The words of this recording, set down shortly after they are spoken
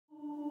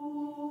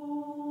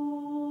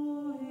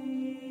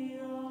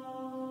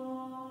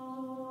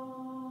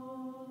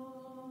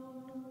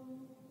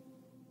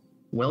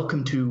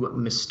Welcome to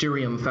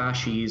Mysterium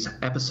Fasces,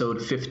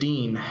 episode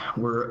 15.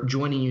 We're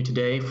joining you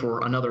today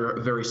for another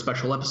very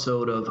special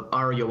episode of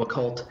Ario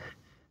Occult,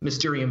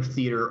 Mysterium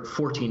Theater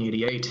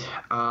 1488.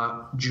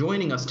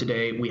 Joining us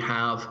today, we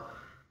have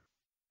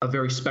a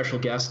very special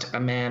guest, a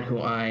man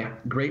who I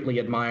greatly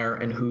admire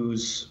and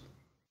whose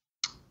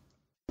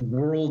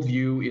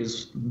worldview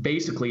is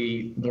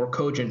basically more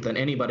cogent than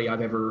anybody I've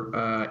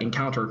ever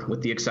encountered,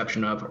 with the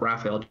exception of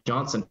Raphael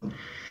Johnson.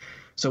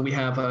 So we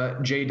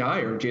have Jay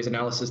Dyer,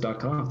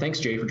 jaysanalysis.com. Thanks,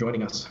 Jay, for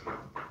joining us.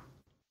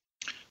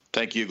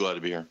 Thank you. Glad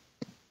to be here.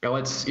 Well,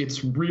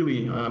 it's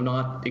really, I'm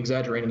not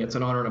exaggerating, it's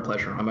an honor and a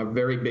pleasure. I'm a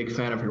very big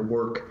fan of your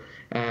work,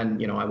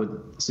 and I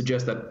would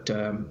suggest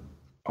that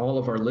all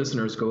of our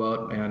listeners go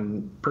out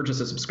and purchase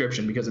a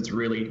subscription, because it's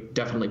really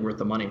definitely worth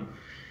the money.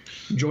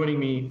 Joining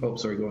me, go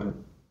ahead.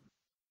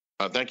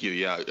 Thank you.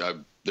 Yeah,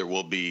 there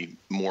will be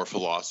more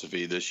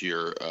philosophy this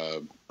year.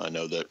 I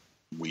know that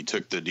we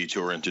took the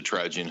detour into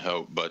Tragedy and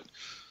Hope, but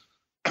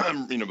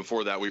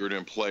before that we were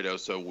doing Plato.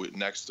 So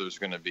next there's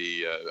going to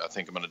be, I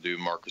think I'm going to do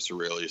Marcus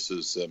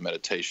Aurelius's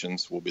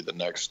Meditations will be the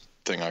next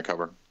thing I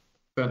cover.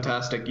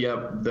 Fantastic.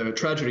 Yeah, the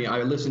Tragedy,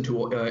 I listen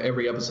to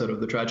every episode of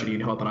the Tragedy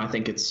and Hope, and I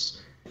think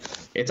it's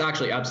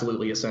actually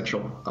absolutely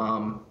essential,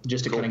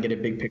 just to kind of get a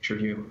big picture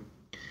view.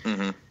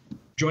 Mm-hmm.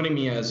 Joining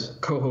me as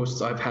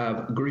co-hosts, I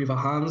have Grieve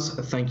Hans.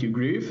 Thank you,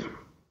 Grieve.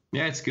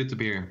 Yeah, it's good to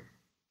be here.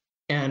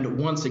 And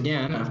once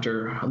again,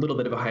 after a little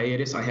bit of a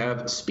hiatus, I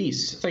have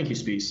Speece. Thank you,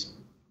 Speece.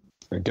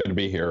 Good to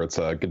be here. It's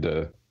good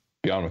to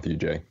be on with you,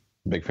 Jay.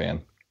 Big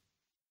fan.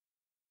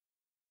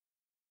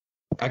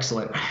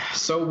 Excellent.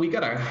 So we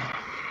got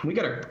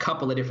a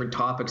couple of different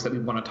topics that we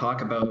want to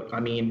talk about.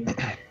 I mean,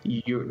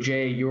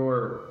 Jay,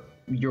 your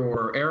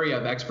area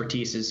of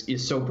expertise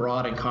is so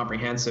broad and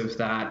comprehensive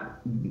that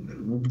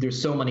there's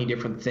so many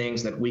different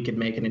things that we could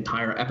make an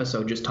entire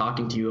episode just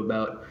talking to you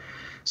about.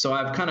 So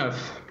I've kind of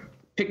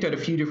picked out a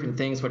few different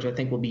things which I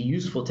think will be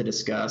useful to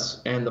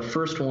discuss. And the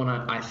first one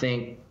I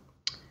think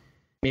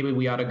maybe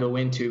we ought to go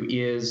into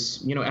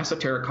is,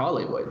 esoteric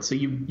Hollywood. So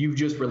you've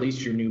just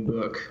released your new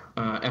book,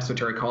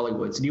 Esoteric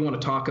Hollywood. So do you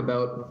want to talk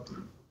about,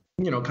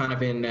 kind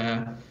of in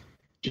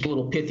just a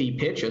little pithy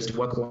pitch as to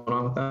what's going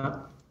on with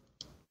that?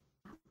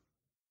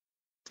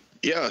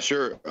 Yeah,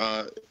 sure.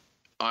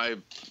 I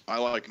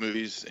like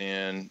movies,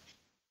 and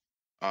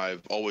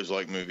I've always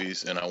liked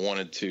movies, and I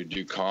wanted to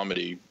do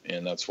comedy,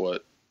 and that's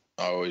what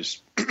I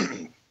always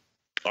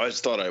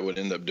thought I would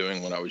end up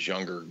doing when I was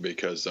younger,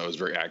 because I was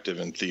very active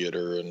in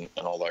theater and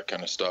all that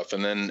kind of stuff.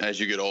 And then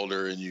as you get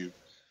older and you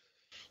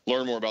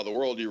learn more about the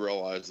world, you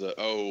realize that,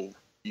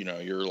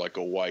 you're like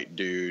a white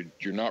dude.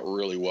 You're not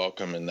really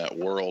welcome in that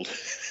world,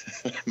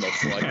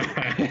 most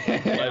likely,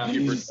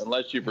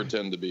 unless you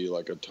pretend to be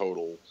like a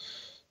total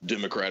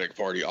Democratic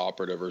Party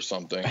operative or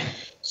something.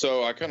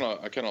 So I kind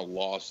of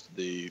lost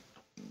the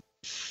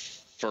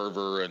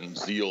fervor and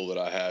zeal that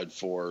I had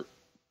for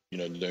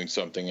doing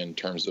something in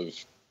terms of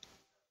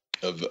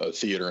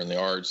theater and the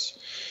arts.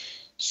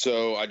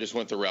 So I just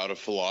went the route of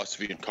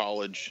philosophy in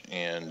college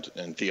and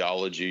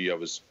theology.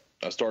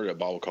 I started at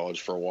Bible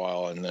college for a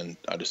while, and then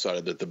I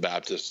decided that the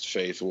Baptist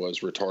faith was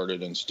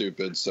retarded and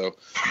stupid. So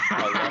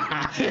I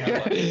left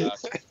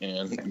that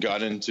and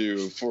got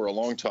into, for a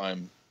long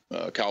time,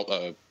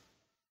 Catholicism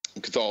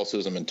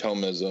and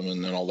Thomism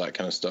and then all that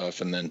kind of stuff.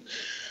 And then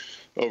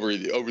over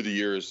the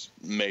years,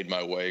 made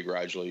my way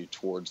gradually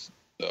towards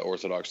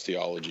Orthodox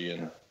theology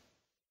and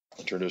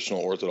traditional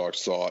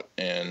Orthodox thought,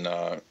 and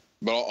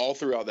but all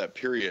throughout that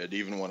period,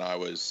 even when I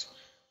was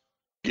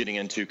getting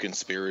into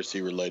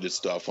conspiracy-related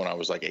stuff when I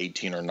was like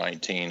 18 or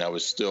 19, I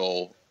was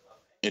still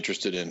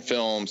interested in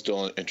film,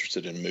 still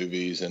interested in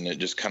movies, and it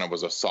just kind of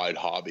was a side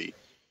hobby.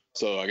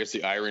 So I guess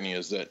the irony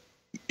is that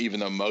even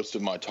though most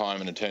of my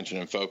time and attention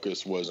and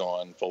focus was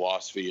on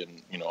philosophy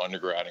and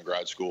undergrad and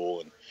grad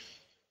school and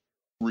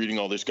reading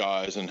all these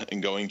guys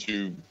and going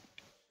to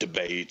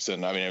debates,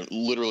 and I mean, I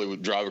literally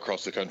would drive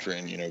across the country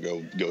and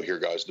go hear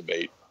guys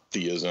debate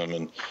theism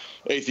and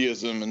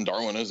atheism and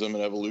Darwinism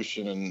and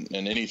evolution and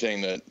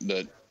anything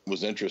that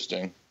was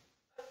interesting.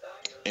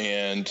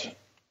 But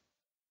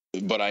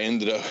I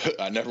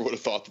never would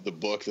have thought that the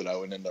book that I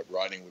would end up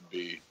writing would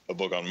be a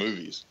book on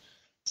movies.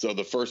 So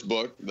the first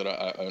book that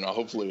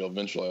hopefully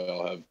eventually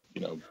I'll have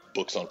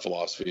books on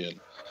philosophy and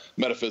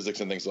metaphysics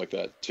and things like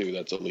that too.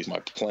 That's at least my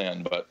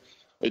plan. But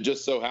it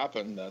just so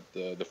happened that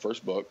the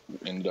first book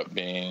ended up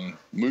being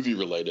movie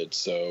related.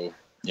 So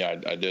yeah,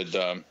 I did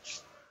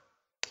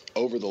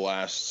over the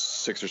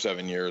last 6 or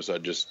 7 years. I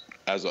just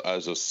as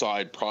a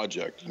side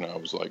project, I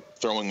was like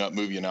throwing up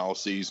movie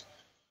analyses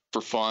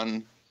for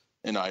fun,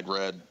 and I'd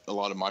read a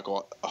lot of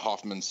Michael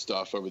Hoffman's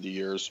stuff over the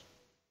years,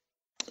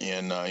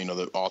 and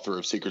the author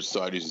of Secret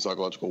Societies and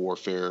Psychological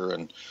Warfare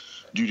and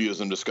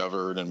Judaism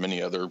Discovered and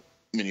many other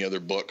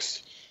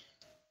books.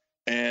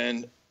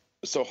 And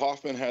so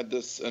Hoffman had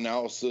this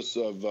analysis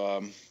of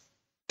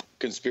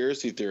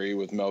conspiracy theory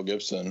with Mel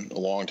Gibson a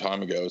long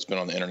time ago. It's been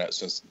on the internet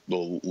since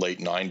the late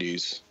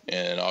 90s,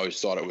 and I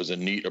always thought it was a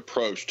neat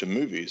approach to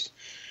movies.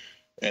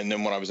 And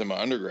then when I was in my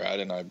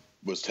undergrad and I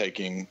was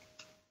taking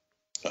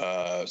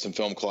some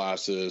film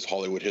classes,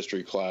 Hollywood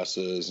history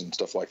classes, and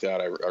stuff like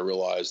that, I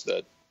realized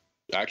that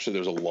actually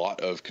there's a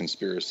lot of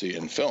conspiracy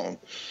in film.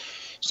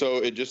 So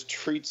it just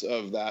treats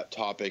of that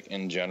topic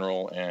in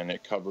general, and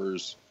it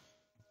covers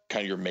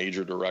kind of your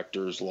major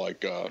directors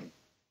like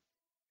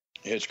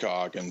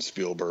Hitchcock and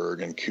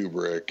Spielberg and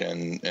Kubrick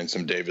and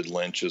some David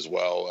Lynch as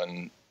well.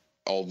 And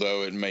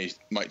although it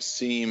might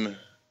seem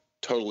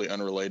totally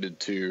unrelated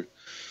to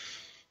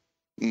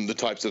the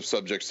types of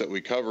subjects that we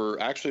cover,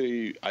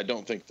 actually, I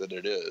don't think that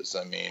it is.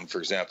 I mean, for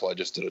example, I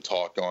just did a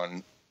talk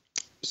on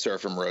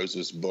Seraphim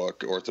Rose's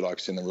book,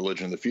 Orthodox and the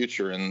Religion of the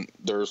Future, and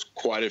there's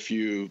quite a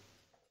few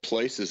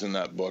places in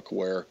that book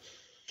where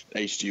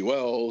H.G.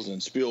 Wells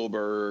and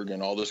Spielberg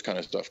and all this kind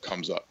of stuff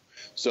comes up.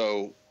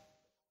 So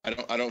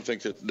I don't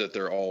think that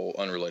they're all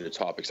unrelated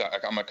topics.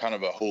 I'm a kind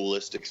of a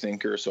holistic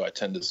thinker, so I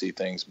tend to see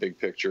things big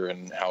picture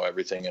and how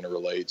everything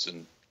interrelates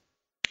and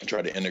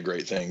try to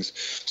integrate things.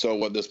 So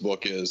what this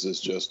book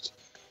is just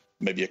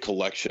maybe a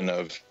collection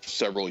of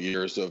several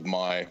years of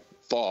my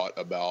thought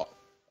about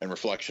and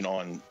reflection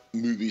on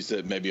movies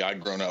that maybe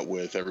I'd grown up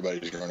with,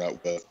 everybody's grown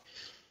up with.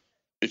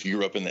 If you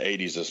grew up in the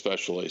 80s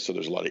especially, so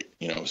there's a lot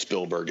of,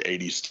 Spielberg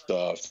 80s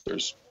stuff.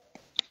 There's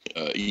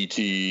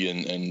E.T.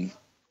 and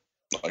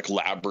like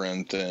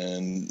Labyrinth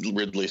and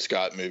Ridley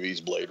Scott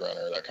movies, Blade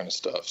Runner, that kind of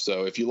stuff.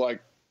 So if you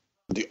like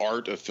the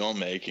art of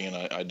filmmaking,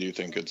 and I do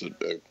think it's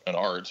an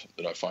art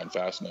that I find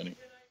fascinating,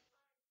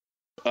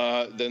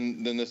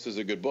 then this is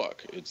a good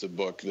book. It's a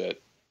book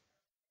that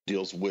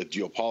deals with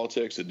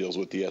geopolitics. It deals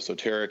with the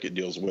esoteric. It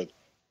deals with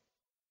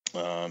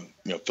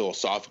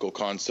philosophical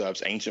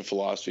concepts, ancient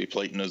philosophy,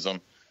 Platonism,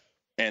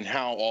 and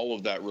how all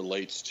of that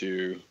relates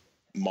to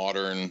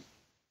modern,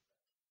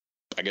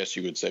 I guess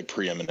you would say,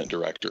 preeminent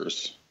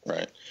directors,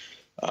 right?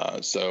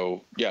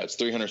 So it's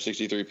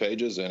 363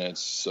 pages, and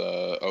it's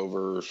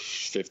over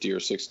 50 or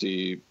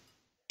 60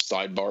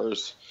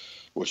 sidebars,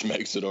 which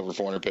makes it over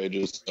 400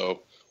 pages.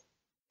 So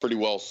pretty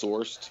well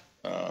sourced.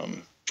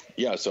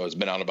 So it's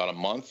been out about a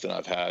month, and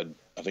I've had,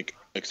 I think,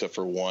 except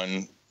for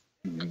one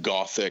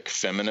gothic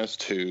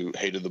feminist who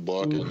hated the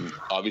book and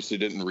obviously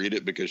didn't read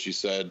it because she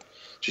said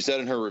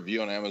in her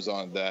review on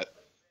Amazon that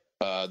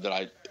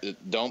I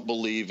don't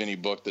believe any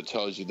book that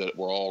tells you that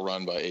we're all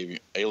run by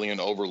alien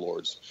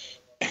overlords.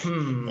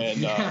 And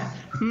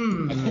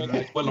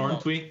well,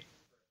 aren't we?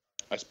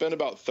 I spent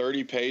about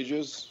 30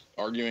 pages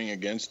arguing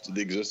against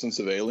the existence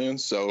of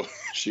aliens, so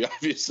she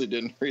obviously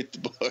didn't read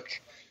the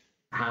book.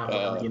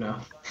 That's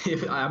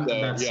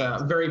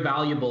a very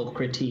valuable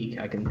critique,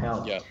 I can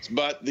tell. Yeah,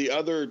 but the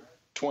other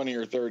 20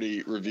 or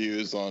 30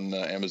 reviews on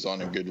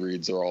Amazon and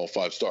Goodreads are all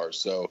 5 stars.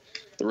 So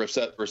the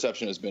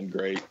reception has been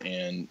great,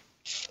 and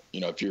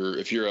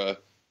if you're a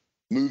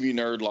movie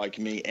nerd like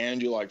me,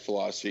 and you like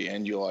philosophy,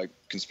 and you like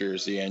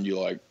conspiracy, and you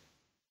like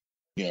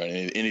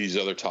any of these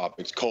other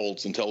topics,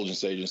 cults,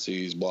 intelligence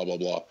agencies, blah blah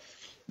blah,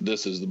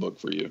 this is the book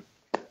for you.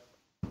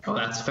 Oh,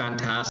 that's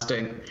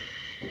fantastic.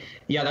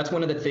 Yeah, that's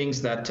one of the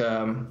things that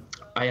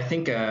I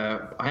think I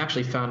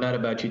actually found out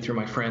about you through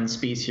my friend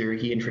Speece here.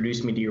 He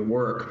introduced me to your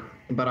work,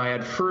 but I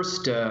had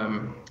first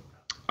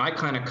I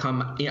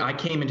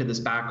came into this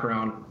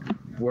background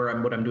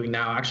what I'm doing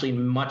now actually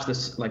much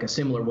this like a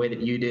similar way that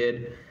you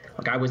did.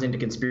 Like I was into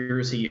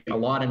conspiracy a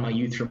lot in my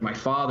youth from my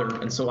father,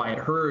 and so I had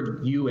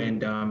heard you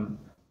and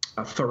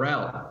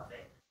Pharrell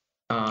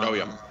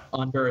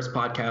on various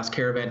podcasts,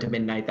 Caravan to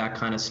Midnight, that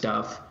kind of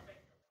stuff.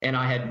 And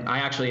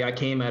I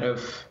came out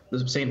of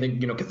the same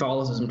thing,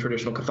 Catholicism,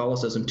 traditional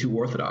Catholicism to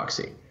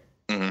Orthodoxy.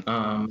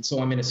 Mm-hmm. So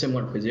I'm in a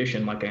similar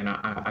position, and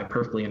I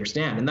perfectly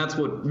understand. And that's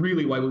why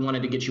we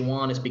wanted to get you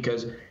on, is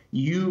because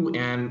you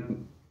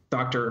and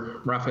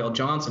Dr. Raphael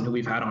Johnson, who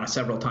we've had on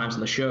several times on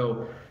the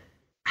show,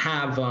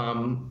 have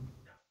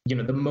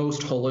the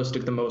most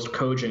holistic, the most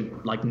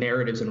cogent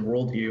narratives and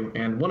worldview.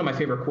 And one of my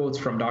favorite quotes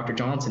from Dr.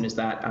 Johnson is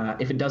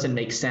that if it doesn't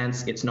make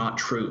sense, it's not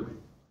true.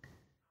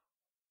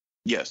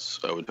 Yes,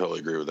 I would totally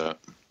agree with that.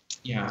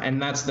 Yeah,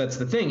 and that's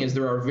the thing, is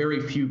there are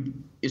very few,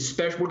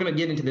 especially, we're going to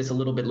get into this a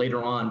little bit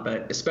later on,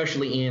 but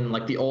especially in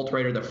the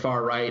alt-right or the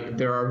far right,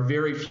 there are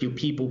very few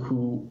people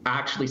who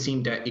actually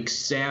seem to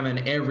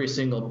examine every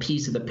single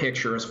piece of the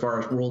picture as far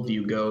as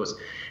worldview goes.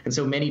 And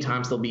so many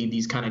times there'll be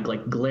these kind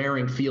of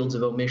glaring fields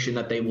of omission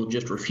that they will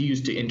just refuse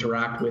to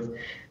interact with.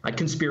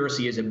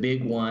 Conspiracy is a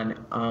big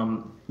one.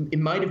 It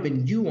might have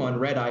been you on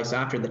Red Ice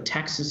after the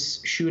Texas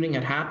shooting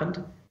had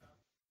happened,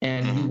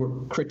 and you were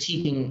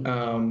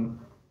critiquing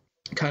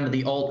kind of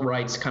the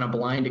alt-right's kind of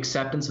blind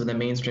acceptance of the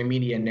mainstream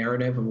media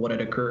narrative of what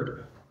had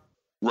occurred.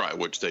 Right,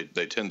 which they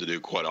tend to do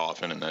quite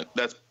often, and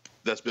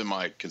that's been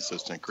my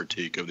consistent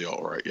critique of the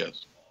alt-right,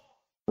 yes.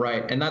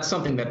 Right, and that's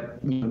something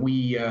that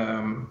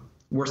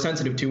we're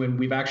sensitive to, and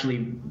we've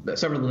actually,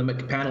 several of the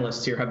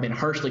panelists here have been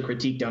harshly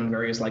critiqued on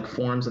various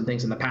forums and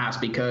things in the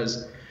past,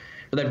 because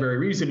for that very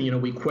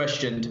reason, we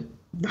questioned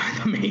the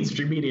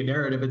mainstream media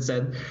narrative and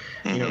said,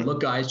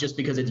 look, guys, just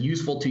because it's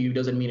useful to you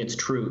doesn't mean it's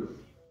true.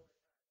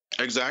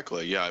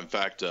 Exactly. Yeah. In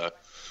fact,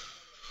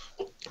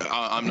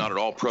 I'm not at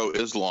all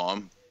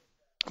pro-Islam,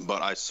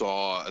 but I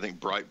saw, I think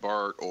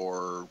Breitbart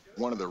or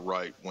one of the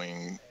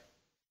right-wing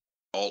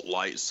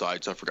alt-light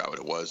sites. I forgot what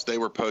it was. They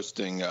were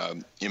posting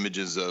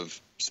images of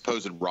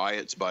supposed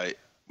riots by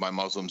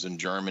Muslims in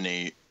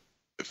Germany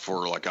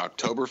for like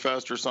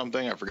Oktoberfest or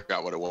something. I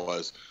forgot what it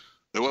was.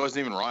 It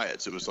wasn't even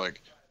riots. It was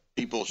like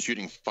people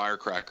shooting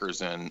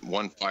firecrackers, and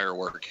one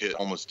firework hit a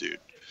homeless dude.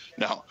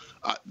 Now,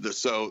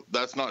 so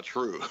that's not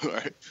true,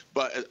 right?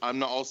 But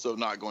I'm also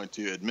not going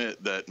to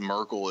admit that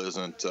Merkel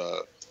isn't,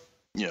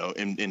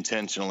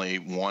 intentionally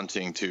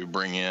wanting to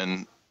bring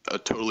in a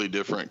totally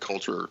different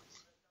culture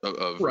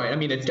of right. I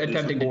mean, it's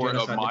attempting to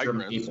genocide the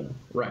German migrants. people.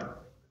 Right.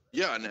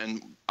 Yeah,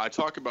 and I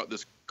talk about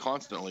this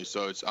constantly,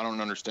 so I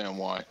don't understand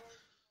why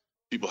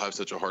people have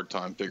such a hard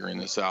time figuring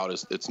this out.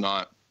 It's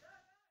not.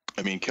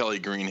 I mean, Kelly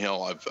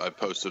Greenhill, I've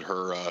posted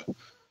her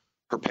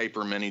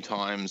paper many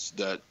times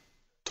that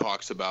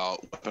talks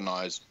about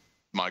weaponized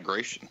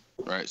migration,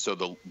 right? So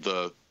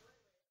the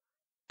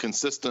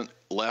consistent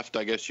left,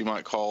 I guess you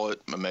might call it,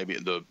 maybe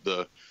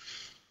the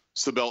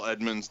Sibel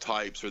Edmonds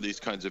types or these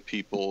kinds of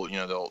people,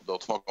 they'll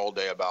talk all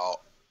day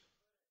about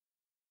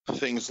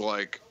things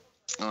like,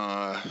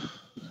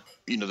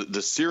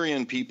 the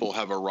Syrian people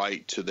have a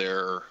right to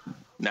their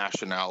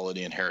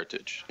nationality and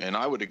heritage, and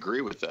I would agree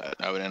with that.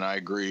 I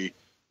agree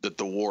that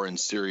the war in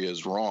Syria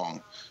is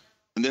wrong.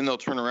 And then they'll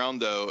turn around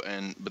though,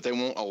 but they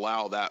won't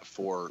allow that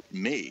for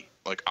me.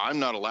 Like, I'm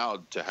not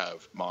allowed to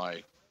have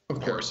my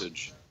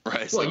heritage,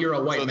 right? Well, you're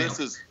a white man.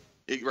 This is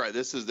the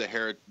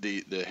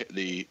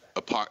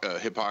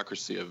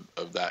hypocrisy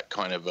of that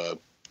kind of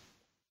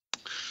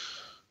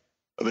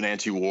an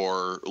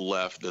anti-war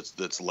left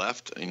that's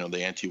left.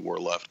 The anti-war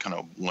left kind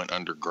of went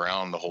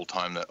underground the whole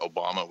time that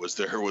Obama was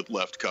there with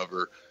left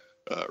cover.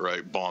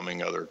 Right,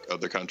 bombing other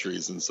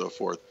countries and so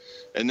forth,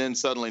 and then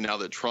suddenly now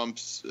that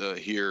Trump's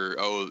here,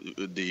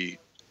 the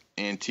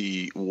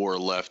anti-war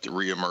left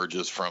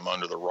reemerges from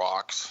under the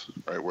rocks,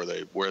 right?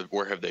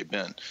 Where have they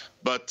been?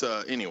 But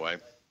anyway,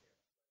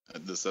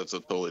 that's a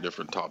totally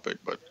different topic.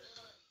 But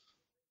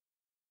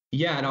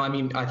yeah, no, I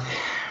mean,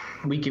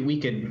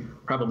 we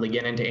could probably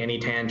get into any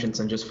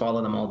tangents and just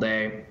follow them all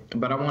day,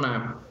 but I want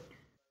to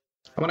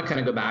kind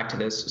of go back to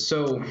this.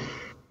 So,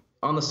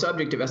 on the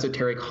subject of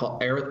esoteric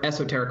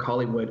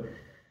Hollywood,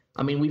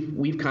 I mean,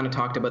 we've kind of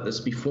talked about this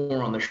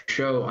before on the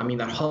show. I mean,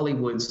 that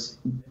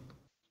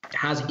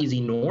is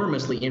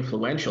enormously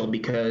influential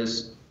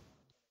because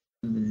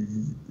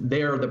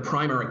they're the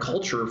primary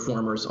culture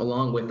formers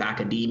along with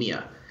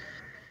academia.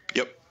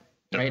 Yep.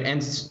 Right,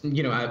 and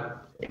I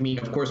mean,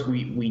 of course,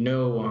 we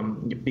know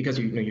because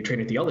you're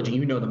trained in theology,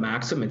 the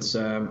maxim. It's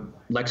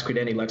lex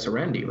credendi, lex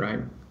oriendi,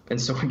 right?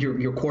 And so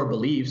your core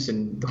beliefs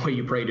and the way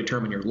you pray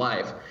determine your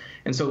life.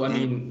 And so, I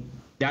mean,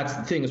 that's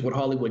the thing, is what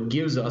Hollywood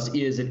gives us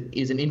is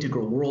an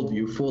integral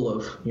worldview full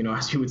of,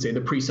 as you would say,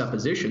 the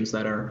presuppositions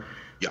that are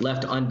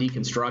left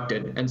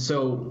undeconstructed. And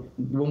so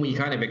when we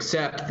kind of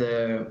accept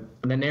the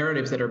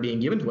narratives that are being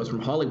given to us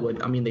from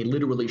Hollywood, I mean, they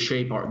literally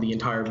shape the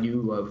entire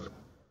view of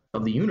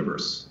the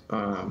universe.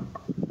 Our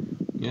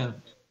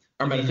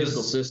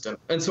metaphysical system.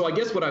 And so I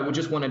guess what I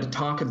just wanted to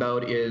talk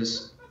about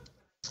is,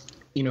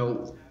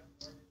 and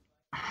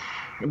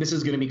this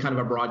is going to be kind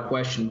of a broad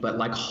question, but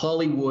like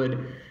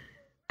Hollywood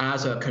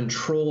as a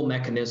control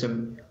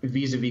mechanism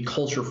vis-a-vis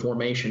culture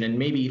formation, and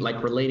maybe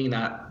like relating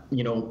that,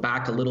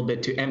 back a little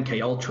bit to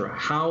MK Ultra.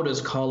 How does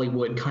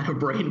Hollywood kind of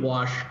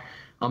brainwash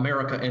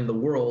America and the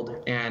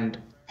world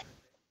and,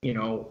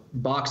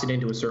 box it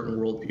into a certain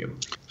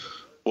worldview?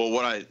 Well,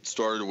 what I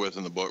started with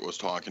in the book was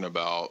talking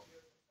about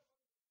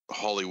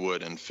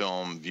Hollywood and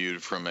film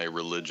viewed from a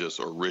religious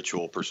or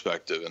ritual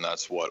perspective, and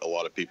that's what a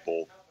lot of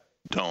people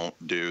don't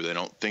do. They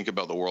don't think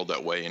about the world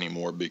that way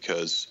anymore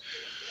because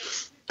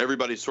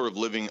everybody's sort of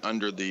living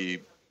under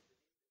the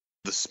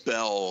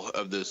spell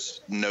of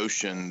this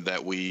notion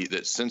that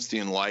since the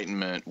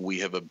Enlightenment we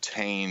have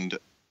obtained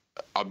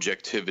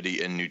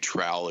objectivity and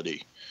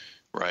neutrality,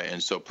 right?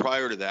 And so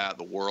prior to that,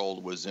 the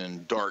world was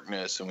in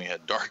darkness and we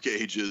had dark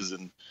ages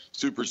and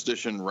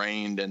superstition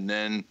reigned, and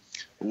then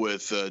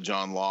with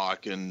John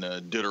Locke and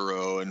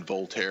Diderot and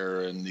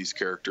Voltaire and these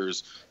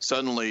characters,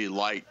 suddenly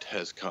light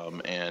has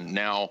come, and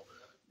now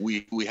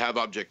we have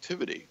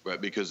objectivity, right?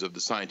 Because of the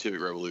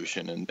scientific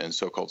revolution and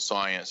so-called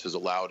science has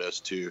allowed us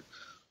to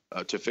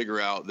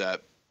figure out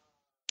that,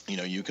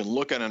 you can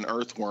look at an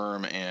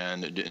earthworm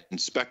and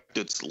inspect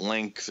its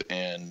length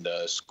and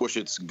squish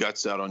its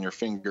guts out on your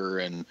finger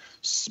and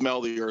smell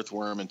the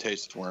earthworm and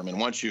taste its worm. And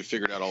once you've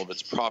figured out all of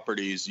its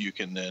properties, you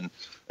can then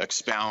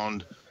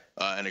expound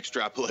and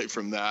extrapolate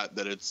from that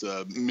it's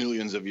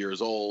millions of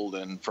years old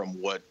and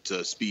from what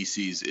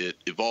species it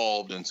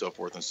evolved and so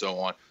forth and so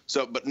on.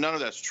 So, but none of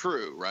that's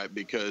true, right?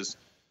 Because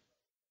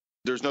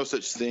there's no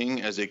such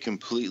thing as a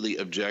completely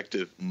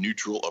objective,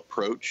 neutral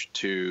approach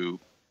to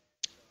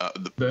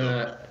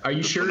Are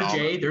you sure, phenomenon.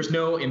 Jay? There's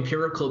no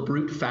empirical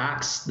brute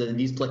facts,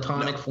 these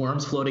Platonic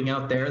forms floating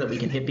out there that we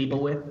can hit people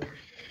with?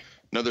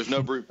 No, there's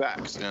no brute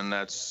facts, and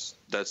that's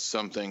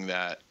something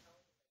that,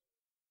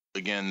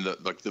 again,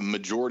 the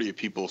majority of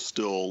people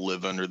still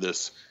live under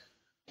this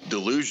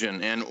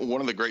delusion. And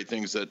one of the great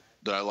things that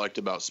I liked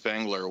about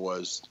Spangler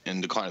was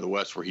in Decline of the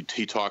West, where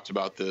he talked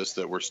about this,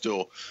 that we're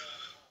still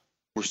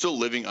we're still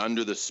living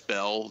under the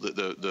spell,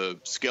 the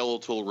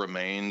skeletal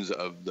remains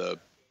of the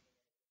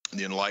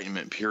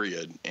Enlightenment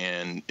period,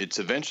 and it's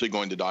eventually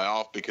going to die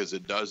off because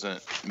it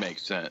doesn't make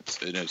sense.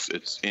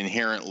 It's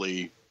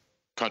inherently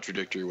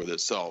contradictory with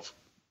itself.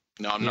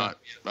 Now, I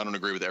don't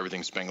agree with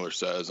everything Spengler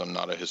says. I'm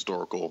not a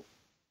historical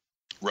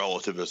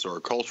relativist or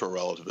a cultural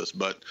relativist,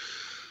 but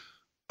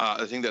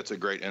I think that's a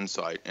great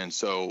insight. And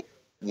so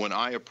when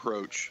I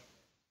approach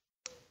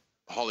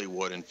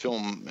Hollywood and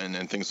film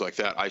and things like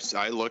that,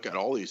 I look at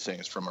all these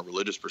things from a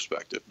religious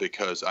perspective,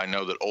 because I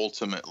know that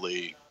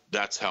ultimately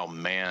that's how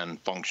man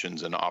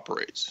functions and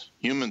operates.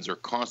 Humans are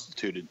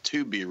constituted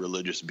to be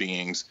religious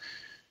beings.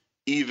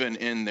 Even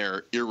in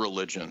their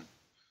irreligion,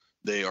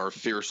 they are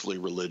fiercely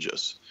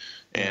religious.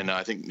 And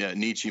I think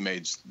Nietzsche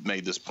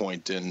made this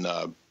point in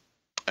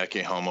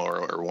Ecce Homo,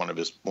 or one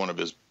of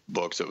his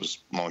books. It was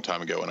a long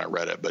time ago when I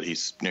read it, but he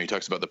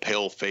talks about the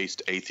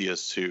pale-faced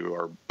atheists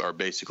who are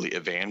basically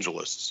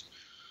evangelists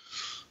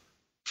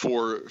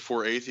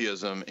for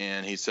atheism,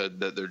 and he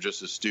said that they're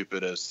just as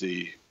stupid as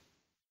the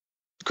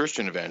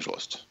Christian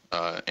evangelist,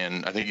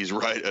 and I think he's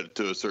right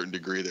to a certain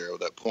degree there at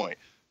that point.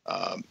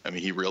 I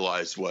mean, he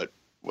realized what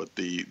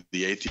the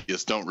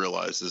atheists don't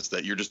realize is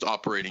that you're just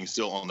operating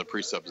still on the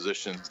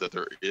presuppositions that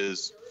there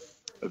is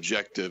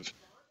objective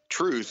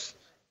truth,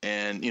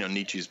 and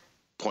Nietzsche's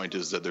point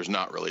is that there's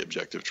not really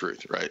objective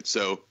truth, right?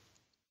 So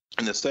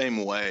in the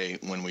same way,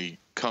 when we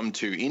come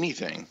to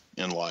anything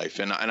in life,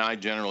 and I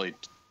generally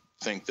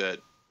think that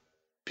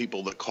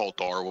people that call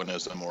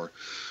Darwinism or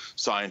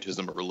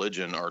scientism or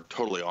religion are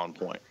totally on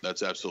point.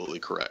 That's absolutely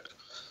correct.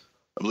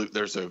 I believe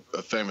there's a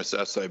famous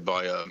essay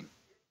by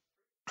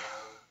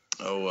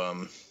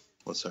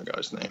what's that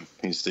guy's name?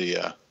 He's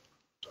the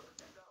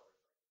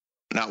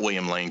not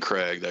William Lane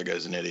Craig. That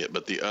guy's an idiot.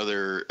 But the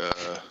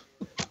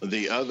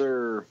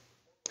other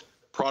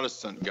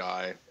Protestant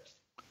guy,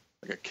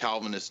 like a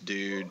Calvinist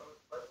dude.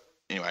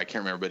 Anyway, I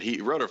can't remember, but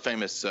he wrote a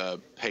famous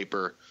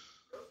paper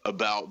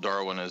about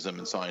Darwinism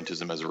and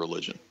scientism as a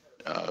religion.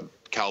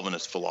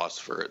 Calvinist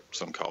philosopher at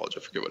some college.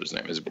 I forget what his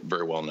name is.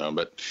 Very well known.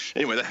 But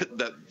anyway,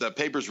 that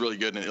paper is really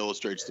good and it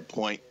illustrates the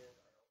point.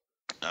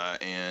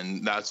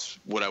 And that's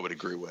what I would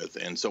agree with.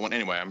 And so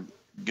anyway, I'm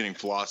getting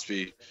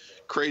philosophy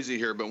crazy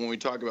here, but when we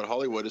talk about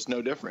Hollywood, it's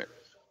no different,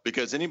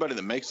 because anybody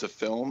that makes a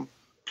film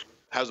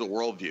has a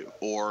worldview,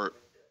 or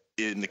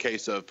in the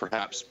case of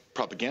perhaps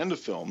propaganda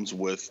films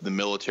with the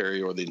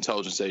military or the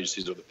intelligence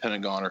agencies or the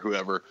Pentagon or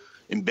whoever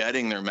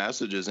embedding their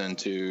messages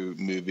into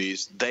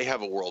movies, they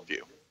have a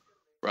worldview.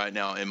 Right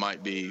now, it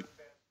might be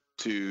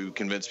to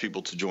convince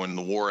people to join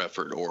the war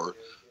effort, or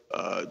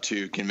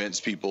to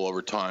convince people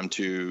over time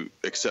to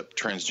accept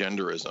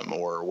transgenderism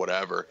or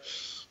whatever.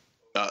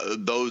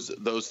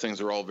 Those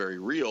things are all very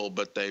real,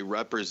 but they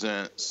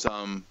represent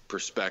some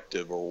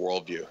perspective or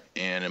worldview.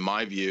 And in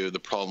my view, the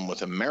problem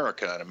with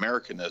America and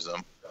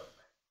Americanism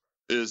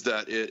is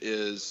that it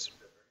is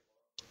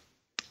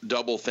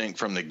doublethink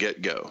from the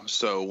get-go.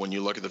 So when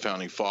you look at the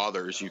founding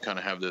fathers, you kind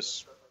of have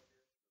this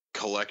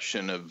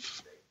collection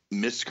of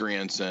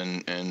miscreants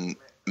and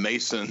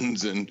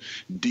Masons and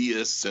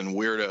deists and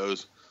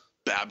weirdos,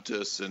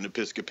 Baptists and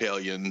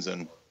Episcopalians,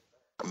 and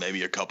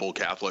maybe a couple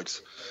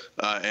Catholics,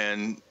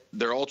 and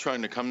they're all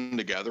trying to come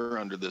together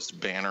under this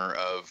banner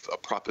of a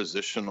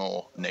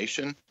propositional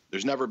nation.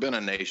 There's never been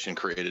a nation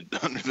created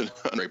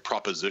under a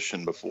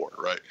proposition before,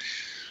 right?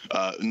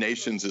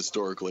 Nations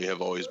historically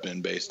have always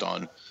been based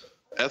on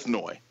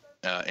ethnoi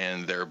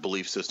and their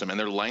belief system and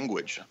their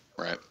language,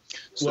 right?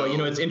 So,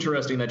 well, it's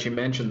interesting that you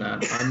mentioned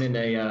that.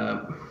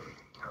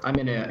 I'm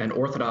in an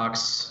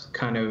Orthodox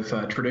kind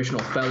of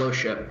traditional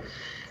fellowship.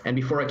 And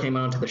before I came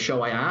on to the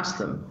show, I asked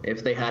them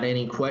if they had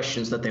any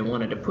questions that they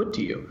wanted to put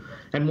to you.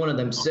 And one of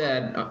them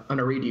said, I'm going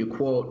to read you a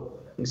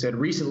quote. He said,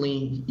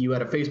 recently you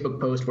had a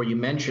Facebook post where you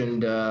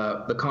mentioned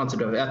the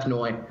concept of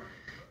ethnoi,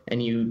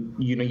 and you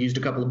used a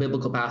couple of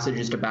biblical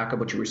passages to back up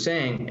what you were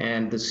saying.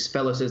 And this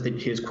fellow says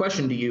that his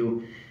question to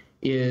you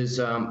is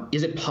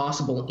it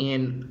possible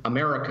in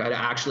America to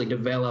actually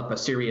develop a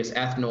serious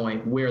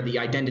ethnoi where the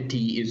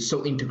identity is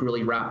so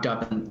integrally wrapped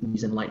up in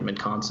these Enlightenment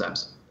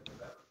concepts?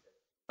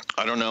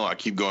 I don't know. I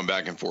keep going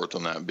back and forth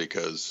on that,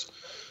 because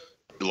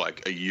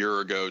like a year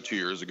ago, 2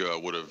 years ago,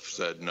 I would have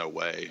said no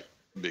way,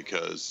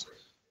 because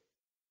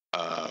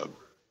I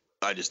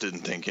just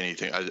didn't think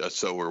anything.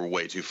 So we're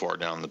way too far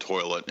down the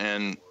toilet,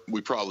 and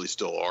we probably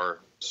still are.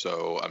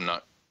 So I'm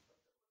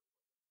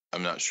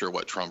not sure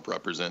what Trump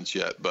represents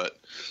yet, but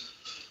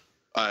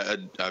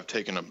I've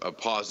taken a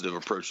positive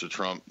approach to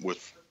Trump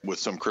with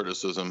some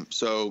criticism.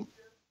 So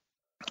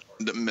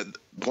the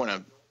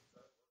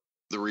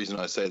reason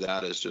I say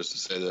that is just to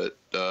say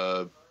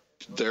that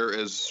there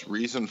is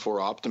reason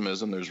for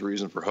optimism. There's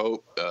reason for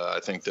hope. I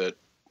think that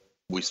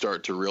we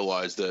start to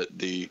realize that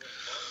the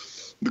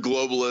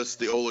globalists,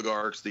 the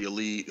oligarchs, the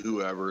elite,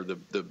 whoever,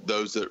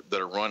 those that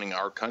are running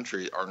our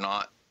country are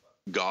not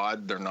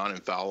God. They're not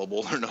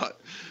infallible. They're not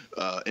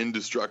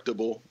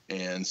indestructible.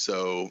 And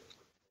so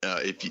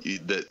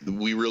that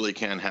we really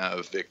can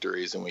have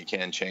victories and we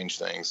can change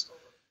things.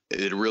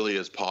 It really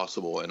is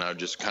possible. And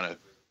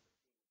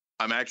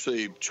I'm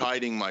actually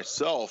chiding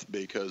myself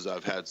because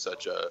I've had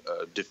such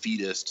a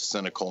defeatist,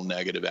 cynical,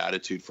 negative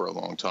attitude for a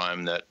long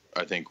time that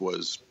I think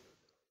was,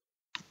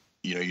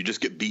 you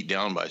just get beat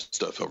down by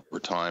stuff over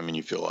time and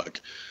you feel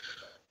like,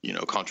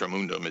 contra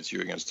mundum, it's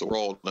you against the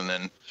world. And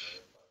then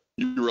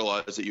you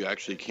realize that you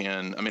actually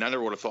can. I mean, I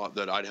never would have thought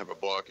that I'd have a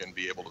book and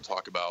be able to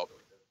talk about,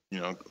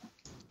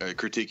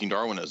 critiquing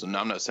Darwinism.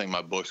 Now, I'm not saying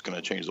my book's going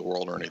to change the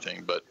world or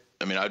anything, but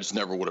I mean, I just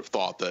never would have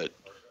thought that,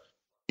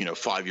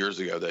 5 years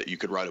ago that you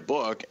could write a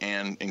book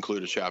and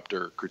include a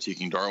chapter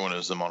critiquing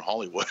Darwinism on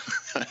Hollywood.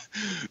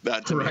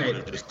 That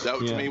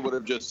to me would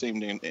have just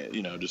seemed,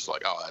 just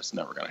like, oh, that's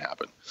never going to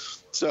happen.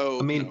 So,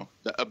 I mean,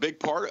 a big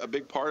part of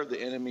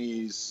the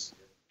enemy's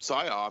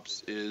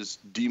psyops is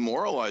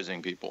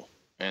demoralizing people.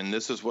 And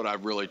this is what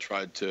I've really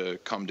tried to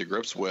come to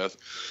grips with.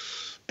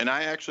 And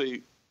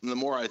the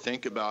more I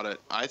think about it,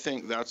 I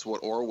think that's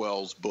what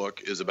Orwell's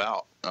book is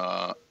about.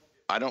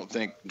 I don't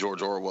think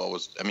George Orwell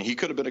he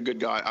could have been a good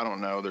guy. I don't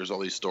know. There's all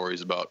these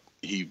stories about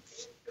he,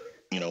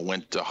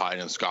 went to hide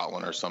in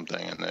Scotland or something,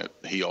 and that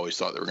he always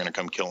thought they were going to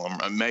come kill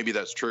him. Maybe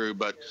that's true.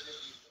 But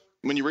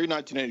when you read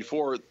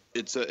 1984,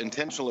 it's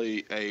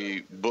intentionally a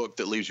book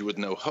that leaves you with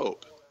no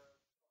hope.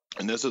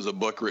 And this is a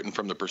book written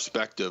from the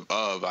perspective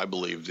of, I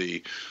believe,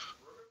 the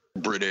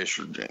British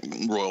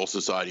Royal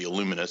Society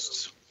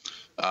Illuminists.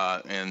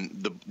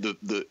 And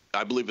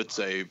I believe it's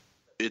a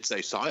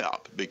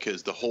psyop,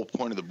 because the whole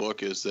point of the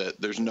book is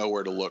that there's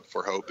nowhere to look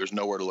for hope. There's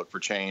nowhere to look for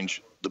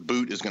change. The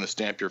boot is going to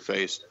stamp your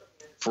face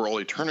for all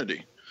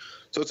eternity.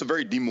 So it's a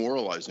very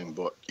demoralizing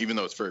book, even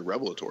though it's very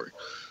revelatory.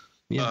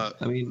 Yeah,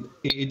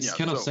 it's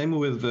kind of same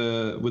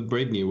with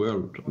Brave New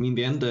World. I mean, in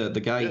the end,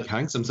 the guy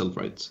hangs himself,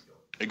 right?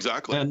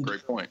 Exactly. And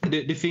great point.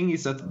 The thing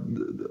is that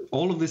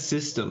all of this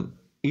system,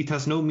 it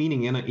has no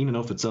meaning in and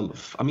of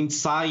itself. I mean,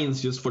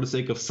 science, just for the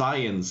sake of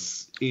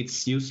science,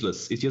 it's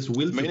useless. It's just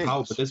will to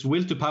power. But this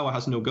will to power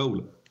has no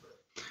goal.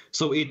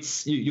 So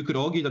you could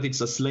argue that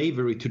it's a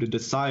slavery to the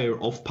desire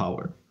of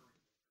power.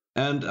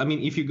 And I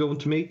mean, if you're going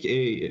to make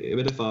a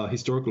bit of a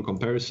historical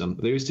comparison,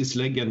 there is this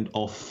legend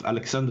of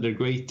Alexander the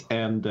Great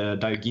and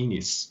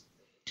Diogenes.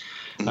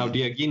 Now,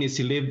 Diogenes,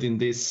 he lived in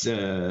this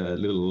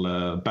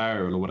little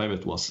barrel or whatever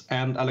it was.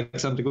 And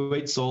Alexander the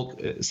Great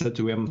said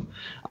to him,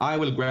 I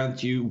will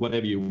grant you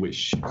whatever you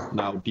wish.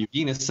 Now,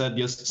 Diogenes said,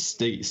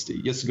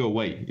 just go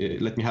away.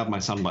 Let me have my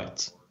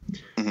sunlight.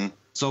 Mm-hmm.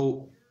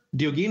 So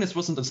Diogenes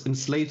wasn't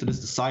enslaved to this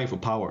desire for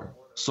power.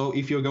 So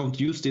if you're going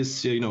to use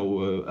this,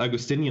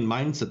 Augustinian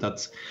mindset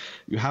that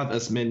you have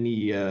as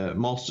many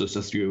masters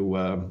as you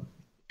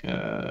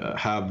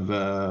have...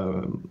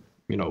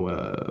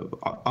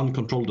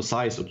 uncontrolled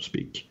desire, so to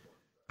speak.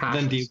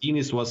 Then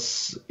Diogenes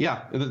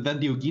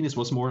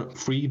was more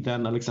free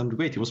than Alexander the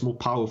Great. He was more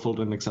powerful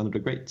than Alexander the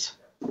Great.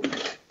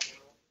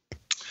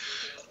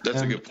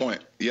 That's a good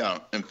point. Yeah,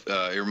 and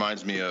it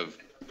reminds me of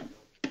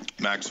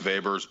Max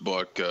Weber's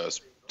book,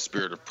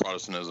 Spirit of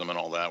Protestantism and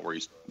all that, where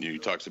he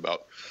talks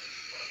about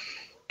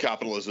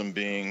capitalism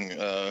being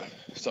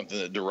something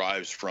that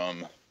derives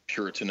from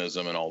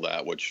Puritanism and all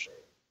that, which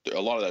a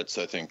lot of that's,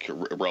 I think,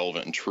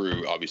 relevant and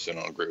true. Obviously, I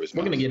don't agree with.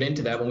 We're going to get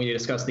into that when we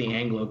discuss the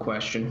Anglo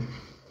question.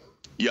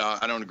 Yeah,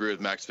 I don't agree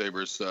with Max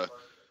Weber's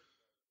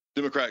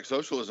democratic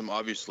socialism,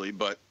 obviously,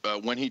 but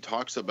when he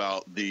talks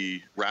about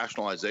the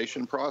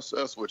rationalization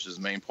process, which is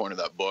the main point of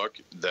that book,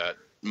 that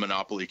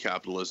monopoly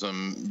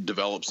capitalism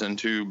develops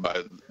into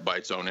by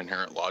its own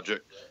inherent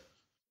logic,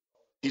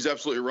 he's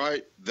absolutely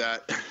right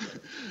that,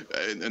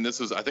 and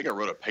this is, I think I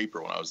wrote a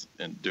paper when I was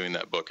doing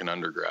that book in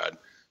undergrad.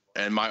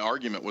 And my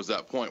argument was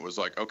that point was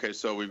like, okay,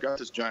 so we've got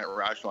this giant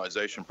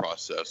rationalization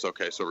process.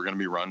 Okay, so we're going to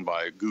be run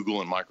by Google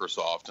and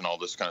Microsoft and all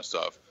this kind of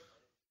stuff.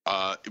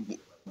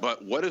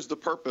 But what is the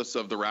purpose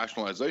of the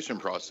rationalization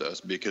process?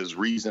 Because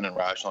reason and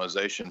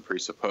rationalization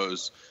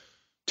presuppose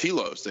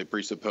telos. They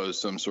presuppose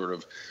some sort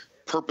of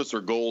purpose or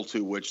goal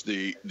to which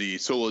the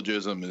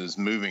syllogism is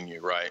moving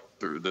you, right?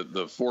 Through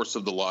the force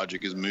of the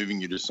logic is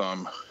moving you to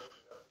some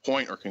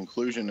point or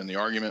conclusion in the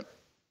argument.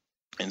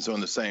 And so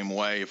in the same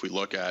way, if we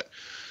look at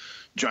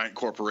giant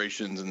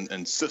corporations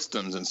and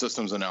systems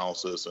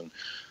analysis and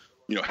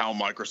how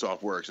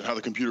Microsoft works and how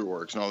the computer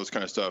works and all this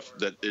kind of stuff,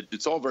 that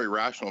it's all very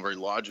rational, very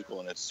logical,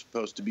 and it's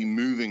supposed to be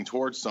moving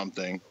towards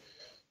something,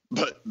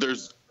 but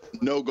there's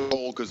no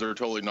goal because they're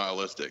totally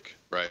nihilistic,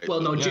 right? Well,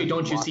 no, Jay,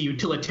 don't you see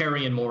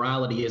utilitarian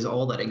morality is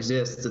all that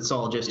exists? It's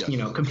all just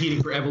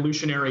competing for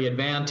evolutionary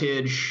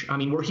advantage. I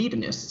mean, we're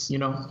hedonists, I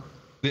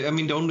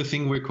mean, the only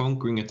thing we're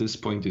conquering at this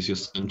point is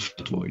just an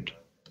infinite void.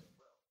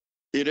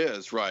 It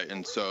is, right.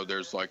 And so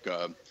there's like,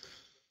 I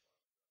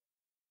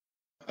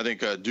think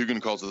Dugan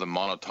calls it the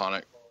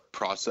monotonic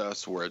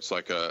process, where it's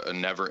like a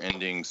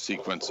never-ending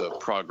sequence of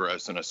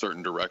progress in a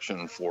certain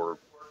direction for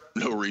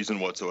no reason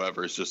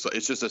whatsoever. It's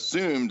just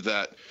assumed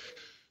that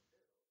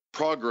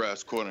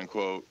progress, quote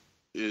unquote,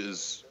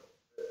 is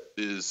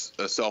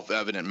a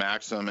self-evident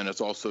maxim, and it's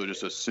also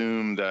just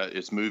assumed that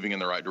it's moving in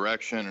the right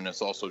direction, and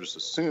it's also just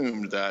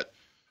assumed that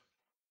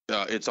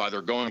it's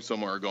either going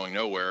somewhere or going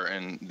nowhere.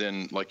 And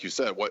then, like you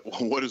said,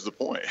 what is the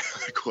point?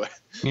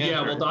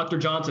 Yeah, well, Dr.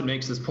 Johnson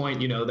makes this point,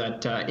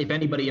 that if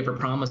anybody ever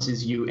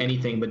promises you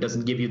anything but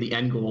doesn't give you the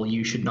end goal,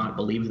 you should not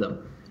believe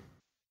them.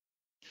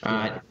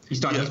 He's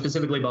talking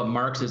specifically about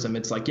Marxism.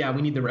 It's like,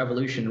 we need the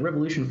revolution. A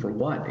revolution for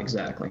what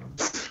exactly?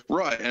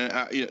 Right,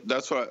 and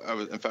that's what I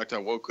was. In fact, I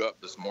woke up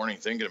this morning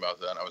thinking about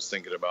that. And I was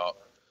thinking about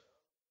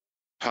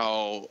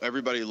how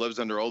everybody lives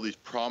under all these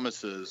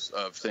promises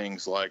of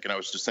things and I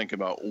was just thinking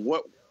about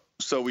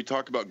so we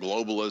talk about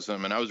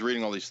globalism, and I was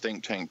reading all these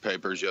think tank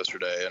papers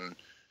yesterday, and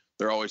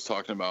they're always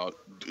talking about,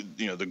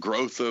 the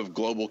growth of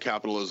global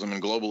capitalism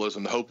and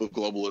globalism, the hope of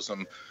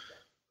globalism.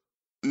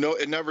 No,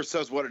 it never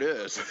says what it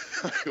is.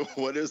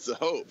 What is the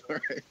hope?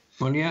 Right?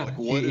 Well, yeah,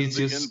 what is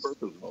the just end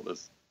purpose of all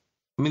this?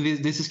 I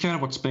mean, this is kind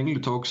of what Spengler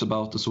talks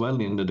about as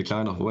well in The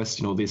Decline of the West.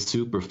 This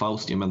super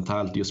Faustian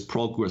mentality, just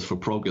progress for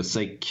progress'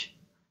 sake.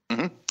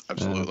 Mm-hmm.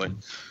 Absolutely.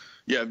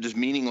 Just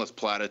meaningless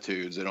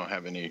platitudes. They don't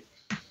have any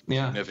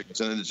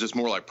significance, and it's just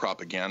more like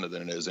propaganda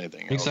than it is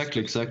anything else.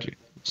 Exactly.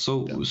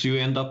 So you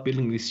end up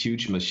building this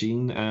huge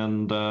machine,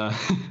 and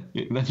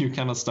then you're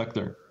kind of stuck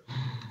there.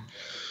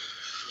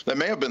 That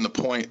may have been the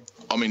point.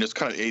 I mean, it's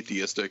kind of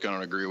atheistic. I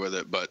don't agree with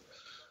it, but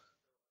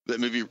that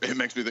movie, it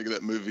makes me think of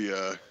that movie,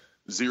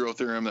 Zero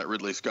Theorem, that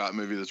Ridley Scott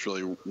movie that's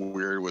really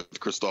weird with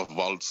Christoph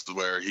Waltz,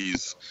 where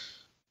he's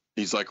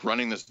like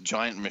running this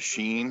giant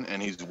machine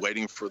and he's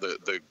waiting for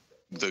the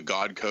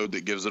God code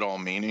that gives it all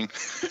meaning.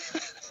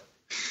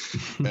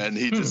 And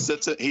he just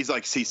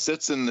he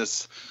sits in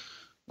this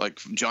like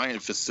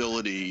giant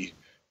facility.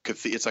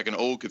 It's like an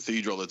old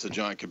cathedral that's a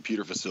giant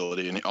computer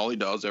facility, and all he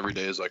does every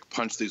day is like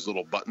punch these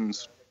little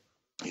buttons.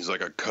 He's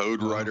like a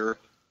code writer,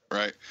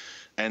 right?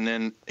 And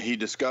then he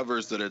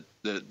discovers that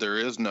there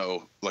is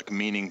no like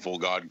meaningful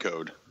God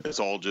code. It's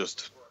all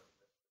just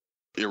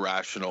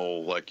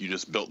irrational. Like you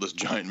just built this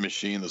giant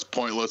machine that's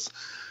pointless.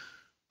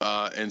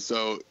 And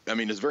so, I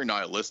mean, it's very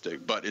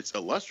nihilistic, but it's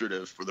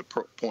illustrative for the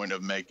point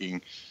of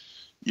making,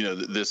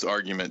 this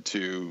argument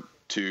to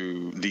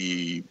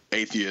the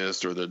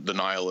atheist or the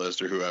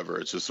nihilist or whoever.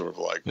 It's just sort of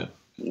like,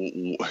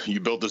 you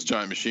built this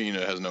giant machine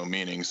that has no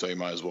meaning, so you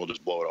might as well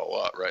just blow it all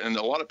up, right? And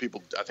a lot of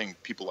people, I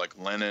think people like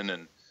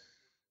Lenin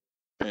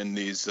and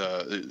these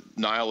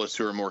nihilists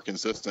who are more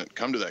consistent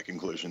come to that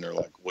conclusion. They're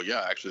like, well,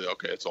 yeah, actually,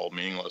 okay, it's all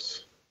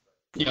meaningless.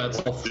 Yeah, it's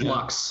all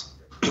flux.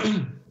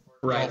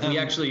 Right.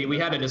 We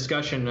had a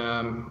discussion,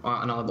 and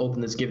I'll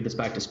give this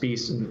back to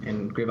Spies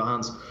and Griva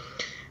Hans.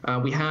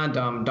 We had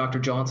Dr.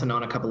 Johnson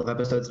on a couple of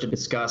episodes to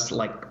discuss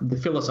like the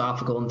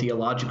philosophical and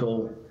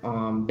theological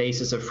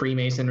basis of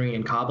Freemasonry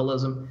and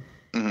Kabbalism,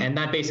 and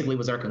that basically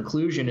was our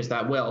conclusion: is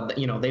that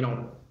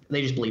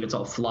they just believe it's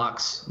all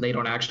flux. They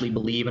don't actually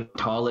believe in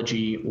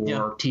ontology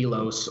or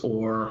telos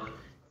or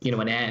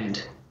an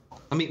end.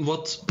 I mean,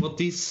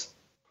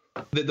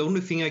 the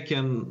only thing I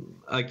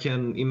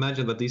can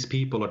imagine that these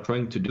people are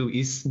trying to do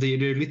is they're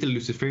little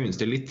Luciferians.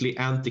 They're literally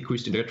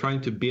anti-Christian. They're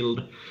trying to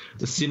build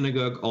the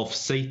synagogue of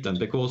Satan,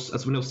 because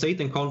as we know,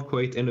 Satan can't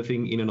create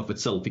anything in and of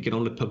itself. He can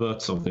only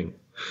pervert something.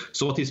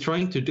 So what he's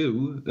trying to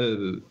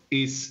do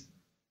is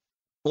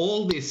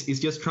all this is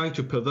just trying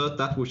to pervert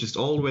that which is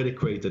already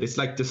created. It's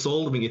like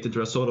dissolving it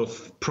into a sort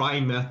of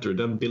prime matter,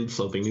 then build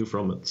something new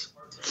from it.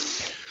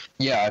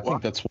 Yeah, I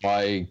think that's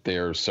why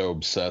they're so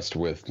obsessed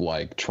with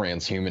like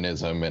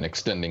transhumanism and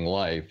extending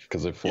life,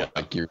 because if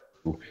like you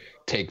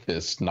take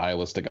this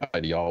nihilistic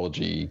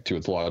ideology to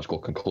its logical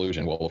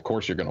conclusion, well, of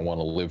course you're going to want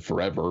to live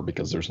forever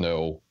because there's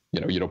no,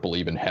 you don't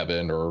believe in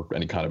heaven or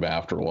any kind of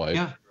afterlife.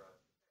 Yeah,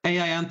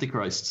 AI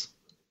Antichrists.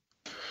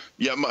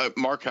 Yeah,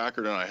 Mark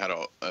Hackard and I had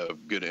a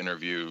good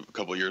interview a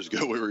couple of years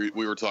ago.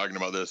 We were talking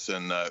about this,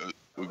 and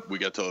we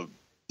got to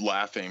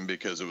laughing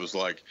because it was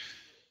like,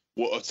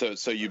 well,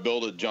 so you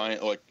build a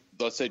giant, like,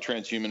 let's say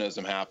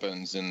transhumanism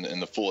happens in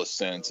the fullest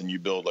sense, and you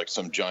build like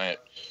some giant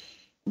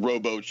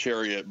robo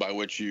chariot by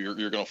which you're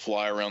going to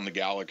fly around the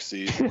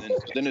galaxies. And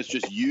then it's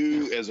just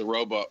you as a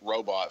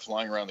robot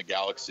flying around the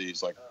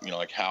galaxies, like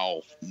like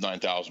HAL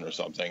 9000 or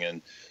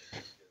something,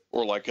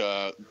 or like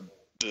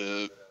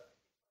the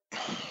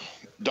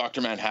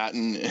Dr.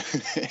 Manhattan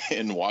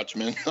in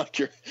Watchmen.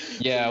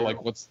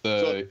 Like what's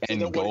the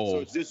end goal? So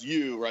it's just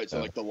you, right? So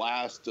like the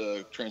last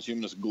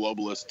transhumanist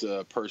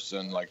globalist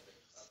person, like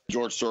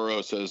George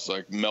Soros has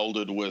like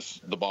melded with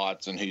the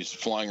bots, and he's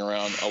flying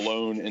around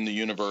alone in the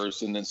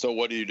universe. And then, so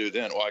what do you do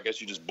then? Well, I guess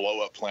you just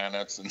blow up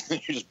planets and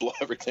you just blow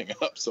everything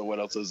up. So what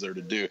else is there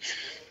to do?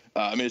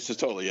 I mean, it's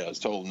just it's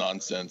total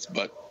nonsense.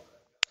 But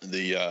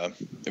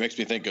it makes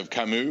me think of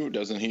Camus.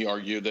 Doesn't he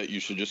argue that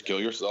you should just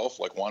kill yourself?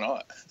 Like, why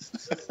not?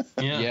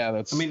 Yeah,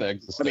 that's the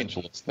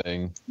existentialist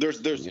thing.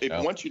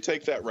 Once you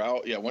take that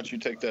route, once you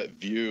take that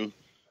view,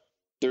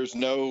 there's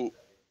no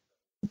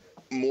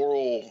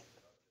moral.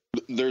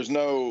 There's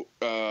no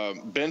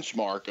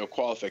benchmark of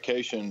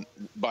qualification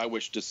by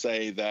which to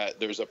say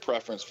that there's a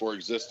preference for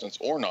existence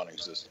or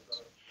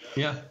non-existence.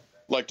 Yeah.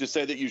 Like to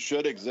say that you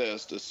should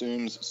exist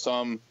assumes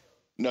some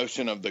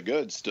notion of the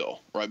good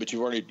still, right? But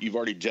you've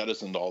already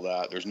jettisoned all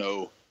that. There's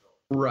no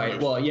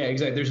Right. Well, yeah,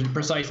 exactly.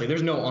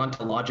 There's no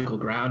ontological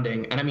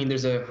grounding. And I mean,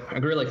 there's a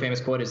really famous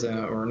quote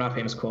or not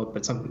famous quote,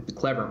 but something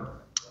clever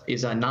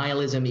is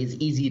nihilism is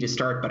easy to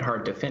start but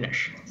hard to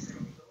finish.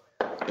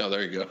 Oh,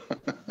 there you go.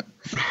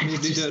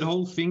 The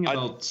whole thing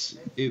about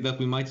that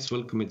we might as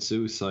well commit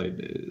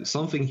suicide,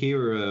 something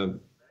here,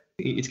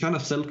 it's kind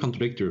of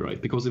self-contradictory,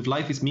 right? Because if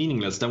life is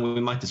meaningless, then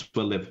we might as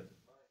well live.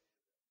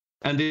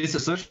 And this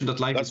assertion that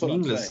life is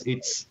meaningless,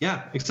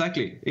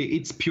 exactly.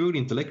 It's purely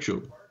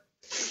intellectual.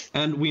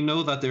 And we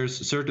know that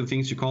there's certain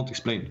things you can't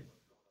explain.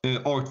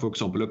 Art, for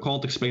example, you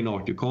can't explain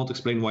art. You can't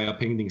explain why a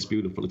painting is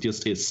beautiful. It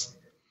just is.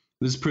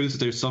 This proves that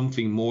there's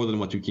something more than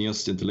what you can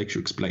just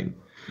intellectually explain.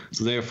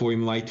 So therefore, we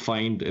might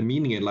find a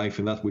meaning in life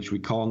in that which we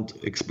can't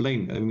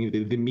explain. I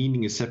mean, the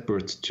meaning is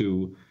separate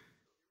to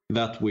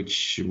that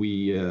which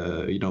we,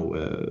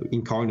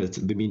 incarnate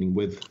the meaning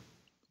with.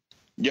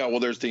 Yeah, well,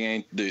 there's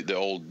the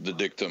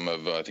dictum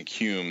of I think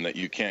Hume that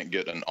you can't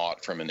get an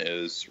ought from an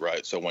is,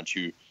 right? So once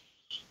you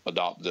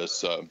adopt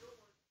this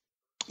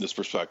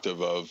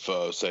perspective of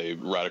say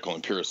radical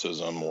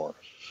empiricism or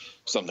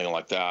something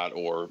like that,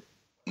 or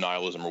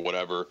nihilism or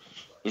whatever,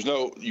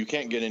 you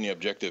can't get any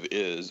objective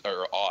is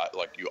or ought,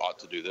 like you ought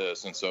to do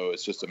this. And so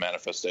it's just a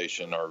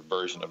manifestation or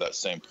version of that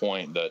same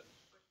point that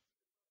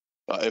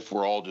if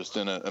we're all just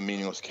in a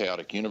meaningless,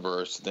 chaotic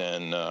universe,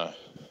 then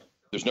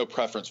there's no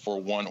preference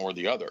for one or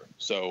the other.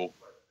 So,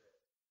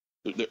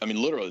 I mean,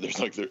 literally,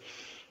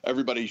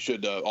 everybody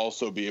should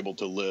also be able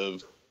to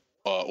live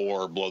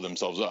or blow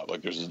themselves up.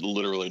 Like, there's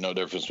literally no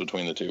difference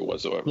between the two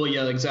whatsoever. Well,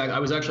 yeah, exactly. I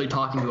was actually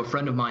talking to a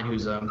friend of mine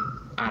who's at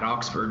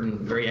Oxford and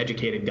a very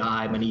educated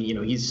guy, but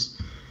he's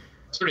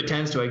sort of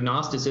tends to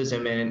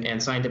agnosticism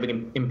and scientific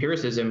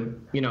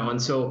empiricism,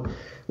 and so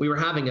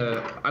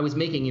I was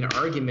making an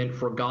argument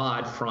for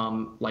God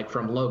from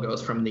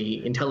logos, from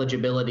the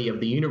intelligibility of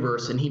the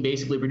universe, and he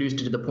basically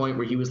reduced it to the point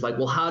where he was like,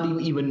 well, how do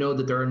you even know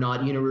that there are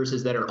not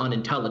universes that are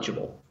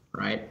unintelligible,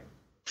 right?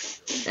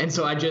 And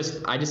so I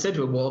just said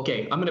to him, well,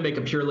 okay, I'm going to make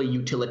a purely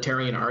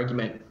utilitarian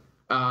argument.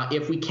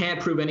 If we can't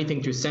prove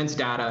anything through sense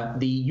data,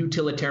 the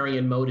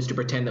utilitarian mode is to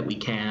pretend that we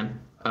can.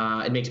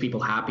 It makes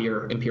people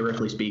happier,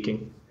 empirically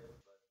speaking.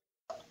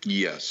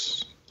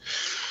 Yes.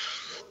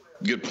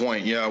 Good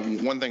point. Yeah,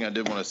 one thing I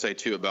did want to say,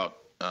 too, about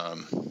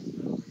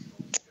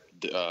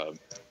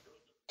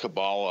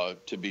Kabbalah,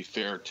 to be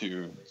fair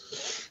to...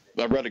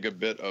 I read a good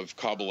bit of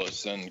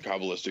Kabbalists and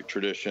Kabbalistic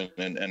tradition,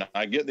 and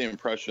I get the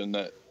impression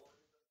that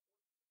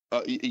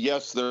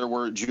yes, there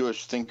were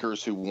Jewish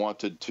thinkers who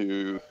wanted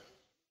to,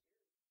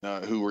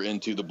 who were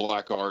into the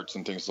black arts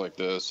and things like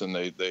this, and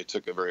they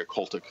took a very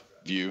occultic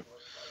view.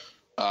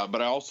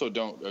 But I also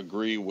don't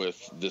agree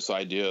with this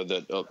idea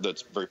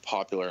that's very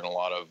popular in a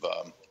lot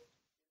of,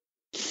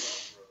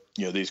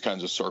 these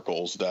kinds of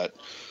circles that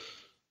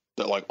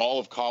like all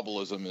of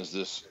Kabbalism is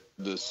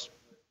this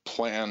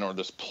plan or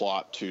this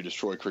plot to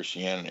destroy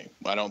Christianity.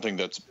 I don't think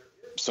that's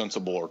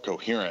sensible or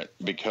coherent,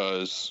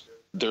 because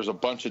there's a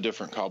bunch of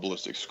different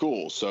Kabbalistic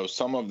schools. So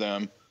some of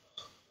them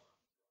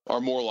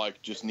are more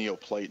like just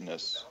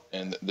Neoplatonists,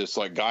 and this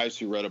like guys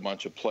who read a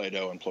bunch of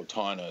Plato and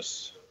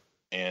Plotinus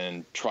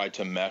and tried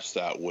to mesh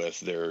that with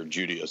their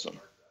Judaism,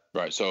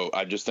 right? So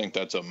I just think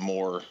that's a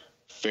more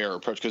fair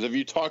approach, because if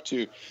you talk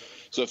to,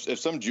 so if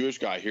some Jewish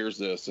guy hears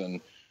this, and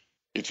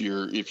if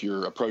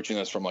you're approaching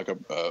this from like a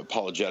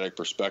apologetic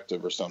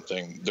perspective or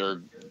something,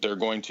 they're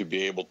going to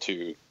be able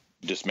to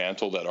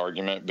dismantle that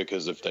argument,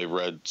 because if they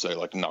read, say,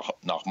 like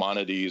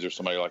Nachmanides or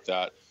somebody like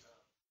that,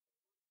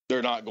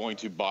 they're not going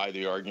to buy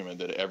the argument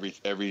that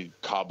every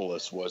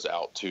Kabbalist was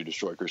out to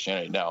destroy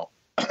Christianity. Now,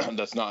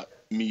 that's not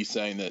me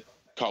saying that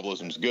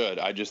Kabbalism is good.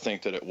 I just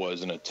think that it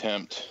was an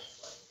attempt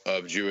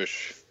of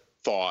Jewish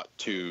thought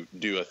to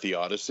do a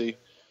theodicy.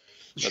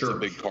 That's Sure. a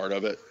big part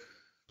of it.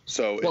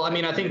 So, well, I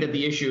mean, I think that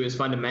the issue is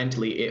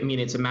fundamentally,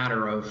 it's a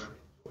matter of,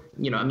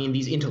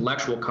 these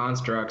intellectual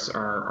constructs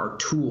are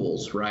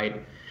tools,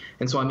 right?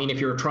 And so, if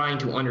you're trying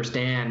to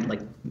understand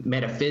like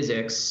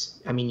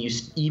metaphysics,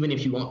 even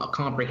if you won't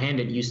comprehend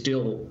it, you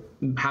still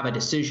have a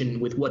decision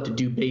with what to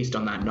do based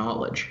on that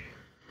knowledge.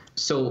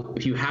 So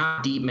if you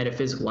have deep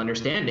metaphysical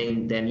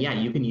understanding, then yeah,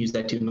 you can use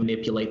that to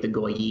manipulate the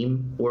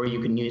goyim, or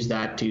you can use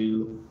that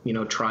to,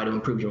 try to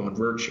improve your own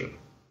virtue.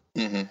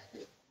 Mm-hmm.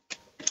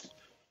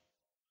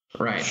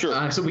 Right.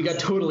 Sure. So we got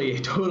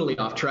totally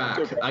off track.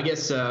 Okay. I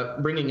guess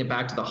bringing it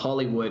back to the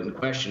Hollywood in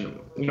question,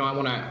 I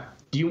want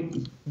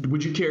to.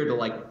 Would you care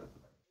to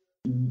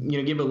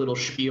give a little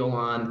spiel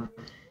on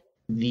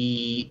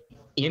the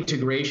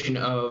integration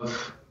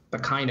of the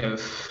kind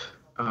of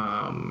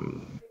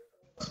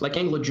like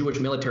Anglo-Jewish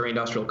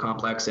military-industrial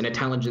complex and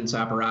intelligence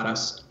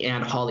apparatus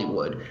and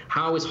Hollywood?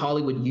 How is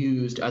Hollywood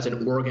used as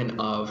an organ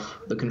of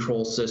the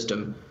control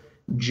system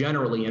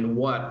generally, and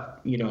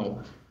what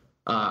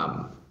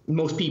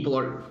most people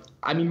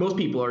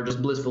are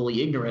just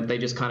blissfully ignorant. They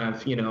just kind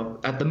of,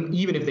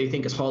 even if they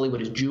think as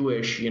Hollywood is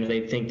Jewish,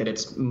 they think that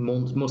it's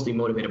mostly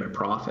motivated by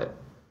profit.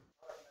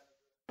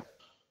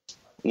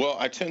 Well,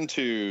 I tend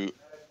to,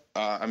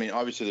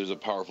 obviously there's a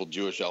powerful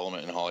Jewish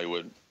element in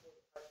Hollywood,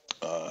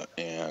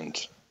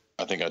 and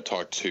I think I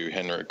talked to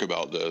Henrik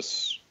about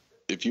this.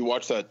 If you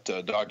watch that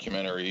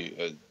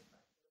documentary,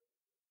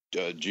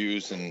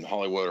 Jews in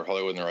Hollywood or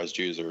Hollywood and the Rise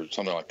Jews or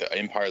something like that,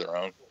 Empire of Their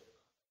Own,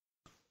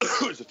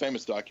 it's a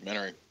famous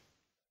documentary.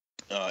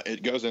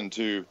 It goes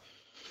into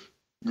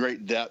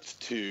great depth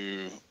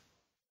to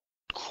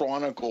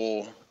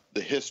chronicle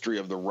the history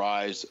of the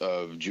rise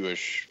of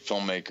Jewish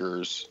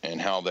filmmakers and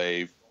how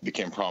they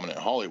became prominent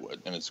in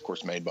Hollywood. And it's, of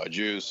course, made by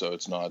Jews, so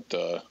it's not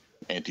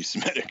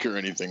anti-Semitic or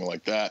anything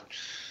like that.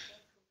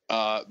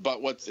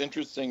 But what's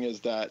interesting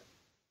is that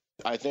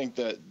I think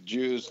that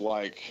Jews,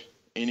 like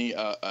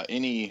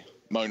any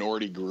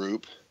minority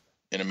group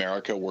in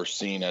America, were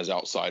seen as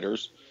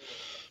outsiders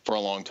for a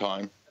long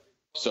time.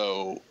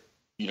 So,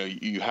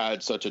 you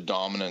had such a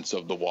dominance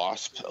of the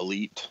WASP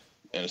elite,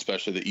 and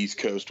especially the East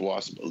Coast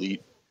WASP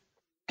elite,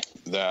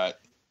 that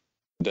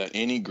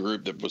any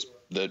group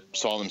that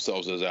saw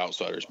themselves as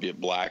outsiders, be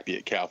it black, be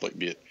it Catholic,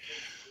 be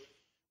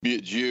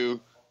it Jew,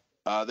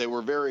 they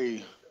were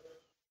very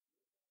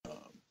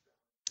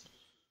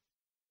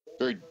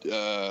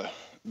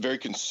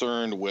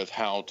concerned with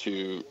how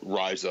to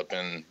rise up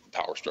in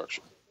power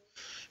structure.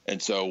 And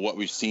so what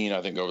we've seen,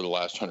 I think, over the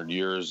last 100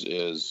 years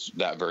is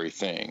that very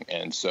thing.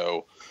 And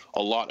so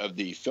a lot of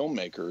the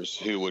filmmakers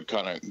who would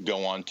kind of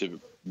go on to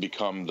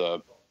become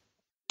the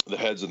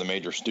heads of the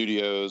major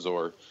studios,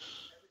 or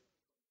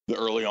the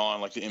early on,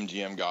 like the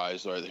MGM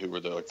guys, right, who were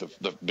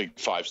the big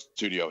 5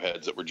 studio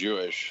heads that were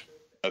Jewish,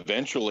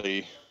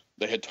 eventually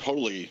they had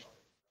totally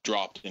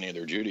dropped any of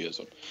their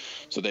Judaism.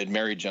 So they'd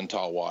married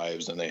Gentile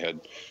wives, and they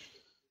had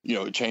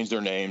changed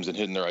their names and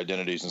hidden their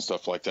identities and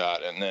stuff like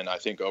that. And then I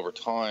think over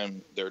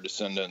time, their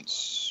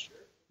descendants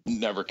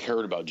never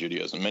cared about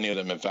Judaism. Many of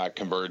them, in fact,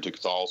 converted to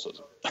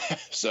Catholicism.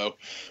 So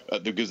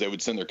because they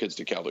would send their kids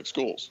to Catholic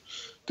schools,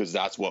 because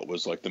that's what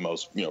was like the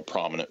most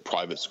prominent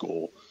private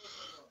school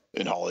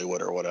in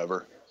Hollywood or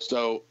whatever.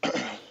 So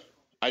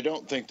I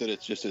don't think that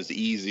it's just as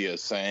easy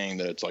as saying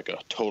that it's like a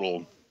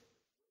total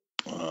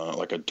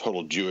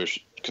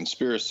Jewish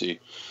conspiracy.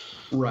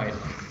 Right.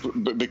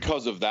 But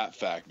because of that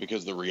fact,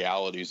 because the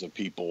realities of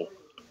people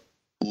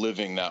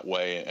living that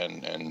way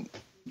and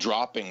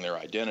dropping their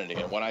identity.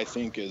 And what I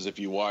think is, if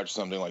you watch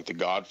something like The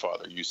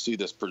Godfather, you see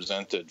this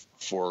presented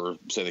for,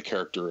 say, the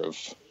character of,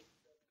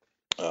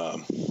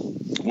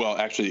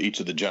 actually each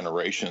of the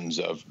generations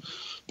of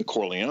the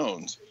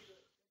Corleones,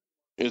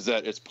 is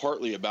that it's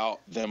partly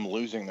about them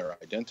losing their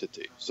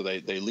identity. So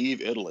they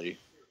leave Italy,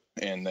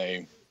 and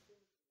they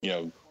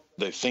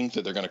think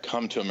that they're going to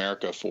come to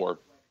America for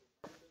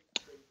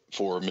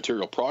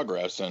material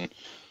progress and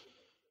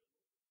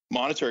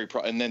monetary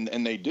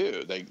and they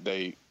do.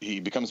 He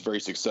becomes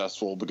very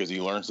successful because he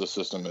learns the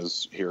system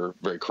is here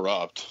very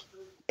corrupt.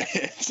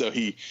 So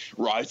he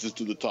rises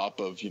to the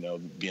top of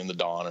being the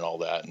Don and all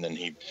that, and then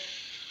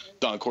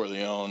Don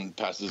Corleone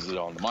passes it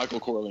on to Michael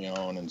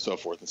Corleone and so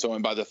forth and so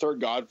on. By the third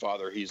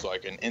Godfather, he's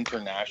like an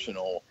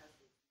international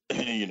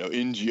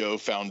NGO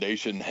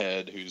foundation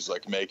head who's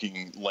like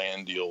making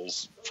land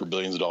deals for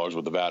billions of dollars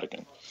with the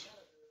Vatican.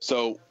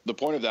 So the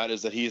point of that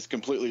is that he has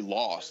completely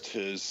lost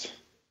his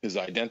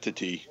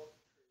identity,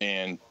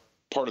 and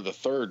part of the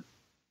third,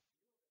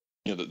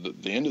 the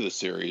end of the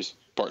series,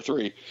 part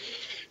 3,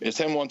 is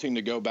him wanting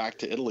to go back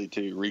to Italy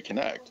to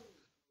reconnect.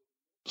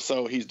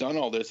 So he's done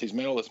all this, he's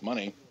made all this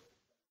money,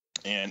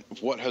 and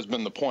what has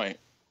been the point,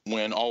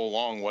 when all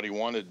along what he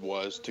wanted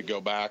was to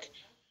go back?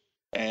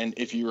 And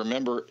if you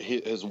remember,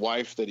 his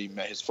wife that he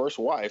met, his first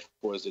wife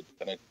was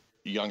a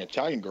young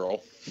Italian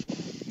girl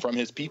from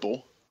his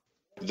people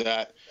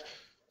that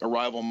a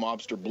rival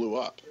mobster blew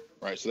up,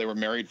 right? So they were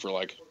married for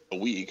like a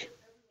week,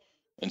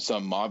 and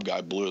some mob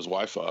guy blew his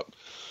wife up.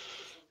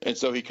 And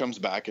so he comes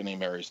back and he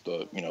marries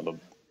the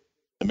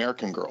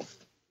American girl.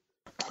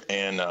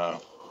 And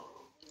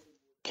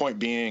point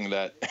being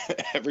that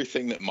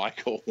everything that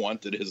Michael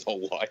wanted his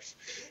whole life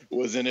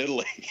was in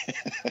Italy.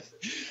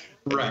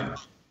 Right.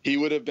 He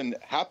would have been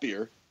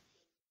happier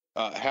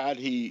had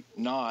he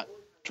not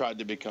tried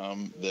to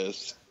become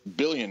this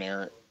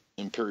billionaire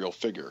imperial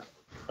figure.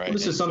 Right? Well,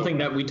 this is something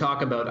that we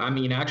talk about. I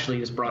mean,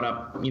 actually, it's brought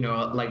up,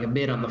 like a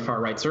bit on the far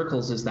right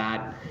circles, is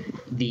that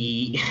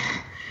you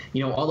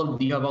have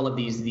all of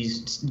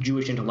these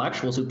Jewish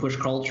intellectuals who push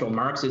cultural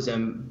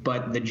Marxism,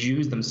 but the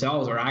Jews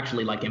themselves are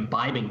actually like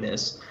imbibing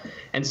this.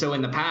 And so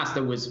in the past,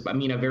 there was,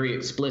 a very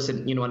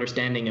explicit,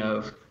 understanding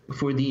of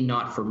for thee,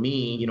 not for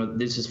me.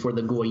 This is for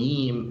the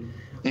goyim.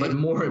 But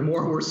more and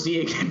more, we're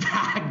seeing, in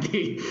fact,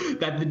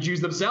 that the Jews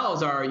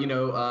themselves are,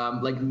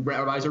 like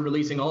rabbis are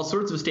releasing all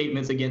sorts of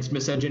statements against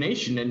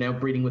miscegenation and now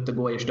breeding with the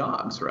Goyish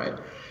dogs, right?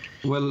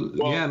 Well,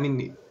 yeah,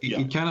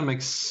 it kind of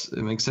makes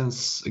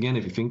sense again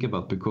if you think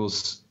about it,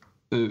 because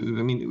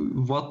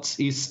what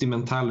is the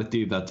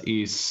mentality that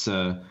is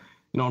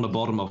on the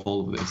bottom of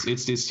all of this?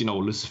 It's this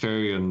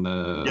Luciferian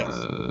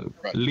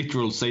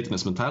literal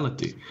Satanist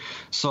mentality.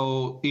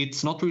 So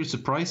it's not really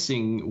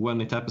surprising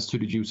when it happens to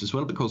the Jews as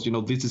well, because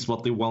this is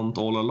what they want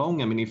all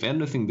along. If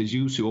anything, the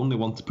Jews who only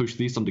want to push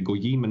this on the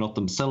goyim and not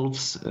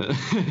themselves,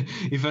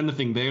 if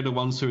anything, they're the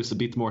ones who is a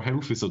bit more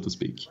healthy, so to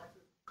speak.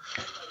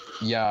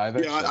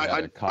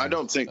 Yeah, I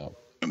don't think.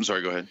 I'm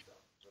sorry. Go ahead.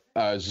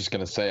 I was just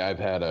going to say I've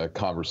had a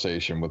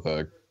conversation with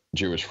a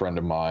Jewish friend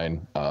of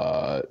mine,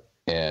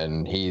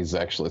 and he's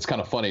actually, it's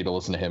kind of funny to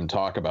listen to him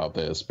talk about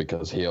this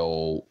because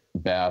he'll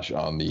bash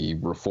on the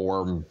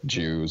Reform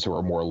Jews who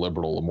are more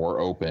liberal and more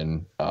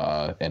open,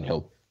 and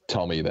he'll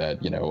tell me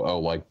that,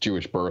 like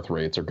Jewish birth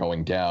rates are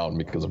going down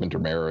because of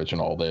intermarriage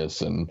and all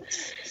this. And,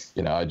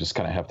 I just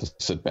kind of have to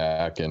sit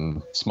back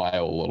and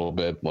smile a little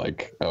bit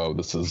like, oh,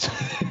 this is,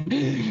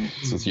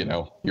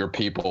 your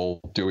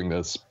people doing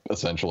this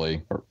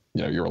essentially, or,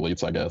 your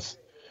elites, I guess.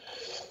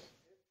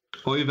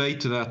 Oy vey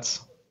to that.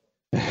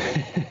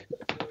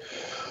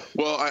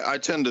 Well, I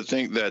tend to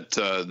think that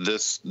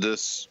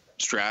this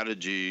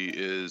strategy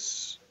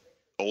is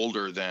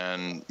older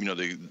than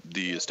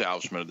the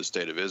establishment of the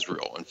state of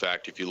Israel. In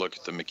fact, if you look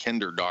at the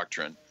Mackinder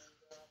doctrine,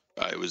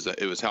 it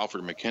was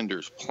Halford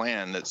Mackinder's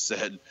plan that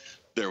said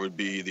there would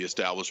be the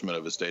establishment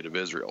of a state of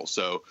Israel.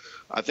 So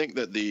I think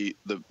that the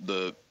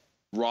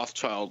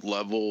Rothschild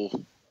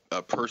level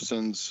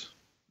persons,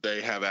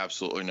 they have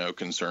absolutely no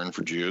concern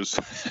for Jews.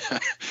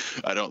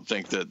 I don't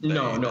think that.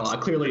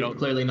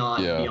 Clearly not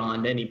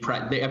beyond any.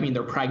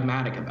 They're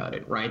pragmatic about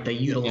it, right? They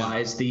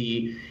utilize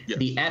the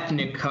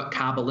ethnic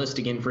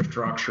Kabbalistic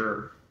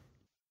infrastructure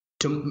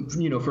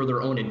to for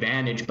their own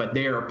advantage, but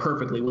they are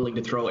perfectly willing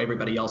to throw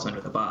everybody else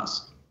under the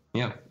bus.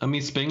 Yeah,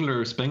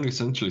 Spengler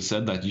essentially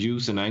said that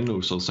Jews and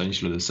Anglos are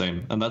essentially the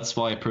same, and that's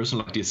why a person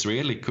like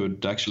Disraeli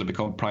could actually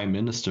become prime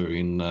minister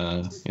in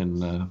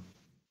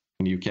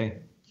UK.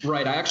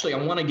 Right. I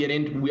want to get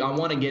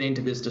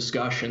into this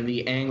discussion,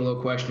 the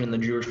Anglo question and the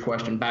Jewish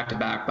question back to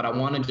back, but I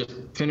want to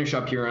just finish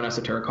up here on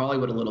esoteric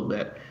Hollywood a little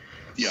bit.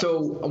 Yeah.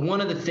 So one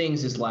of the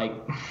things is like.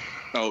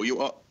 Oh,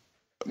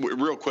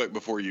 real quick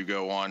before you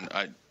go on,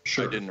 I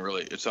didn't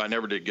really. So I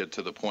never did get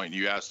to the point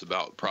you asked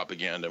about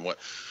propaganda and what.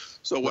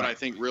 So what I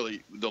think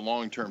really the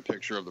long-term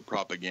picture of the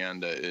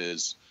propaganda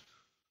is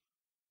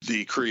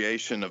the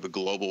creation of a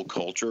global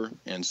culture,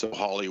 and so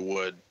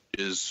Hollywood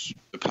is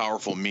a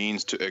powerful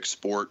means to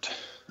export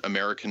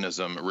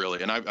Americanism,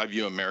 really. And I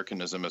view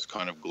Americanism as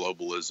kind of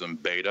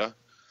globalism beta,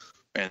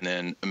 and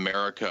then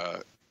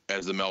America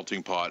as the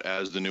melting pot,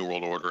 as the New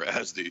World Order,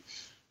 as the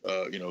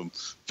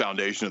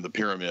foundation of the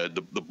pyramid,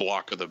 the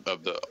block of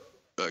the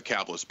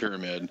capitalist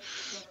pyramid,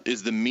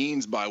 is the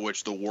means by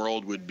which the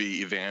world would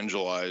be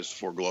evangelized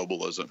for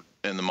globalism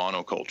and the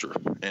monoculture.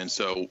 And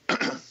so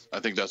I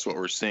think that's what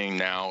we're seeing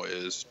now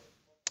is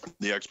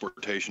the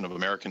exportation of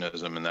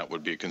Americanism, and that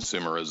would be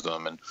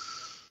consumerism and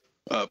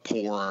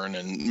porn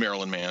and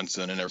Marilyn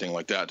Manson and everything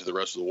like that to the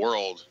rest of the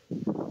world.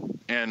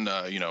 And,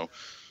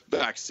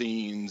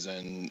 vaccines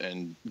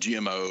and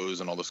GMOs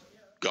and all this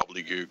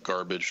gobbledygook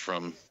garbage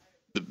from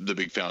the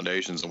big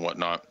foundations and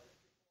whatnot.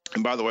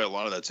 And by the way, a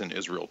lot of that's in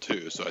Israel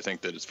too. So I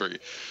think that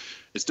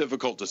it's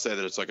difficult to say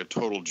that it's like a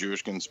total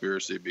Jewish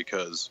conspiracy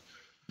because,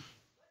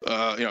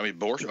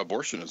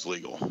 abortion is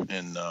legal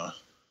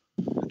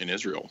in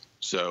Israel.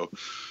 So,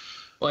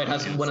 it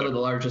has one of the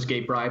largest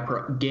gay pride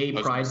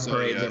parades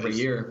every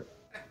year.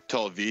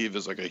 Tel Aviv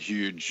is like a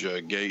huge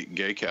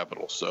gay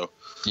capital. So,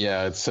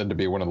 yeah, it's said to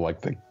be one of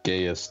like the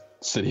gayest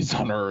cities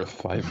on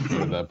earth. I've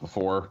heard that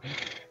before.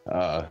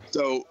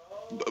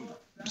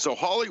 So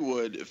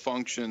Hollywood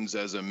functions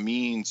as a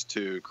means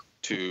to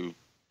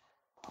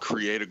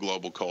create a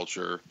global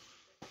culture,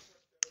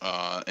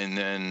 and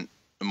then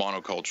a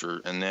monoculture,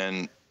 and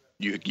then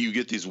you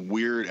get these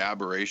weird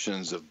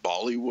aberrations of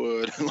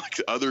Bollywood, and like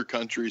other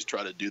countries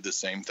try to do the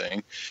same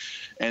thing,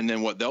 and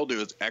then what they'll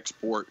do is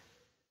export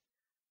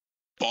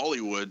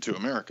Bollywood to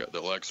America.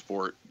 They'll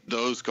export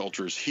those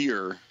cultures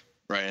here.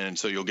 Right, and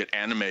so you'll get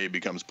anime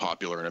becomes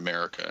popular in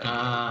America.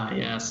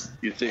 Yes.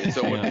 You see,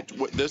 so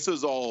this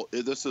is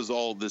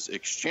all this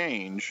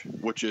exchange,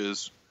 which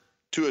is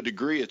to a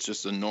degree, it's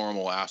just a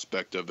normal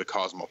aspect of the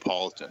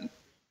cosmopolitan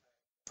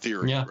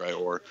theory, right?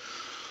 Or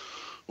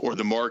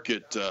the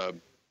market,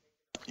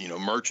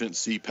 merchant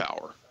sea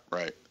power,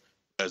 right,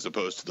 as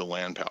opposed to the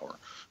land power.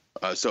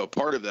 So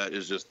part of that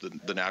is just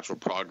the natural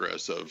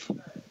progress of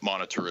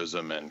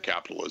monetarism and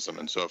capitalism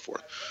and so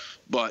forth.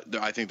 But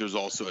I think there's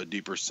also a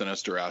deeper,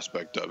 sinister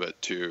aspect of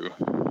it too.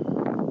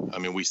 I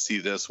mean, we see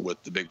this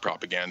with the big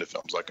propaganda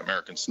films like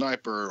American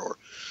Sniper or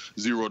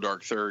Zero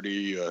Dark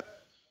 30,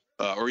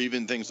 or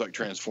even things like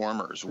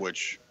Transformers,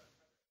 which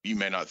you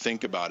may not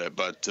think about it,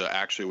 but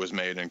actually was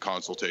made in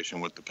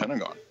consultation with the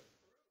Pentagon.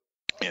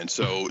 And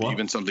so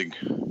even something,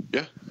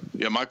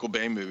 Michael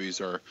Bay movies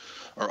are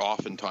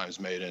oftentimes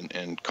made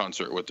in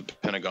concert with the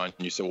Pentagon.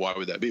 And you say, why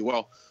would that be?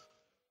 Well,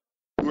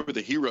 who are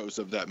the heroes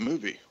of that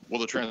movie? Well,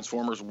 the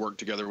Transformers work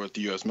together with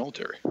the U.S.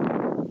 military,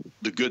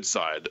 the good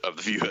side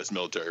of the U.S.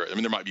 military. Right? I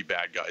mean, there might be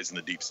bad guys in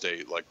the deep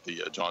state, like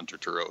the John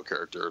Turturro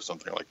character or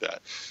something like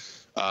that.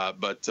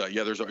 But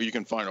you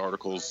can find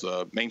articles,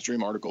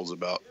 mainstream articles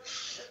about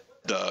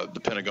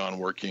the Pentagon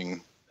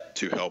working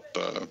to help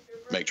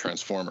make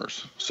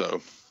Transformers.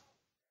 So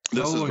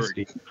this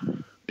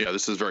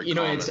is very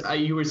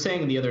common. You were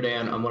saying the other day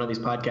on one of these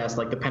podcasts,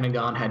 like the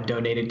Pentagon had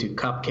donated to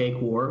Cupcake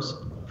Wars.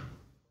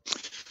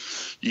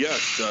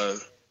 Yes,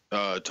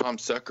 Tom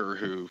Secker,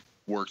 who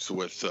works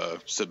with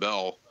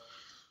Sibel,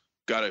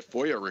 got a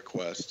FOIA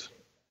request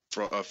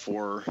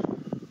for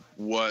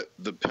what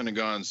the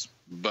Pentagon's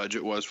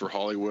budget was for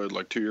Hollywood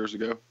like 2 years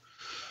ago,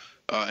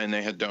 and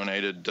they had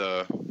donated,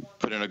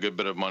 put in a good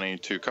bit of money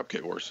to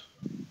Cupcake Wars.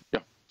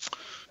 Yeah,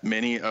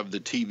 many of the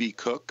TV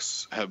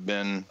cooks have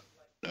been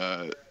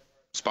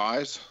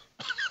spies.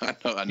 I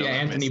know. Yeah,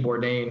 Anthony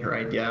Bourdain,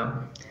 right?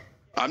 Yeah.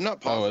 I'm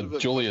not positive.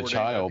 Julia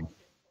Child.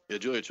 Yeah,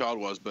 Julia Child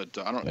was, but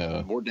I don't.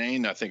 Yeah.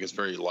 Bourdain, I think, is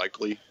very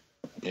likely.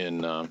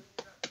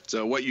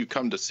 So what you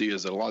come to see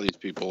is that a lot of these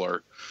people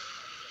are,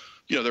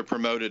 they're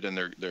promoted and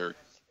they're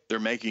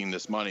making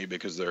this money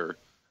because they're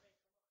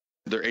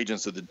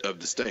agents of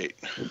the state,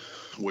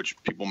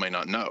 which people may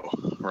not know,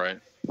 right?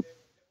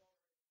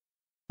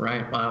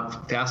 Right. Wow.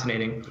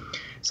 Fascinating.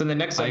 So the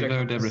next subject, I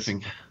learned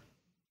everything.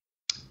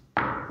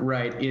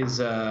 Right, is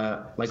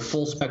like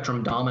full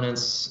spectrum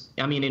dominance.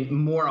 I mean,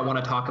 I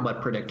want to talk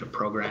about predictive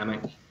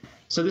programming.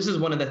 So this is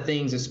one of the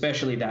things,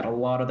 especially that a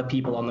lot of the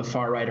people on the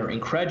far right are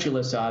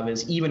incredulous of,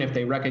 is even if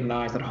they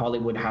recognize that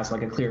Hollywood has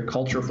like a clear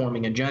culture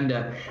forming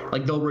agenda,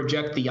 like they'll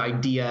reject the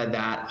idea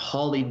that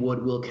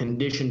Hollywood will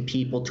condition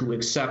people to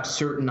accept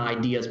certain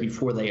ideas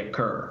before they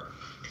occur.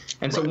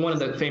 And so one of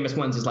the famous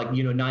ones is like,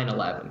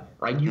 9/11,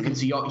 right? You can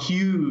see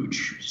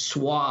huge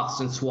swaths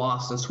and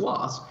swaths and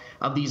swaths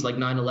of these like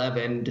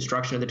 9/11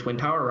 destruction of the Twin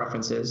Tower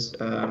references.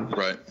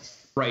 Right.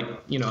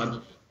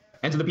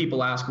 And so the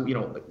people ask,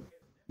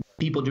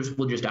 people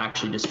will just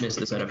actually dismiss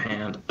this out of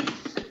hand.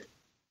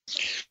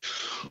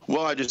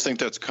 Well, I just think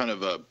that's kind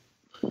of a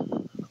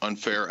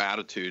unfair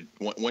attitude.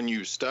 When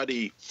you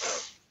study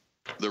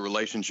the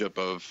relationship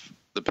of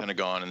the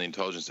Pentagon and the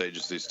intelligence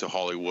agencies to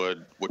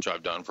Hollywood, which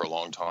I've done for a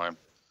long time,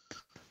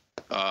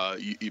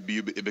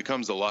 it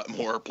becomes a lot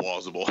more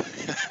plausible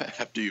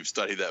after you've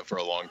studied that for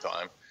a long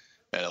time,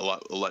 and a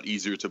lot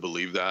easier to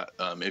believe that.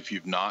 If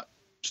you've not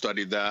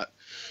studied that,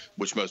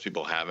 which most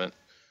people haven't,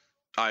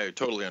 I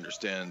totally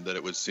understand that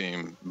it would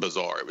seem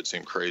bizarre. It would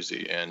seem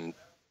crazy. And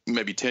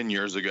maybe 10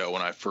 years ago,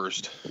 when I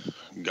first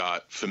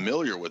got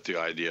familiar with the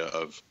idea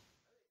of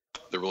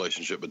the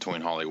relationship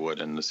between Hollywood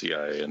and the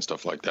CIA and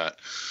stuff like that,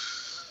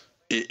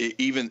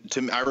 even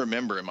to me, I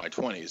remember in my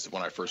 20s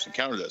when I first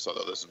encountered this, I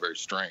thought this is very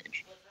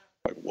strange.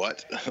 Like,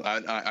 what?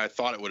 I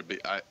thought it would be,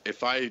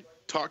 if I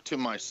talked to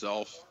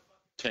myself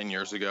 10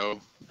 years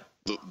ago,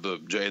 the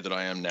Jay that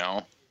I am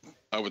now,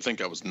 I would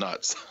think I was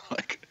nuts.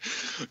 Like,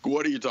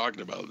 what are you talking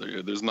about?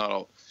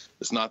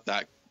 It's not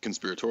that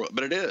conspiratorial,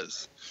 but it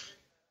is.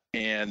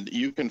 And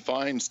you can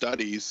find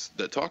studies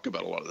that talk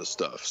about a lot of this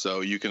stuff. So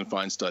you can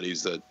find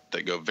studies that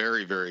go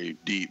very, very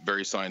deep,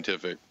 very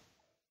scientific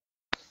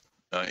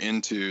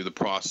into the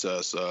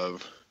process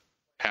of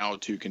how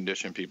to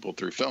condition people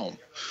through film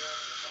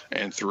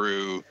and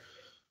through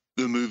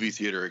the movie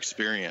theater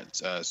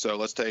experience. So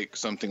let's take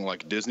something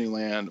like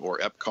Disneyland or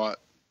Epcot.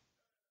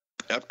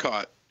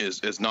 Epcot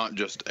is not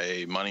just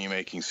a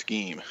money-making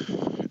scheme.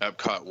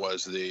 Epcot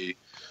was the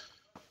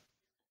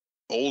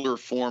older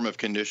form of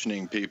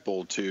conditioning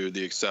people to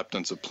the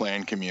acceptance of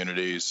planned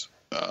communities,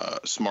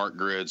 smart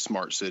grids,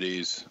 smart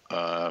cities,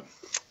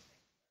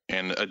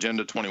 and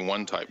Agenda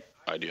 21 type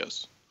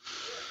ideas.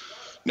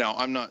 Now,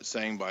 I'm not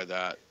saying by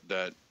that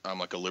I'm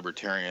like a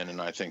libertarian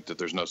and I think that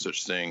there's no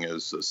such thing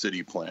as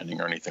city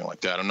planning or anything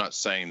like that. I'm not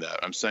saying that.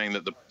 I'm saying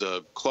that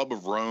the Club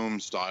of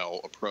Rome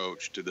style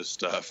approach to this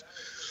stuff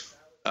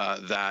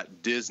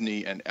that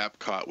Disney and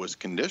Epcot was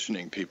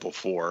conditioning people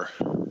for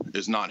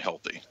is not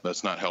healthy.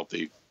 That's not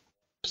healthy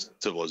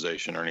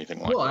civilization or anything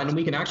like that. Well, and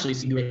we can actually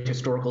see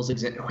historical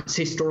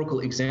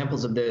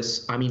examples of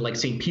this. I mean, like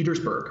St.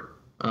 Petersburg.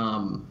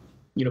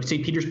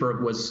 St.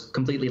 Petersburg was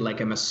completely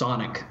like a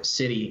Masonic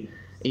city.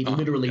 It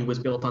literally was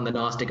built on the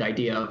Gnostic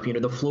idea of,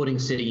 the floating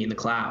city in the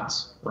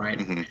clouds, right?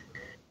 Mm-hmm.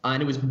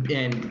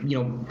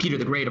 And Peter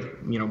the Great,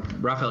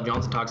 Raphael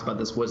Johnson talks about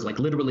this, was like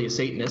literally a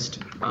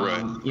Satanist.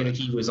 Right.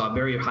 He was a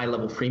very high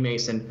level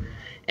Freemason,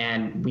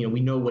 and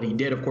we know what he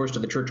did, of course, to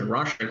the church in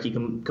Russia. He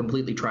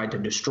completely tried to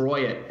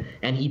destroy it,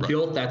 and he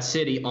built that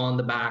city on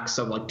the backs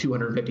of like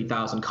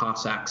 250,000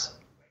 Cossacks.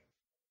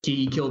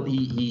 He killed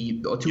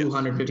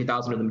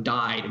 250,000 of them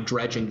died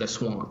dredging the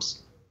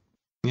swamps.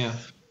 Yeah.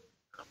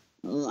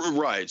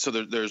 Right. So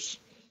there's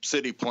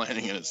city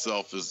planning in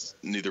itself is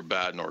neither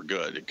bad nor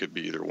good. It could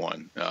be either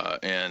one.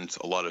 And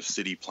a lot of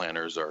city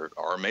planners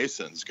are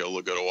Masons. Go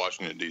to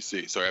Washington,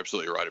 D.C. So you're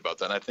absolutely right about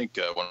that. And I think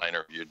when I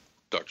interviewed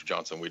Dr.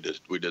 Johnson, we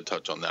did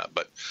touch on that.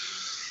 But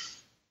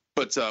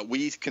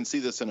we can see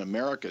this in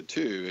America,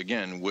 too,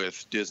 again,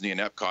 with Disney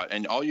and Epcot.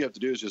 And all you have to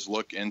do is just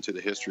look into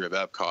the history of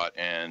Epcot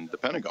and the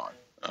Pentagon.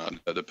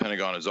 The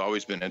Pentagon has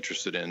always been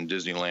interested in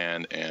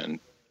Disneyland and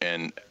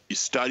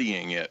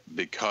studying it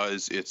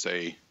because it's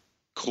a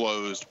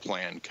closed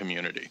planned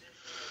community.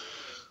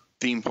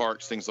 Theme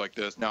parks, things like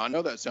this. Now, I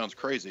know that sounds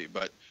crazy,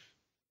 but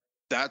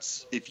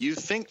that's, if you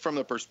think from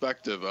the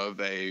perspective of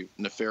a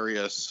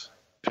nefarious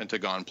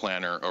Pentagon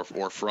planner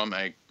or from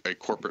a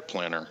corporate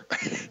planner,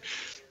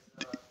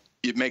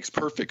 it makes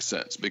perfect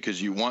sense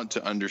because you want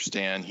to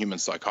understand human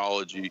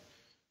psychology,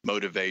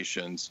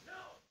 motivations,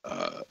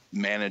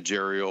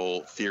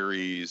 managerial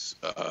theories,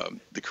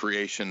 the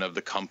creation of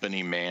the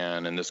company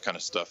man, and this kind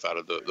of stuff out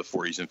of the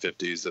 40s and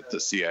 50s that the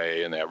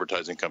CIA and the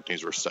advertising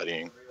companies were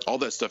studying. All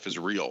that stuff is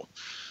real.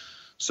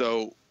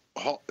 So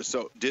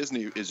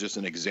Disney is just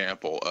an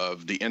example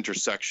of the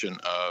intersection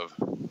of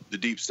the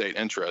deep state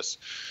interests,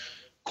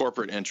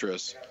 corporate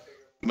interests,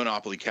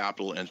 monopoly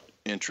capital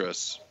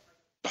interests,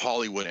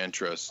 Hollywood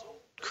interests,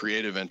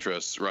 creative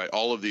interests, right?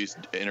 All of these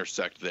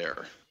intersect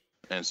there.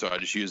 And so I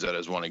just use that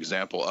as one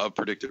example of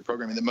predictive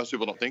programming that most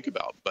people don't think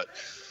about. But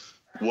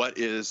what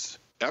is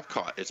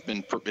Epcot? It's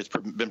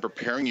been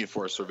preparing you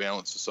for a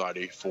surveillance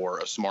society, for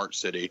a smart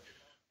city,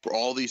 for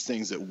all these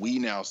things that we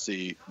now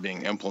see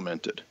being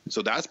implemented.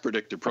 So that's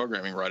predictive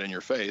programming right in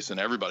your face. And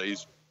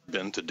everybody's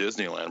been to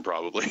Disneyland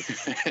probably,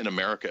 in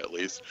America at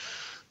least.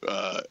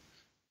 I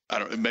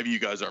don't. Maybe you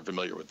guys aren't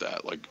familiar with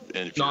that.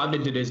 No, I've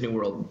been to Disney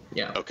World.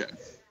 Yeah. Okay.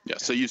 Yeah,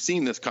 so you've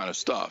seen this kind of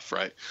stuff,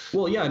 right?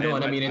 Well, yeah, no,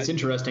 and I mean, it's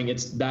interesting.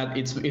 It's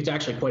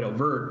actually quite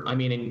overt. I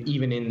mean,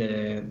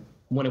 even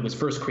when it was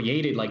first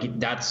created,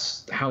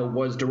 that's how it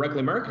was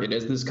directly marketed,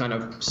 as this kind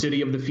of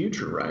city of the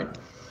future, right?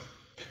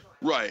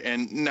 Right,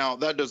 and now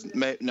that doesn't.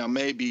 Now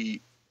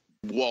maybe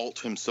Walt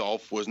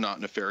himself was not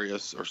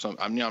nefarious or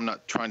something. I mean, I'm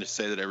not trying to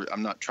say that.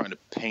 I'm not trying to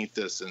paint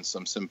this in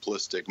some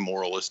simplistic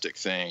moralistic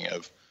thing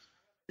of,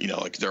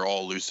 they're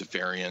all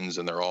Luciferians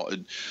and they're all.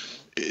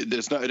 It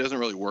doesn't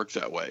really work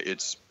that way.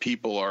 It's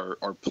people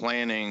are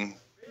planning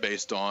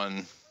based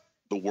on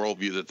the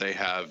worldview that they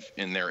have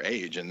in their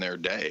age, in their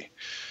day.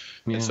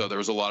 Yeah. And so there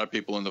was a lot of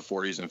people in the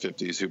 40s and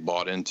 50s who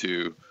bought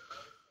into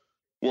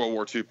World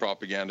War II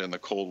propaganda and the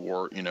Cold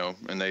War,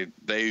 and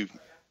they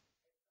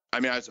I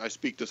mean, I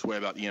speak this way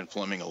about Ian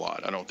Fleming a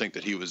lot. I don't think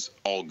that he was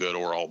all good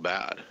or all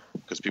bad,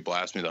 because people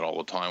ask me that all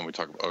the time. We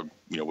talk about,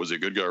 was he a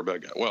good guy or a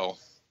bad guy? Well,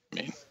 I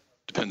mean,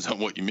 depends on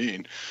what you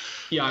mean.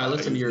 Yeah, I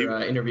listened to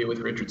your interview with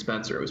Richard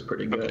Spencer. It was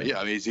pretty good. Okay, yeah,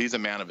 I mean, he's a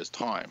man of his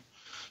time.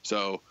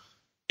 So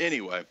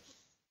anyway,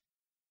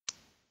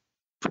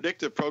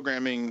 predictive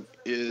programming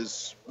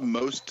is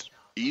most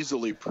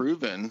easily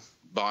proven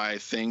by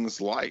things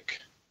like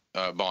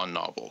Bond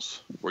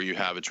novels, where you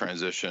have a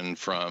transition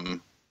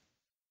from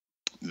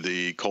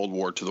the Cold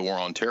War to the War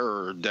on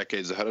Terror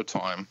decades ahead of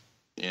time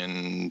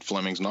in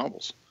Fleming's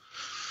novels.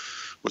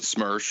 With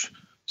Smersh,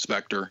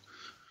 Spectre,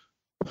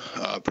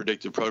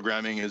 predictive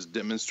programming is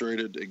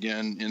demonstrated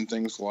again in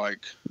things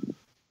like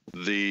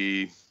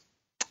the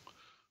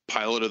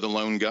Pilot of the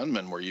Lone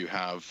Gunman, where you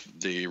have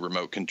the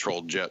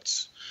remote-controlled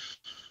jets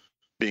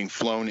being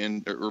flown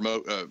in,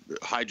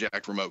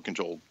 hijacked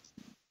remote-controlled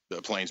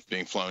planes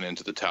being flown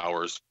into the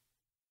towers.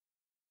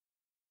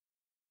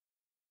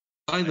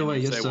 By the way,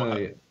 you yes,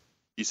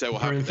 say, well,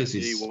 how could that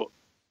be?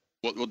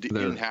 Well,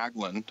 Dean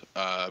Haglund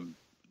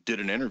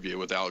did an interview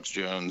with Alex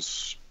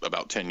Jones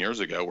about 10 years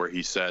ago where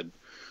he said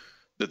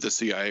that the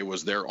CIA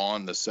was there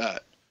on the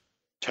set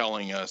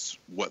telling us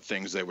what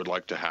things they would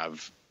like to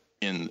have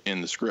in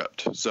the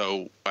script.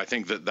 So I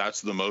think that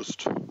that's the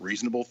most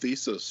reasonable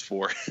thesis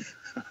for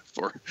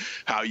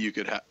how you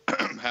could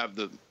have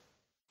the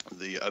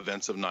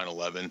events of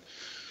 9/11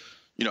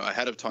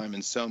 ahead of time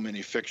in so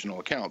many fictional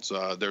accounts.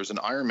 There's an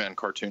Iron Man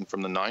cartoon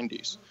from the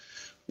 90s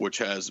which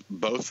has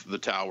both the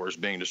towers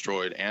being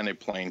destroyed and a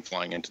plane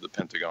flying into the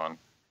Pentagon.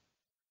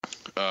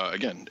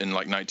 Again, in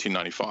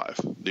 1995,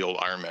 the old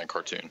Iron Man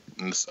cartoon.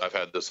 And I've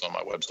had this on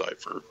my website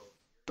for,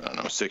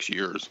 6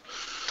 years.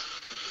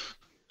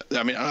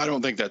 I mean, I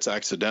don't think that's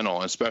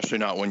accidental, especially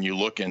not when you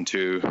look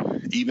into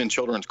even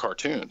children's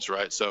cartoons,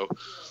 right? So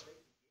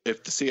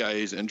if the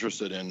CIA is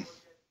interested in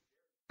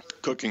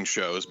cooking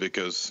shows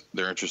because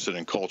they're interested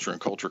in culture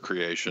and culture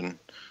creation,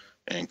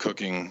 and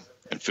cooking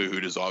and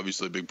food is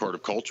obviously a big part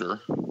of culture,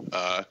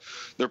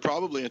 they're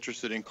probably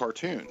interested in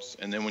cartoons.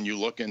 And then when you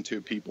look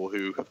into people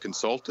who have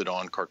consulted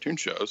on cartoon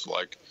shows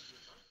like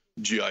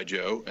G.I.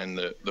 Joe and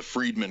the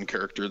Friedman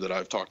character that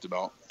I've talked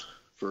about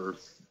for,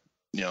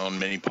 on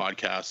many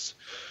podcasts.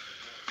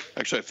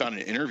 Actually, I found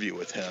an interview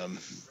with him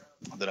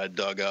that I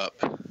dug up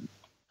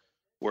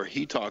where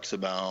he talks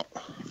about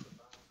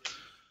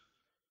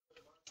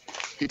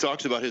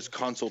his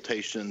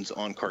consultations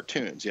on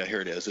cartoons. Yeah,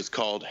 here it is. It's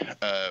called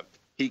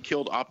He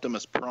Killed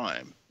Optimus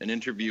Prime, an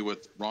interview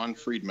with Ron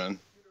Friedman,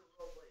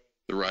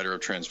 the writer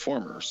of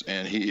Transformers.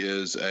 And he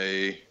is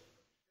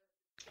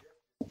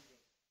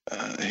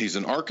he's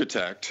an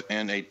architect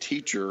and a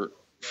teacher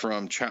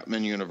from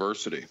Chapman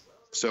University.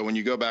 So when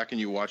you go back and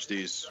you watch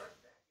these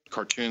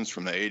cartoons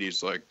from the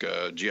 80s, like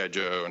G.I.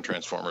 Joe and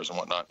Transformers and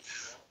whatnot,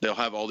 they'll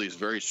have all these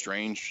very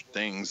strange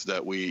things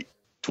that we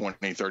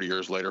 20, 30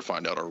 years later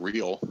find out are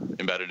real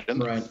embedded in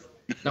them. Right.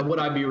 Now, would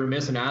I be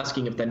remiss in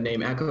asking if that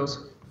name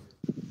echoes?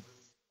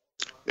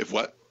 If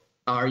what?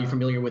 Are you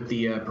familiar with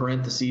the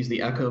parentheses,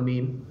 the echo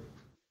meme?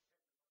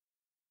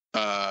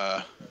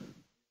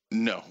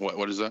 No.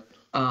 What is that?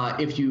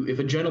 If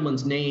a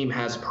gentleman's name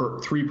has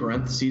 3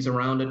 parentheses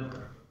around it,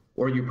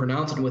 or you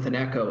pronounce it with an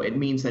echo, it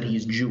means that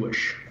he's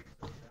Jewish.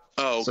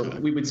 Oh, okay. So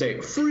we would say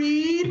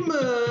Friedman,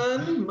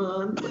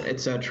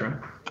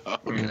 etc.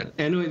 Okay.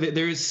 Anyway,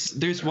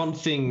 there's one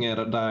thing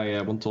that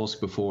I want to ask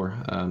before.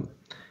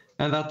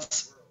 And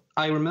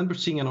I remember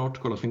seeing an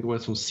article, I think it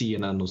was from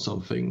CNN or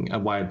something, a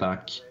while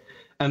back.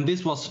 And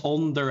this was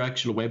on their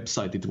actual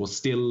website. It was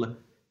still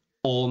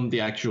on the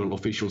actual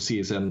official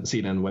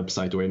CNN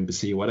website or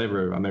NBC,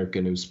 whatever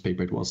American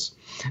newspaper it was.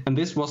 And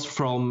this was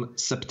from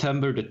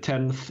September the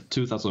 10th,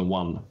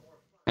 2001.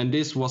 And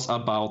this was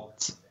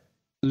about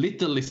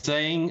literally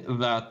saying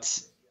that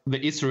the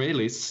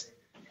Israelis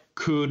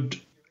could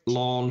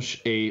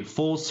launch a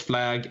false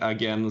flag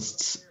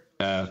against,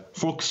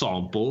 for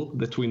example,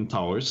 the Twin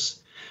Towers,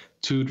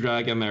 to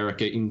drag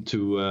America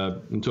into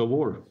a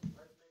war.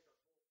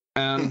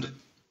 And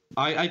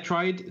I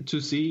tried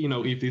to see,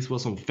 if this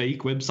was on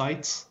fake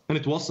websites, and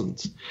it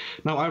wasn't.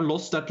 Now, I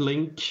lost that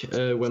link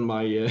when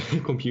my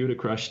computer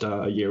crashed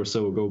a year or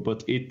so ago,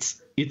 but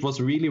it was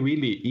really,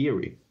 really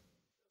eerie.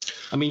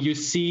 I mean, you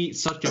see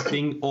such a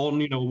thing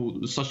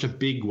on, such a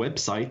big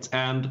website,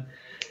 and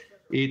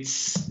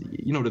it's,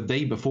 the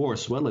day before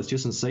as well. It's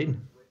just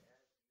insane.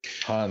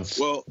 Hans,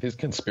 his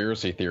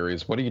conspiracy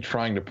theories, what are you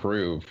trying to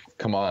prove?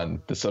 Come on,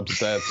 this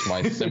upsets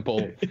my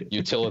simple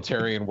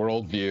utilitarian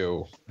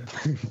worldview.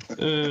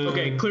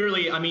 Okay,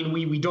 clearly, I mean,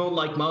 we don't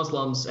like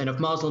Muslims, and if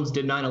Muslims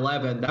did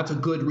 9/11, that's a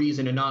good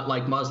reason to not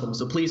like Muslims.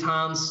 So please,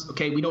 Hans,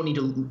 okay, we don't need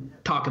to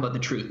talk about the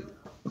truth,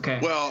 okay?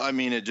 Well, I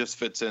mean, it just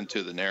fits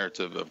into the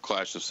narrative of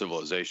Clash of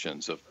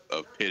Civilizations, of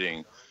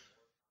pitting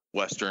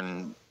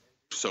Western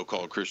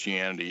so-called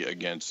Christianity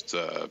against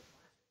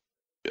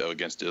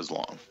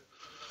Islam.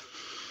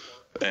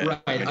 And,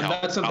 right, and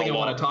that's something I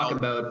want to talk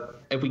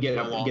about if we get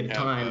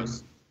time.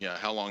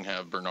 How long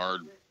have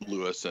Bernard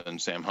Lewis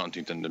and Sam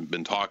Huntington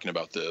been talking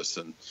about this?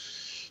 And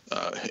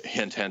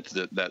hint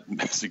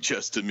that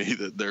suggests to me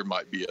that there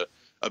might be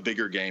a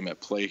bigger game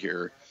at play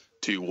here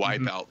to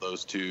wipe out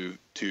those two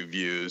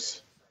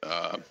views.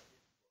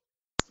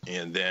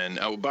 And then,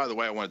 by the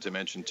way, I wanted to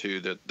mention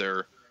too that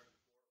there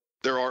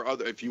are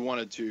other. If you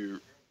wanted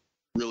to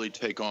really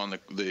take on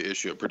the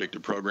issue of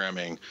predictive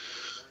programming.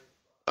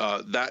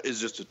 That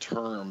is just a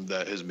term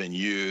that has been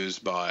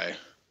used by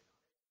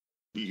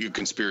you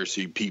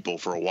conspiracy people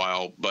for a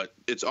while, but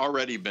it's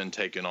already been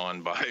taken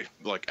on by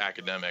like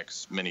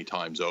academics many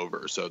times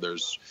over. So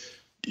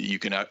you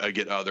can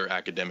get other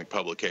academic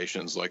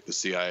publications like the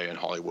CIA in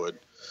Hollywood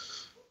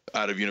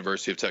out of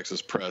University of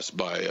Texas Press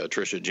by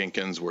Tricia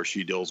Jenkins, where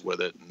she deals with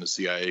it, and the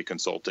CIA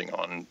consulting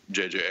on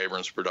J.J.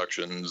 Abrams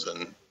productions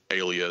and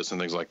Alias and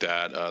things like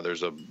that.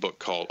 There's a book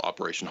called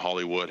Operation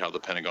Hollywood, How the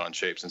Pentagon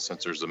Shapes and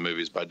Censors the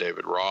Movies by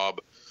David Robb.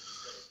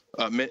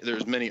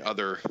 There's many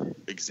other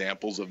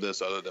examples of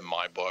this other than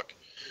my book.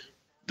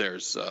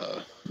 There's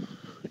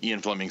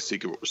Ian Fleming's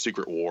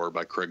Secret War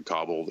by Craig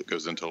Cobble that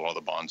goes into a lot of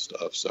the Bond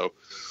stuff. So,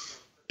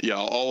 yeah,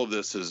 all of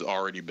this has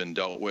already been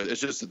dealt with. It's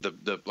just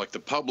that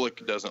the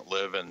public doesn't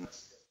live in,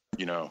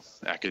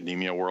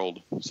 academia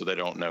world, so they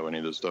don't know any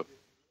of this stuff.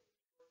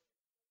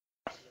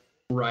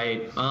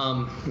 Right.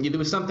 There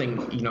was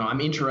something,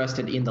 I'm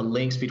interested in the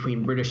links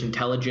between British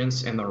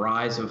intelligence and the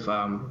rise of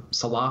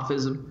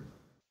Salafism.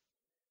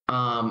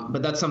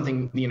 But that's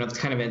something, that's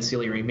kind of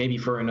ancillary, maybe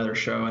for another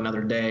show,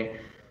 another day.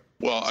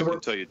 Well, I can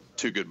tell you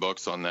two good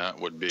books on that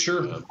would be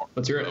sure.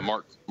 Let's hear it.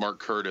 Mark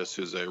Curtis,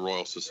 who's a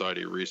Royal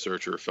Society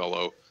researcher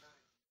fellow.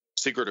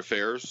 Secret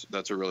Affairs,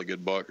 that's a really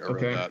good book.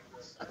 I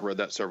read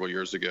that several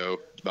years ago,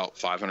 about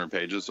 500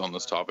 pages on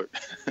this topic.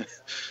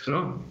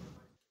 Oh.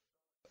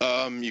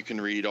 You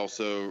can read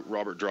also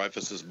Robert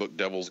Dreyfuss's book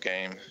Devil's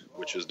Game,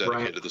 which is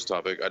dedicated to this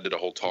topic. I did a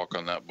whole talk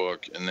on that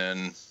book. And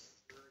then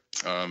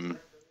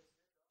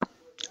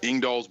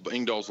Ingdahl's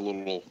a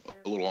little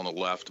on the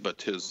left,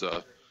 but his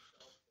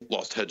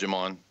Lost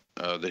Hegemon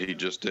that he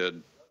just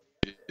did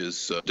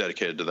is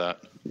dedicated to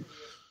that.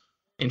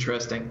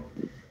 Interesting.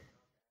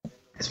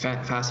 It's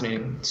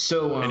fascinating.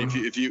 So, and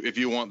if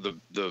you want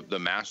the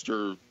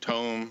master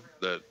tome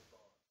that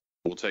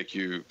will take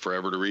you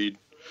forever to read,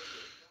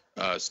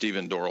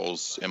 Stephen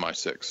Dorrell's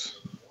MI6.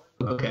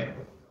 Okay.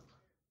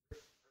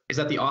 Is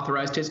that the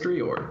authorized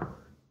history or?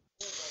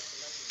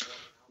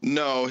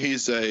 No,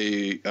 he's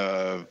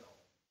a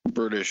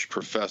British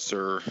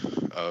professor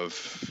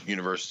of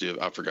University of,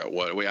 I forgot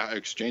what. I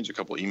exchanged a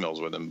couple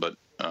emails with him, but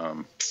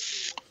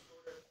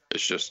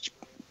he's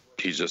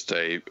just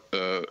a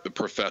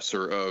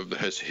professor of the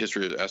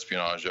history of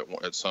espionage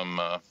at some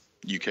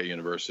UK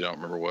university. I don't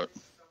remember what.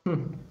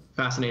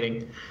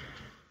 Fascinating.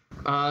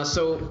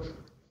 So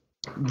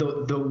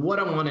the what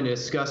I wanted to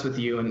discuss with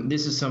you, and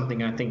this is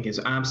something I think is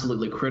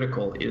absolutely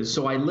critical, is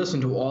so I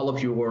listened to all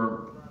of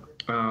your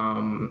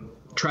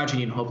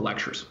Tragedy and Hope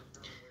lectures.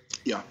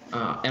 Yeah.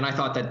 And I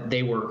thought that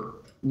they were,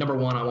 number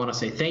one, I want to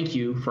say thank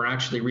you for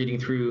actually reading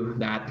through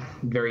that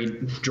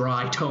very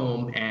dry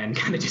tome and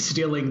kind of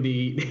distilling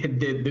the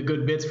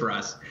good bits for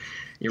us.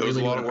 You're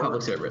really doing a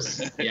public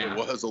service. Yeah. It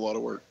was a lot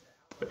of work.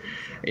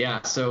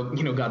 Yeah. So,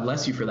 God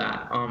bless you for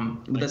that.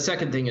 The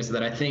second thing is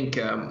that I think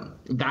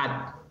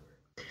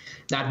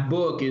that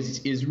book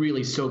is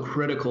really so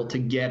critical to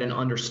get an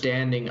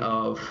understanding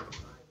of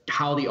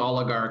how the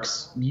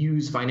oligarchs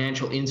use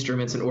financial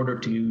instruments in order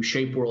to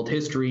shape world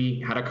history,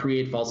 how to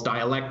create false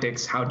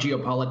dialectics, how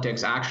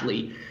geopolitics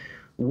actually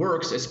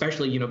works,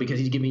 especially, because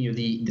he's giving you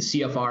the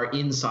CFR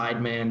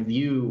inside man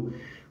view.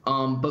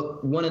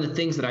 But one of the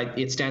things that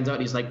it stands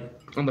out is, like,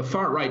 on the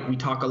far right, we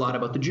talk a lot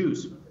about the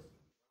Jews,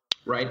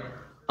 right?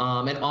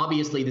 And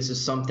obviously this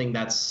is something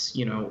that's,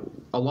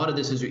 a lot of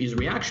this is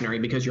reactionary,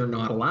 because you're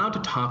not allowed to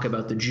talk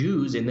about the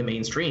Jews in the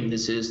mainstream.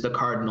 This is the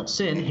cardinal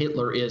sin.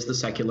 Hitler is the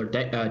secular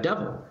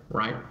devil,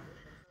 right?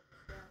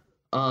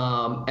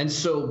 And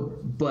so,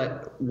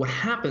 but what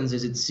happens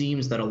is, it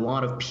seems that a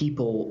lot of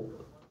people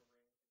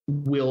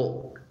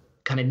will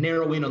kind of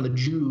narrow in on the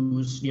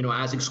Jews,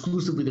 as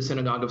exclusively the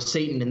synagogue of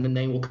Satan, and then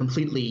they will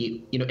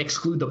completely,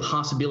 exclude the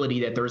possibility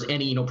that there's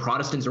any,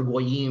 Protestants or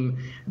Goyim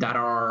that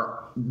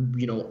are,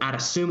 at a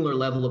similar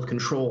level of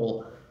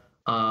control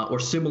or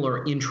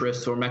similar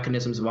interests or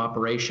mechanisms of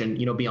operation,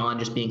 beyond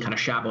just being kind of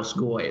Shabbos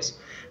Goys.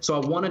 So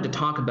I wanted to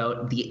talk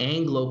about the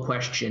Anglo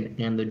question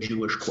and the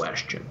Jewish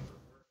question.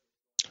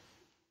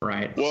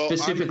 Right. Well,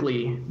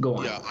 specifically, go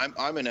on. Yeah,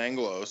 I'm an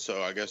Anglo,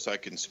 so I guess I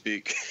can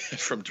speak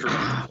from truth.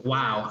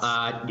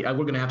 Wow. We're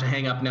going to have to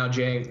hang up now,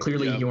 Jay.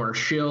 Clearly, you're a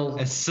shill.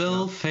 A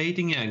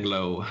self-hating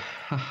Anglo.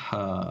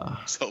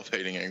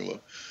 Self-hating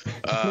Anglo.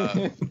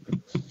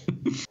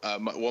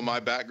 My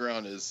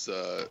background is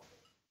the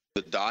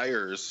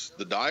Dyers.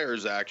 The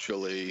Dyers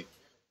actually,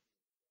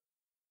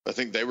 I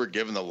think they were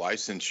given the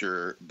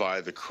licensure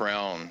by the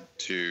crown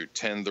to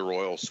tend the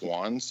royal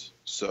swans.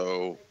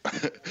 So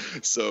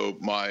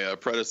my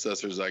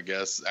predecessors, I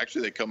guess,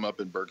 actually they come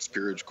up in Burke's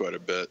Peerage quite a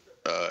bit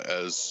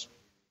as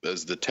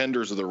the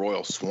tenders of the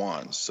royal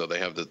swans. So they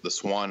have the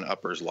swan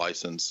uppers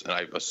license, and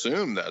I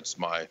assume that's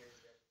my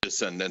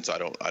descendants. I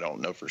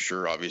don't know for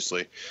sure,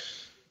 obviously.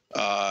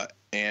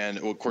 And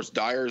of course,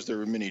 Dyers, there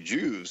were many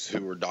Jews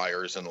who were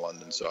Dyers in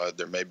London, so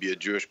there may be a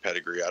Jewish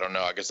pedigree. I don't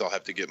know. I guess I'll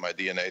have to get my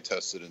DNA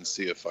tested and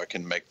see if I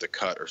can make the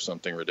cut or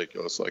something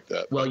ridiculous like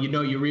that. Well,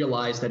 you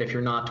realize that if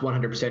you're not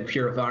 100%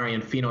 pure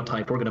Aryan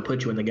phenotype, we're going to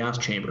put you in the gas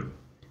chamber.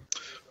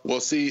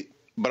 Well, see,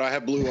 but I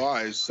have blue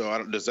eyes,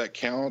 so does that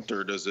count,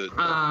 or does it?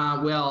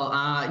 Are they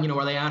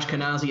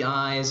Ashkenazi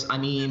eyes? I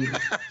mean,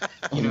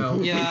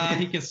 Yeah,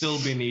 he can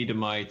still be an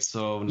Edomite,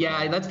 so.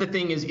 Yeah, that's the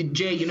thing is,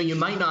 Jay, you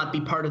might not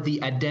be part of the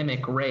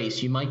Adamic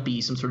race. You might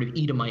be some sort of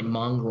Edomite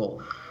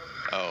mongrel.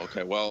 Oh,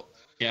 okay. Well,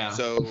 yeah.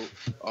 So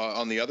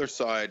on the other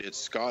side, it's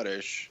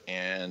Scottish,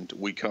 and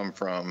we come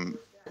from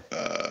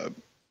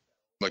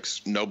like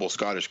noble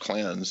Scottish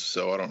clans,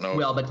 so I don't know.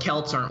 Well, but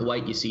Celts aren't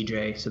white, you see,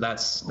 Jay, so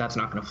that's not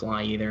going to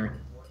fly either.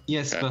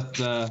 Yes,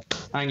 okay.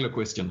 But Anglo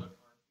question.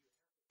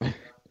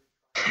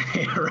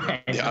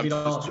 Right.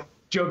 Yeah,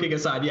 joking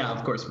aside, yeah,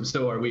 of course,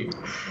 so are we.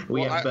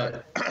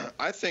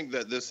 I think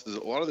that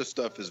a lot of this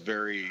stuff is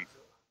very,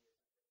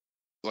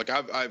 like,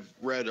 I've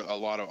read a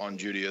lot on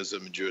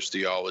Judaism and Jewish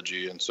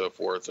theology and so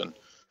forth, and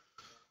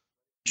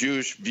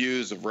Jewish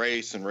views of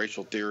race and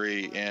racial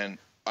theory, and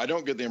I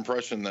don't get the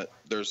impression that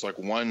there's like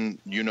one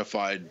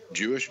unified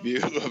Jewish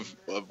view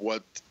of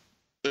what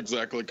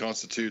exactly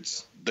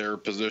constitutes their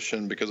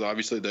position, because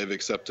obviously they've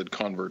accepted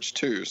converts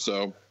too.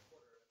 So,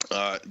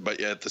 but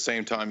at the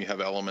same time, you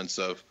have elements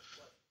of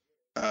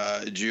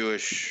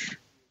Jewish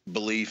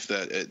belief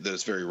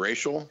that's very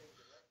racial.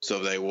 So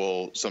they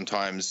will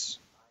sometimes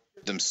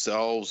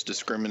themselves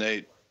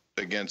discriminate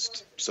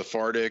against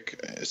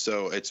Sephardic.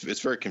 So it's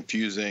very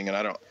confusing, and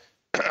I don't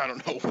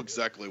know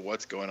exactly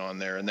what's going on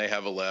there. And they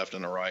have a left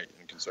and a right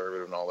and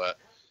conservative and all that,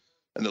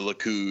 and the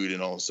Likud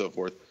and all and so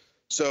forth.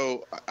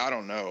 So I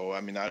don't know.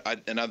 I mean,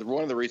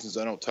 one of the reasons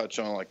I don't touch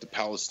on like the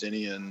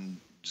Palestinian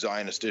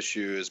Zionist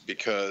issue is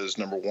because,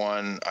 number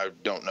one, I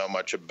don't know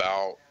much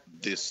about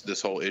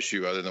this whole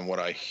issue other than what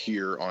I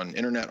hear on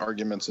internet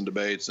arguments and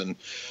debates, and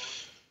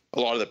a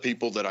lot of the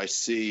people that I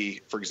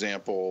see, for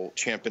example,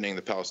 championing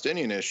the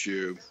Palestinian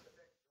issue,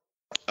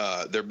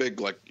 they're big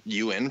like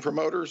UN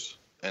promoters,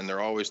 and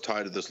they're always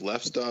tied to this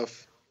left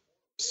stuff.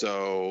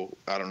 So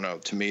I don't know.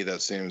 To me,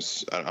 that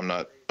seems I'm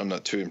not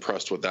too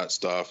impressed with that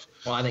stuff.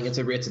 Well, I think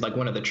it's like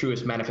one of the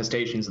truest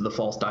manifestations of the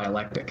false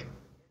dialectic.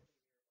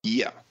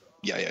 Yeah.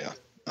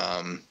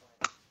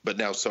 But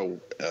now,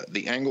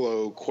 the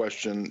Anglo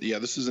question. Yeah,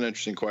 this is an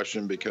interesting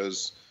question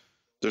because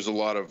there's a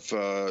lot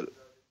of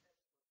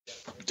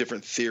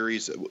different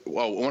theories.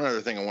 Well, one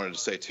other thing I wanted to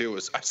say too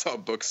is I saw a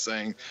book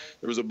saying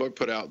there was a book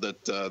put out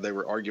that they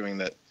were arguing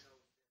that.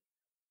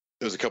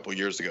 It was a couple of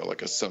years ago,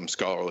 like some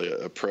scholarly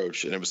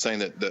approach, and it was saying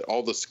that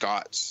all the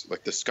Scots,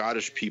 like the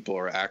Scottish people,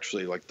 are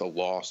actually like the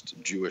lost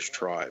Jewish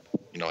tribe,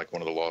 like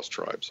one of the lost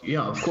tribes.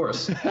 Yeah, of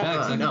course.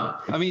 Exactly. No.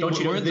 I mean, don't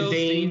you know the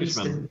Danes?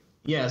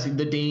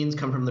 The Danes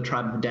come from the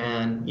tribe of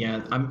Dan.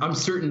 Yeah, I'm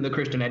certain the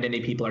Christian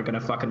identity people are going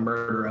to fucking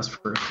murder us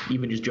for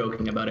even just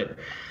joking about it.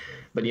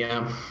 But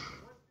yeah.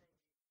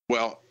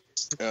 Well,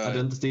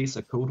 identity is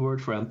a code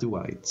word for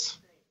anti-whites.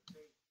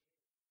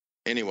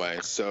 Anyway,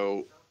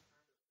 so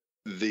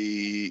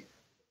the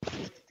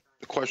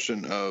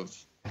question of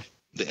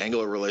the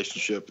Anglo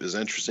relationship is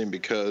interesting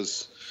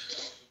because,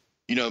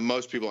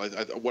 most people,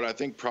 what I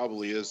think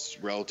probably is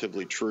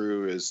relatively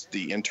true is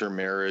the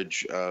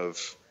intermarriage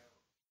of,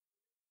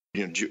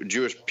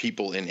 Jewish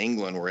people in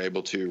England were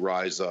able to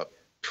rise up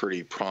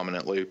pretty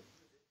prominently.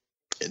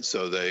 And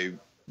so they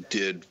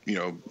did,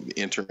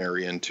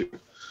 intermarry into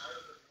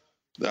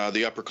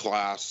the upper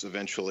class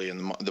eventually,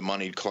 and the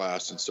moneyed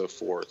class and so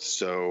forth.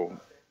 So,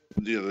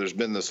 there's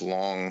been this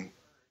long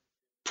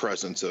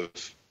presence of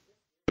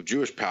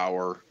Jewish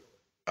power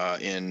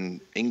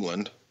in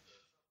England.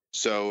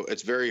 So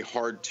it's very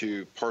hard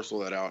to parcel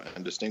that out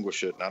and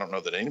distinguish it. And I don't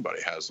know that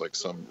anybody has like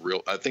some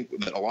real. I think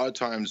that a lot of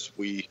times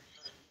we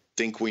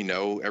think we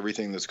know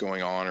everything that's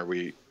going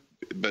on,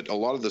 but a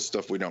lot of this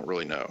stuff we don't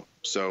really know.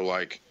 So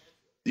like,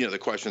 the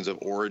questions of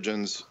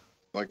origins,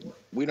 like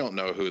we don't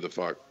know who the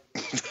fuck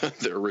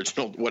the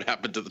original, what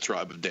happened to the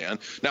tribe of Dan.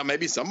 Now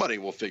maybe somebody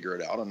will figure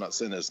it out. I'm not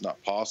saying it's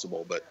not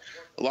possible, but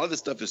a lot of this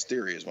stuff is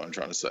theory, is what I'm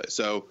trying to say.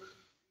 So,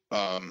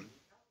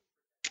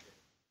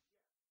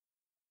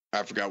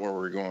 I forgot where we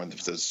were going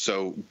with this.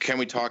 So, can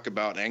we talk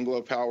about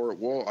Anglo power?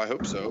 Well, I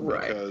hope so.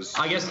 Right. Because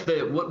I guess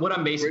what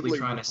I'm basically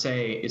trying to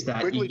say is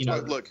that Quigley,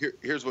 look,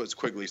 here's what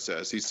Quigley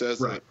says. He says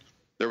that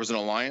there was an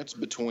alliance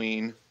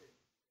between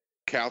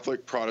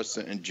Catholic,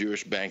 Protestant, and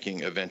Jewish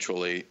banking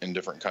eventually in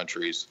different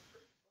countries,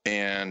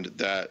 and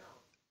that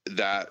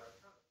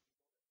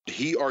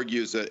he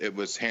argues that it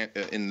was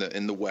in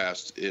the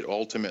West. It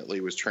ultimately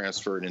was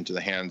transferred into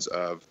the hands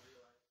of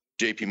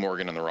J.P.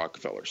 Morgan and the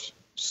Rockefellers.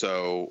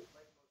 So.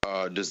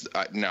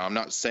 Now, I'm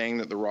not saying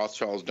that the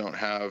Rothschilds don't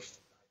have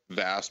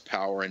vast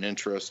power and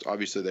interest.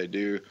 Obviously, they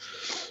do.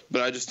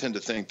 But I just tend to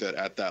think that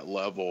at that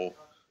level,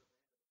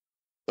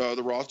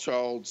 the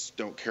Rothschilds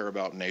don't care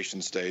about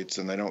nation states,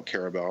 and they don't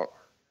care about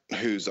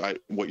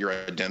what your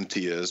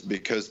identity is,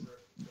 because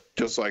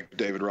just like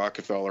David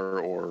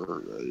Rockefeller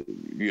or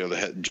the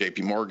head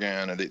J.P.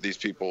 Morgan and these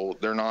people,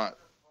 they're not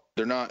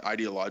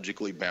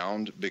ideologically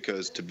bound,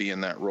 because to be in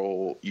that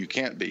role, you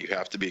can't be. You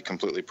have to be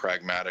completely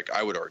pragmatic,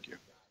 I would argue.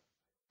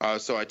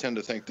 So I tend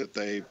to think that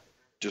they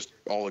just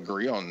all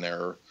agree on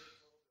their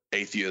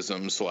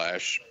atheism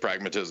 /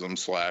 pragmatism /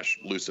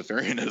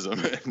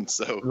 Luciferianism, and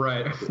so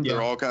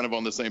they're all kind of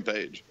on the same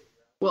page.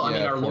 Well, I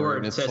mean, our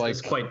Lord says this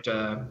quite.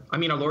 Our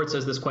Lord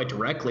says this quite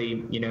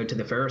directly, to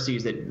the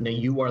Pharisees, that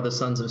you are the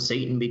sons of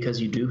Satan because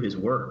you do his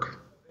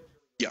work.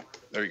 Yeah,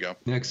 there you go.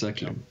 Yeah,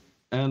 exactly.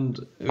 And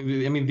I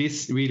mean,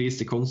 this really is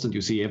the constant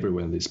you see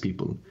everywhere in these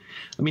people.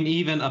 I mean,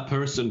 even a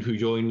person who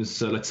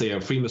joins, let's say, a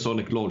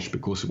Freemasonic lodge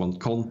because he wants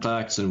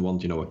contacts and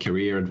want, a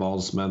career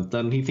advancement,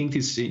 then he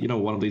thinks he's,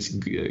 one of these,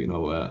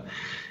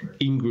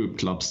 in-group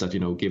clubs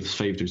that, gives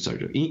favor to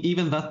surgery.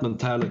 Even that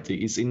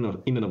mentality is in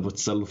and of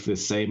itself the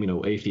same,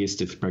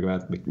 atheistic,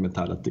 pragmatic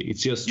mentality.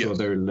 It's just to a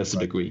very lesser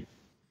degree.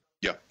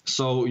 Yeah.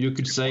 So you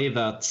could say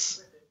that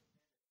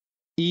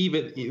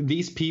even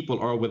these people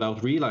are,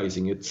 without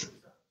realizing it,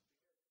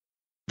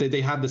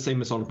 they have the same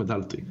Masonic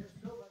mentality.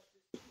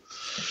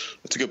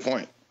 That's a good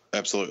point.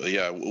 Absolutely,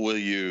 yeah. Will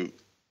you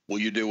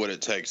do what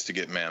it takes to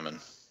get mammon?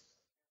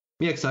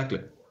 Yeah, exactly.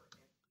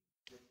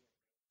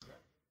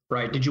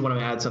 Right. Did you want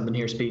to add something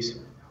here, Spees?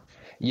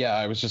 Yeah,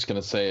 I was just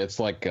going to say, it's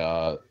like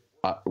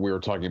we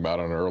were talking about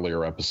in an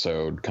earlier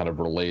episode, kind of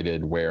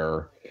related,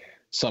 where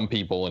some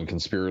people in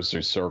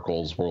conspiracy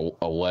circles will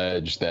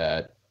allege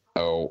that,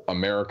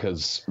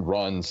 America's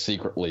run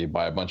secretly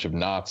by a bunch of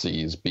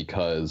Nazis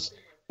because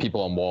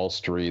people on Wall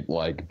Street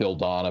like Bill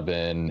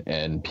Donovan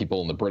and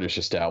people in the British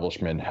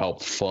establishment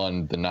helped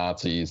fund the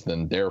Nazis,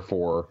 then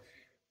therefore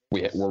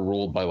we're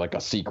ruled by like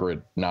a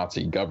secret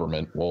Nazi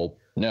government. Well,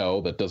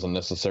 no, that doesn't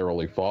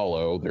necessarily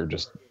follow. They're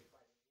just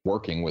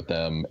working with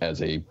them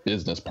as a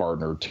business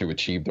partner to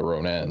achieve their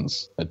own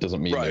ends. That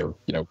doesn't mean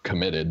they're,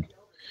 committed.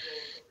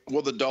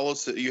 Well, the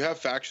dullest, you have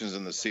factions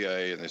in the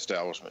CIA and the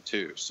establishment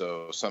too.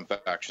 So some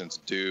factions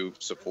do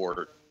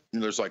support,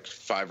 there's like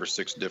 5 or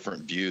 6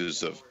 different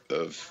views of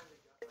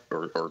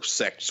or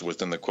sects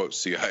within the quote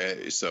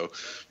CIA. So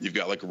you've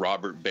got like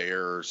Robert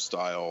Baer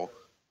style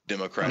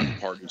Democratic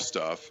Party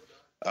stuff.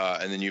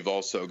 And then you've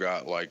also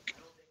got like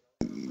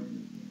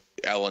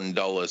Alan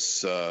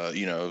Dulles,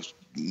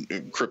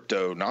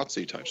 crypto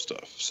Nazi type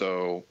stuff.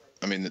 So,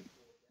 I mean,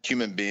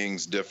 human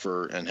beings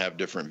differ and have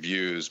different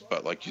views,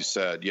 but like you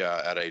said,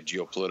 at a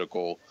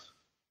geopolitical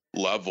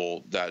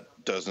level, that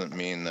doesn't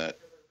mean that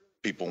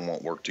people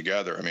won't work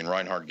together. I mean,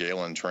 Reinhard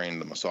Gehlen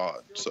trained the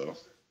Mossad, so.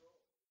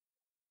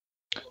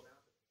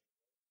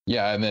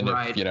 Yeah, and then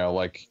if,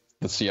 like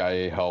the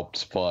CIA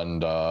helped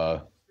fund,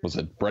 was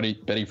it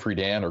Betty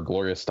Friedan or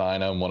Gloria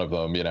Steinem? One of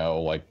them,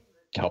 like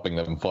helping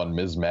them fund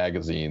Ms.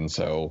 Magazine.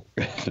 So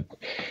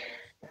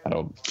I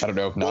don't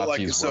know if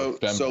Nazis were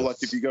feminists. So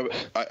like if you go,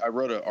 I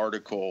wrote an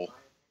article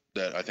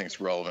that I think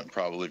is relevant.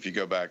 Probably if you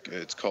go back,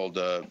 it's called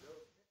the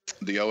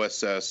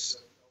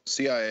OSS,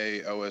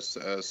 CIA,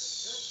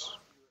 OSS,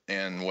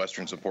 and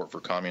Western Support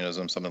for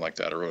Communism, something like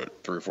that. I wrote it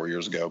 3 or 4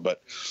 years ago,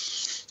 but.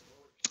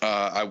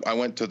 I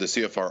went to the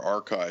CFR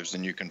archives,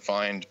 and you can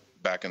find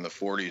back in the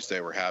 40s they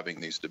were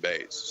having these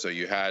debates. So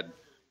you had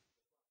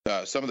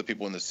some of the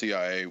people in the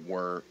CIA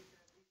were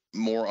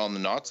more on the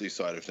Nazi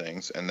side of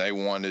things, and they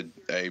wanted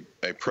a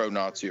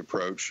pro-Nazi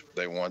approach.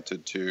 They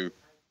wanted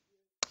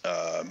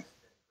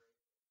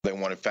they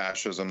wanted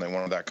fascism. They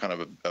wanted that kind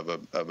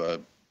of a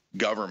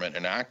government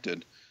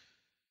enacted.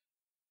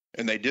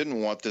 And they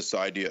didn't want this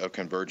idea of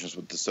convergence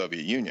with the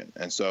Soviet Union.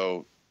 And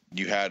so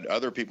you had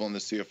other people in the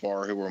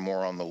CFR who were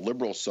more on the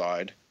liberal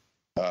side,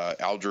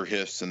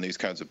 Alger-Hiss and these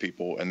kinds of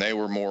people, and they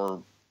were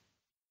more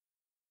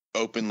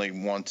openly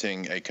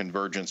wanting a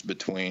convergence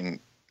between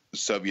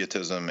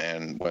Sovietism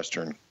and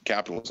Western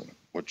capitalism,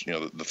 which,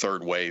 the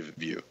third wave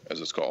view,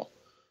 as it's called.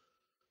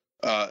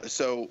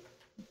 So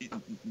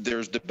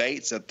there's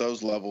debates at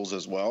those levels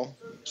as well.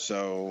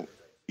 So,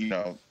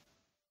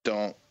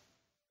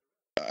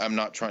 I'm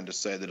not trying to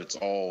say that it's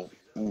all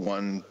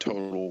one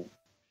total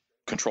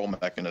control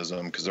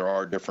mechanism, because there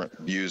are different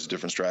views,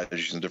 different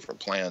strategies, and different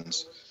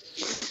plans.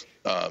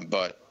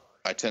 But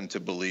I tend to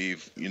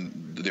believe,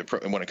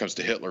 when it comes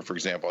to Hitler, for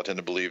example, I tend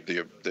to believe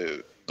the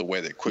way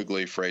that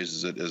Quigley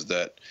phrases it is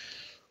that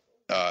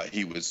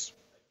he was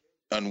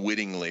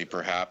unwittingly,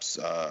 perhaps,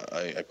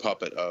 a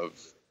puppet of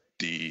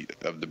the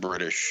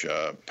British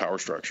power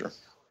structure.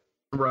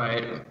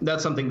 Right.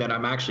 That's something that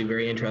I'm actually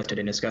very interested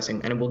in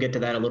discussing, and we'll get to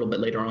that a little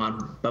bit later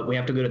on. But we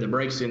have to go to the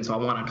break soon, so I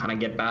want to kind of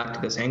get back to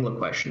this Anglo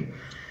question.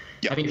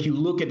 Yeah. I mean, if you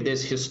look at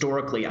this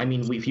historically, I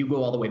mean, if you go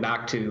all the way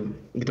back to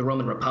the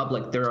Roman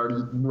Republic, there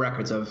are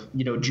records of,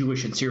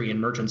 Jewish and Syrian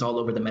merchants all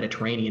over the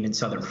Mediterranean in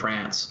southern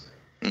France.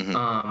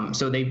 Mm-hmm.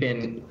 So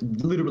they've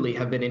literally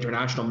have been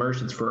international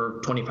merchants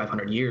for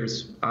 2,500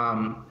 years.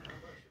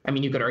 I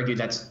mean, you could argue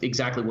that's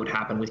exactly what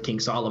happened with King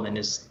Solomon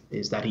is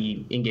that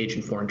he engaged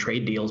in foreign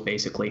trade deals,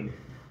 basically,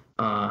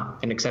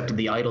 and accepted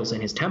the idols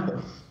in his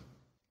temple.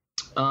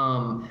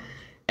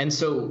 And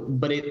so,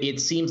 but it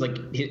seems like,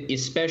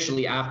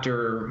 especially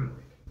after,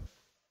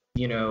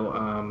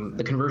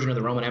 the conversion of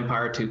the Roman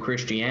Empire to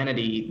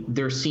Christianity,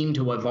 there seemed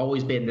to have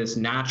always been this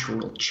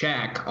natural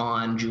check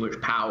on Jewish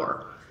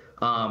power.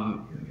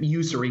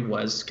 Usury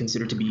was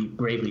considered to be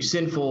gravely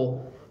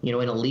sinful, and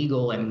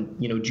illegal, and,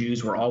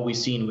 Jews were always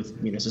seen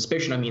with,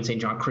 suspicion. I mean, St.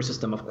 John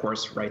Chrysostom, of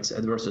course, writes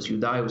Adversus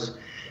Judaeus.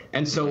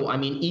 And so, I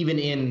mean, even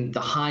in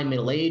the High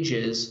Middle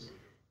Ages,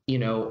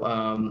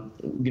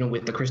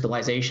 with the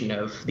crystallization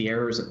of the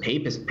errors of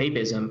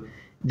papism,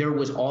 there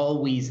was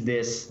always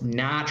this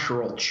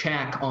natural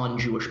check on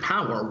Jewish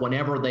power.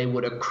 Whenever they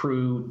would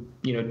accrue,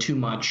 too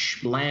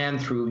much land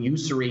through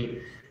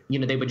usury,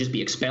 they would just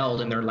be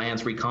expelled and their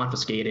lands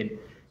reconfiscated,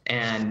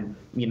 and,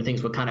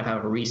 things would kind of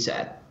have a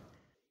reset.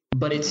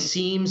 But it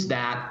seems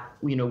that,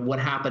 what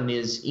happened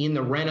is in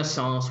the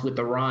Renaissance, with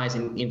the rise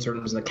in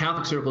terms of the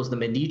Catholic circles, the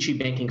Medici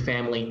banking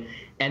family,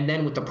 and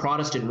then with the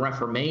Protestant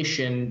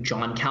Reformation,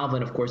 John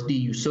Calvin, of course, De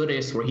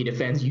Usuris, where he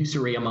defends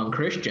usury among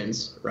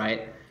Christians,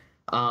 right?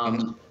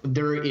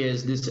 There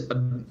is this,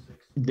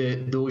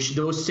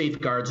 those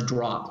safeguards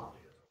drop.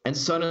 And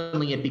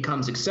suddenly it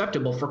becomes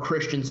acceptable for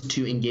Christians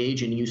to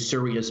engage in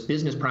usurious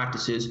business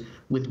practices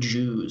with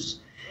Jews.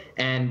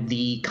 And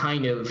the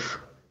kind of,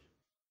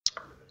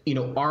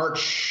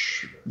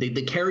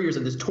 the carriers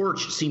of this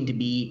torch seem to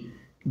be,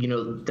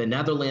 the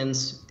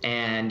Netherlands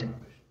and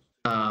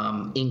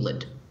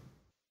England,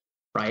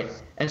 right?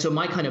 And so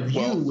my kind of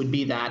view would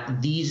be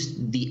that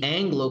the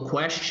Anglo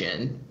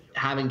question,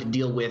 having to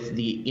deal with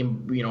the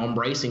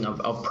embracing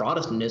of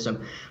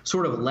Protestantism,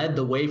 sort of led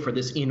the way for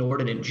this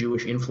inordinate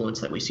Jewish influence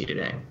that we see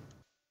today.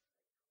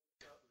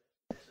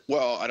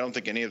 Well, I don't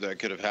think any of that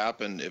could have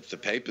happened if the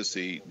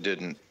papacy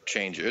didn't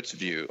change its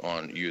view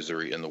on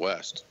usury in the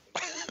West.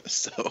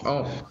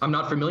 I'm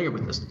not familiar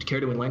with this. Do you care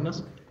to enlighten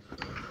us?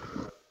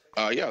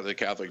 Yeah, the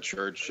Catholic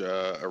Church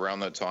around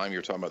that time,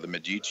 you're talking about the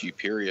Medici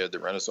period, the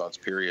Renaissance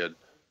period,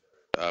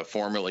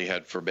 formally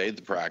had forbade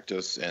the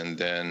practice, and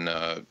then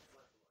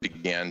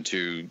began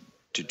to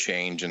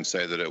change and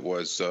say that it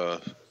was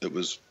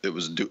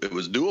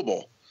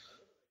doable.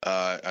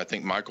 I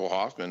think Michael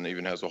Hoffman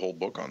even has a whole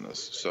book on this.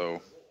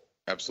 So,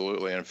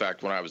 absolutely. In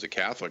fact, when I was a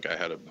Catholic, I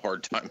had a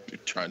hard time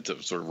trying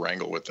to sort of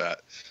wrangle with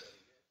that.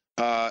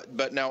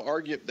 But now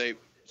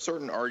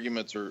certain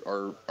arguments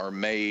are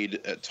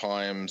made at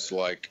times,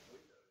 like,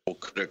 well,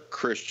 could a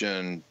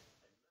Christian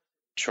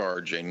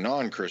charge a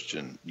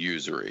non-Christian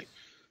usury?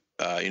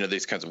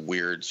 These kinds of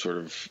weird sort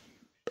of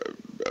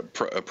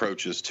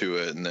approaches to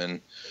it. And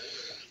then,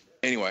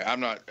 anyway, I'm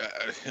not.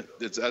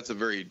 That's a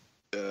very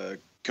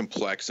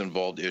complex,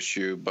 involved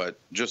issue. But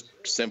just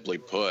simply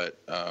put,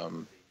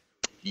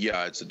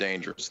 yeah, it's a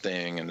dangerous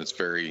thing, and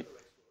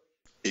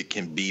it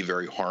can be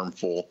very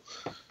harmful.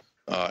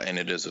 And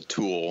it is a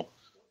tool,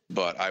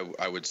 but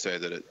I would say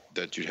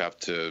that you'd have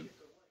to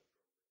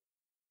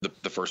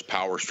the first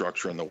power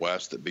structure in the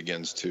West that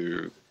begins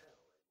to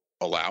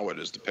allow it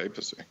is the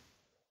papacy.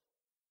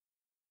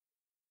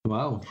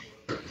 Wow,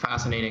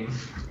 fascinating.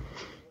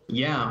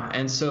 Yeah,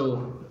 and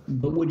so,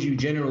 but would you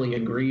generally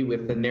agree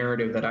with the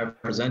narrative that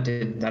I've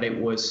presented, that it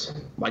was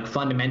like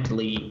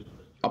fundamentally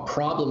a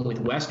problem with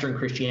Western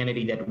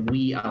Christianity that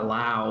we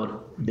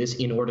allowed this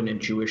inordinate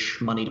Jewish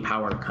moneyed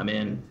power to come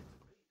in?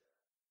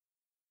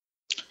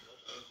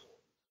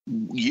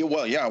 Yeah,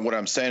 well, yeah. What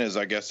I'm saying is,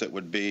 I guess it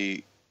would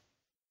be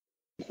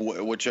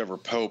whichever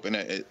pope, and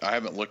I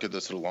haven't looked at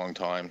this in a long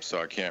time,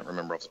 so I can't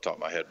remember off the top of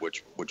my head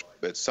which.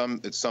 It's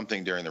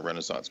something during the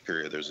Renaissance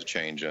period. There's a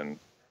change in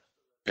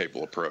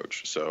papal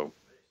approach. So,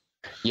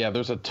 Yeah,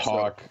 there's a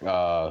talk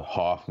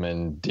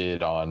Hoffman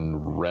did on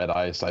Red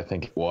Ice, I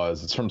think it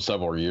was. It's from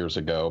several years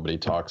ago, but he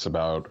talks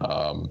about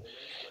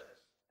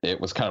it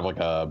was kind of like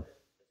a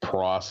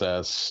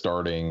process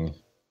starting,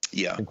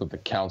 I think, with the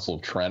Council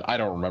of Trent. I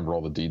don't remember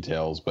all the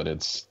details, but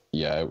it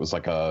was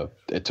like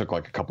it took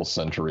like a couple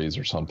centuries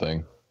or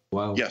something.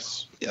 Wow.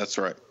 Yes, yeah, that's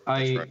right.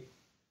 I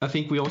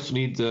think we also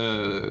need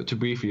to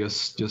briefly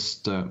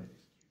just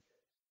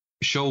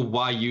show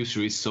why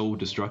usury is so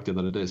destructive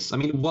that it is. I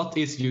mean, what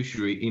is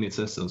usury in its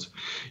essence?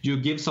 You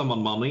give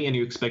someone money and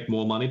you expect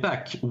more money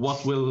back.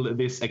 What will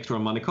this extra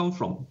money come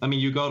from? I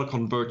mean, you got to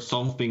convert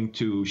something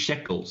to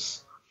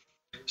shekels.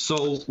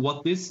 So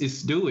what this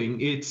is doing,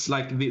 it's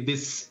like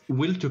this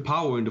will to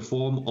power in the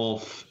form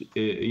of,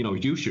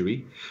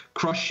 usury,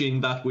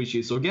 crushing that which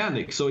is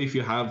organic. So if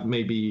you have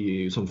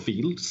maybe some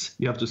fields,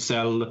 you have to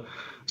sell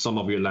some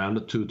of your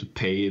land to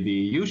pay the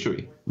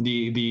usury,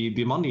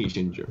 the money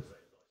changer.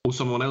 Or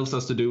someone else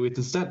has to do it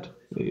instead.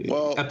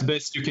 Well, at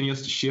best, you can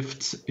just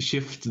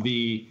shift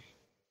the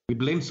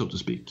blame, so to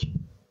speak.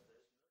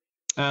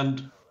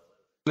 And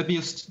let me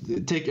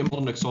just take a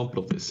modern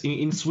example of this.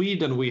 In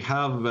Sweden, we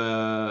have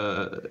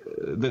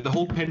the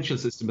whole pension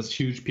system is a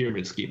huge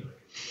pyramid scheme.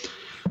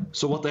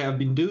 So what they have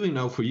been doing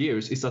now for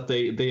years is that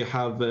they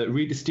have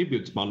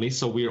redistributed money,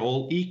 so we're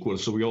all equal,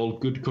 so we're all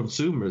good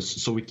consumers,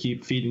 so we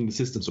keep feeding the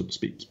system, so to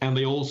speak. And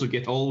they also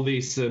get all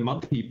these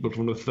mud people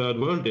from the third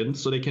world in,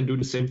 so they can do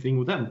the same thing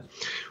with them.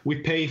 We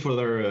pay for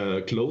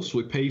their clothes,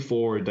 we pay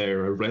for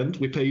their rent,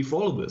 we pay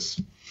for all of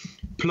this.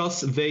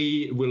 Plus,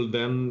 they will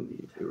then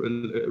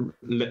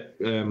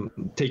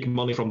take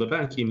money from the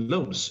bank in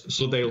loans,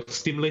 so they'll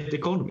stimulate the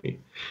economy.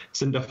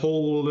 So the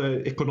whole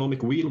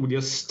economic wheel will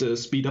just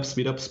speed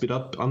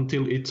up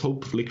until it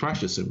hopefully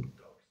crashes soon.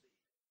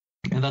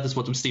 And that is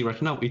what we see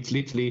right now. It's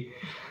literally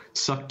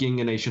sucking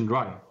a nation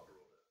dry.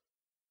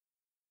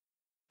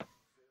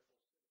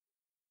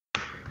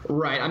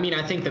 Right. I mean,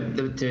 I think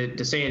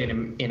to say it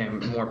in a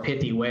more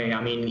pithy way,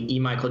 I mean, E.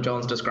 Michael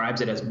Jones describes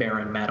it as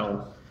barren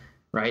metal.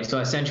 Right. So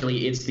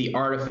essentially, it's the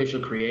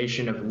artificial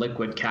creation of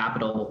liquid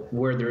capital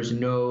where there's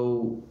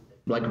no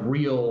like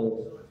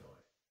real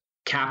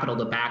capital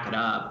to back it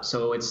up.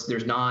 So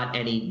there's not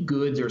any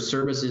goods or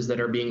services that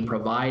are being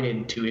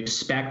provided to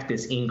expect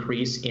this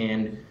increase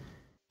in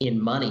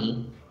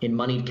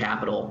moneyed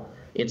capital.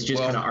 It's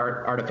just kind of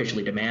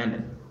artificially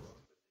demanded.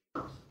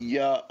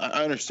 Yeah,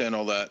 I understand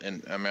all that,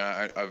 and I mean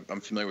I'm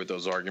familiar with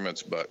those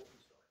arguments,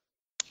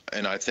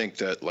 and I think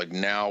that like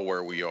now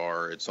where we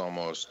are, it's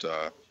almost.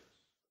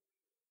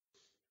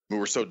 We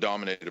were so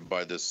dominated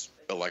by this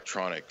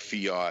electronic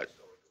fiat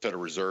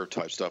Federal Reserve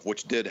type stuff,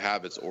 which did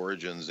have its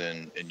origins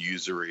in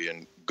usury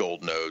and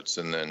gold notes,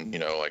 and then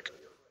like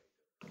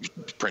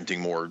printing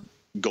more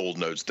gold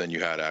notes than you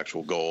had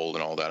actual gold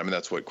and all that. I mean,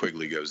 that's what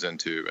Quigley goes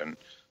into, and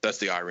that's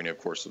the irony, of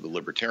course, of the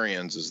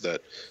libertarians is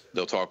that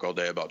they'll talk all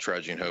day about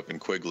tragedy and hope and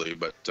Quigley,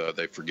 but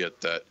they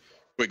forget that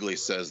Quigley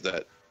says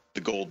that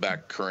the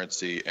gold-backed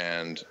currency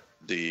and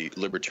the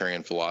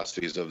libertarian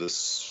philosophies of the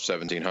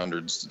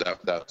 1700s,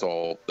 that's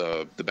all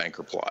the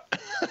banker plot.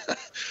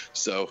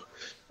 So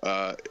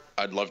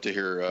I'd love to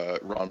hear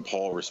Ron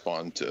Paul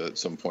respond at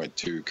some point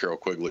to Carol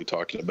Quigley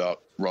talking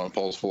about Ron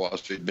Paul's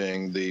philosophy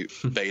being the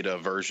beta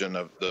version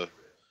of the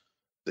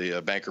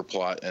banker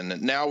plot,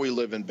 and now we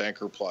live in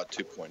banker plot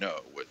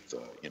 2.0 with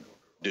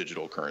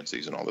digital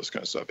currencies and all this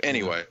kind of stuff.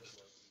 Anyway,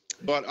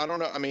 but I don't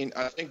know. I mean,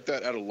 I think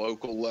that at a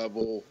local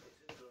level,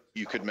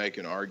 you could make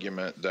an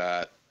argument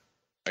that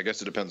I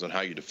guess it depends on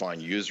how you define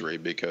usury,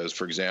 because,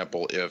 for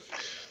example, if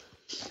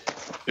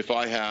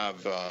I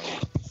have a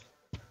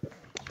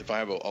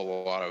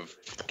lot of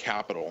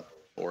capital,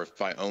 or if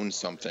I own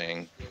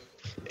something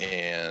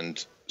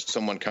and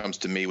someone comes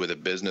to me with a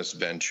business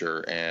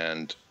venture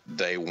and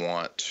they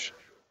want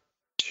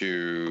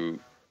to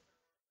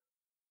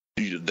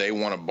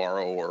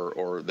borrow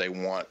or they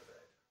want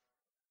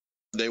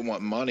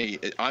money,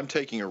 I'm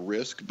taking a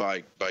risk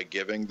by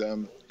giving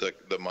them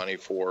the money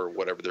for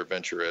whatever their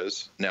venture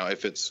is. Now,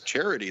 if it's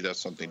charity, that's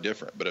something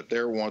different. But if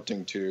they're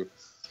wanting to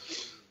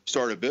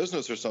start a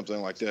business or something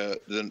like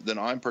that, then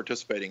I'm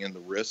participating in the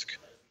risk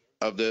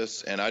of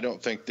this. And I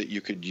don't think that you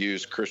could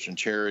use Christian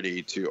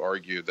charity to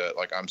argue that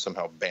like I'm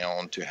somehow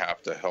bound to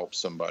have to help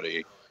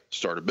somebody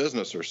start a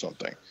business or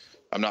something.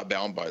 I'm not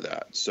bound by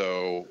that.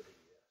 So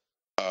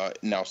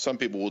now some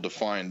people will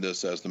define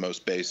this as the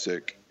most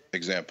basic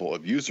example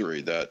of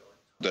usury, that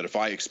if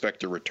I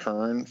expect a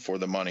return for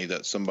the money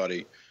that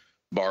somebody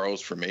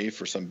borrows from me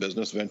for some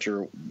business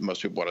venture,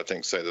 most people, what I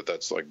think, say that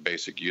that's like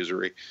basic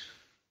usury.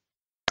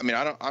 I mean,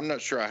 I'm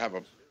not sure I have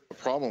a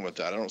problem with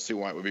that. I don't see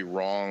why it would be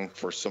wrong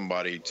for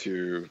somebody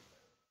to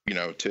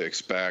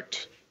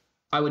expect.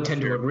 I would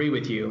tend to agree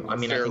with you. I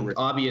mean, I think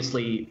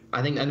obviously,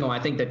 I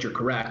think that you're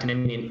correct. And I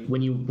mean,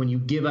 when you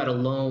give out a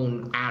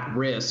loan at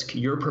risk,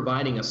 you're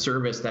providing a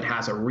service that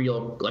has a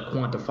real, like,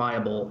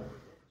 quantifiable,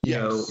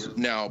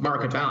 now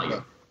market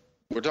value.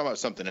 We're talking about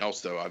something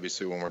else, though.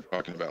 Obviously, when we're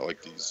talking about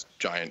like these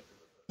giant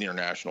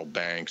international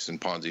banks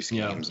and Ponzi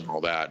schemes and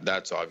all that,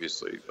 that's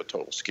obviously a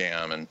total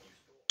scam. And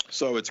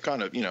so it's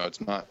kind of,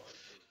 it's not.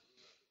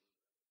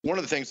 One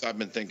of the things I've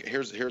been thinking,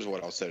 here's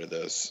what I'll say to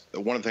this.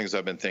 One of the things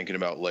I've been thinking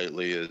about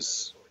lately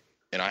is,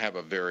 and I have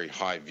a very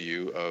high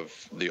view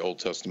of the Old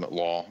Testament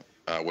law,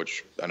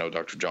 which I know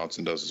Dr.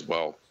 Johnson does as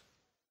well.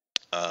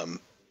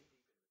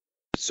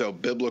 So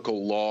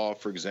biblical law,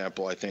 for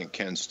example, I think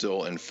can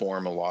still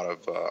inform a lot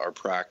of our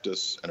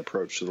practice and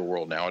approach to the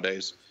world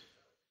nowadays.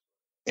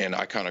 And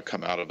I kind of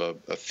come out of a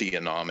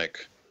theonomic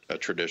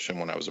tradition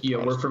when I was a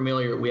Protestant. We're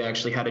familiar. We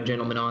actually had a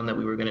gentleman on that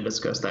we were going to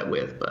discuss that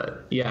with,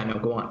 but yeah, no,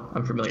 go on.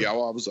 I'm familiar. Yeah,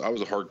 well, I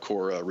was a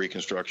hardcore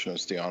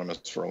Reconstructionist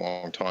theonomist for a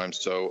long time.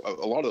 So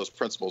a lot of those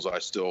principles I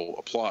still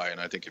apply. And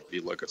I think if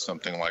you look at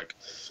something like,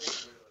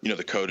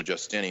 the Code of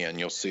Justinian,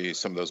 you'll see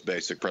some of those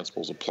basic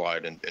principles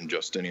applied in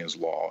Justinian's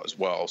law as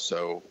well.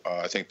 So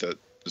I think that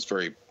it's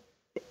very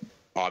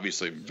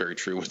obviously very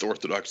true with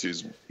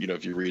orthodoxies.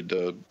 If you read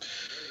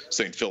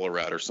St.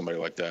 Philaret or somebody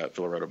like that,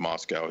 Philaret of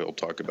Moscow, he'll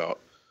talk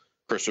about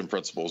Christian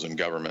principles in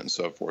government and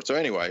so forth. So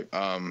anyway,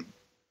 but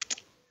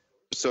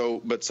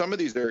some of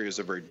these areas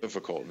are very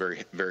difficult,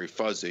 very, very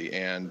fuzzy.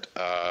 And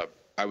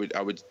I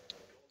would,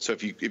 so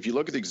if you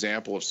look at the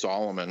example of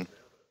Solomon,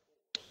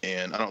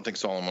 and I don't think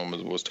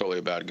Solomon was totally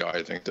a bad guy.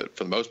 I think that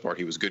for the most part,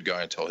 he was a good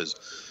guy until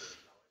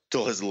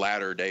his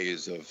latter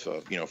days of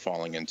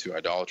falling into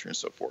idolatry and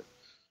so forth.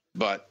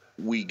 But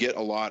we get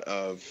a lot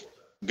of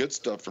good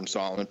stuff from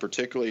Solomon,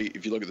 particularly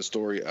if you look at the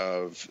story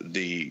of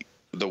the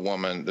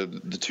woman,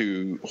 the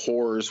two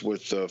whores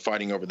with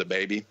fighting over the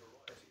baby.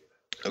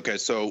 Okay,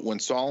 so when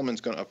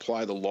Solomon's going to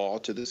apply the law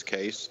to this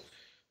case,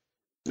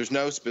 there's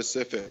no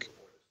specific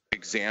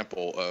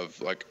example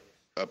of like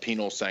a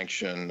penal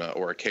sanction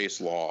or a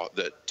case law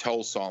that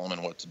tells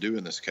Solomon what to do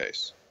in this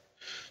case.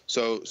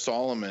 So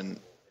Solomon,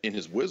 in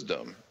his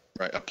wisdom,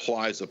 right,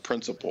 applies a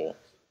principle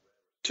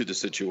to the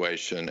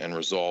situation and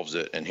resolves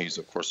it, and he's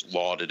of course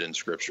lauded in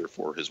Scripture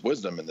for his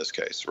wisdom in this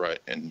case, right?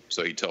 And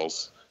so he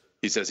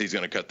says he's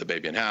going to cut the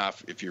baby in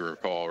half, if you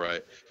recall,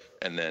 right?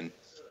 And then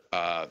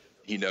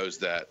he knows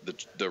that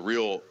the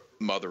real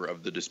mother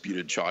of the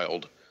disputed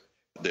child,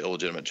 the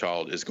illegitimate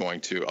child, is going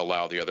to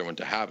allow the other one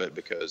to have it,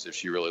 because if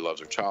she really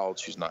loves her child,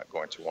 she's not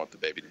going to want the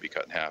baby to be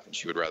cut in half, and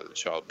she would rather the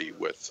child be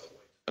with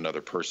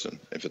another person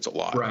if it's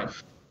alive. Right.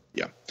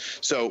 Yeah.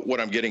 So what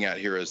I'm getting at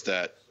here is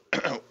that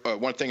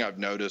one thing I've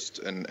noticed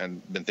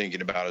and been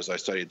thinking about as I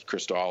studied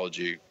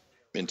Christology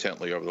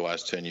intently over the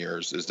last 10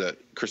 years is that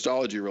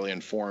Christology really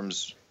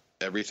informs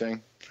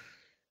everything.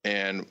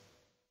 And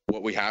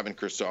what we have in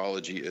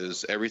Christology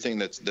is everything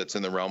that's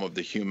in the realm of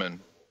the human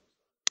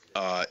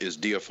is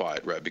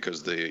deified, right?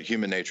 Because the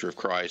human nature of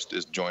Christ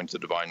is joined to the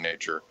divine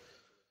nature,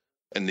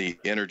 and the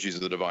energies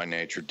of the divine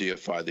nature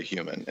deify the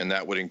human, and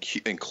that would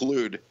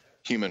include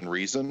human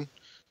reason.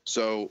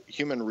 So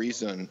human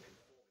reason,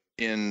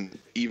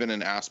 even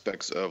in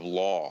aspects of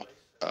law,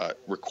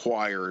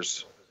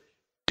 requires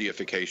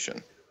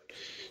deification.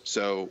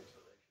 So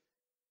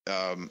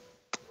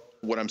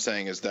what I'm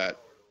saying is that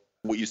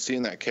what you see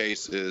in that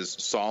case is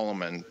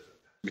Solomon,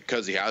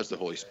 because he has the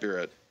Holy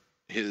Spirit,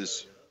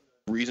 his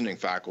reasoning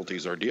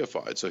faculties are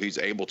deified, so he's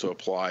able to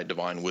apply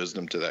divine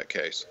wisdom to that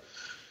case.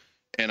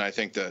 And I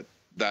think that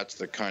that's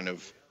the kind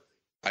of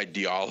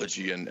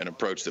ideology and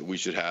approach that we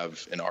should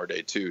have in our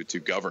day too to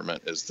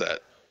government, is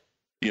that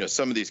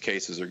some of these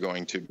cases are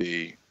going to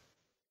be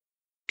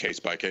case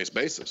by case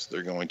basis.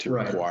 They're going to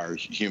require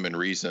human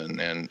reason,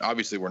 and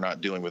obviously we're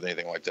not dealing with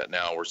anything like that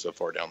now. We're so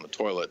far down the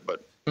toilet,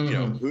 but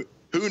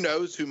who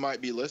knows who might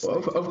be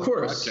listening? Well, of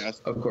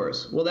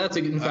course. Well, that's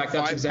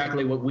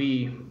exactly what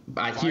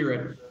I hear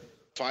it.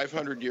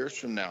 500 years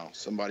from now,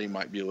 somebody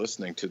might be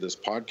listening to this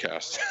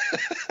podcast.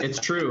 It's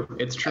true.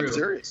 I'm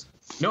serious.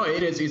 No,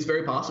 it is. It's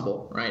very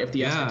possible, right? If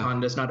the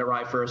eschaton does not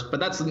arrive first. But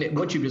that's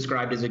what you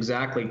described is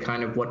exactly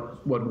kind of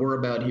what we're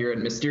about here at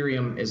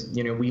Mysterium is,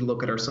 we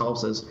look at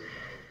ourselves as,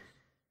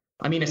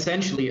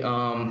 essentially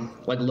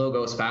like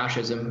logos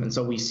fascism. And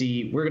so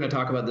we're going to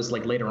talk about this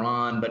like later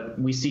on, but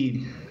we see,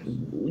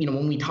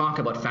 when we talk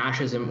about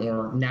fascism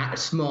or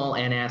small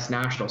ns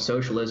National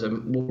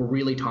Socialism, what we're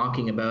really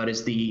talking about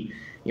is the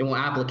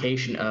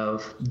application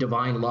of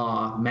divine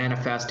law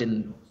manifest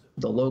in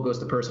the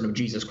logos, the person of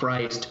Jesus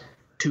Christ,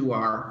 to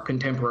our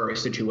contemporary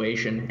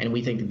situation. And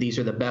we think that these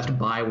are the best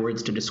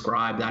bywords to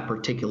describe that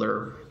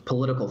particular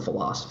political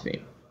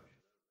philosophy.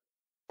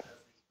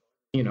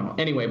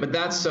 Anyway, but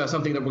that's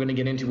something that we're going to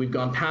get into. We've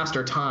gone past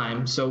our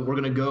time, so we're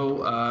going to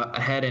go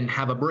ahead and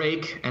have a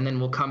break, and then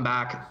we'll come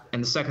back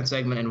in the second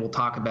segment and we'll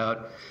talk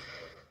about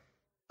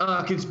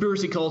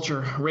conspiracy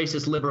culture,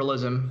 racist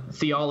liberalism,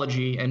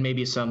 theology, and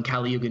maybe some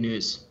Kali Yuga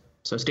news.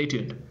 So stay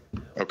tuned.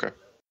 Okay.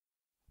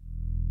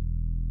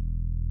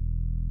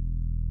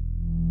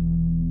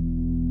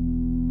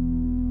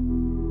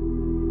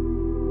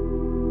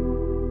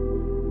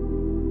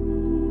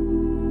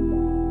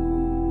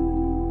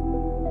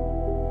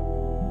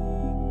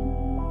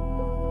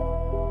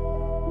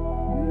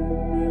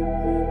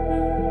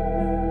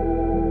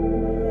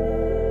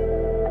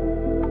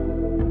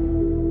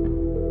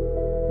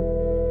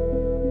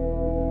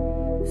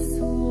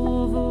 So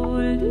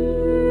wohl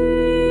dir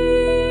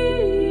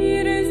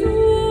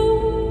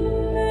so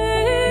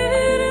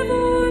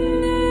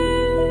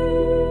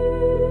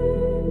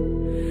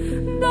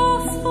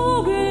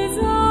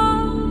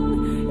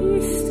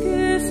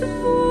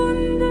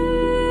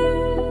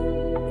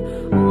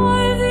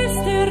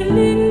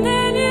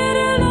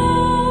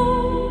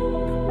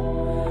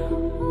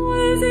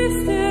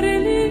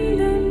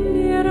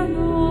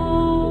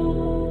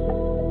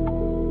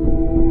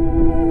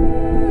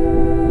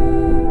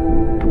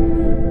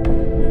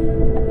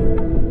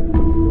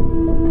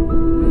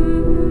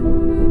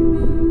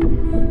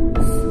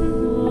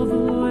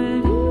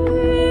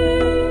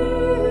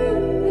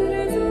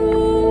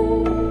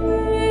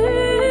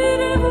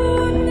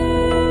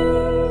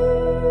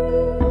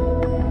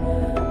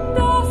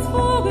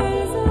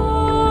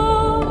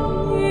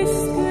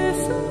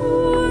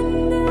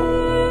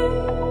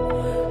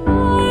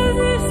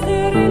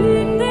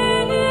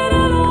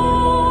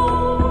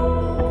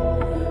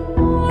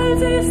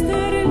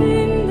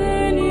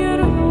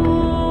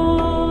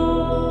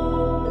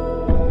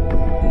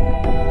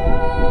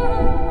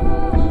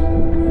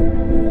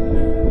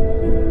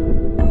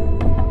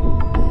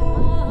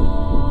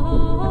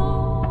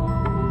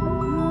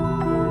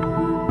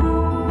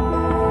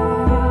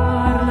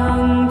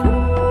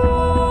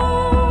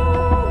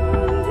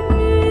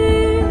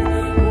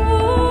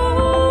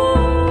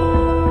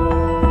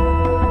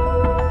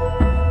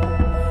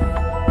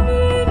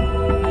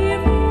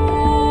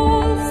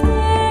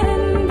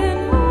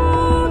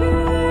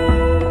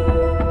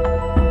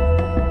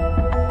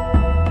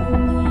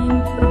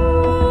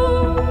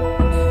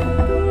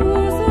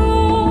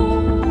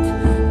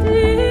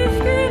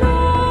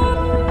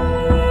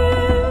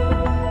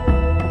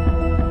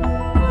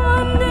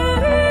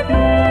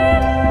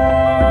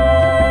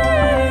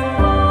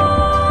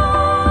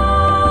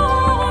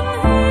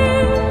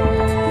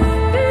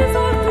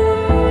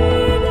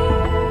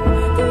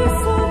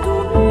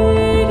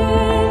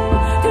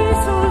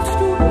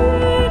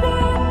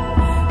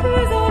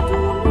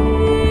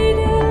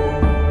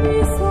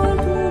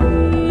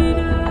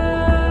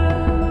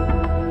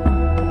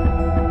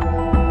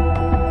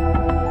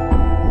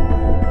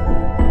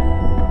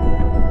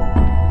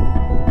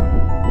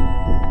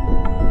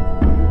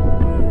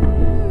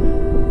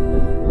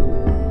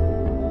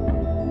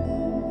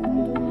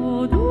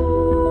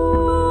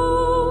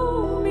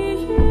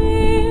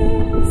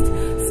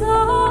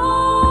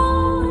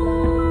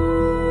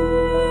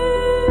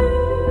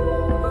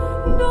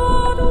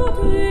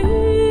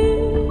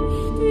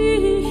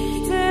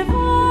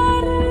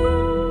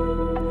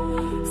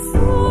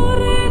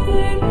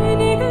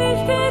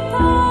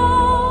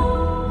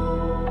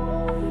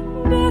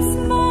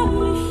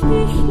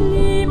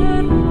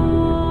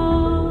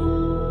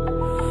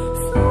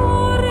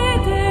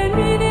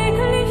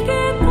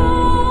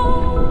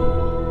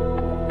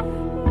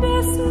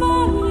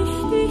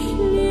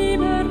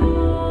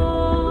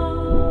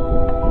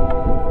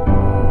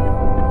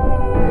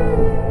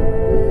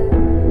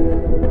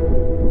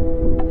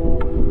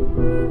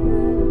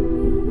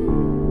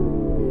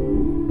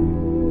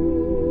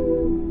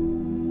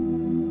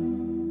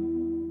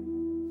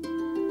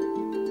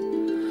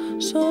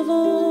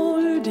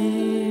wohl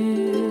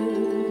dir,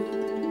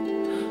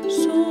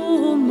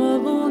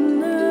 Sommerwonne,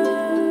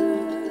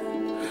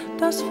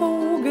 das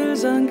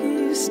Vogelsang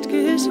ist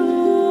gesunden,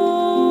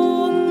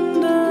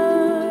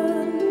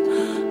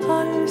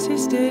 als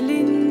ist der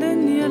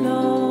Linden ihr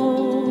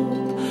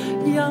Laub,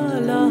 ja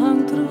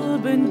lang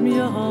trubend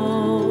mir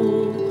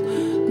Hauch,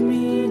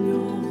 min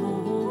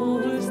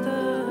wohlständen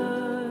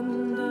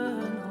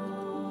Augen.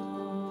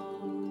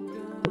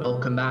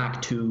 Welcome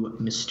back to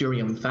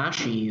Mysterium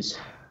Fascies,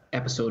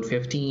 episode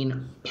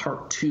 15,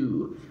 part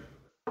 2.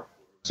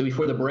 So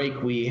before the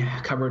break, we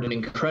covered an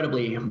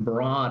incredibly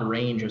broad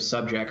range of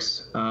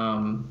subjects.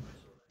 And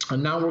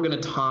now we're going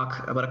to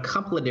talk about a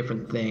couple of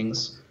different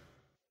things.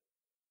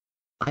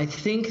 I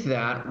think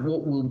that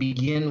what we'll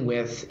begin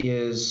with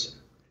is,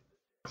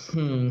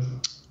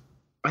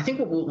 I think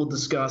what we'll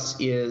discuss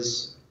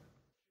is,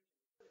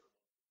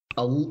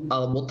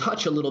 we'll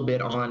touch a little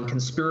bit on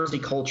conspiracy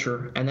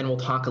culture, and then we'll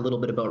talk a little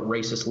bit about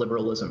racist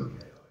liberalism.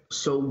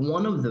 So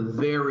one of the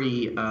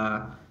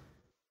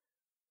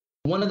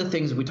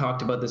things we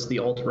talked about the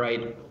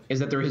alt-right, is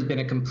that there has been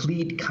a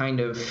complete kind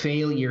of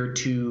failure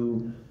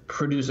to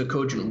produce a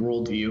cogent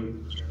worldview.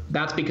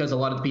 That's because a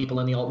lot of the people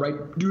in the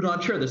alt-right do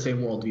not share the same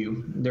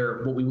worldview.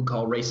 They're what we would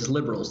call racist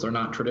liberals. They're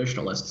not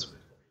traditionalists.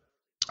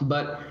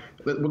 But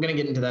we're going to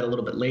get into that a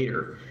little bit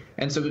later.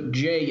 And so,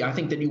 Jay, I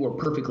think that you were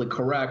perfectly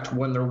correct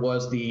when there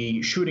was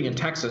the shooting in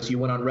Texas. You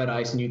went on Red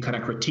Ice and you kind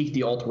of critiqued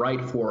the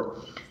alt-right for,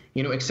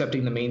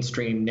 accepting the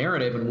mainstream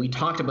narrative. And we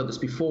talked about this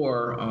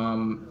before.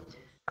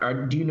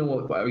 Do you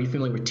know are you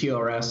familiar with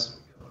TRS,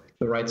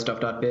 the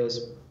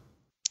rightstuff.biz?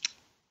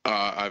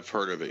 I've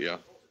heard of it, yeah.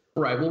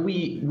 Right. Well, we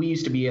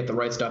used to be at the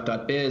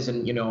rightstuff.biz,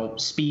 and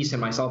Speece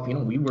and myself,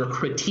 we were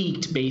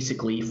critiqued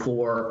basically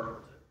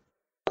for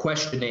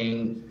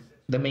questioning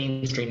the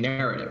mainstream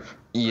narrative.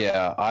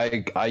 Yeah,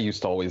 I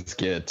used to always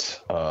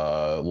get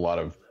a lot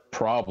of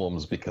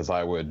problems because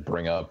I would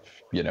bring up,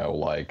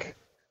 like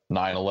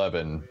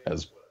 9/11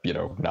 as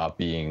not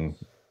being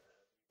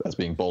as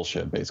being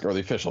bullshit, basically, or the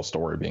official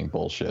story being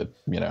bullshit,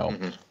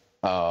 and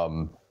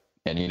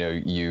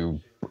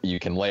you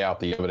can lay out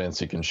the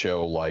evidence. You can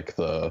show like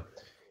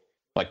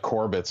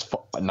Corbett's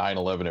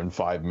 9/11 in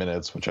 5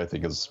 minutes, which I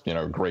think is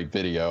a great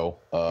video.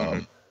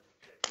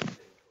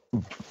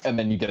 And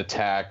then you get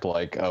attacked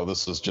like, oh,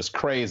 this is just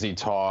crazy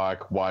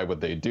talk. Why would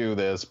they do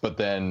this? But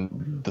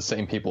then the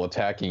same people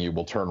attacking you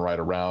will turn right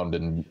around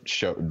and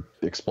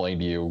explain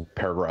to you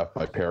paragraph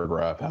by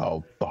paragraph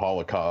how the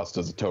Holocaust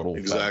is a total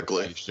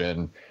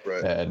fabrication.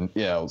 Right. And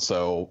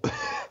so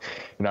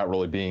you're not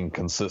really being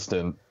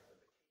consistent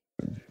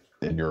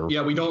in your.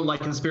 Yeah, we don't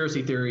like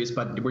conspiracy theories,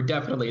 but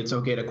it's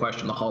okay to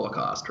question the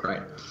Holocaust,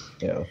 right?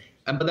 Yeah.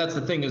 But that's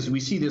the thing, is we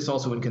see this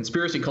also in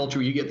conspiracy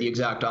culture. You get the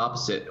exact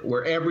opposite,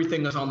 where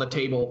everything is on the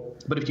table.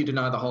 But if you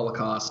deny the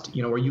Holocaust,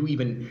 or you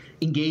even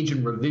engage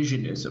in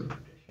revisionism,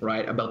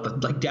 right, about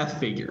the death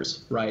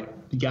figures, right,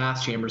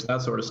 gas chambers,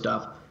 that sort of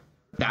stuff,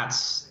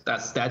 that's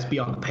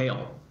beyond the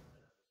pale.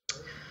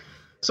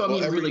 So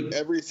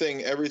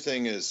everything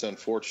is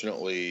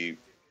unfortunately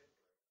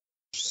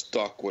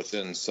stuck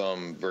within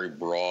some very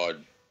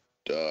broad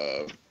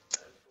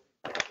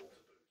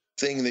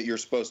thing that you're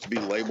supposed to be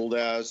labeled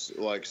as,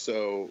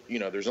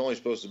 there's only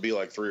supposed to be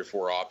like 3 or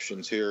 4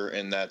 options here,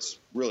 and that's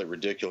really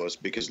ridiculous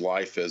because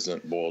life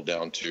isn't boiled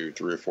down to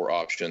 3 or 4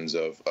 options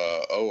of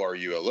are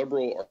you a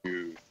liberal, are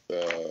you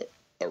a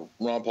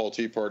Ron Paul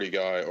Tea Party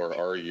guy, or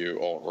are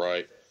you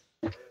alt-right?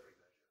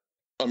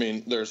 I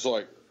mean, there's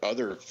like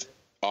other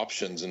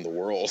options in the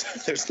world.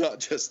 There's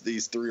not just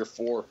these 3 or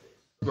 4,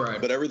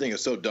 right? But everything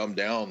is so dumbed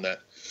down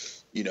that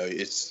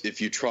it's, if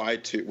you try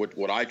to,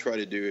 what I try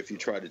to do, if you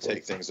try to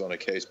take things on a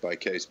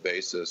case-by-case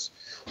basis,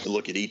 to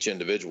look at each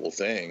individual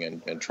thing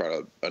and try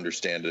to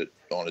understand it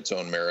on its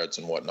own merits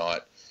and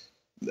whatnot,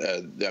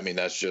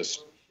 that's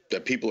just,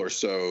 that people are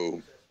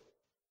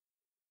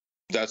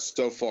that's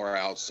so far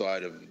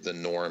outside of the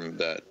norm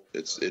that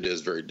it is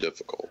very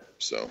difficult.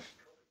 So.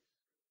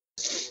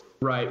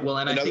 Right. Well,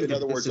 and in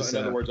other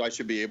words, I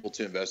should be able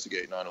to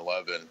investigate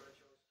 9/11.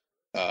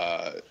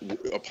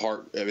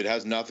 It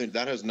has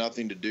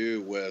nothing to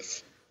do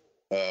with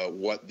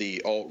what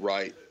the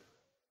alt-right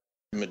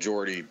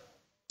majority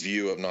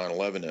view of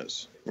 9/11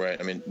 is, right?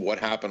 I mean, what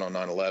happened on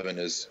 9/11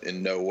 is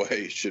in no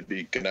way should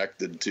be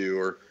connected to,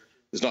 or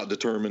is not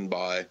determined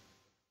by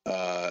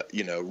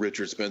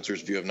Richard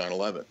Spencer's view of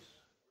 9/11,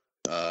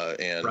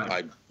 and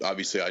right.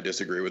 I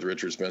disagree with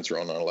Richard Spencer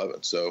on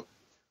 9/11. So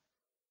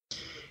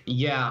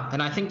yeah,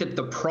 and I think that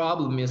the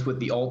problem is with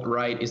the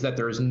alt-right is that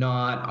there's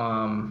not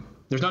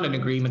an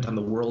agreement on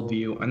the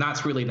worldview, and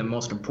that's really the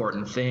most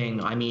important thing.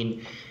 I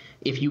mean,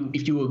 if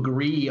you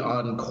agree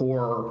on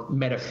core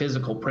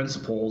metaphysical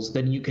principles,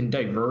 then you can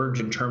diverge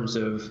in terms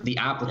of the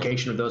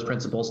application of those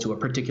principles to a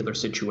particular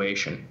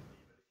situation.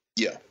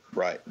 Yeah,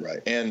 right.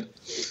 And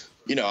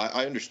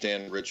I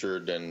understand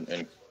Richard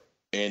and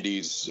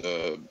Andy's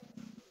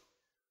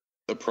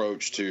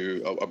approach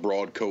to a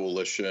broad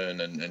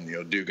coalition,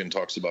 and Dugan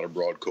talks about a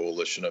broad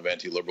coalition of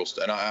anti-liberals,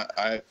 and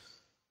I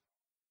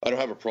don't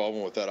have a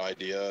problem with that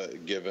idea,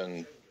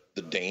 given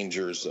the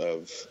dangers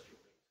of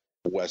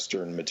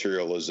Western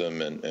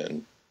materialism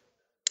and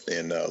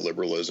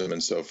liberalism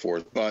and so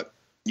forth. But,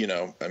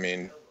 I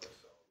mean,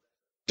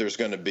 there's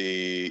going to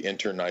be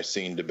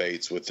internecine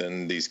debates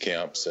within these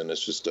camps, and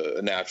it's just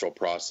a natural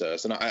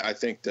process. And I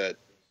think that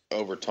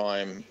over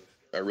time,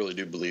 I really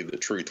do believe the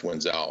truth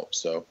wins out.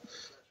 So,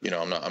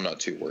 I'm not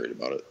too worried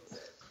about it.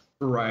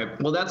 Right.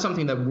 Well, that's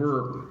something that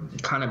we're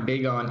kind of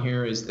big on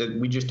here, is that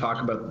we just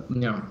talk about,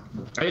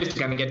 I just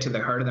kind of get to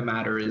the heart of the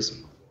matter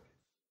is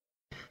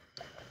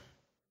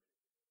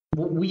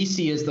what we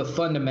see as the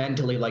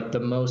fundamentally, like, the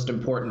most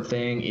important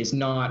thing is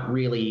not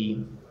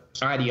really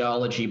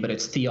ideology, but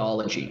it's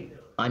theology.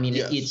 I mean,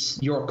 yes.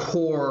 It's your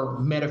core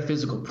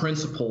metaphysical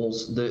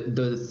principles,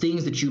 the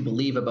things that you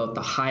believe about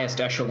the highest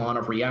echelon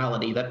of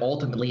reality that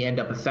ultimately end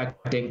up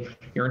affecting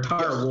your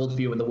entire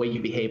worldview and the way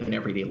you behave in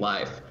everyday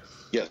life.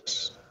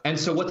 Yes. And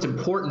so what's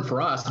important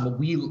for us, and what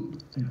we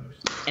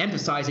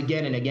emphasize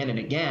again and again and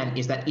again,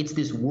 is that it's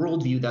this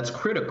worldview that's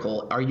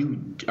critical. Are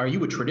you a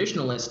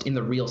traditionalist in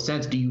the real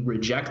sense? Do you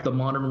reject the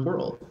modern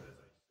world?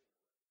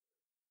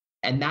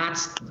 And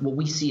that's what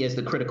we see as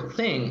the critical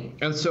thing.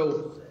 And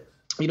so,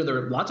 there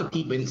are lots of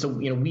people, and so,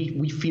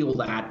 we feel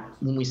that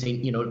when we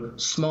say,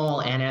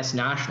 small NS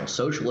National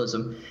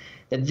Socialism,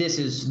 that this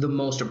is the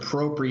most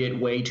appropriate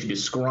way to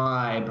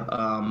describe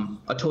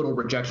a total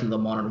rejection of the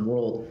modern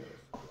world.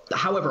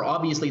 However,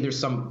 obviously, there's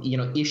some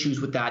issues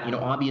with that.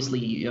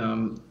 Obviously,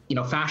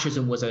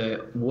 fascism was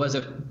a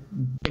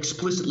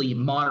explicitly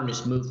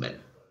modernist movement,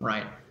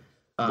 right?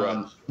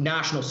 Right.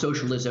 National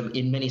Socialism,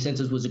 in many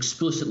senses, was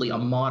explicitly a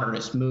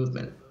modernist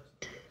movement.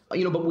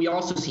 But we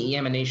also see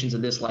emanations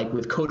of this, like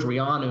with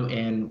Codreanu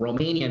in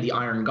Romania, the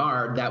Iron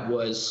Guard, that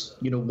was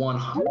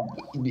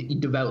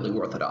devoutly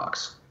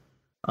Orthodox,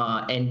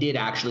 and did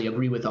actually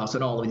agree with us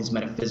on all of these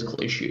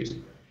metaphysical issues.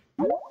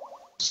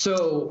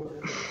 So.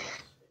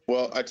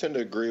 Well, I tend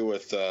to agree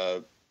with,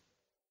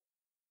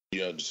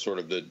 just sort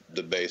of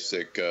the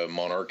basic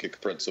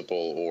monarchic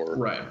principle, or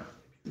right.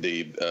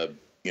 the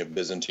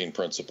Byzantine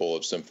principle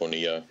of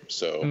symphonia.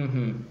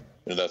 So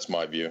that's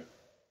my view.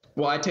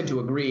 Well, I tend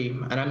to agree,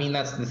 and I mean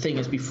that's the thing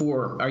is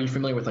before. Are you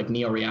familiar with like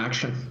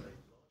neo-reaction?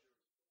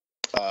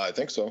 I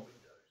think so.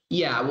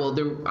 Yeah, well,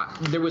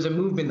 there was a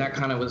movement that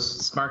kind of was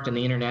sparked on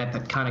the internet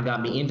that kind of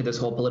got me into this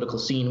whole political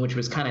scene, which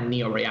was kind of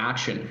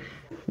neo-reaction,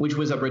 which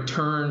was a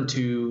return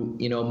to,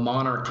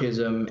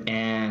 monarchism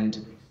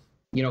and,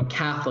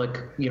 Catholic,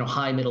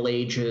 High Middle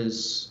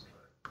Ages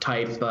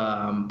type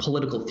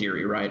political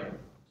theory, right?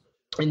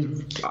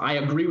 And I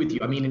agree with you.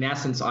 I mean, in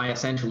essence, I'm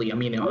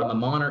a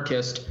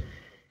monarchist,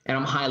 and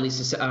I'm highly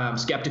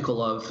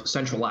skeptical of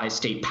centralized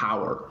state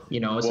power.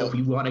 So if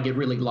you want to get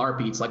really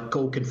LARPy, it's like,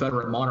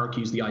 Confederate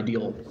monarchy is the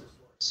ideal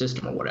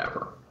system or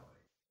whatever.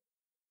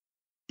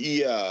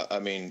 Yeah, I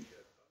mean,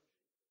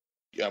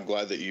 I'm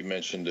glad that you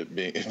mentioned it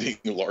being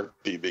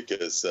LARPy,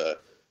 because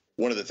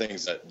one of the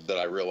things that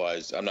I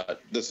realized,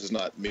 this is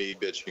not me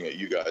bitching at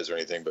you guys or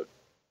anything, but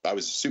I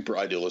was super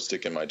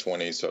idealistic in my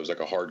 20s. So I was like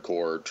a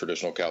hardcore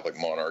traditional Catholic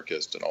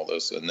monarchist and all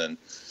this. And then,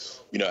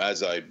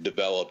 as I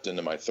developed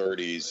into my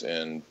 30s,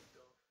 and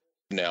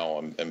now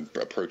I'm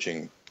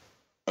approaching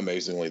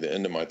amazingly the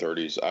end of my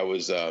 30s,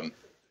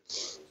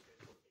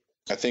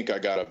 I think I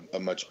got a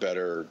much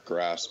better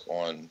grasp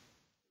on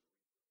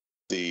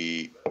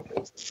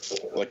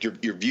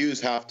your views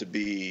have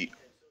to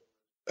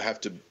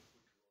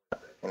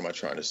what am I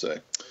trying to say?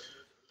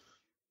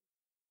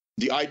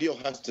 The ideal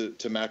has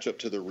to match up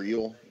to the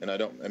real, and I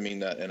mean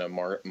that in a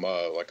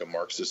like a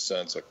Marxist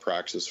sense, like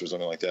praxis or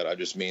something like that. I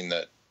just mean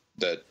that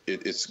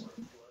it's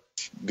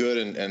good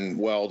and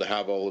well to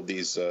have all of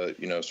these sort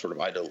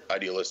of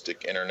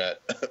idealistic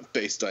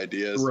internet-based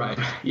ideas. Right.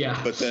 Yeah.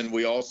 But then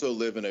we also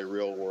live in a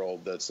real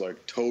world that's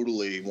like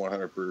totally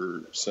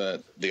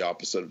 100% the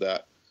opposite of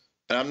that.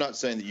 And I'm not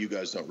saying that you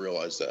guys don't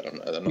realize that. I'm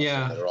not saying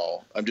that at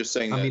all. I'm just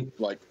saying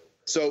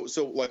So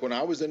like when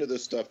I was into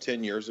this stuff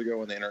 10 years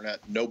ago on the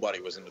internet,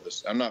 nobody was into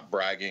this. I'm not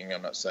bragging.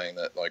 I'm not saying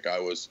that like I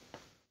was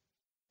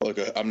like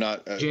I'm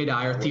not J.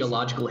 Dyer,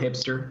 theological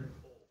hipster.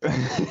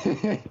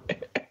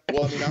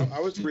 Well, I mean, I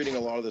was reading a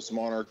lot of this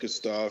monarchist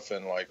stuff,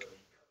 and like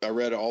I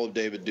read all of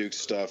David Duke's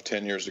stuff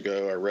 10 years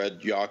ago. I read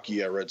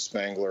Yaki, I read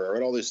Spangler, I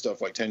read all this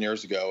stuff like 10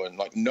 years ago, and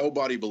like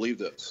nobody believed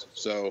this.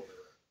 So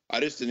I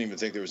just didn't even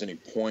think there was any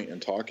point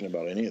in talking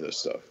about any of this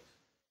stuff,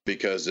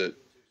 because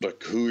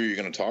who are you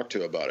going to talk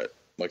to about it?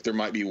 Like there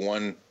might be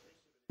one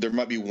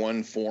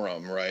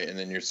forum, right? And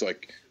then you're just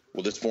like,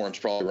 well, this forum's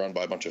probably run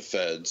by a bunch of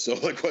feds. So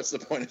like, what's the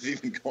point of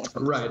even going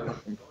on? Right.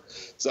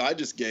 So I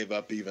just gave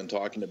up even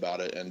talking about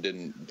it,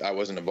 and I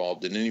wasn't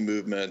involved in any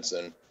movements,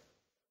 and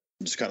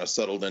just kind of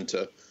settled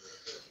into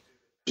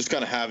just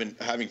kind of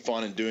having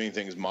fun and doing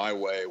things my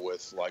way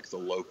with like the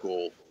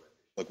local,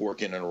 like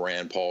working in a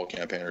Rand Paul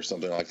campaign or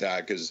something like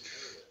that. Cause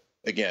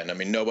again, I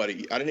mean, I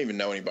didn't even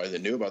know anybody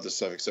that knew about this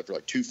stuff except for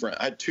like two friends.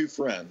 I had two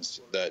friends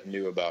that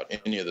knew about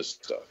any of this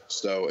stuff.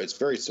 So it's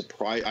very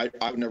surprising.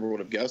 I never would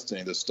have guessed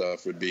any of this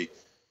stuff would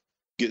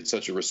get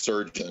such a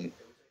resurgence.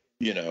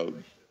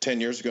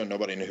 10 years ago,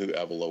 nobody knew who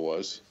Evola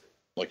was.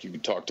 Like you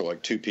could talk to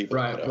like two people.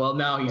 Right. Well,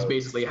 now he's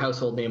basically a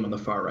household name on the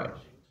far right.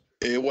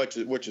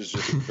 Which is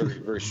just very,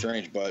 very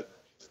strange. But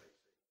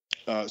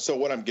so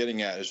what I'm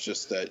getting at is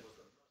just that,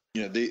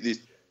 these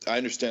I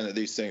understand that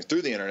these things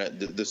through the internet,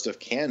 this stuff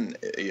can,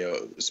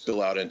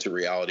 spill out into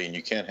reality, and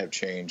you can have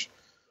change.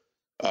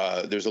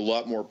 There's a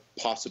lot more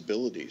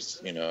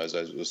possibilities, as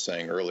I was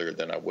saying earlier,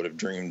 than I would have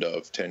dreamed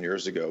of 10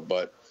 years ago.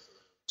 But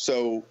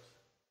so,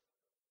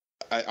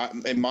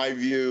 in my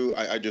view,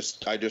 I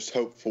just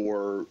hope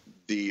for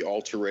the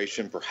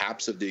alteration,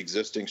 perhaps, of the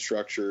existing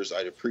structures.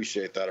 I'd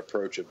appreciate that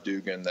approach of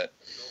Dugin, that,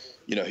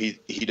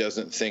 he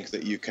doesn't think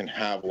that you can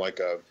have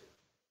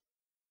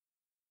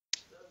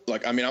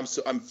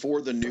I'm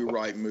for the new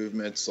right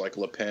movements like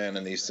Le Pen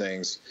and these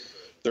things.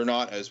 They're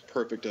not as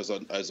perfect as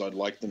I'd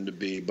like them to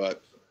be,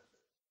 but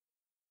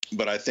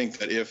I think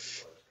that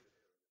if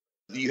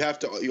you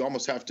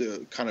almost have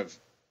to kind of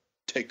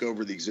take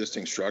over the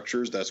existing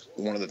structures. That's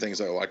one of the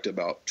things I liked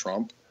about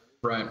Trump.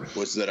 Right.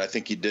 Was that I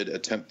think he did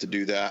attempt to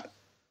do that,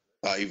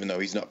 even though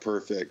he's not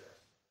perfect.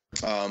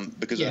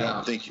 Because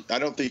I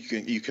don't think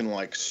you can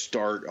like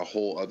start a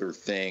whole other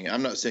thing.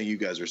 I'm not saying you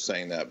guys are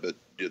saying that, but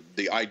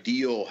the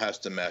ideal has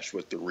to mesh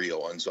with the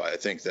real, and so I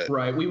think that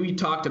we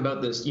talked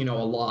about this a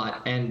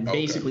lot, and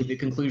basically the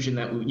conclusion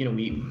that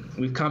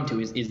we've come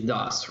to is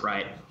thus,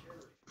 right.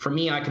 For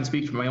me, I can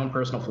speak from my own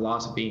personal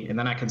philosophy, and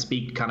then I can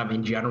speak kind of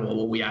in general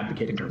what we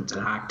advocate in terms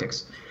of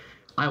tactics.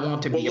 I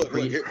want to be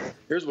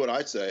here's what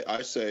I say.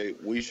 I say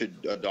we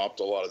should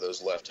adopt a lot of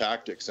those left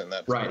tactics, and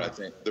that's what I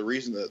think. The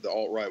reason that the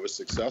alt-right was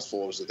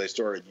successful was that they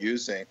started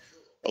using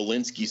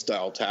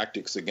Alinsky-style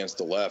tactics against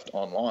the left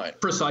online.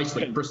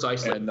 Precisely.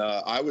 And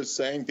I was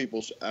saying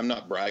I'm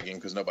not bragging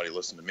because nobody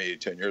listened to me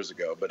 10 years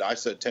ago, but I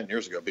said 10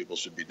 years ago people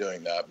should be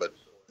doing that, but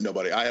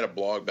nobody. I had a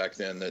blog back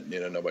then that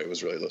nobody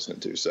was really listening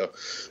to. So,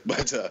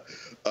 but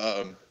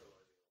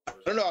I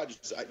don't know.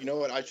 You know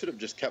what? I should have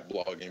just kept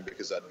blogging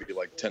because I'd be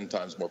like 10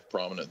 times more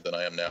prominent than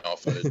I am now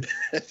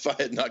if I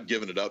had not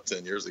given it up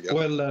 10 years ago.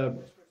 Well,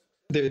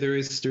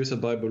 there's a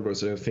Bible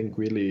verse that I think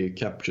really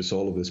captures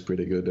all of this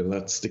pretty good, and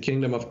that's the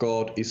kingdom of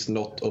God is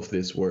not of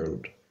this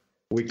world.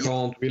 We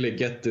can't really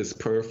get this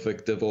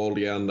perfect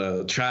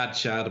Eolian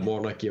trad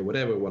monarchy or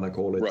whatever you want to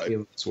call it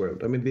in this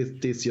world. I mean,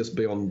 this is just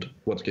beyond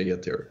what we can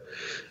get here.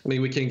 I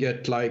mean, we can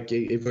get like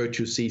a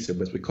virtue Caesar,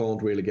 but we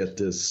can't really get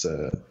this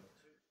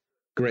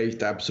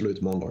great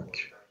absolute monarch.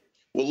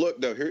 Well,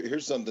 look, though,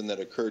 here's something that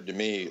occurred to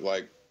me.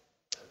 Like,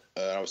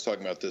 I was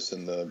talking about this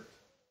in the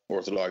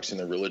Orthodox and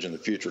the Religion of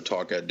the Future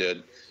talk I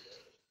did.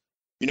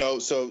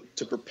 So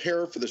to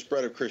prepare for the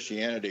spread of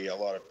Christianity, a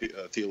lot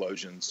of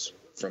theologians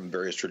from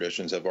various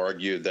traditions have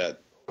argued that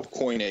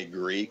Koine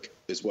Greek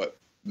is what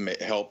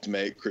helped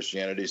make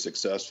Christianity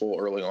successful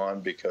early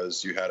on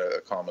because you had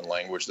a common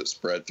language that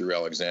spread through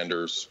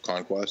Alexander's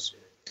conquest.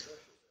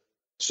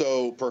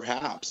 So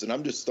perhaps, and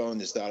I'm just throwing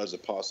this out as a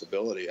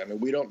possibility. I mean,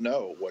 we don't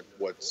know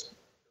what's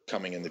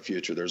coming in the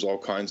future. There's all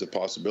kinds of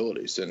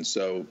possibilities. And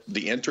so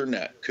the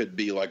internet could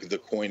be like the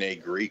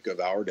Koine Greek of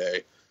our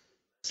day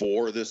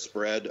for the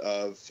spread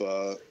of,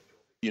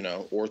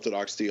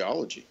 Orthodox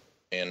theology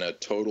and a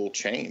total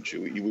change.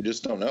 We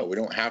just don't know. We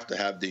don't have to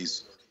have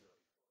these,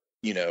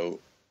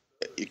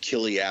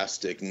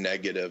 Achilleastic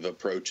negative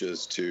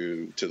approaches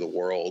to the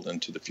world and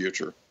to the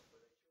future.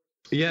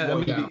 Yeah,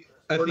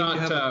 we're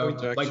not.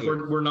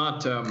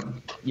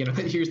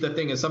 Here's the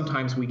thing: is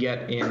sometimes we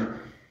get in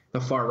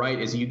the far right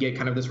is you get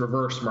kind of this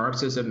reverse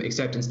Marxism,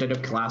 except instead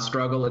of class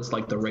struggle, it's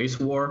like the race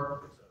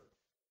war,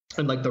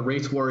 and like the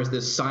race war is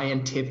this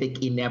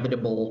scientific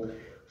inevitable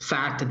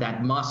fact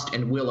that must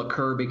and will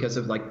occur because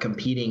of like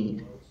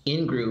competing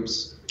in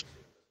groups.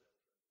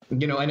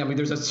 And I mean,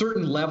 there's a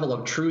certain level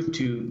of truth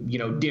to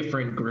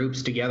different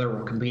groups together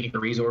or competing for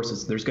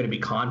resources. There's going to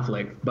be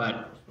conflict,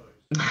 but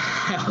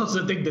I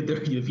also think that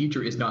the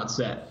future is not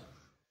set.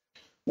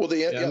 Well,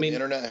 the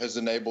internet has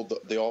enabled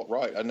the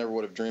alt-right. I never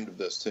would have dreamed of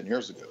this 10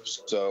 years ago.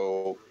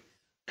 So,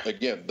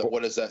 again,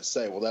 what does that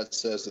say? Well, that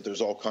says that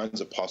there's all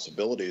kinds of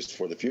possibilities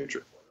for the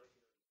future.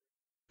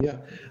 Yeah.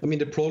 I mean,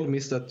 the problem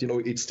is that,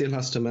 it still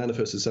has to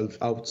manifest itself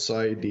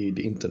outside the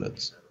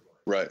internet.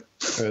 Right.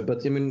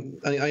 But, I mean,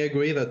 I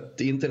agree that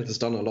the internet has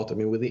done a lot. I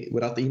mean,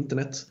 without the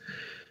internet,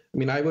 I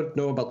mean, I wouldn't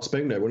know about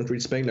Spengler. I wouldn't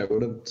read Spengler. I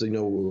wouldn't,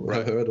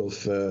 have heard of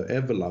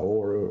Evela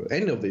or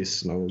any of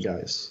these,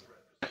 guys.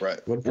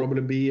 Right. Would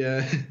probably be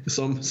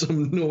some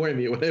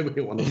normie, whatever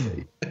you want to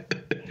say.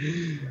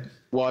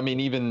 Well, I mean,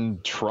 even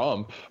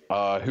Trump,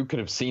 who could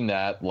have seen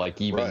that, like,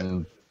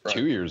 even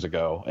 2 years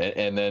ago?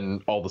 And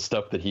then all the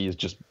stuff that he's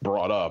just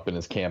brought up in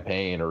his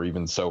campaign or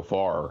even so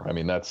far. I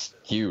mean, that's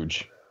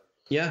huge.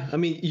 Yeah, I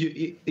mean,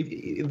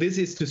 this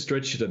is to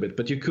stretch it a bit,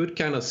 but you could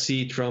kind of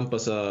see Trump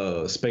as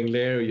a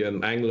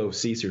Spenglerian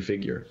Anglo-Caesar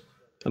figure.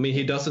 I mean,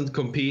 he doesn't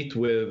compete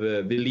with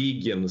the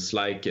legions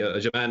like a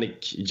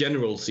Germanic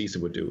general Caesar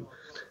would do,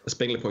 as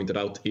Spengler pointed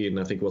out in,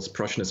 I think it was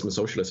Prussianism and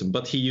Socialism,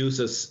 but he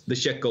uses the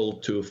shekel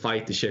to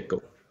fight the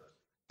shekel,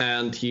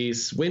 and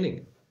he's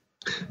winning.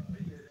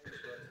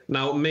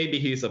 Now, maybe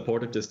he's a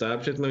part of the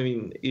establishment. I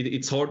mean,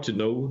 it's hard to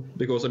know,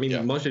 because, I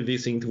mean, much of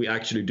these things we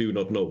actually do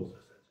not know.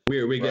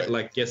 We get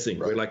like guessing.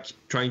 Right. We're like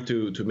trying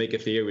to make a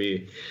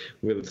theory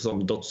with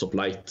some dots of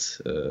light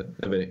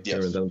every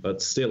here and then,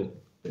 but still,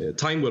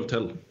 time will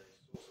tell.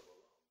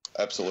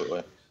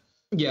 Absolutely.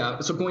 Yeah,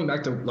 so going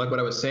back to like what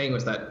I was saying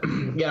was that,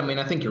 yeah, I mean,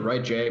 I think you're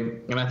right, Jay,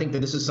 and I think that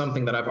this is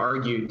something that I've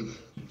argued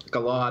a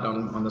lot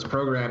on this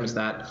program is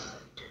that,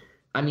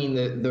 I mean,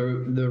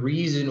 the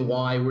reason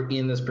why we're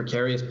in this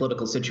precarious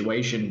political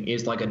situation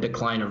is like a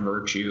decline of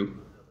virtue.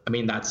 I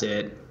mean, that's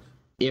it.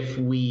 If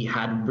we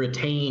had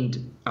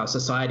retained a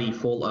society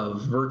full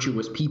of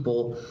virtuous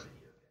people,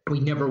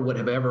 we never would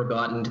have ever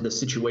gotten to the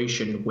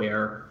situation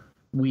where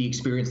we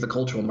experience the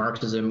cultural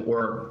Marxism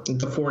or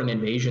the foreign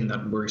invasion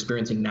that we're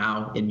experiencing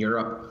now in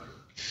Europe.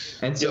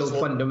 And so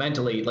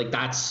fundamentally, like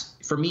that's,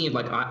 for me,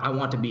 like I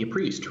want to be a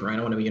priest, right?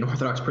 I want to be an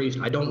Orthodox priest.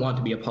 I don't want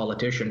to be a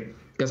politician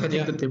because I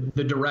think that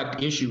the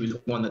direct issue is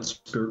one that's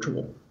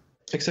spiritual.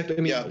 Exactly.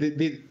 I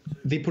mean,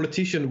 the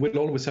politician will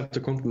always have to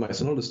compromise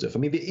on all this stuff. I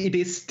mean, it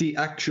is the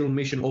actual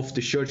mission of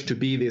the church to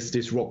be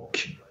this rock.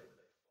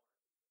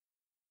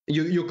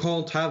 You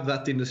can't have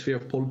that in the sphere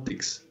of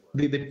politics.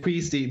 The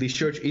priest, the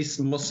church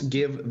must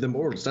give the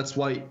morals. That's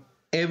why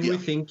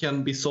everything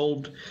can be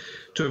solved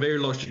to a very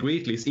large degree,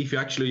 at least, if you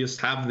actually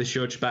just have the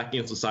church back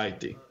in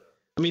society.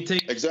 I mean,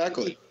 take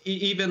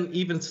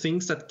even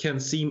things that can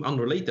seem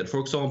unrelated. For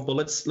example,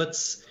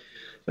 let's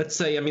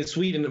say, I mean,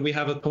 Sweden, we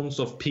have a tons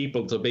of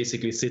people that are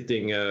basically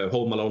sitting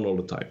home alone all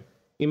the time.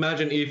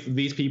 Imagine if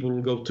these people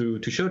will go to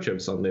church every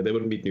Sunday. They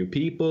will meet new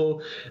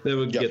people. They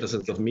will get a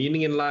sense of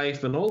meaning in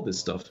life and all this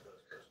stuff.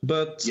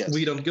 But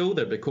we don't go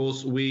there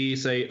because we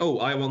say, oh,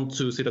 I want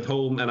to sit at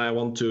home and I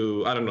want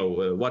to, I don't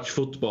know, watch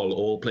football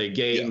or play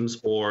games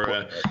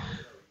or,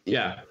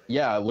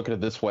 Yeah, look at it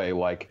this way.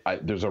 Like,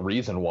 there's a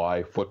reason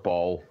why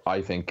football,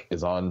 I think,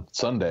 is on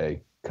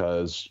Sunday,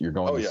 because you're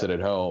going to sit at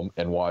home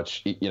and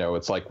watch, you know,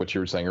 it's like what you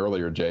were saying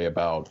earlier, Jay,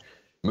 about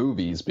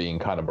movies being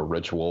kind of a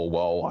ritual.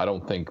 Well, I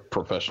don't think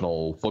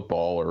professional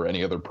football or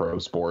any other pro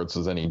sports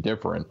is any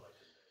different.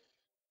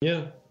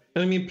 Yeah.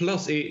 I mean,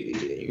 plus,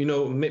 you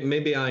know,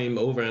 maybe I'm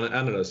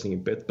over-analyzing a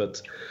bit,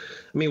 but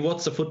I mean,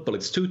 what's a football?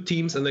 It's two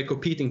teams and they're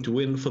competing to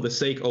win for the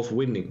sake of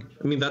winning.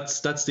 I mean,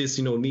 that's this,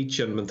 you know,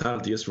 Nietzschean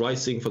mentality, is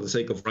rising for the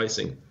sake of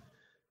rising.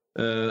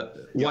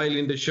 While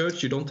in the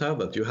church, you don't have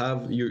that. You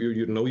have,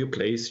 you know your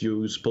place.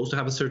 You're supposed to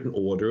have a certain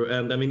order.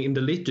 And I mean, in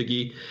the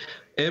liturgy,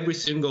 every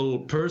single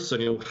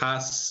person, you know,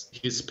 has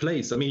his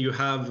place. I mean,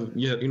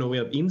 you know, we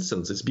have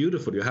incense. It's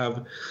beautiful. You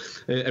have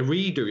a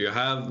reader. You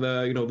have,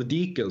 you know, the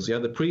deacons. You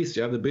have the priest.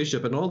 You have the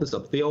bishop, and all this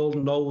stuff. They all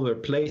know their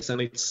place,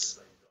 and it's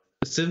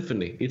a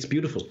symphony. It's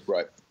beautiful.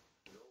 Right.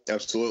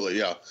 Absolutely.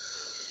 Yeah.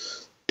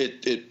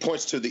 It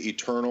points to the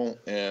eternal,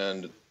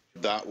 and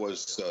that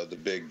was the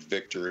big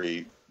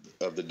victory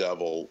of the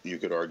devil. You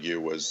could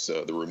argue was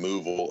the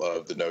removal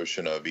of the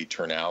notion of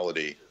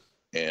eternality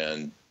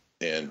and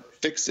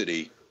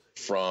fixity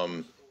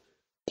from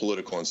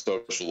political and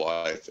social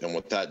life. And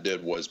what that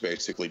did was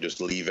basically just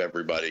leave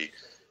everybody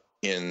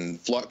in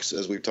flux,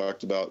 as we've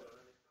talked about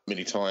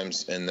many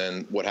times. And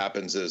then what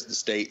happens is the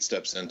state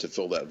steps in to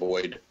fill that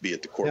void, be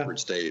it the corporate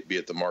state, be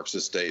it the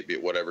Marxist state, be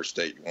it whatever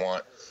state you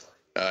want.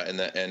 And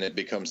it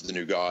becomes the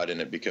new God,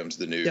 and it becomes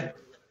the new,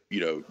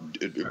 you know.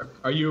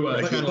 Are you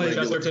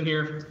Chesterton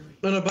here?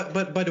 No,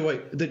 but by the way,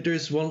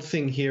 there's one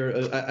thing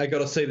here. I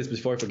gotta say this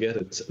before I forget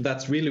it.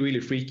 That's really, really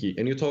freaky.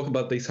 And you talk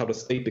about this, how the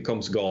state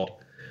becomes God.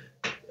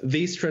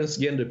 These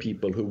transgender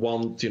people who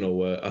want, you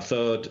know, a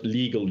third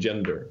legal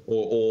gender,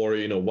 or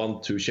you know,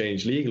 want to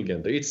change legal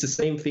gender. It's the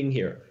same thing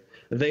here.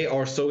 They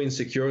are so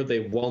insecure.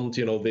 They want,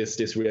 you know,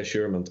 this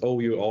reassurance.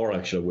 Oh, you are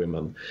actually a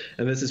woman,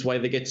 and this is why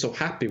they get so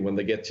happy when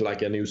they get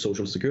like a new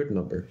social security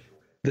number.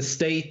 The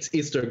state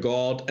is their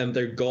God, and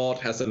their God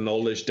has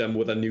acknowledged them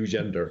with a new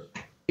gender.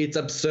 It's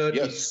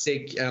absurdly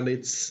sick, and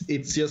it's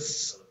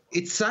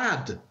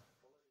sad,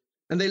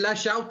 and they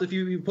lash out if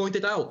you point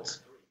it out.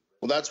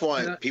 Well, that's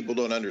why people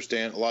don't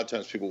understand. A lot of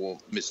times people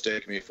will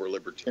mistake me for a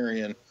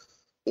libertarian,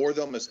 or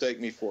they'll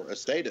mistake me for a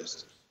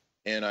statist.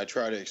 And I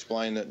try to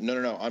explain that,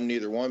 no, I'm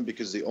neither one,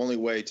 because the only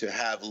way to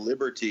have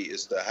liberty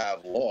is to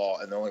have law,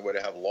 and the only way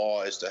to have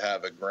law is to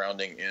have a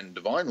grounding in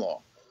divine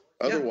law.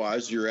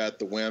 Otherwise, you're at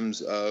the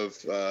whims of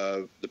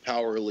the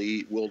power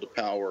elite, will to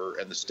power,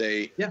 and the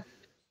state,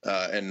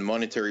 and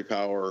monetary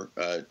power,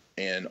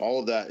 and all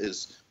of that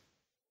is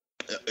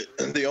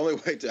the only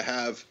way to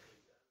have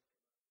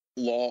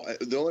law.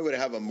 The only way to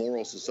have a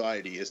moral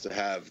society is to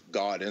have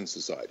God in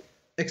society.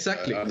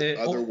 Exactly.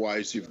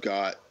 Otherwise, you've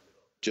got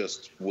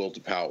just will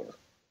to power.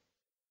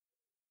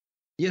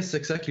 Yes,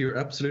 exactly. You're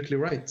absolutely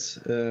right.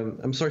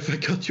 I'm sorry if I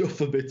cut you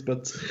off a bit,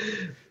 but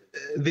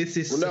this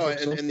is... Well, no,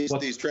 and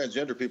these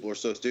transgender people are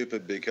so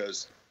stupid,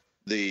 because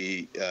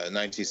the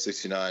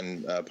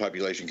 1969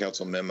 Population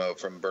Council memo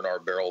from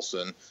Bernard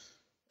Berelson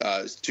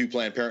to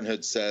Planned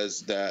Parenthood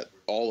says that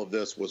all of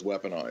this was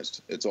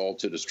weaponized. It's all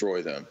to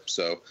destroy them.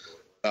 So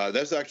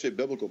that's actually a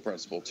biblical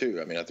principle, too.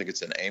 I mean, I think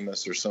it's in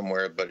Amos or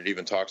somewhere, but it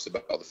even talks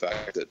about the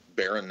fact that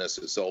barrenness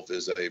itself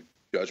is a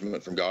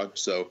judgment from God.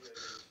 So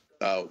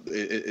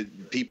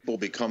people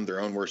become their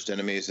own worst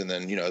enemies, and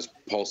then as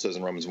Paul says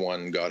in Romans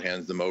 1, God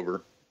hands them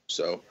over.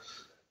 So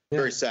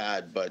very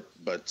sad, but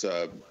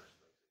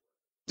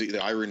the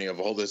irony of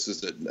all this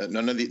is that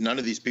none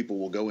of these people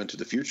will go into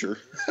the future.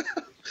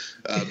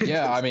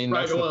 Yeah, I mean,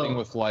 that's the thing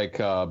with like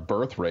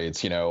birth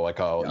rates, you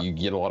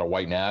get a lot of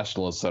white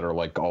nationalists that are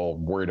like all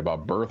worried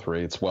about birth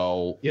rates.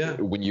 Well,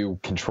 when you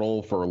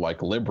control for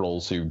like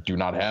liberals who do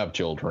not have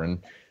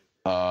children,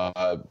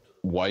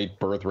 white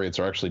birth rates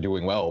are actually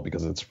doing well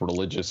because it's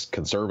religious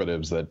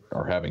conservatives that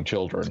are having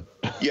children.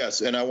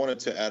 Yes, and I wanted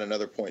to add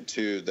another point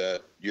too,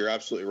 that you're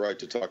absolutely right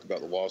to talk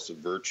about the loss of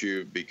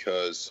virtue,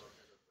 because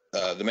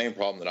the main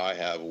problem that I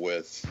have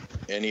with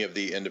any of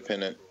the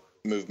independent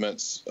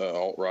movements,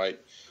 alt-right,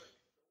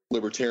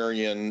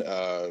 libertarian,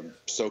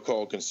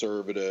 so-called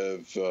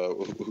conservative,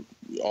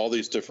 all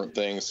these different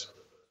things,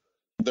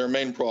 their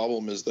main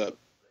problem is that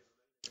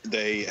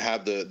they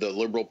have the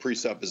liberal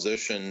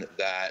presupposition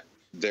that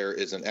there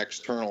is an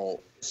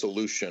external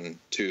solution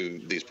to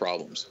these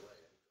problems.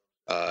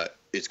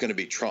 It's going to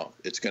be Trump.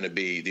 It's going to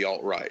be the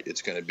alt-right.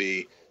 It's going to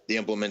be the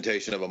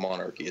implementation of a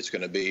monarchy. It's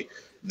going to be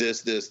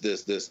this.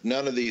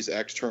 None of these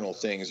external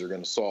things are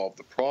going to solve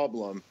the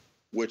problem,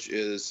 which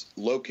is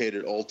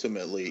located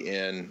ultimately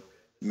in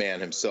man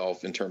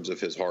himself in terms of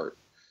his heart.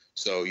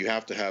 So you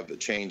have to have a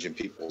change in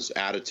people's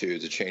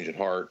attitudes, a change in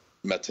heart,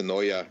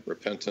 metanoia,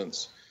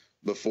 repentance,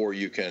 before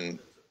you can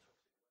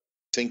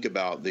think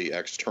about the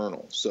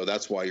external. So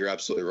that's why you're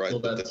absolutely right.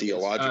 Well, the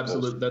theological.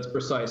 Absolutely, that's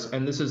precise.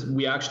 And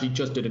we actually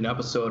just did an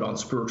episode on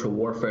spiritual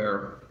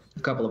warfare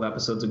a couple of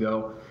episodes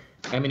ago.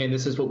 I mean, and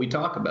this is what we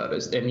talk about.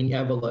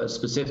 Evola is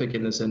specific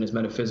in this in his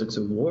metaphysics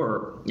of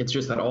war. It's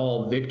just that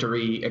all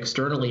victory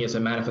externally is a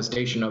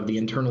manifestation of the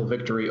internal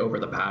victory over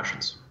the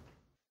passions.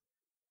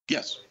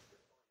 Yes.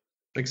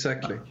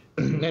 Exactly.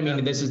 I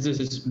mean, this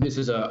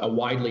is a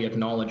widely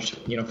acknowledged,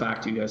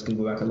 fact. You guys can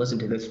go back and listen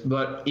to this.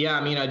 But yeah,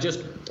 I mean, let's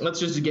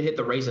just hit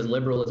the racist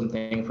liberalism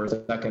thing for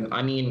a second.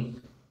 I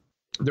mean,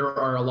 there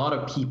are a lot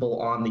of people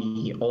on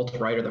the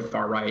alt-right or the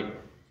far right.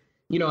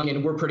 I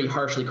mean, we're pretty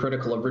harshly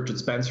critical of Richard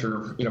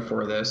Spencer,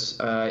 for this,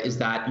 is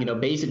that,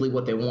 basically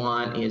what they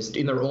want is,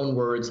 in their own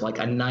words, like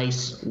a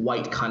nice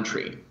white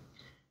country.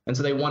 And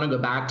so they want to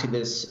go back to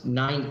this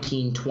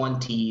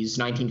 1920s,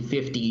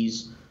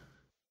 1950s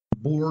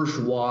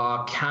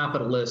bourgeois,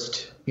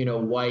 capitalist,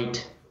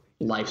 white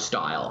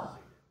lifestyle.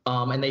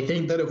 And they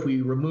think that if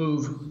we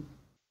remove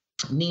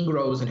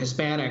Negroes and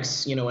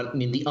Hispanics,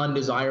 and the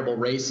undesirable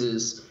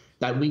races,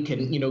 that we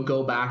can,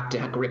 go back to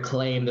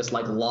reclaim this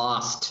like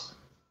lost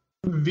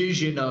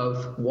vision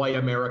of white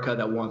America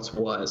that once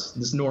was,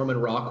 this Norman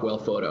Rockwell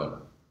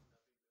photo.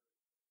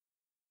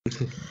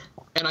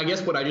 And I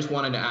guess what I just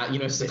wanted to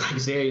add,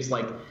 say is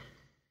like,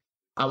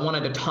 I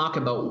wanted to talk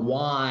about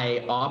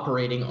why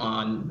operating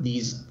on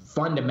these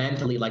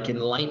fundamentally like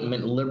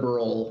Enlightenment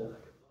liberal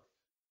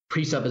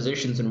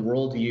presuppositions and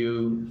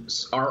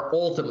worldviews are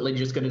ultimately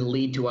just going to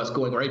lead to us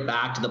going right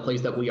back to the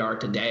place that we are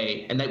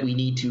today, and that we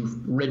need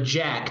to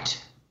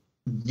reject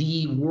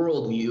the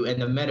worldview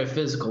and the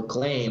metaphysical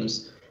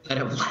claims that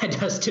have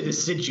led us to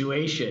this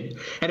situation.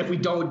 And if we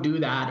don't do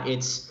that,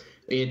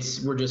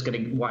 we're just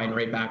going to wind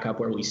right back up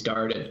where we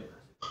started.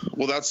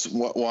 Well, that's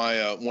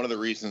why one of the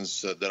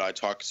reasons that I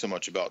talk so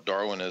much about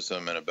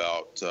Darwinism and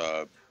about,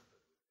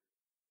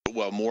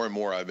 more and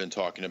more I've been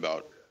talking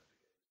about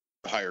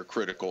higher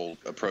critical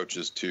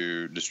approaches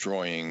to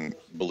destroying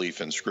belief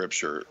in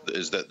Scripture,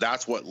 is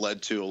that's what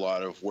led to a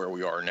lot of where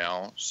we are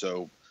now.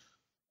 So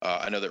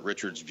I know that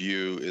Richard's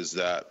view is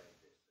that,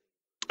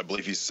 I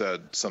believe he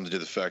said something to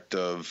the effect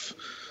of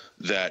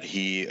that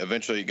he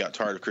eventually got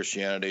tired of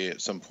Christianity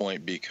at some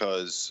point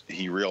because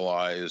he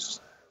realized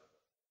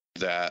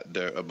that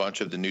a bunch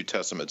of the New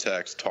Testament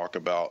texts talk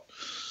about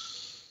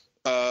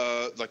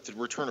like the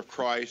return of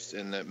Christ,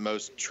 and that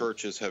most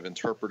churches have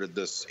interpreted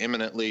this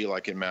imminently,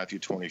 like in Matthew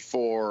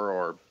 24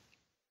 or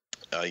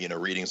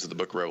readings of the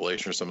book of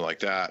Revelation or something like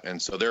that.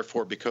 And so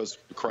therefore, because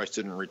Christ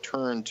didn't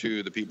return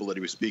to the people that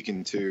he was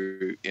speaking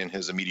to in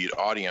his immediate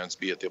audience,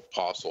 be it the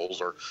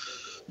apostles or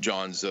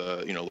John's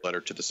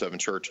letter to the seven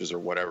churches or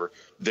whatever,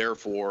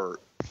 therefore,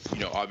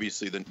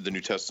 obviously the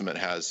New Testament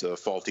has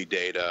faulty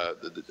data,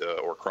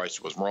 or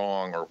Christ was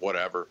wrong or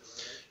whatever.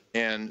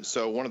 And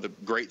so one of the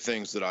great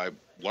things that I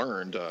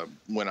learned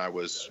when I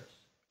was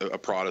a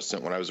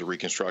Protestant, when I was a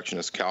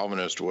Reconstructionist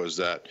Calvinist, was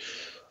that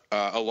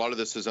a lot of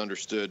this is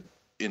understood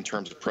in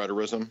terms of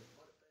preterism.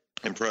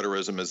 And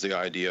preterism is the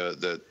idea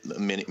that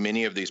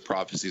many of these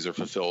prophecies are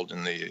fulfilled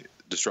in the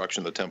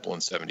destruction of the temple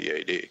in 70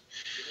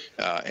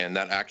 AD. And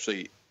that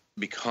actually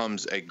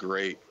becomes a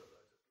great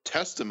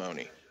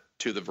testimony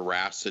to the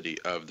veracity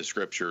of the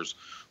Scriptures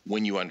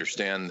when you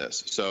understand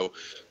this. So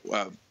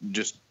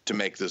just to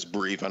make this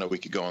brief, I know we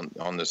could go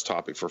on this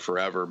topic for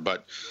forever,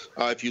 but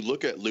if you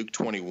look at Luke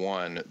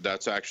 21,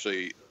 that's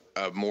actually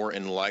a more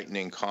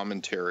enlightening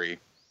commentary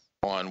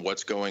on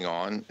what's going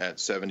on at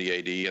 70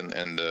 AD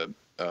and the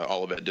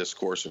Olivet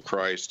Discourse of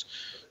Christ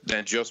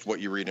than just what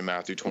you read in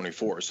Matthew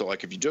 24. So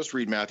like if you just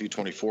read Matthew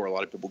 24, a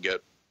lot of people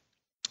get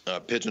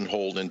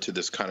pigeonholed into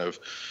this kind of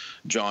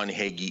John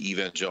Hagee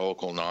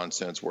evangelical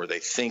nonsense where they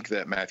think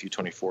that Matthew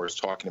 24 is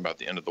talking about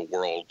the end of the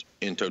world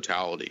in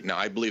totality. Now,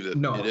 I believe that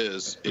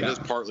it is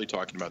partly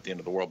talking about the end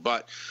of the world,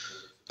 but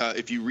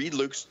if you read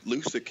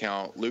Luke's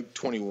account, Luke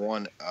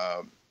 21,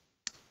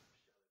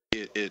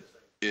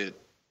 it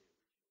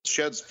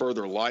sheds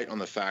further light on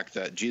the fact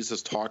that Jesus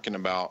is talking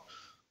about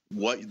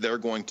what they're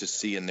going to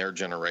see in their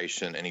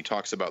generation, and he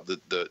talks about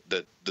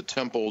the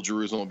temple,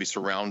 Jerusalem, will be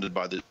surrounded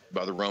by the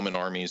Roman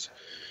armies.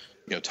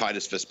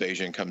 Titus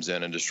Vespasian comes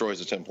in and destroys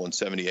the temple in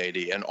 70 AD,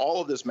 and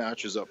all of this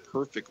matches up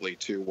perfectly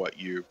to what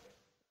you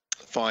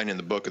find in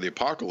the book of the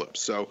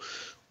Apocalypse. So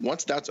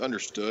once that's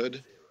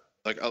understood,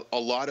 like a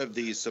lot of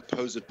these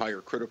supposed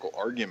higher critical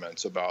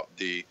arguments about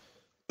the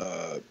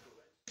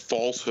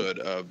falsehood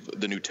of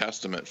the New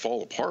Testament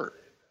fall apart.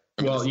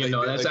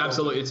 That's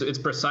absolutely, it's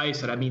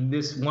precise. And I mean,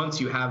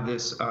 once you have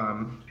this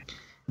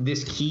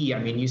key, I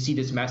mean, you see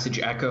this message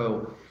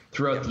echo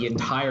throughout the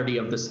entirety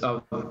of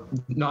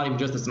not even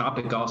just the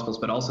Synoptic Gospels,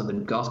 but also the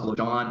Gospel of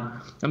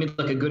John. I mean,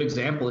 like a good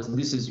example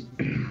is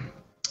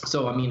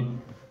so, I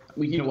mean,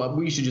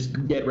 we should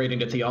just get right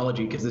into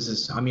theology,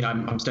 because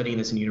I'm studying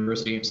this in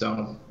university,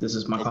 so this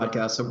is my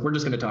podcast. So we're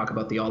just going to talk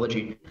about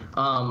theology.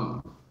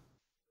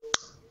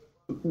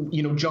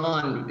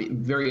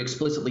 John very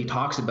explicitly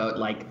talks about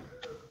like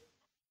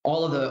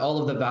all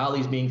of the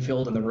valleys being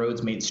filled and the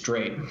roads made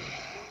straight,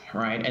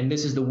 right? And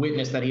this is the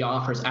witness that he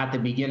offers at the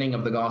beginning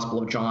of the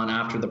Gospel of John,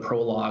 after the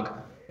prologue,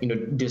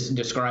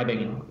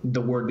 describing the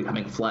Word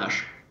becoming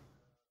flesh.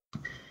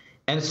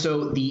 And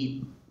so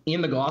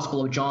in the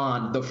Gospel of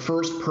John, the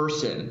first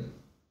person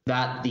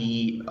that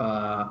the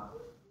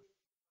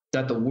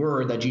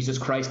Word, that Jesus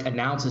Christ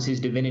announces his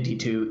divinity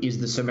to,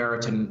 is the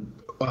Samaritan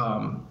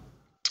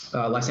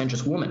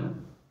licentious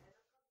woman,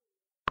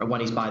 when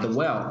he's by the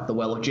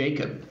well of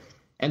Jacob.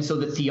 And so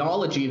the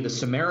theology of the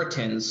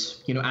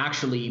Samaritans,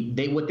 actually,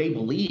 what they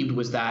believed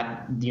was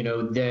that, they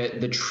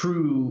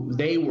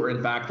were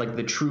in fact like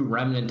the true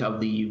remnant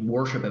of the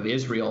worship of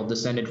Israel,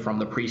 descended from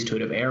the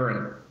priesthood of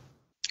Aaron.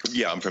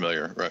 Yeah, I'm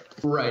familiar. Right.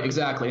 Right,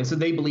 exactly. And so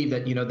they believed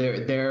that,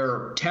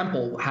 their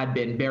temple had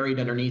been buried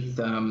underneath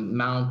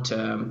Mount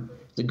the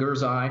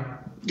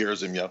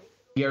Gerizim, yeah.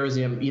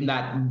 Gerizim, in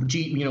that,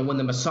 when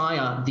the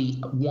Messiah, the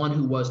one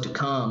who was to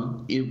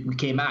come,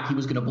 came back, he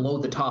was going to blow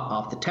the top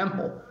off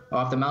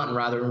the mountain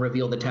rather, and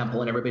reveal the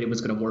temple, and everybody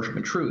was going to worship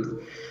in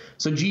truth.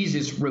 So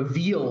Jesus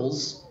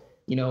reveals,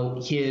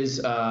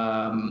 his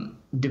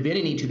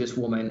divinity to this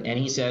woman, and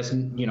he says,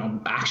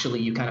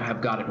 actually, you kind of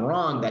have got it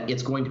wrong, that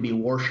it's going to be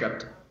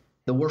worshipped.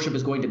 The worship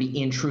is going to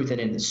be in truth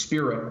and in the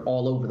spirit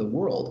all over the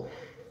world.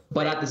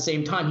 But at the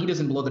same time, he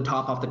doesn't blow the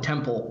top off the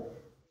temple.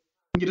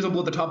 He doesn't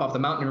blow the top off the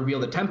mountain and reveal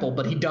the temple,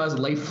 but he does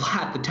lay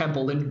flat the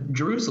temple in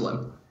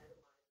Jerusalem.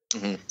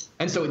 Mm-hmm.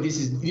 And so this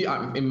is,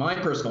 in my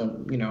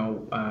personal,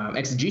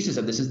 exegesis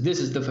of this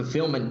is the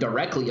fulfillment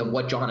directly of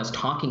what John is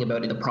talking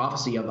about in the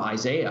prophecy of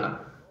Isaiah.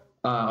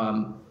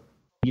 That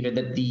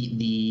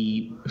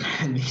the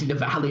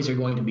valleys are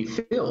going to be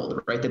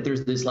filled, right? That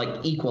there's this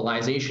like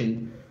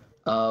equalization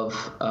of,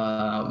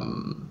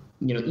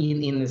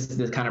 in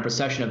this kind of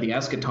procession of the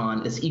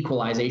eschaton, this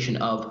equalization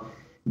of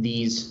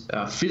these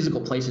physical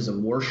places of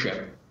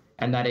worship,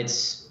 and that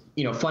it's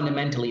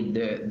fundamentally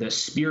the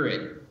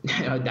spirit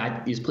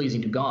that is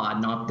pleasing to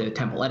God, not the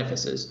temple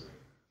edifices.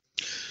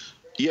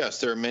 Yes,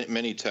 there are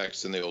many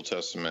texts in the Old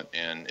Testament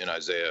and in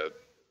Isaiah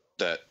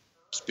that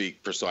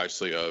speak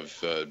precisely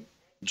of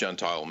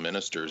Gentile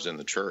ministers in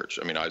the church.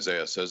 I mean,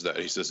 Isaiah says that.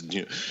 He says,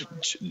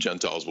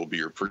 Gentiles will be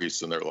your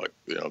priests, and they're like,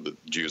 the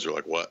Jews are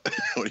like, what?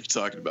 What are you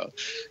talking about?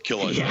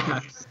 Kill Isaiah. Yeah.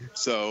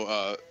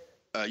 So,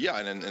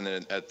 and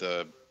then at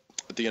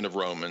the end of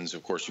Romans,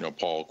 of course,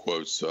 Paul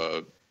quotes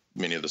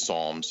many of the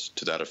Psalms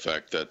to that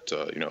effect, that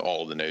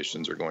all of the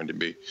nations are going to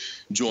be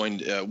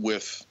joined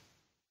with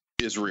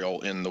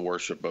Israel in the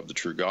worship of the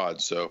true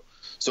God. So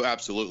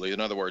absolutely. In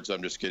other words,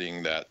 I'm just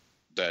getting that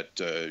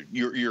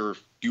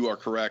you are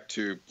correct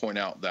to point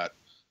out that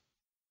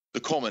the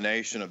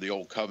culmination of the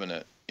Old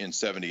Covenant in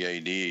 70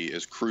 AD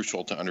is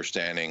crucial to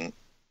understanding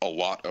a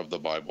lot of the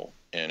Bible,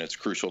 and it's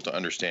crucial to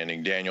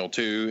understanding Daniel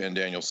 2 and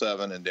Daniel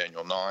 7 and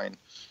Daniel 9.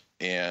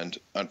 And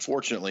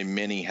unfortunately,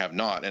 many have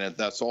not. And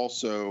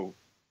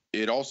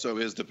it also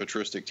is the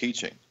patristic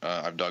teaching.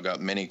 I've dug up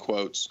many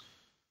quotes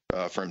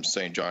from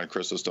St. John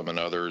Chrysostom and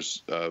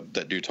others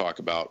that do talk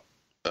about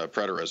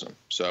preterism.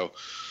 So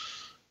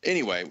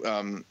anyway,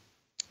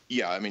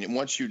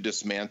 once you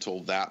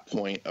dismantle that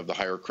point of the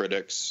higher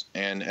critics,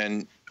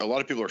 and a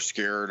lot of people are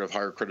scared of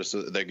higher critics,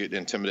 they get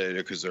intimidated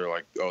because they're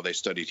like, oh, they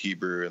studied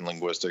Hebrew and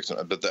linguistics.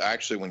 But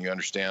actually, when you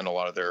understand a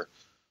lot of their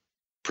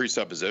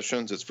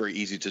presuppositions, it's very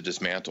easy to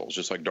dismantle. It's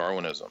just like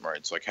Darwinism, right?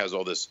 It's like has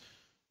all this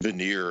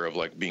veneer of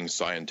like being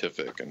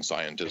scientific and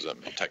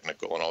scientism and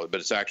technical and all that,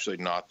 but it's actually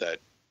not that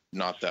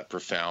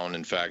profound.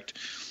 In fact,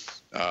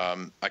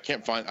 I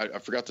can't find, I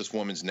forgot this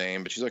woman's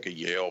name, but she's like a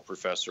Yale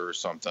professor or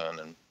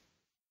something.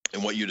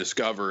 And what you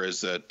discover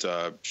is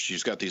that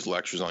she's got these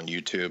lectures on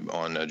YouTube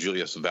on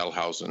Julius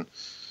Wellhausen,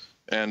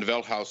 And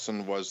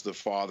Wellhausen was the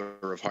father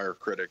of higher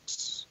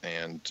critics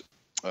and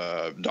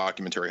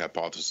documentary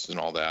hypothesis and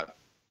all that.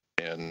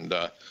 And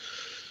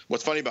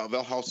what's funny about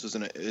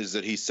Wellhausen is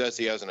that he says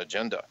he has an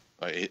agenda.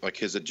 Like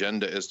his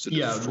agenda is to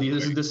destroy.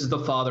 This is the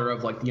father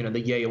of, like, you know,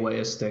 the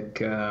Yahwistic.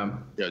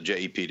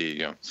 JEPD.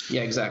 Yeah.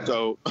 Yeah, exactly.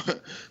 So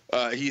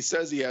he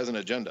says he has an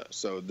agenda.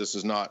 So this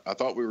is not. I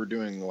thought we were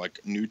doing like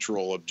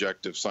neutral,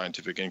 objective,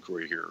 scientific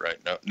inquiry here, right?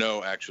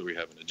 No, actually, we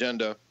have an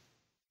agenda.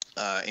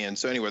 And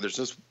so anyway, there's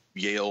this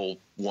Yale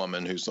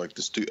woman who's like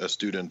a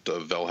student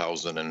of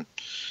Wellhausen and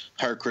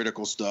higher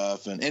critical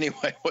stuff. And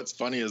anyway, what's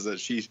funny is that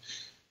she's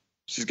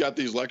got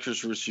these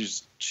lectures where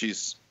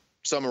she's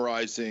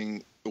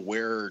summarizing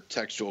where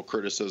textual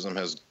criticism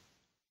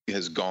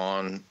has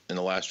gone in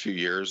the last few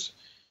years,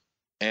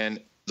 and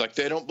like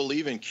they don't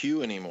believe in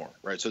Q anymore,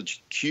 right? So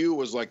Q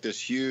was like this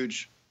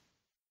huge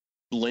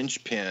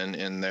linchpin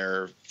in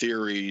their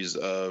theories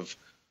of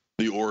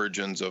the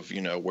origins of, you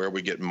know, where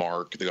we get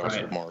Mark, the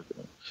Gospel of Mark,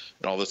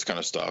 and all this kind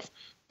of stuff.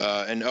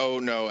 And oh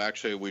no,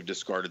 actually we've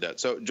discarded that.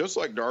 So just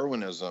like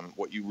Darwinism,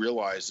 what you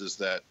realize is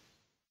that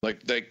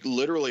like they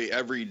literally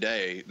every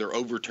day they're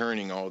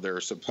overturning all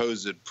their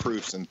supposed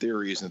proofs and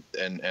theories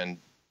and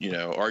you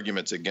know,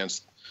 arguments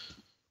against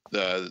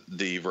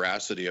the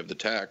veracity of the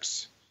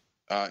text.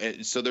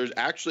 And so there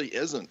actually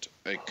isn't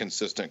a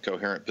consistent,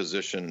 coherent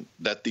position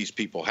that these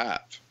people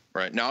have.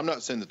 Right now, I'm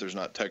not saying that there's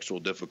not textual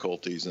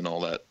difficulties and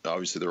all that.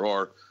 Obviously, there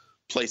are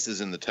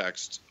places in the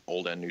text,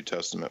 Old and New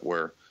Testament,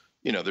 where,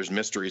 you know, there's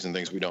mysteries and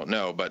things we don't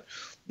know. But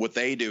what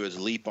they do is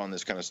leap on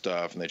this kind of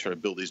stuff, and they try to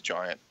build these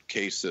giant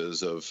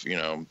cases of, you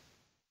know,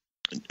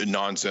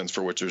 nonsense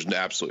for which there's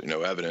absolutely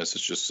no evidence.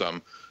 It's just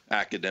some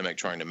academic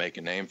trying to make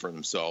a name for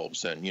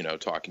themselves, and, you know,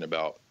 talking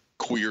about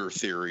queer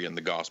theory in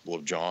the Gospel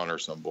of John or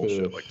some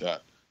bullshit like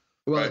that.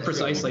 Well, right?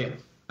 Precisely.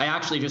 I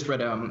actually just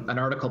read an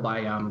article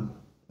by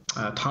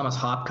Thomas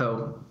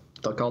Hopko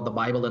called "The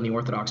Bible in the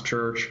Orthodox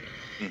Church,"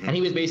 and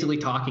he was basically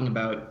talking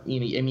about, you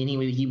know, I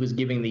mean, he was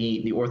giving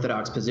the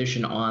Orthodox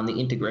position on the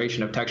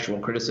integration of textual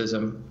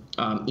criticism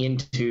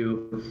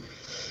into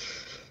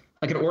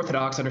like an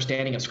Orthodox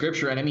understanding of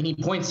Scripture. And I mean, he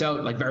points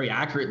out, like, very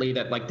accurately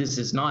that, like, this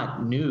is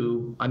not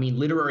new. I mean,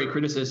 literary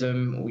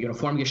criticism, you know,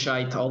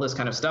 Formgeschichte, all this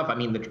kind of stuff. I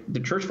mean, the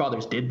Church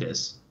Fathers did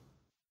this.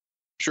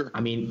 Sure.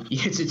 I mean,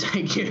 it's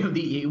like, you know,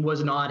 it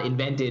was not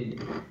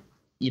invented,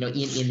 you know, in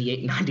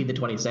the 19th and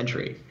 20th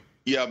century.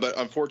 Yeah, but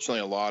unfortunately,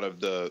 a lot of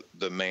the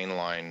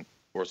mainline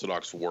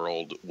Orthodox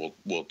world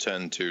will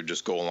tend to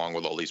just go along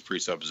with all these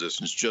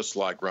presuppositions, just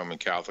like Roman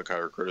Catholic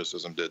higher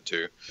criticism did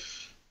too.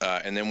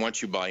 And then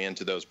once you buy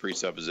into those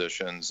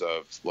presuppositions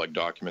of like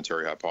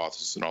documentary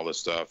hypothesis and all this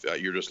stuff,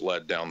 you're just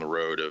led down the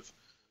road of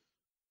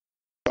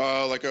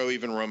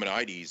even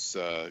Romanides,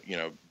 you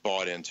know,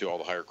 bought into all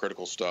the higher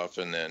critical stuff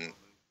and then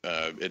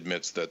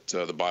admits that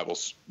the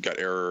Bible's got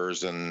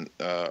errors and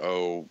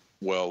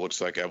well, looks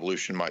like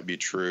evolution might be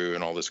true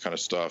and all this kind of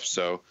stuff.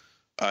 So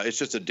it's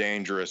just a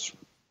dangerous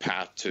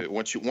path to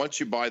once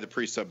you buy the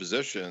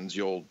presuppositions,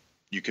 you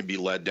can be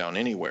led down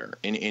anywhere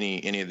in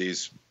any of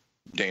these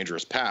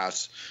dangerous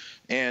paths.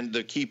 And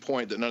the key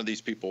point that none of these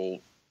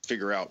people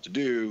figure out to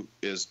do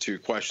is to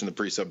question the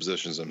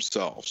presuppositions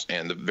themselves.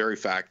 And the very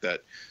fact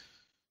that,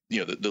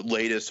 you know, the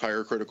latest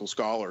higher critical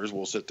scholars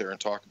will sit there and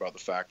talk about the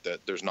fact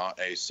that there's not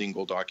a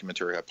single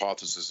documentary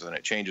hypothesis and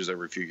it changes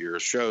every few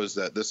years shows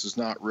that this is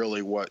not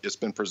really what it's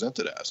been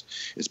presented as.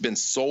 It's been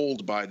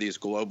sold by these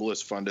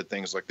globalist funded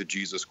things like the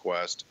Jesus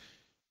Quest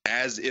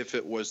as if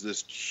it was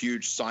this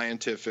huge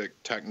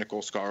scientific,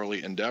 technical,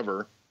 scholarly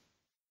endeavor.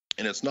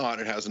 And it's not.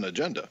 It has an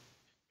agenda.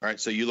 All right.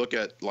 So you look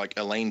at like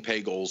Elaine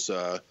Pagel's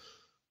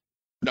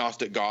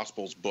Gnostic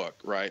Gospels book,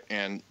 right?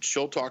 And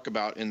she'll talk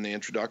about in the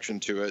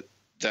introduction to it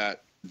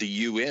that the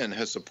UN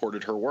has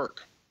supported her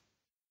work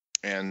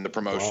and the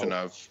promotion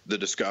of the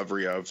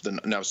discovery of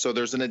now. So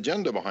there's an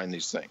agenda behind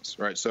these things,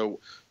 right? So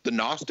the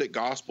Gnostic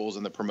Gospels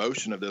and the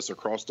promotion of this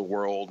across the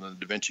world and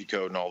the Da Vinci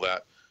Code and all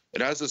that,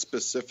 it has a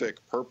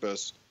specific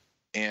purpose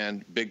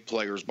and big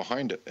players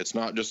behind it. It's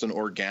not just an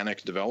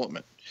organic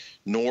development,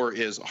 nor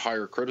is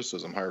higher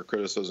criticism. Higher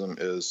criticism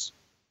is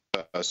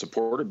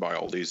supported by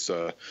all these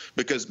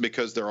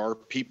because there are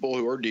people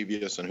who are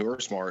devious and who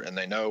are smart and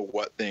they know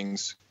what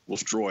things will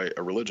destroy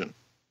a religion.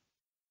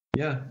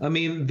 Yeah, I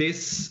mean,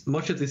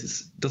 much of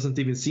this doesn't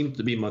even seem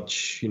to be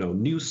much, you know,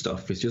 new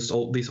stuff. It's just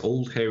all these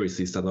old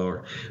heresies that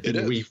are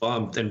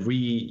revamped and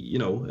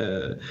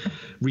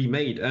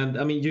remade. And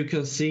I mean, you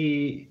can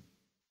see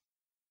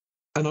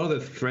another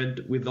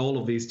thread with all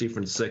of these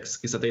different sects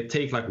is that they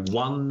take like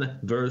one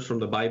verse from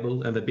the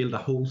Bible and they build a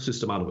whole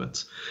system out of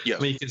it. Yes.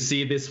 I mean, you can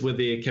see this with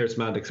the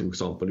charismatics, for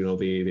example. You know,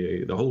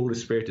 the Holy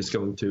Spirit is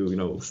going to, you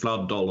know,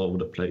 flood all over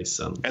the place,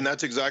 and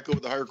that's exactly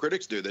what the higher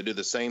critics do. They do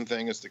the same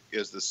thing as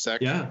the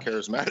sect of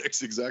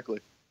charismatics,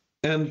 exactly.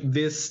 And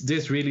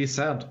this really is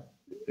sad.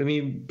 I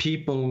mean,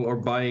 people are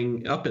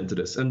buying up into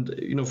this, and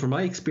you know, from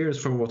my experience,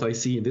 from what I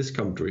see in this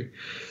country,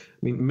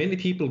 I mean, many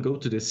people go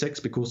to this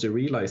sex because they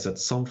realize that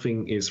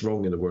something is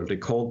wrong in the world. They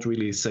can't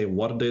really say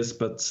what it is,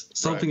 but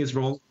something is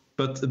wrong.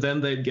 but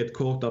then they get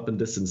caught up in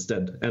this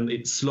instead,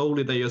 and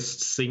slowly they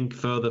just sink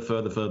further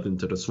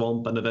into the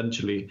swamp, and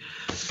eventually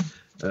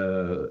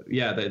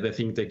they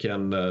think they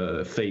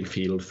can faith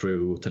heal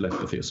through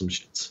telepathy or some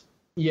shit.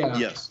 Yeah.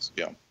 Yes.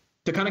 Yeah.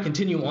 To kind of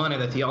continue on in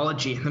the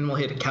theology, and then we'll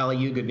hit Kali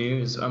Yuga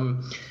news.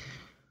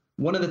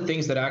 One of the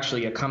things that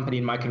actually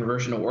accompanied my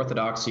conversion to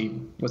Orthodoxy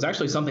was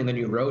actually something that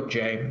you wrote,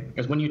 Jay,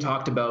 is when you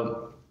talked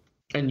about,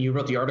 and you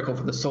wrote the article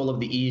for The Soul of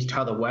the East,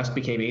 how the West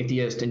became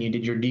atheist, and you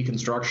did your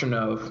deconstruction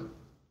of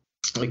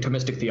like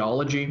Thomistic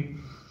theology,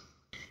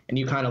 and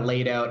you kind of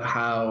laid out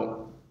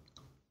how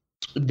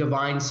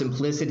divine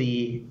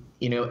simplicity,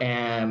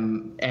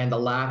 and the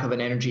lack of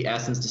an energy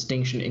essence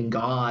distinction in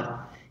God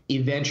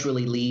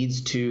eventually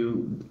leads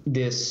to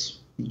this.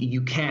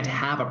 You can't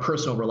have a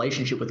personal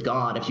relationship with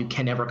God if you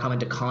can never come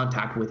into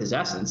contact with his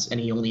essence, and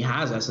he only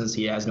has essence.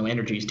 He has no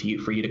energies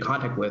for you to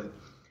contact with.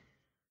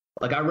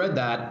 Like, I read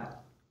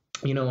that,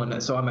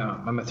 and so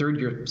I'm a third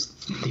year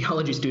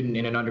theology student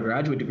in an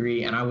undergraduate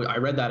degree, and I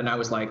read that and I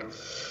was like,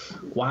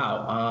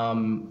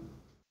 wow.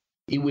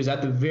 It was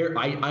at the very,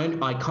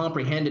 I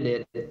comprehended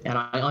it and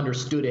I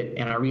understood it,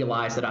 and I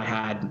realized that I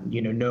had,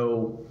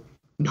 no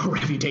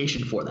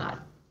refutation for that,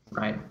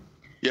 right?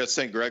 Yeah,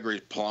 St.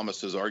 Gregory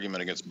Palamas'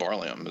 argument against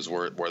Barlaam is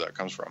where that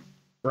comes from.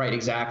 Right,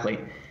 exactly.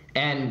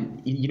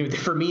 And,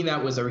 for me,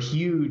 that was a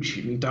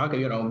huge, talk,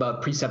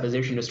 about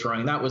presupposition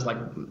destroying. That was like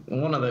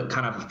one of the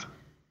kind of,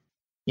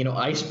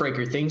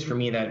 icebreaker things for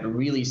me that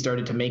really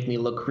started to make me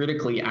look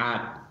critically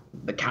at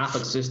the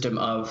Catholic system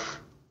of,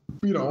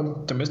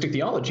 Thomistic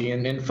theology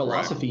and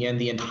philosophy, right, and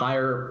the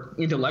entire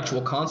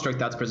intellectual construct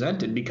that's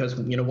presented. Because,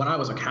 when I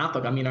was a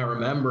Catholic, I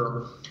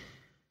remember,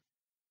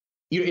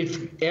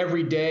 if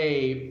every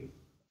day,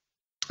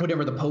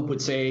 whenever the Pope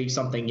would say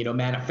something,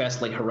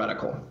 manifestly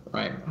heretical,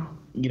 right?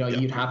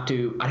 I'd have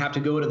to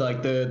go to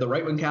like the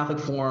right-wing Catholic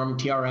forum,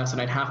 TRS,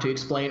 and I'd have to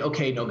explain,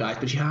 okay, no guys,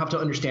 but you have to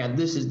understand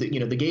this is the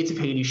gates of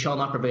Hades shall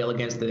not prevail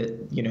against the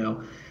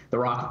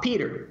rock of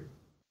Peter,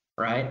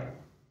 right?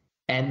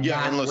 And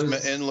yeah,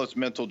 endless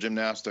mental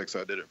gymnastics.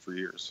 I did it for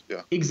years.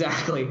 Yeah.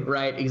 Exactly.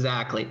 Right.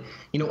 Exactly.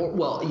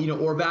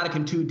 Or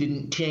Vatican II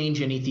didn't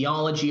change any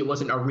theology. It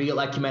wasn't a real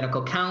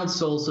ecumenical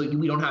council, so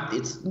you don't have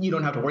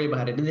to worry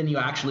about it. And then you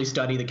actually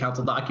study the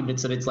council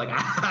documents, and it's like,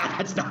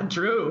 that's not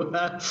true.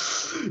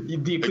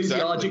 The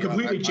ecclesiology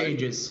completely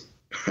changes.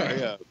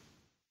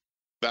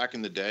 Back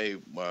in the day,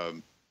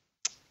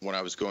 when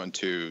I was going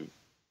to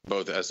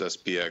both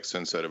SSPX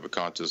and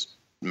Sedevacantis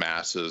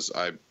masses,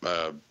 I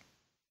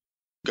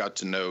got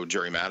to know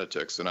Jerry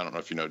Matitix, and I don't know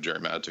if you know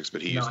Jerry Matitix,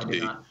 but he used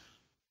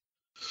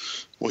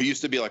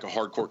to be like a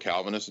hardcore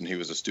Calvinist, and he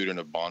was a student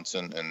of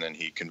Bonson, and then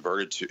he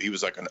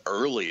was like an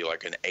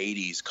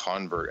 80s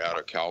convert out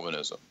of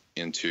Calvinism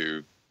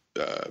into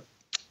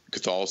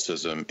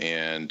Catholicism,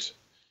 and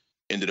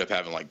ended up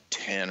having like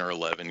 10 or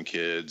 11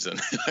 kids, and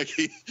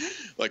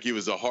he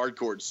was a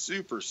hardcore,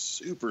 super,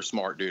 super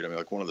smart dude.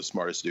 Like one of the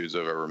smartest dudes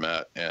I've ever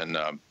met. And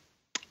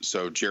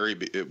so Jerry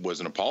was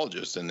an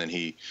apologist, and then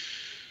he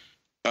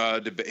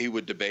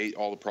would debate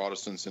all the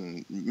Protestants,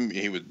 and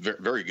he was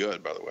very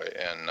good, by the way.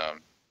 And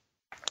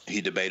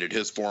he debated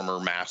his former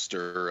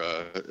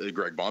master,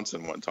 Greg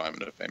Bonson, one time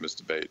in a famous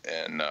debate.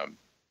 And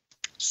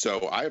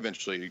so I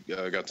eventually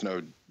got to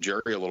know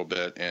Jerry a little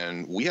bit,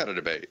 and we had a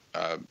debate.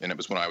 And it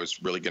was when I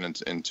was really getting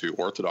into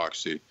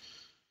Orthodoxy.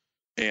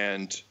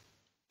 And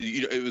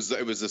it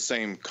was the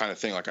same kind of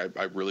thing. Like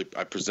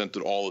I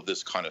presented all of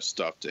this kind of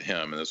stuff to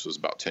him, and this was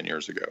about 10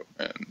 years ago.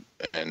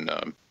 And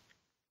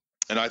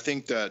I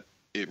think that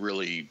it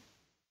really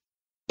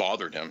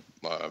bothered him.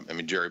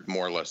 Jerry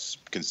more or less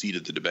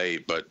conceded the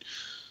debate, but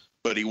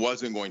he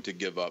wasn't going to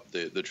give up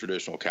the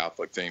traditional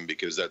Catholic thing,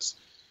 because that's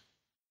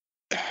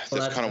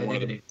kind of one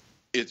of the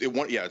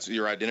it's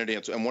your identity.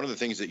 And one of the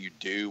things that you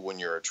do when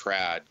you're a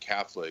trad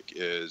Catholic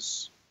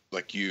is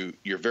like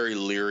you're very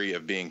leery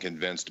of being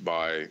convinced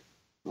by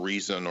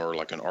reason or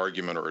like an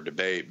argument or a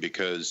debate,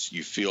 because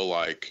you feel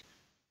like,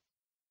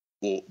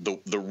 well,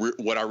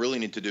 what I really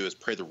need to do is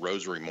pray the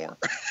rosary more.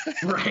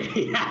 Right.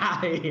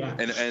 Yeah.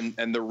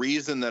 And the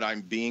reason that I'm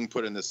being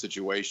put in this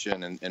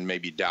situation and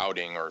maybe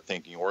doubting or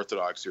thinking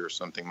orthodoxy or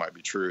something might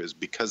be true is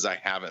because I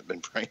haven't been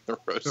praying the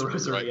rosary. The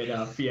rosary, right?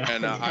 Enough. Yeah.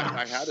 And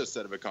I had a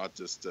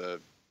Sedevacantist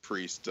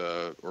priest,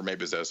 or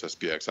maybe it was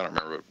SSPX, I don't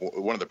remember.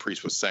 But one of the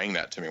priests was saying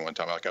that to me one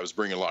time. Like, I was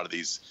bringing a lot of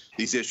these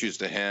issues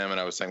to him,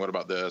 and I was saying, what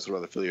about this? What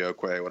about the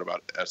filioque? What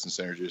about essence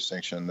energy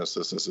distinction? This.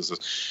 And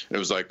it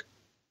was like,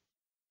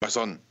 my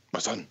son,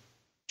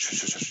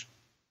 shush.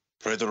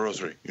 Pray the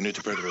rosary. You need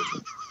to pray the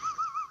rosary.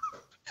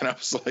 And I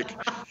was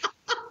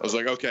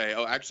like, okay.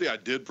 Oh, actually, I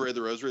did pray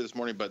the rosary this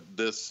morning, but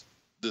this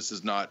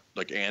is not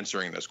like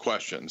answering this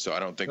question. So I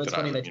don't think It's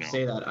funny that you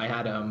say that. I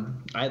had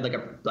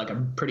like a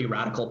pretty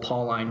radical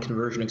Pauline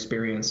conversion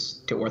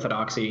experience to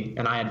Orthodoxy,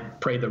 and I had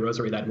prayed the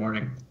rosary that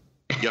morning.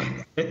 Yep.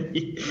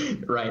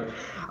 Right.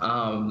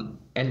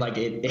 And like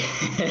I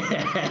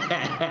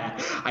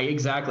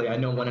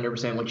know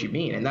 100% what you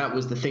mean. And that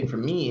was the thing for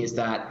me, is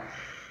that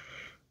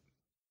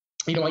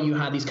you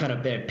had these kind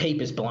of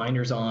papist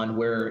blinders on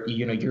where,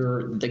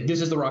 you're like,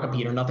 this is the rock of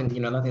Peter, nothing's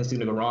going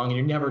to go wrong, and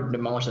you never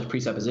demolish those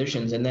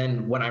presuppositions. And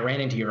then when I ran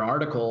into your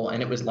article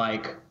and it was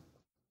like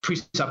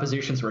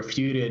presuppositions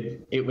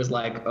refuted, it was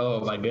like,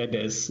 oh my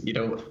goodness,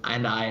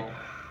 and I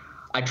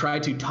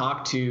tried to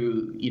talk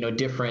to,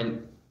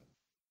 different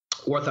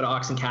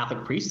Orthodox and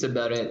Catholic priests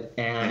about it,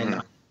 and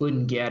I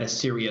couldn't get a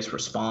serious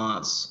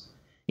response.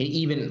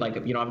 Even like,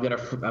 I've got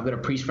a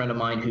priest friend of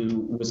mine who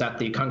was at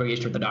the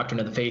Congregation of the Doctrine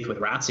of the Faith with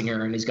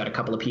Ratzinger, and he's got a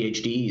couple of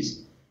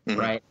PhDs,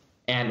 right?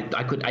 And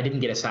I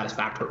didn't get a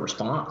satisfactory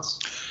response.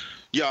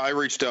 Yeah, I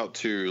reached out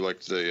to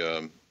like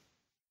the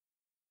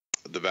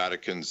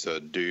Vatican's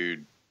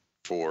dude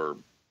for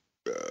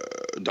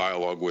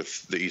dialogue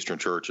with the Eastern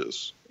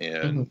churches,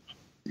 and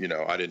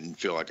I didn't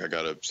feel like I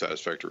got a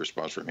satisfactory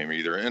response from him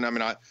either. And I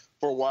mean,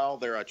 for a while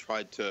there, I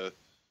tried to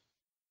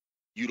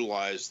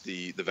utilize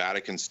the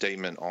Vatican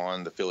statement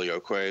on the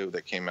filioque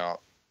that came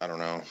out, I don't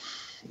know,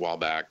 a while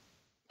back,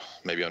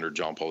 maybe under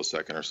John Paul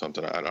II or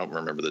something. I don't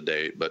remember the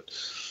date, but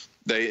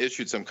they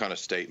issued some kind of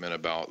statement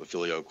about the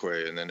filioque,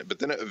 but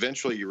then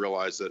eventually you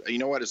realize that,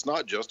 it's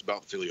not just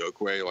about the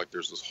filioque. Like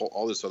there's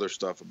all this other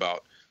stuff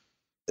about.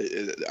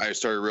 I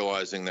started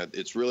realizing that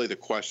it's really the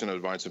question of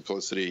divine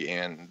simplicity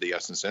and the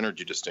essence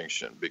energy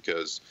distinction,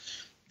 because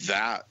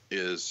that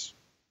is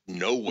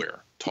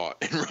nowhere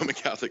taught in Roman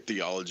Catholic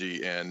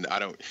theology. And I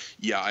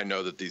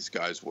know that these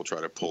guys will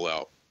try to pull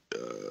out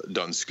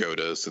Duns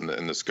Scotus and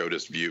the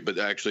Scotus view, but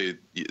actually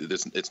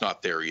it's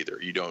not there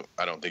either.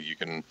 I don't think you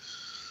can.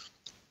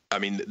 I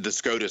mean, the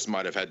Scotus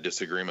might have had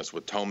disagreements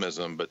with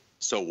Thomism, but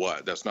so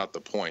what? That's not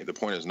the point. The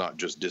point is not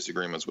just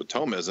disagreements with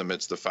Thomism.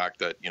 It's the fact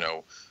that,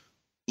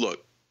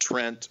 look,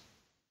 Trent,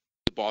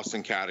 the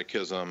Boston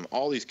Catechism,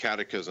 all these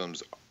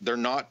catechisms, they're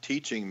not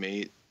teaching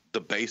me the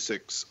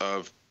basics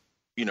of,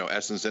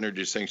 essence energy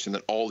distinction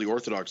that all the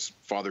Orthodox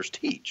fathers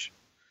teach.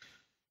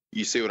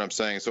 You see what I'm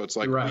saying? So it's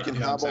like we can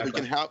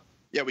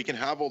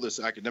have all this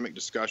academic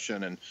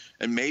discussion,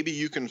 and maybe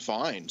you can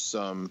find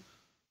some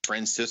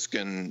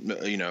Franciscan,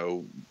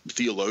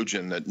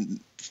 theologian that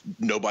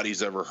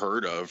nobody's ever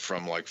heard of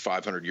from like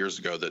 500 years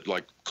ago that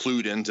like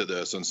clued into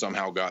this and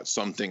somehow got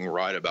something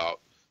right about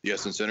the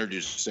essence energy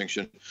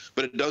distinction.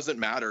 But it doesn't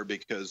matter,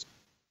 because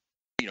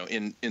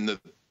in the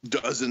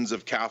dozens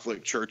of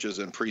Catholic churches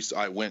and priests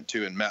I went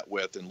to and met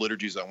with and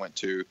liturgies I went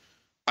to,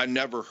 I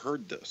never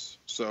heard this.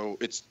 So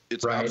it's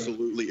right.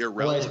 Absolutely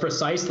irrelevant. Well, it's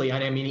precisely,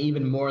 I mean,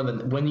 even more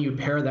than when you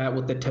pair that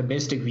with the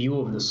Thomistic view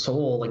of the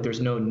soul, like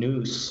there's no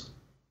nous.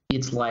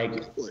 It's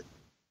like,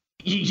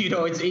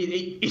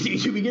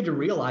 you begin to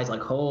realize,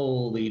 like,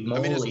 holy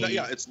moly. I mean,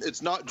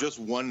 it's not just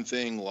one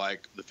thing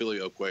like the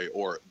filioque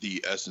or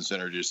the essence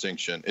energy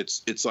distinction.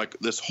 It's like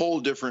this whole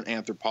different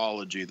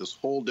anthropology, this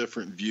whole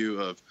different view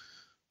of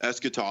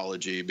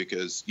eschatology,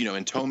 because,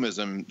 in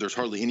Thomism, there's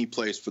hardly any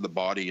place for the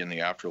body in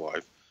the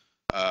afterlife.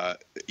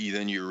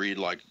 Then you read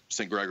like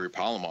St. Gregory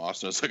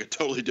Palamas, and it's like a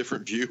totally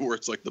different view where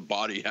it's like the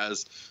body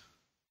has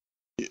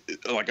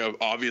like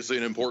obviously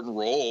an important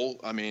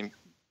role. I mean,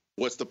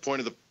 what's the point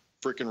of the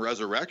freaking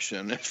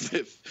resurrection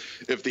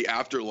if the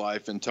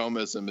afterlife in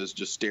Thomism is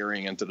just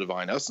staring into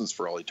divine essence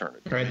for all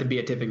eternity? Right, the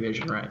beatific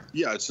vision, right?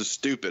 Yeah, it's just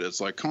stupid.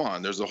 It's like, come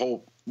on,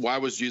 why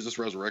was Jesus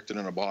resurrected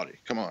in a body?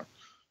 Come on.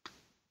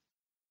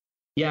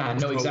 Yeah,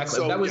 no, exactly.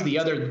 It was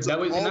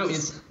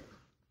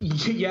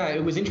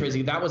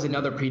interesting. That was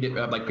another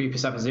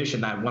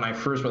presupposition that when I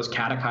first was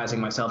catechizing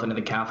myself into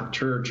the Catholic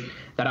Church,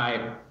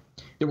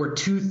 there were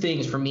two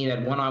things for me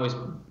that when I was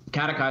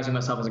catechizing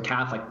myself as a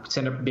Catholic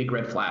sent up big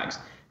red flags.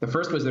 The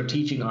first was their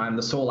teaching on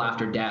the soul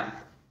after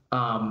death,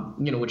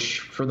 which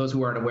for those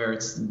who aren't aware,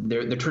 it's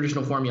the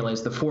traditional formula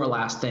is the four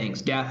last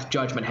things: death,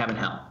 judgment, heaven,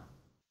 hell.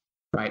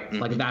 Right?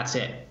 Mm-hmm. Like that's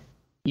it.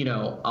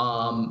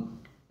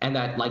 And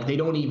that like they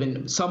don't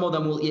even, some of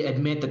them will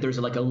admit that there's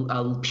like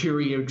a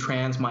period of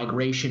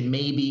transmigration,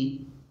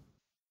 maybe,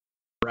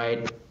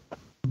 right?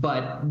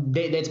 But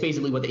that's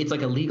basically it's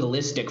like a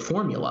legalistic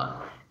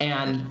formula.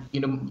 And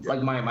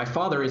like my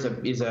father has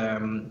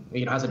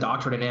a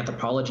doctorate in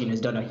anthropology and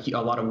has done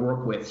a lot of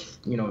work with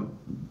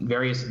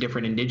various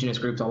different indigenous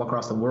groups all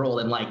across the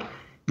world. And like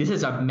this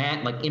is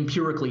like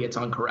empirically it's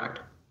incorrect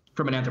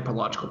from an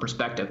anthropological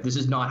perspective. This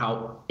is not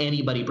how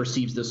anybody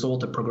perceives the soul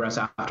to progress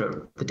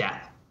after the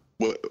death.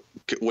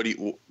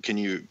 Can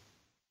you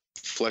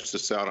flesh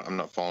this out? I'm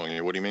not following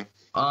you. What do you mean?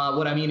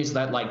 What I mean is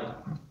that like,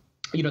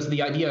 so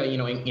the idea,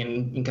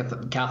 in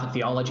Catholic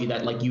theology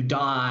that like you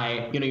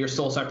die, your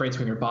soul separates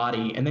from your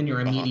body and then you're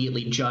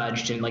immediately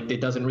judged, and like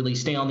it doesn't really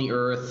stay on the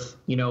earth.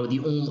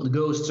 The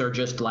ghosts are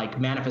just like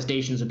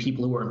manifestations of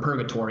people who are in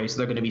purgatory, so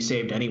they're going to be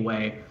saved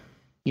anyway.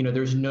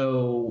 There's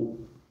no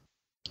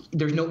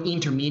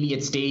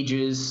intermediate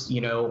stages,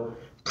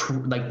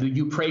 like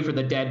you pray for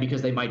the dead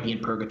because they might be in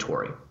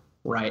purgatory.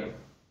 Right.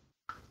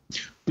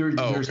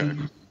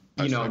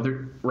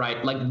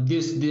 Right. Like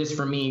this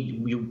for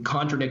me, you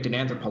contradicted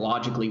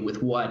anthropologically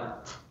with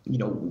what,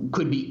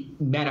 could be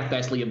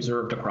manifestly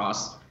observed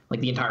across like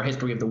the entire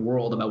history of the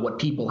world about what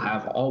people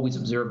have always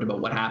observed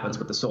about what happens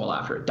with the soul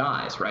after it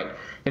dies, right?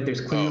 That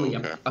there's clearly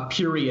a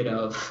period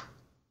of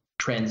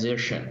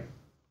transition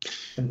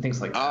and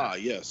things like that. Ah,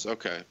 yes.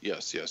 Okay.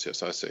 Yes,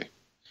 I see.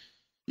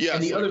 Yeah.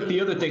 And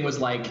the other thing was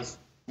like,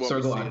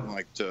 sorry, go on.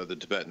 Like the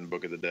Tibetan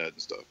Book of the Dead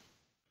and stuff.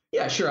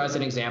 Yeah, sure. As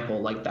an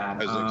example, like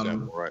that. As an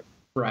example, right.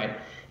 Right.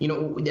 You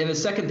know, and the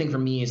second thing for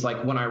me is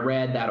like when I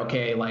read that,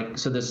 okay, like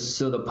so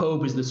the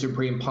Pope is the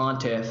supreme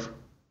pontiff,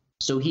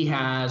 so he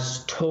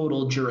has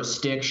total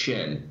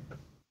jurisdiction,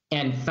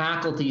 and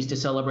faculties to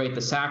celebrate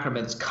the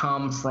sacraments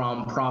come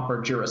from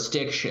proper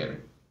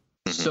jurisdiction.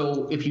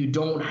 So if you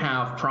don't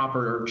have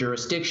proper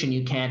jurisdiction,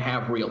 you can't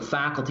have real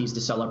faculties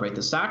to celebrate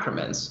the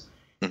sacraments.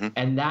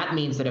 And that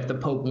means that if the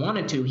Pope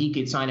wanted to, he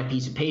could sign a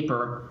piece of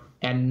paper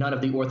and none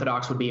of the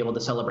Orthodox would be able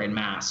to celebrate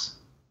Mass.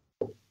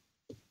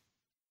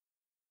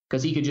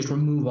 Because he could just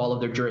remove all of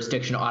their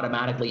jurisdiction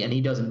automatically, and he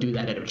doesn't do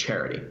that out of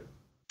charity.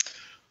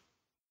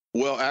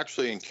 Well,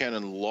 actually, in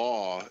canon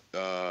law,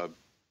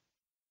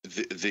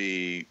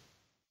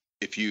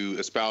 if you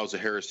espouse a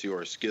heresy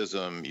or a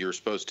schism, you're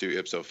supposed to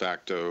ipso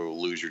facto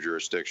lose your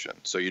jurisdiction.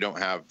 So you don't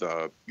have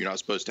you're not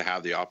supposed to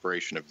have the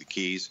operation of the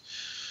keys.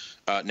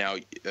 Now,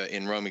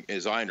 in Rome,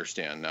 as I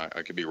understand, now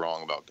I could be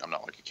wrong I'm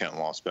not like a canon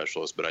law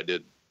specialist, but I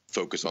did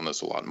focus on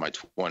this a lot in my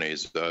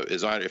 20s.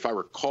 If I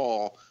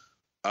recall,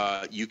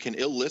 you can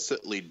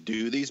illicitly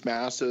do these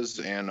masses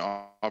and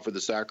offer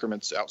the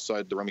sacraments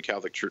outside the Roman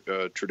Catholic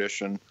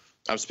tradition.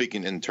 I'm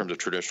speaking in terms of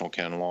traditional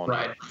canon law,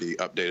 right. Not the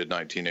updated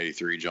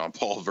 1983 John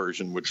Paul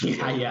version, which is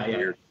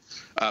weird.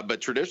 But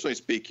traditionally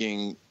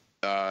speaking,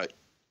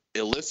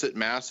 illicit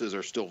masses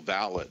are still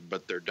valid,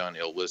 but they're done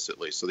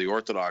illicitly. So the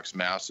Orthodox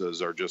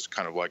masses are just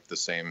kind of like the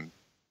same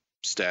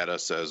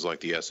status as like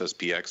the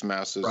SSPX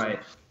masses. Right.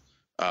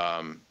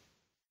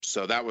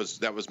 So that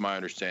was my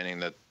understanding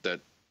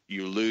that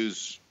you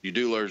lose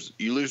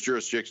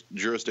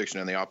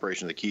jurisdiction in the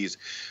operation of the keys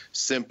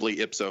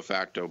simply ipso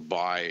facto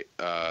by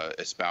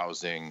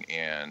espousing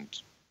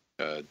and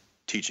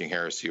teaching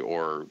heresy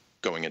or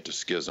going into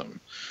schism.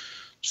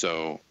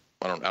 So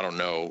I don't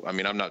know. I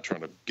mean, I'm not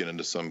trying to get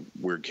into some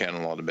weird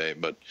canon law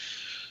debate, but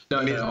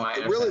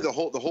really the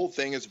whole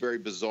thing is very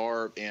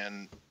bizarre.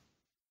 And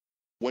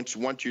once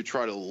you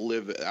try to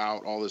live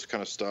out all this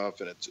kind of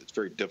stuff, and it's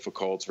very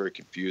difficult, it's very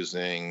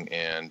confusing,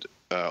 and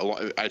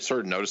I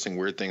started noticing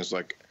weird things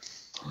like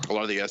a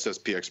lot of the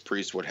SSPX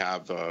priests would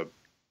have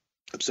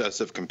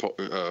obsessive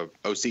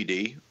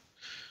OCD.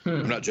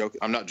 I'm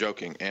not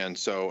joking. And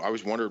so I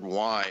was wondering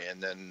why.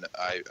 And then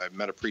I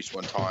met a priest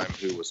one time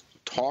who was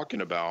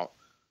talking about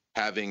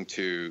having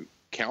to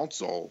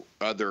counsel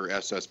other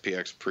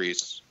SSPX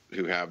priests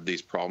who have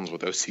these problems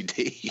with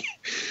OCD.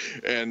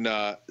 And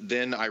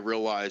then I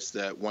realized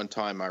that one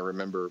time I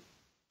remember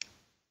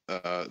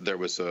there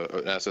was an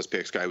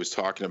SSPX guy who was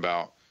talking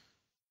about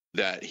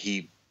that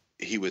he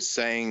was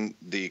saying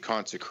the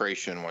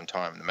consecration one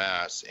time in the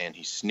Mass, and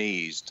he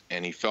sneezed,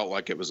 and he felt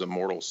like it was a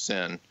mortal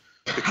sin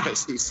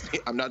because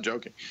I'm not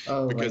joking.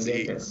 Because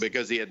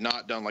he had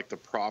not done like the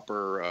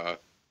proper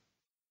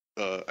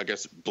I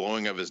guess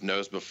blowing of his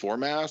nose before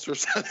Mass or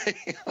something.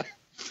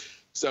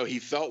 So he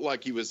felt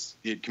like he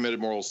had committed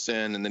mortal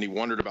sin, and then he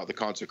wondered about the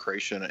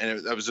consecration,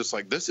 and I was just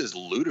like, this is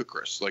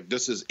ludicrous. Like,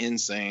 this is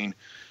insane.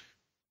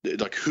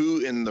 Like,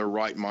 who in their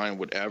right mind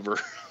would ever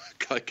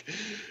like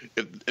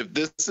if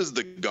this is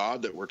the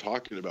God that we're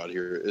talking about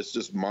here, it's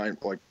just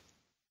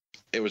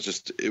it was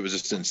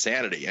just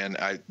insanity. And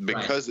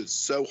because it's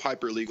so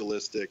hyper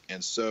legalistic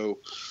and so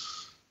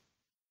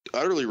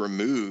utterly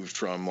removed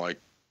from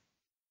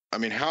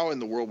how in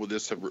the world would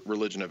this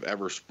religion have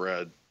ever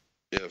spread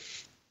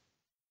if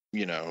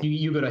you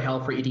go to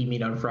hell for eating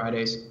meat on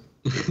Fridays?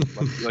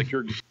 like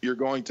you're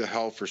going to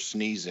hell for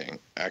sneezing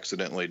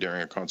accidentally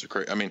during a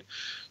consecration. I mean,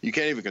 you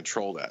can't even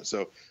control that.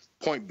 So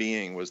point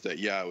being was that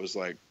it was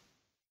like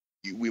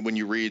when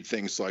you read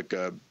things like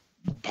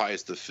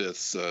Pius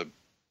V's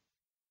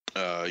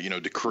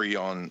decree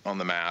on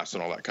the Mass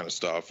and all that kind of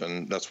stuff,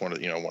 and that's one of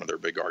their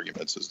big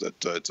arguments is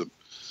that it's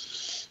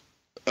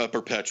a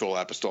perpetual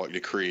apostolic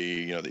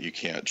decree, that you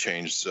can't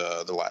change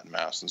the Latin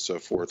Mass and so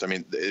forth. I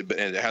mean,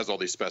 it has all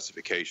these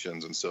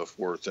specifications and so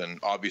forth, and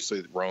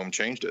obviously Rome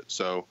changed it.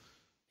 So,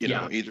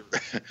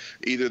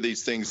 either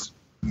these things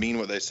mean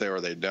what they say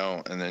or they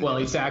don't. And then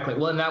exactly.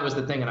 Well, and that was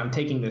the thing. And I'm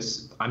taking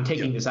this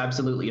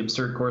absolutely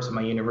absurd course at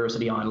my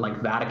university on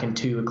Vatican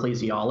II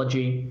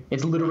ecclesiology.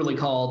 It's literally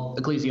called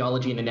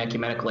Ecclesiology in an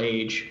Ecumenical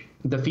Age.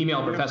 The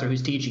female professor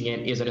who's teaching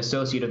it is an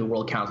associate of the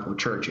World Council of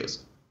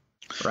Churches.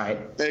 Right.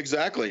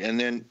 Exactly. And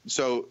then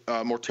so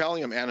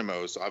Mortalium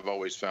Animos, I've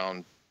always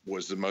found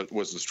was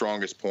the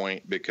strongest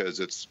point, because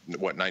it's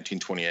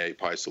 1928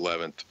 Pius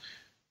XI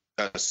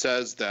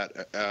says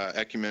that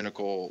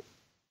ecumenical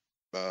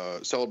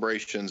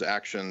celebrations,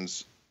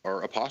 actions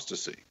are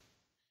apostasy.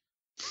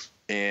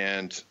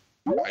 And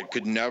I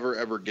could never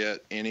ever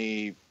get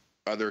any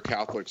other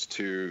Catholics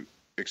to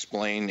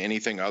explain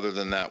anything other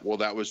than that. Well,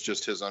 that was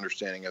just his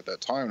understanding at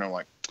that time. And I'm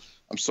like,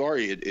 I'm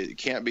sorry, it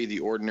can't be the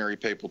ordinary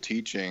papal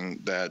teaching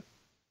that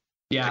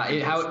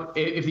Yeah,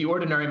 if the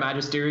ordinary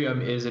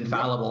magisterium is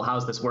infallible,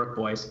 how's this work,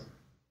 boys?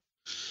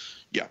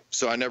 Yeah,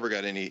 so I never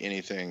got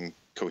anything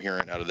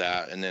coherent out of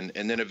that, and then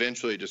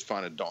eventually it just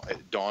finally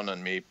dawned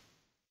on me.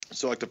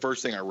 So like the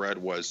first thing I read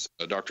was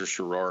Dr.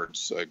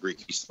 Sherrard's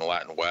Greek East and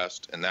Latin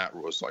West, and that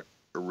was like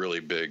a really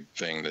big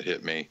thing that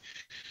hit me.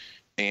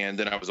 And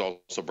then I was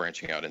also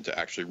branching out into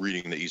actually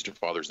reading the Eastern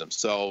Fathers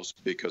themselves,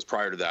 because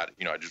prior to that,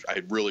 I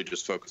had really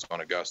just focused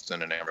on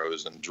Augustine and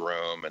Ambrose and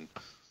Jerome, and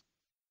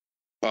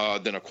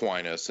then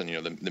Aquinas and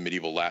the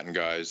medieval Latin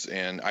guys,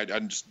 and I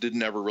just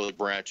didn't ever really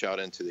branch out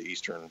into the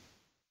Eastern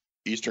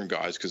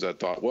guys, because I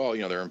thought, well,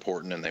 they're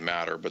important and they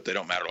matter, but they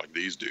don't matter like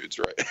these dudes,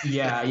 right?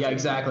 yeah,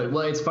 exactly.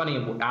 Well, it's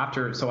funny,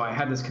 so I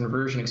had this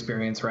conversion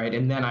experience, right?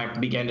 And then I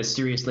began to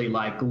seriously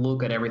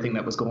look at everything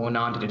that was going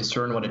on to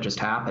discern what had just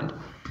happened.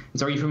 And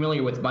so are you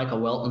familiar with Michael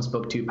Welton's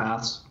book, Two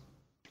Paths?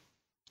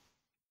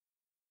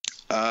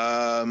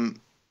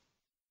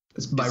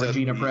 It's by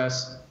Regina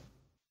Press.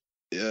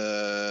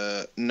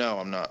 No,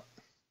 I'm not.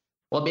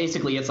 Well,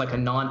 basically, it's like a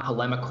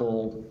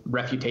non-polemical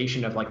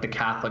refutation of the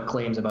Catholic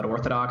claims about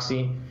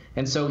orthodoxy,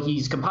 and so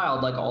he's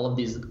compiled all of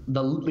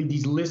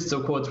these lists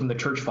of quotes from the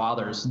Church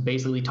Fathers,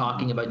 basically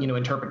talking about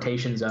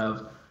interpretations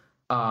of,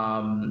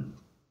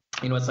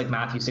 it's like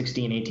Matthew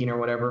 16:18 or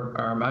whatever,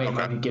 or I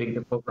might be getting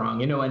the quote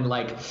wrong, and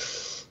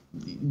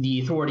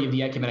the authority of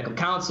the ecumenical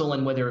council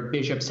and whether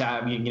bishops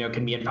have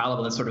can be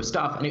infallible and sort of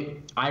stuff.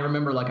 And I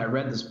remember I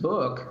read this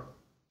book,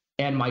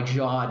 and my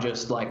jaw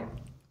just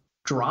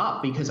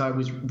drop, because I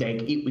was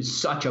it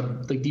was such a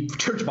the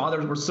Church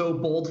Fathers were so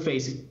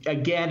bold-faced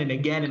again and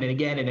again and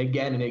again and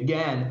again and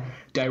again,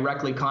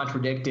 directly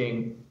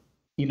contradicting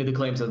the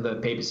claims of the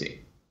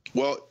papacy.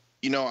 Well,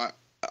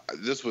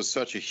 this was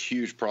such a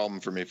huge problem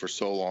for me for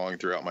so long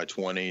throughout my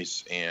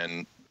 20s,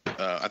 and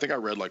I think I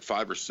read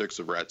 5 or 6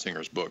 of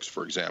Ratzinger's books,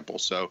 for example.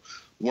 So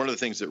one of the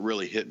things that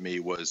really hit me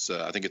was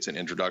I think it's an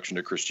Introduction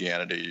to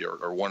Christianity,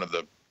 or one of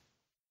the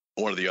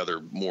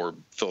other more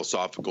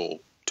philosophical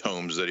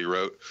tomes that he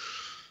wrote.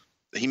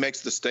 He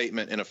makes the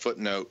statement in a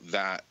footnote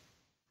that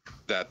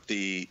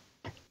the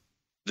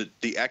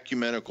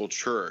ecumenical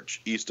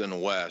church, East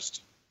and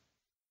West,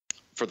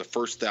 for the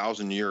first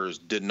 1,000 years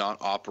did not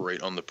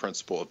operate on the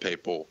principle of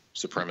papal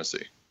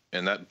supremacy,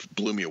 and that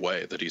blew me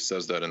away that he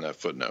says that in that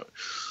footnote.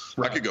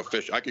 Right. I could go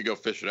fish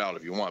it out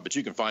if you want, but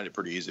you can find it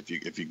pretty easy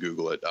if you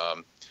Google it.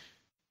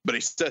 But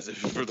he says that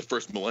for the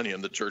first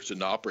millennium, the church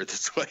didn't operate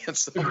this way. And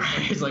so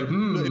he's like,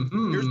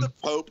 here's the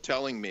Pope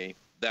telling me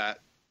that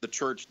the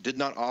church did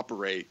not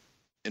operate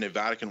in a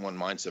Vatican I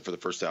mindset for the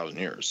first 1,000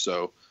 years.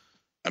 So,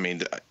 I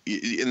mean,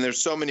 and there's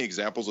so many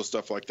examples of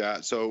stuff like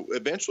that. So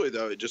eventually,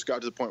 though, it just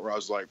got to the point where I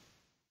was like,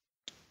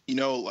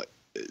 I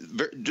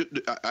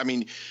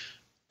mean,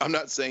 I'm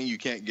not saying you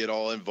can't get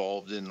all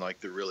involved in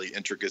the really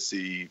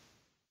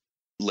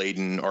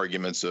intricacy-laden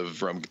arguments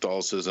of Roman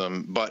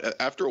Catholicism,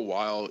 but after a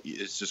while,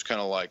 it's just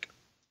kind of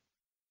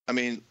I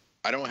mean,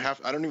 I don't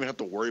even have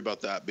to worry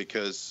about that,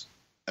 because,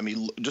 I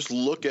mean, just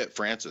look at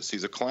Francis.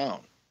 He's a clown.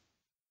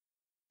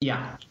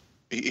 Yeah.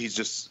 He's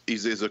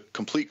a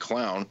complete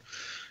clown.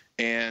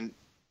 And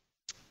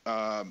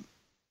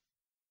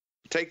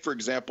take, for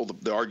example,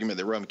 the argument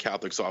that Roman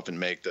Catholics often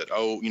make that,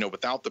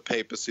 without the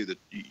papacy, that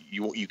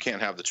you can't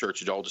have the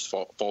church. It all just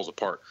falls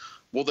apart.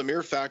 Well, the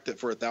mere fact that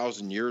for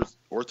 1,000 years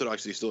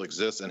Orthodoxy still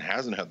exists and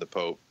hasn't had the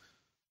Pope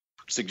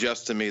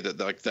suggests to me that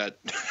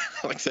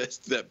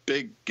that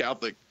big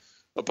Catholic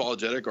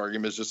apologetic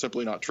argument is just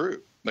simply not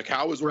true.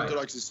 How is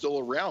Orthodoxy still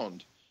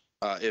around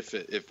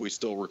if we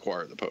still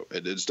require the Pope?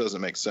 It just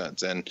doesn't make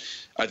sense. And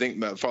I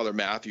think Father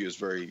Matthew is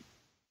very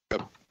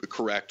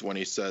correct when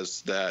he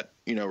says that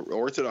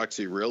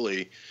Orthodoxy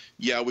really,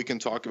 we can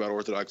talk about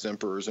Orthodox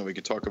emperors and we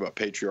can talk about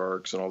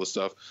patriarchs and all this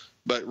stuff,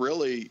 but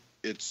really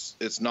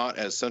it's not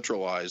as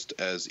centralized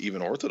as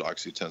even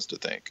Orthodoxy tends to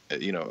think.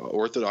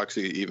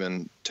 Orthodoxy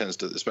even tends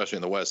to, especially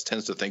in the West,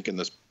 tends to think in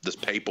this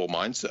papal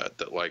mindset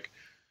that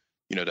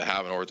to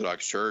have an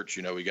Orthodox church,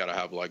 we got to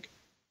have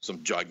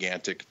some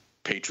gigantic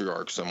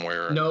patriarch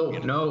somewhere.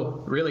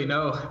 No.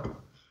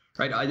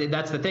 Right,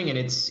 that's the thing, and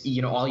it's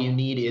all you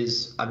need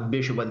is a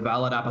bishop with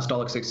valid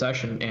apostolic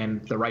succession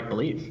and the right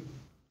belief.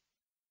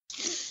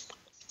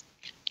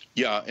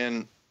 Yeah,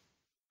 and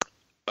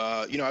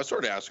I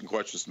started asking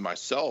questions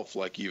myself,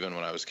 even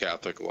when I was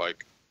Catholic,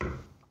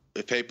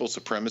 if papal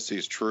supremacy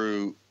is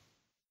true,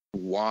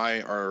 why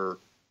are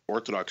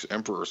Orthodox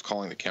emperors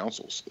calling the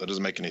councils? That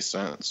doesn't make any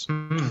sense.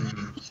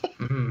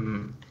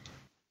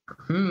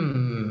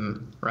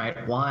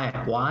 Right.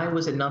 Why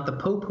was it not the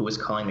Pope who was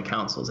calling the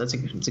councils? It's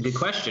a good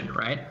question,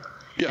 right?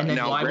 Yeah. And then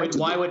why would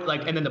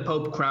and then the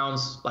Pope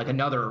crowns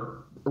another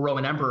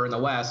Roman emperor in the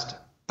West,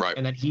 right?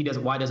 And then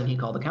why doesn't he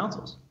call the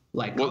councils?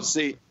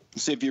 See,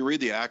 if you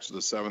read the Acts of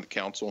the Seventh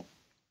Council,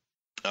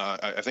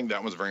 I think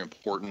that was very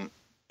important.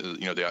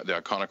 The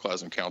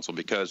Iconoclasm Council,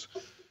 because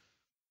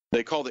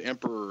they call the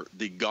emperor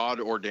the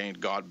God-ordained,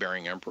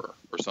 God-bearing emperor,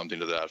 or something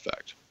to that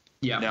effect.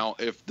 Yeah. Now,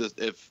 if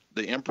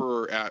the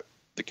emperor at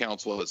the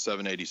council at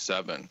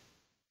 787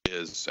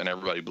 is, and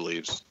everybody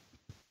believes,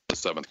 the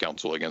Seventh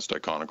Council against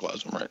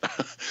iconoclasm, right?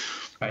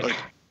 Right. Like,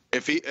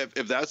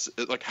 if that's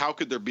like, how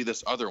could there be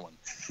this other one?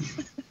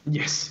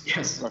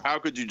 Yes. Or how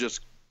could you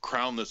just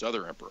crown this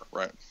other emperor,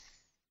 right?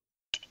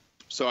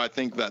 So I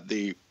think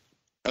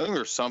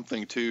there's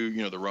something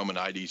to, the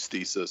Romanides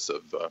thesis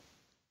of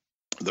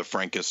the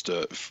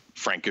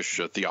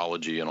Frankish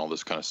theology and all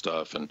this kind of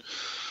stuff, and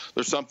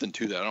there's something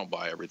to that. I don't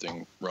buy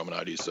everything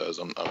Romanides says.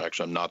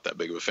 I'm not that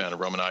big of a fan of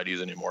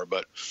Romanides anymore,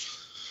 but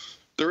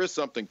there is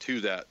something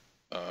to that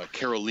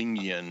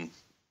Carolingian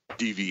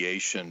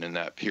deviation in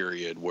that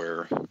period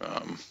where,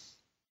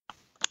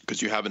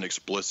 because you have an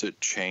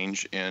explicit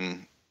change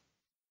in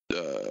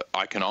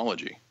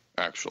iconology,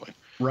 actually.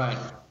 Right.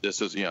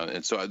 This is,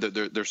 and so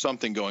there's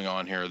something going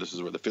on here. This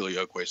is where the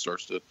filioque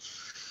starts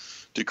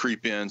to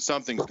creep in.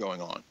 Something's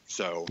going on.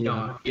 So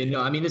no,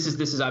 I mean, this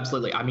is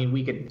absolutely. I mean,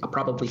 we could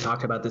probably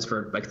talk about this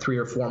for like 3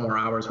 or 4 more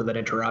hours without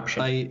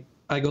interruption.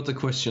 I got a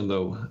question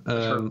though.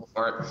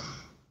 Sure.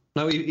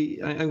 Now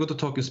I'm going to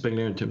talk in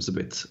Spenglerian terms a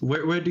bit.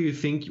 Where do you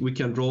think we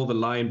can draw the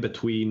line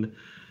between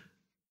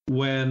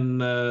when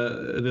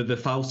the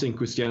Faustian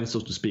Christians,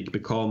 so to speak,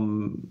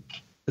 become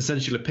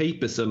essentially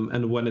papism,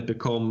 and when it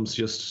becomes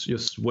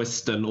just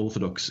Western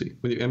Orthodoxy?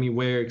 I mean,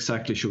 where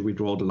exactly should we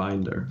draw the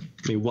line there?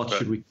 I mean, what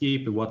should we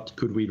keep, and what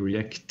could we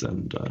reject?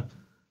 And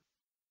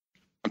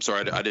I'm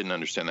sorry, I didn't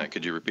understand that.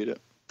 Could you repeat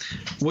it?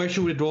 Where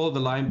should we draw the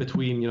line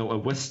between, a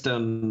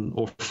Western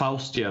or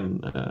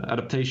Faustian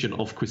adaptation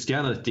of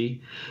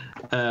Christianity,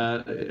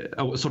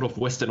 a sort of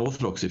Western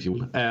Orthodox, if you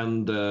will,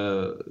 and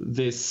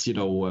this,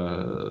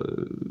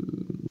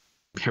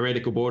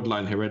 heretical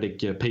borderline heretic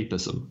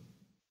papism?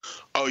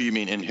 Oh, you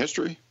mean in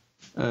history?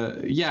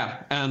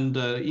 Yeah, and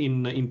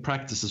in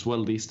practice as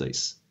well these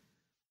days.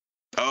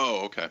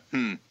 Oh, okay.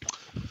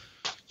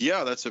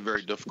 Yeah, that's a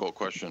very difficult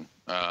question.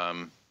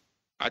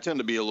 I tend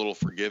to be a little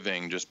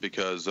forgiving just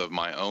because of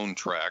my own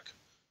track,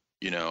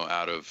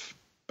 out of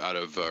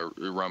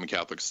Roman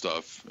Catholic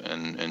stuff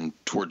and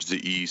towards the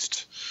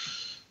East.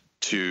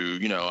 To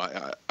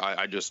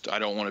I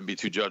don't want to be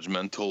too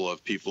judgmental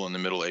of people in the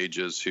Middle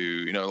Ages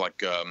who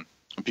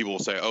people will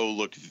say, oh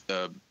look,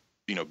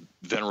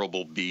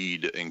 Venerable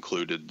Bede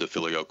included the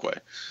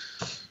filioque.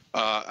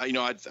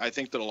 I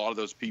think that a lot of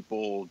those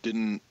people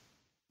didn't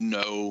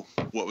know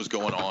what was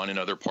going on in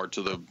other parts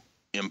of the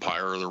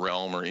empire or the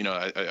realm, or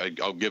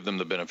I'll give them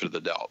the benefit of the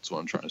doubt. That's what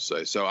I'm trying to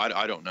say. So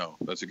I don't know.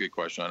 That's a good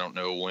question. I don't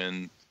know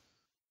when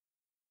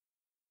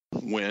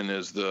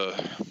is the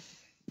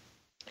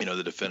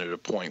the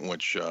definitive point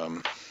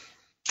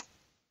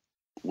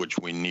which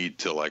we need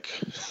to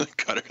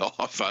cut it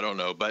off. I don't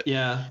know, but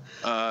yeah.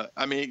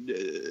 I mean,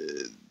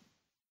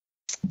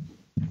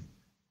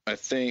 I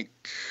think.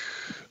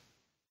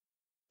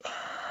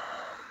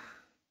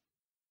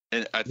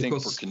 And I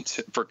think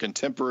for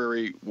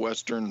contemporary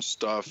Western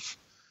stuff,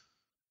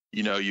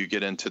 you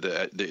get into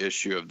the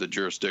issue of the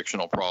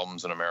jurisdictional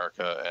problems in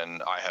America,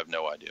 and I have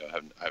no idea.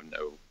 I have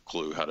no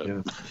clue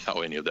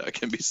how any of that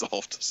can be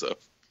solved. So.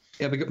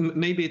 Yeah, because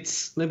maybe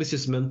it's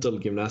just mental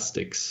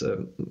gymnastics.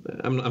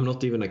 I'm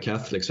not even a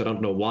Catholic, so I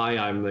don't know why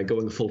I'm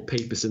going full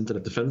papist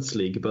Internet Defense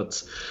League.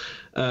 But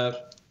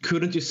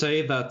couldn't you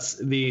say that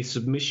the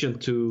submission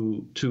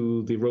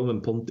to the Roman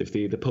Pontiff,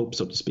 the Pope,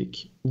 so to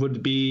speak,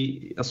 would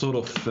be a sort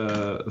of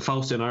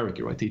Faustian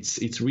hierarchy, right?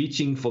 It's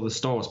reaching for the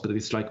stars, but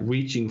it's like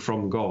reaching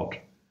from God.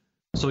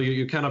 So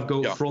you kind of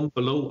go from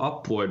below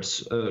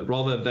upwards,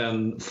 rather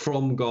than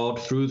from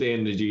God through the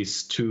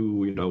energies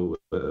to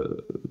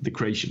the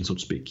creation, so to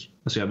speak,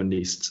 as you have in the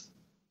East.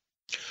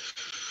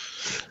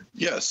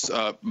 Yes,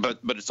 but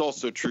it's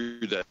also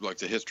true that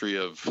the history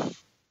of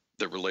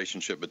the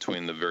relationship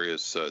between the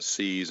various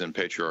sees and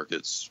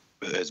patriarchates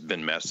has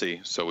been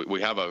messy. So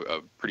we have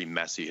a pretty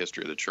messy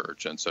history of the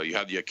church, and so you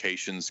have the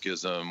Acacian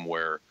Schism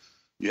where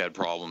you had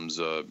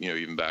problems,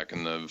 even back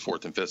in the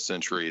 4th and 5th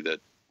century that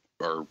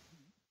are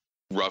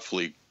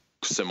roughly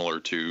similar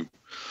to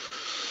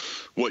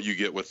what you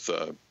get with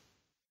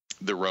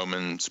the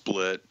Roman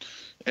split.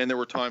 And there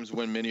were times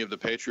when many of the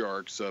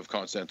patriarchs of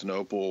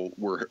Constantinople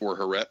were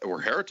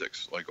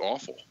heretics,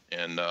 awful,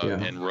 and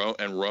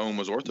Rome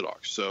was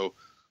Orthodox. So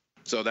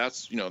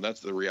that's that's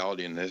the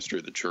reality in the history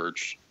of the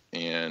church.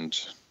 And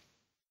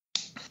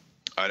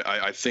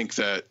I think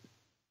that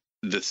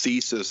the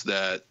thesis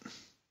that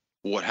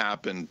what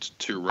happened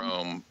to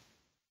Rome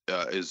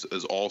is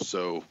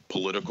also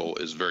political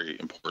is very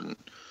important.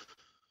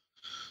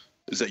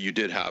 Is that you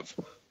did have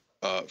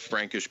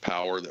Frankish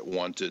power that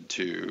wanted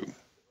to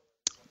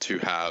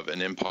have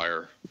an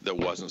empire that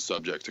wasn't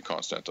subject to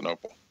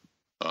Constantinople,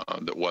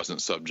 that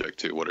wasn't subject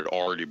to what had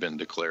already been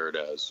declared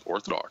as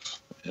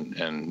Orthodox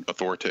and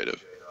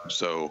authoritative.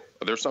 So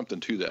there's something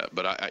to that,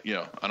 but I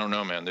don't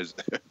know, man.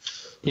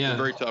 They're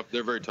very tough.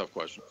 They're very tough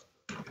questions.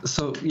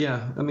 So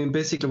I mean,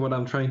 basically what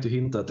I'm trying to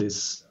hint at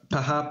is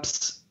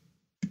perhaps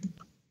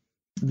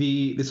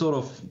the sort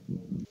of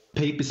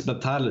papist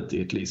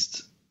mentality, at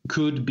least,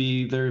 could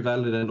be very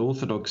valid and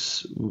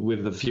orthodox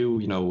with a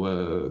few,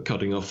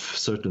 cutting off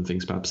certain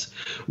things perhaps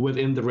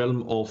within the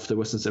realm of the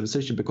Western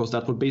civilization, because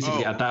that would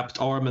basically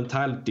adapt our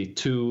mentality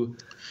to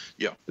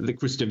the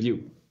Christian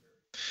view.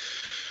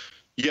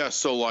 Yeah,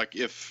 so like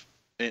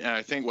and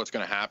I think what's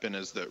going to happen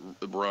is that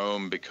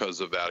Rome, because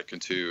of Vatican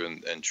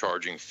II and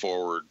charging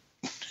forward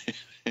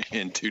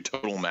into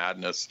total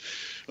madness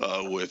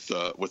with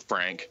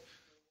Frank,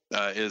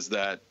 is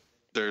that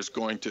there's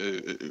going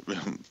to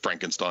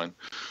Frankenstein.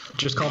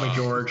 Just call me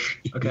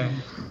George. Okay.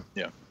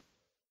 Yeah.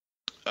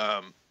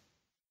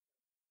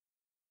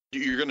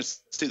 You're going to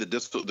see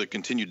the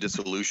continued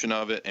dissolution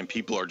of it, and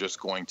people are just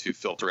going to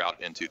filter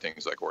out into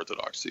things like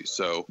orthodoxy.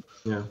 So,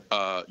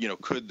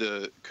 could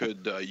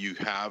you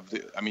have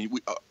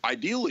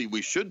ideally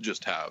we should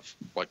just have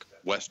like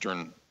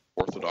Western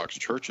Orthodox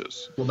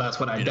churches. Well, that's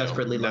what I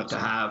desperately love to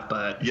have,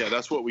 but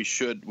that's what we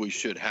should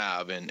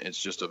have, and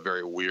it's just a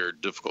very weird,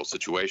 difficult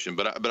situation.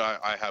 But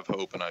I have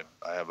hope, and I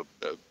have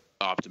a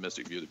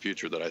optimistic view of the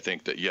future that I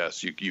think that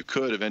yes, you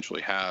could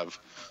eventually have.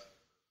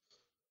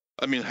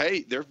 I mean,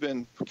 hey, there have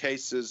been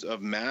cases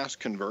of mass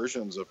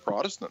conversions of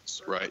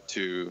Protestants, right,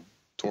 to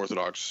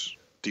Orthodox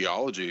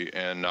theology,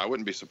 and I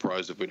wouldn't be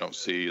surprised if we don't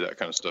see that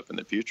kind of stuff in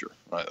the future,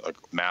 right? Like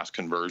mass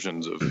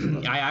conversions of.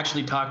 I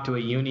actually talked to a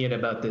Union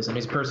about this, and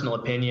his personal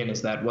opinion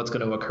is that what's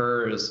going to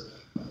occur is,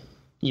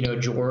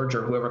 George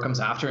or whoever comes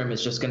after him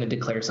is just going to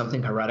declare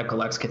something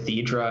heretical ex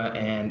cathedra,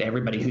 and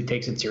everybody who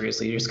takes it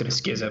seriously is just going to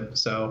schism.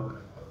 So.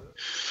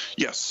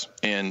 Yes,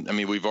 and I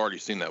mean we've already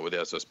seen that with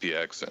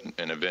SSPX,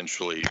 and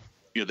eventually.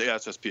 The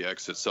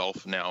SSPX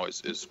itself now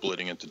is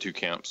splitting into two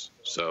camps.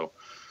 So,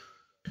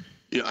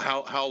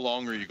 how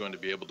long are you going to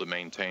be able to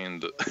maintain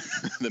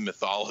the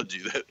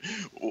mythology that,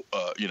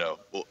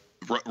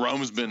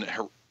 Rome's been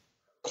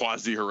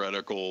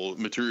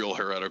quasi-heretical, material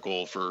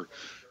heretical for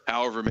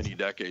however many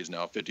decades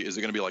now? 50? Is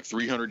it going to be like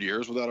 300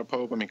 years without a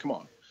pope? I mean, come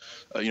on.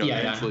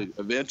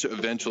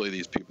 Eventually,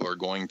 these people are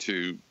going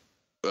to,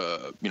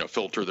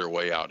 filter their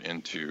way out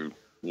into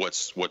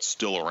what's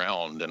still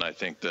around, and I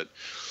think that.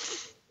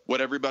 What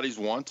everybody's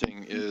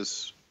wanting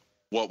is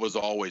what was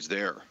always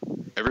there.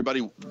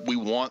 We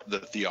want the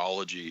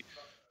theology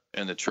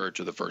and the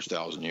church of the first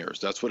 1,000 years.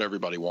 That's what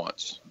everybody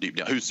wants deep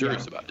down. Who's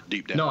serious about it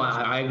deep down? No,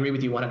 I agree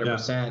with you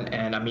 100%.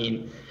 And I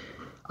mean,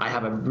 I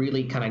have a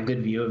really kind of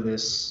good view of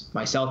this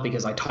myself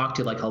because I talk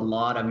to like a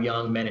lot of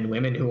young men and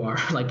women who are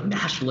like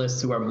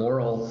nationalists, who are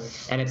moral,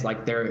 and it's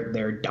like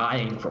they're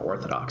dying for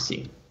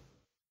orthodoxy.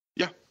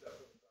 Yeah.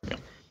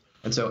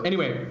 And so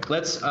anyway,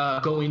 let's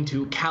go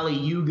into Kali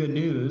Yuga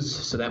news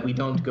so that we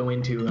don't go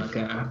into like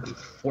a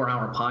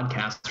 4-hour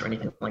podcast or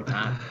anything like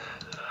that.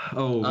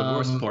 Oh, the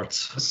worst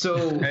parts.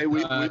 So hey,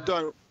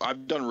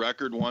 I've done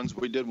record ones.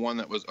 We did one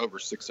that was over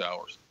 6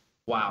 hours.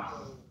 Wow.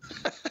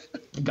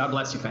 God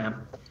bless you,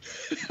 fam.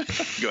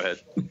 Go ahead.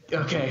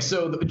 Okay,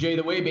 so Jay,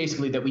 the way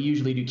basically that we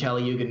usually do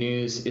Kali Yuga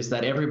news is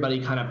that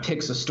everybody kind of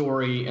picks a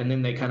story and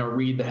then they kind of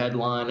read the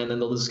headline and then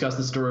they'll discuss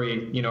the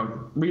story,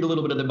 read a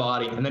little bit of the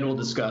body and then we'll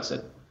discuss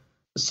it.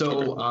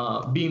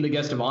 So, being the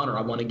guest of honor,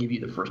 I want to give you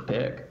the first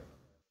pick.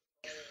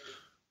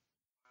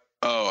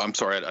 Oh, I'm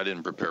sorry, I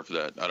didn't prepare for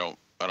that. I don't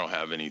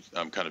have any.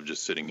 I'm kind of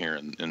just sitting here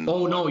and.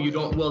 Oh no, you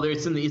don't. Well,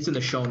 it's in the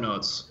show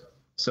notes.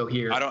 So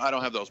here. I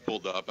don't have those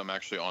pulled up. I'm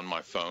actually on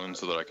my phone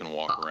so that I can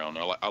walk around.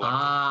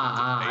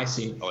 I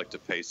see. I like to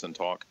pace and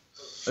talk.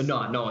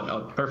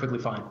 No, perfectly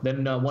fine.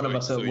 Then one of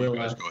us will. You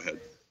guys go ahead.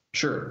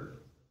 Sure.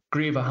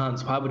 Grieva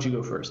Hans, how would you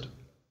go first?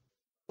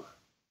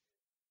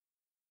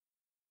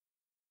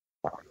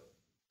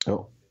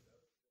 Oh,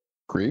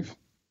 Grieve?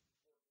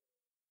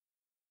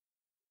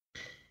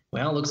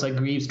 Well, looks like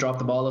Greaves dropped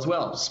the ball as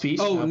well.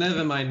 Speech. Oh,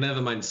 never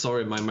mind.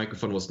 Sorry, my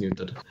microphone was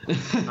muted.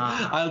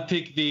 I'll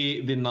pick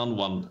the nun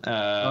one.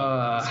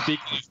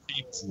 Speaking of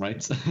thieves,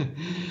 right?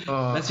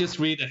 Let's just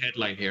read the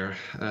headline here.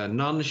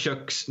 Nun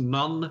shocks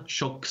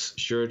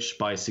church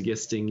by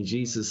suggesting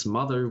Jesus'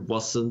 mother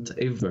wasn't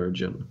a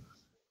virgin.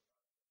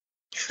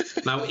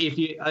 Now,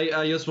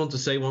 I just want to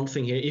say one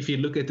thing here. If you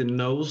look at the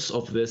nose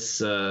of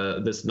this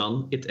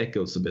nun, it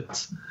echoes a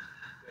bit.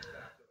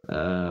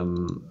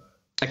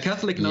 A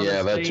Catholic nun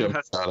in Spain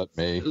has, out at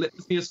me. Let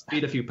me just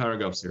read a few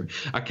paragraphs here.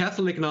 A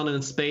Catholic nun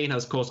in Spain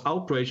has caused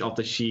outrage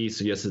after she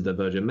suggested the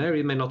Virgin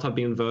Mary may not have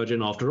been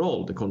virgin after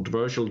all. The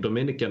controversial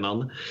Dominican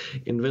nun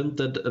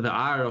invented the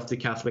ire of the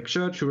Catholic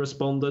Church, who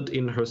responded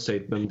in her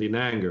statement in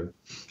anger.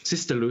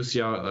 Sister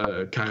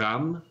Lucia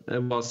Caram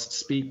was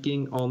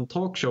speaking on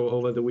talk show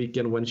over the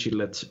weekend when she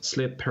let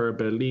slip her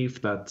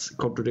belief that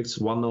contradicts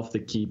one of the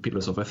key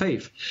pillars of her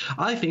faith.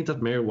 I think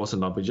that Mary was in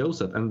love with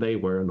Joseph and they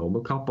were a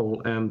normal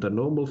couple, and the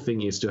normal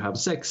thing is to have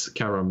sex,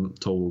 Karam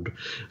told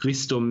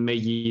Risto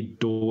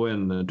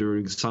Mejidoen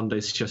during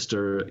Sunday's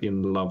Chester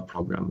in Love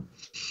program.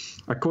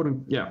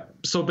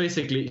 So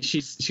basically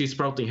she's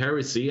sprouting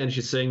heresy and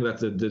she's saying that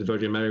the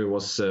Virgin Mary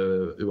was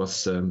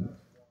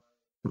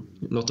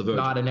not a virgin.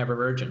 Not a never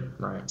virgin,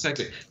 right?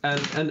 Exactly.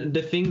 And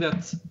the thing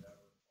that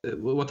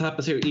what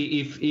happens here,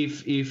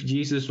 if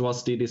Jesus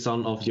was the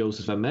son of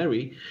Joseph and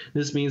Mary,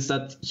 this means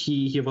that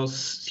he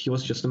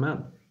was just a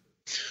man.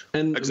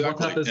 And Exactly.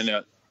 what happens? And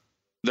go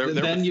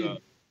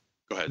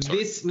ahead.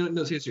 Sorry.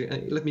 No, seriously.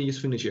 Let me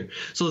just finish here.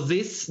 So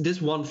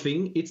this one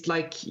thing, it's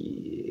like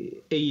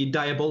a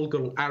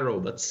diabolical arrow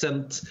that's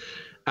sent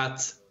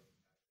at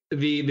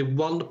the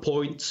one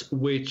point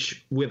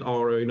which, with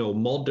our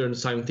modern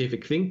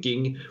scientific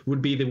thinking,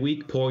 would be the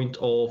weak point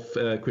of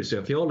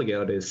Christian theology,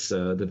 that is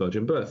the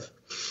virgin birth.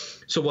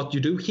 So what you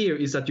do here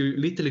is that you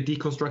literally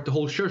deconstruct the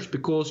whole church,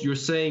 because you're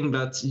saying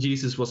that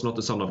Jesus was not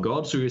the Son of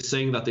God. So you're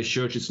saying that the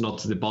church is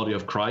not the body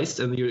of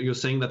Christ, and you're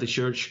saying that the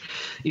church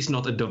is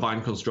not a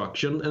divine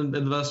construction,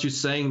 and thus you're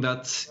saying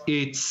that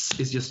it's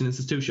just an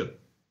institution.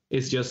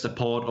 It's just a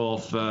part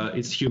of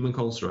its human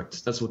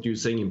construct. That's what you're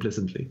saying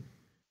implicitly.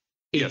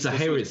 It's a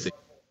heresy.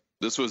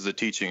 This was the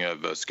teaching of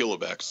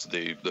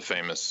Scyllabex, the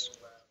famous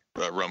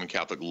Roman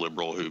Catholic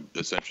liberal who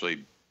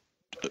essentially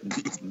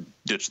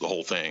ditched the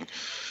whole thing.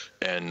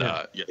 And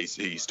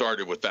he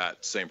started with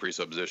that same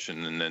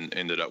presupposition and then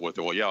ended up with,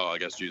 I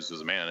guess Jesus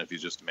is a man. If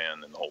he's just a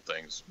man, then the whole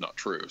thing's not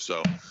true.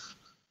 So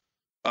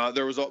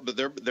there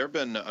have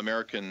been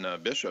American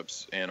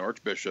bishops and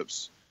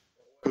archbishops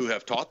who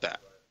have taught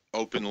that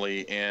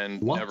openly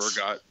and never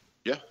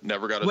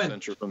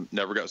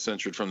got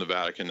censored from the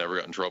Vatican, never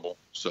got in trouble.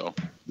 So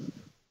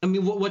I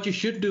mean, what you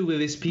should do with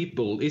these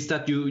people is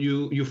that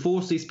you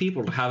force these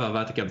people to have a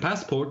Vatican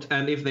passport,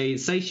 and if they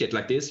say shit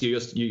like this, you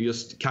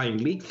just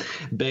kindly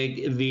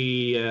beg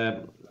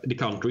the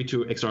country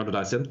to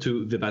extradite them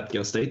to the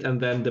Vatican state,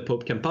 and then the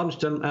Pope can punish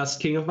them as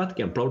King of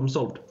Vatican. Problem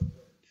solved.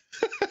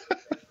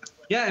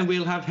 Yeah, and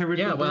we'll have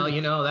hereditary. Yeah, well,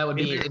 that would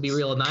be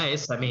real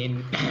nice. I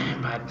mean,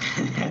 but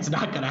it's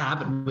not going to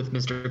happen with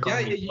Mr.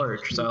 Colony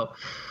Church. So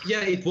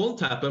yeah, it won't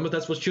happen, but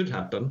that's what should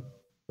happen.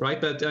 Right,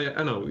 but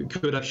I know,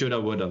 could have, should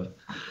have, would have.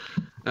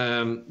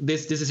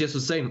 This is just the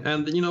same,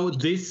 and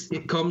this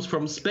comes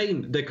from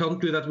Spain, the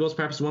country that was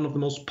perhaps one of the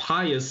most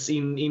pious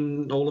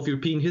in all of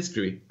European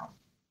history.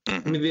 I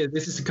mean,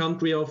 this is the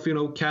country of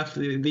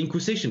Catholic, the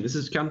Inquisition. This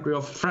is the country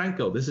of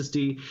Franco. This is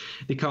the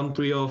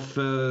country of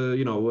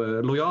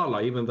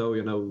Loyola, even though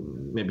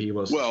maybe he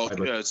was. Well,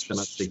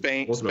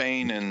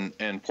 Spain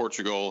and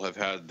Portugal have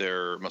had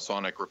their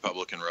Masonic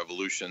Republican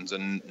revolutions,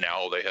 and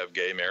now they have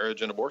gay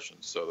marriage and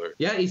abortions. So they're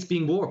it's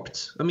being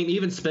warped. I mean,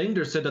 even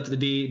Spanier said that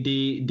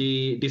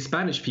the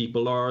Spanish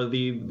people are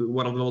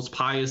one of the most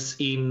pious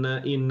in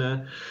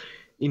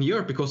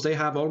Europe, because they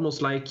have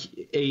almost like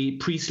a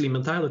priestly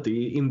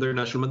mentality in their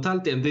national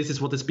mentality, and this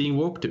is what it's being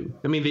warped to.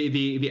 I mean,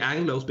 the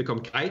Anglos become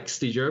kikes,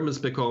 the Germans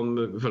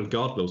become, well,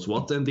 God knows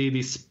what, and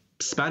the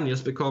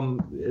Spaniards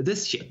become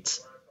this shit.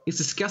 It's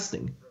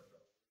disgusting.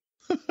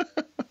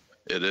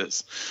 It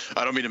is.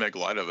 I don't mean to make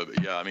light of it,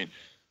 but yeah, I mean,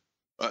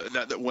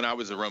 that when I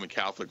was a Roman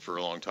Catholic for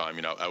a long time,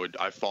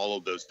 I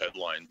followed those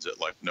headlines at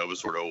like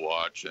Novus Ordo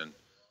Watch and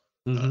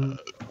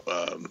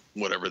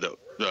whatever the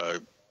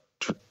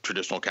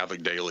Traditional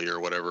Catholic Daily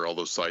or whatever all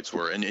those sites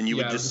were, and you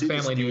would just see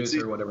Family News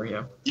or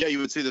whatever. Yeah, you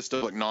would see this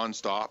stuff like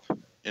nonstop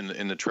in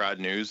the trad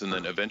news, and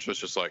then eventually it's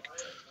just like,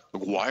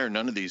 why are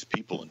none of these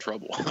people in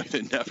trouble? Like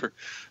they never,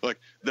 like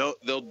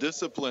they'll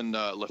discipline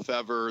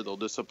Lefebvre, they'll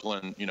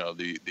discipline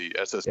the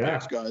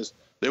SSPX guys.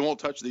 They won't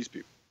touch these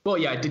people. Well,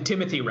 yeah,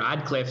 Timothy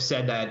Radcliffe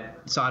said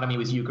that sodomy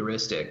was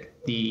Eucharistic.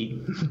 The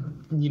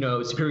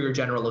Superior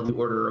General of the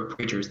Order of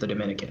Preachers, the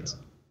Dominicans.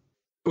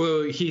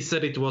 Well, he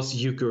said it was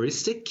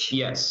Eucharistic?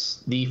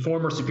 Yes, the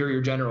former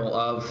Superior General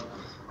of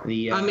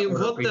the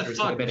Order of Preachers,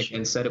 the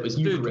Dominicans, said it was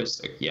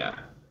Eucharistic. Yeah.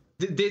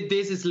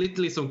 This is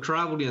literally some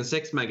Crowley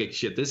sex magic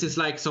shit. This is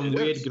like some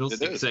weird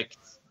Gnostic sect.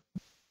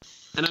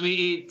 And I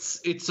mean,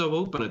 it's so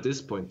open at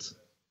this point.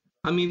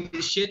 I mean,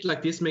 shit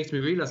like this makes me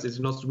realize it's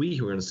not we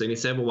who are insane,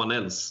 it's everyone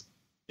else.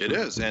 It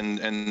is, and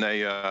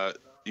they,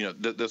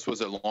 this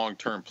was a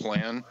long-term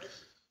plan.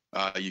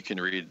 You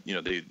can read,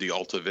 the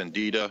Alta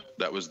Vendita.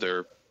 That was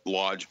their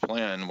lodge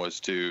plan, was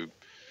to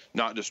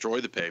not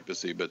destroy the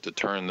papacy, but to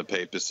turn the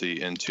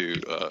papacy into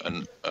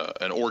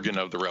an organ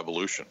of the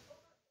revolution.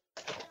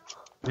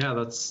 Yeah,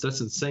 that's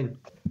insane.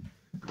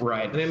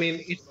 Right. And I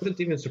mean, it wouldn't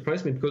even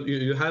surprise me, because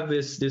you have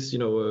this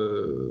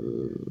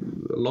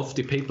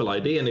lofty papal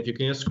idea, and if you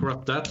can just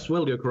corrupt that as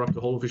well, you corrupt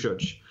the whole of the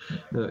church.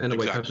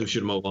 Anyway, perhaps we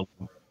should move on.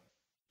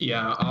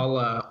 Yeah,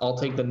 I'll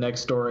take the next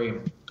story.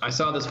 I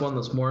saw this one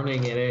this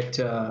morning, and it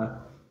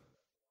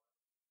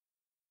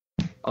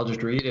I'll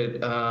just read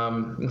it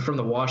from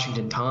the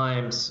Washington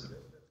Times.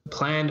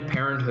 Planned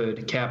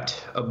Parenthood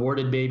kept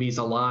aborted babies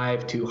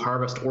alive to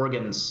harvest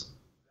organs.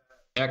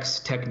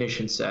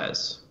 Ex-technician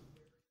says.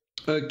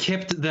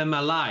 Kept them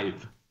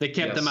alive. They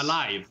kept them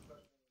alive.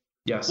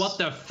 Yes. What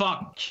the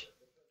fuck?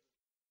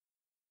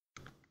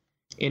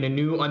 In a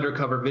new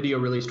undercover video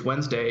released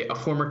Wednesday, a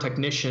former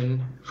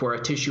technician for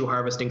a tissue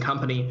harvesting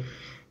company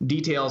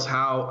details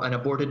how an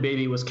aborted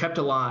baby was kept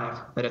alive,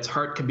 that its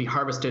heart could be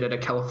harvested at a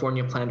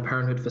California Planned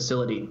Parenthood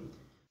facility,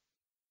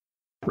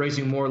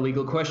 raising more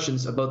legal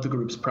questions about the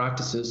group's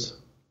practices.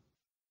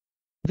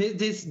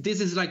 This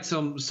is like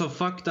some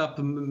fucked up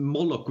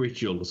Moloch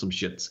ritual or some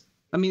shit.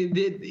 I mean,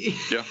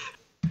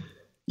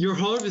 You're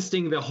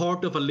harvesting the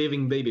heart of a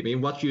living baby. I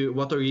mean, what are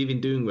you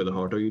even doing with the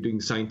heart? Are you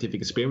doing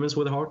scientific experiments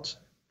with the heart?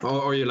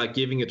 Or are you like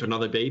giving it to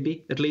another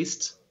baby, at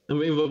least? I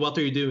mean, what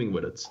are you doing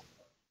with it?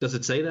 Does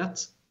it say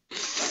that?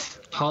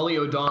 Holly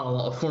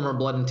O'Donnell, a former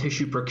blood and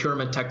tissue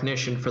procurement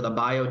technician for the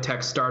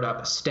biotech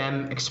startup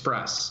STEM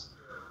Express,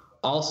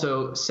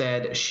 also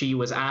said she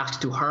was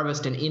asked to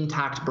harvest an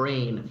intact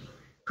brain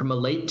from a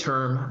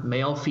late-term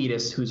male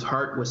fetus whose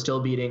heart was still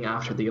beating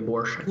after the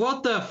abortion.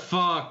 What the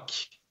fuck?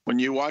 When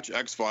you watch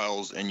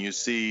X-Files and you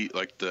see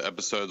like the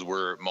episodes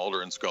where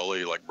Mulder and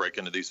Scully like break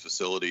into these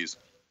facilities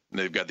and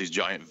they've got these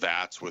giant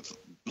vats with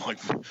like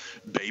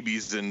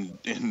babies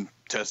in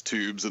test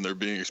tubes and they're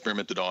being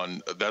experimented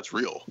on, that's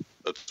real.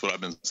 That's what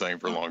I've been saying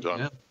for a long time.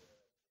 Yeah.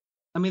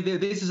 I mean,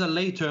 this is a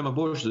late-term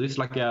abortion. This is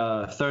like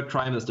a third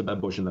trimester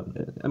abortion.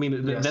 I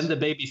mean, Yes. Then the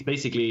baby is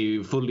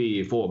basically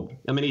fully formed.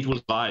 I mean, it will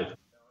survive.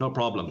 No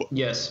problem.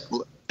 Yes.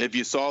 If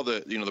you saw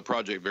the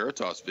Project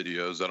Veritas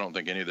videos, I don't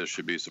think any of this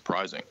should be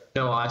surprising.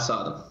 No, I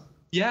saw them.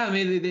 Yeah, I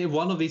mean,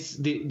 one of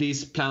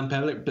these Planned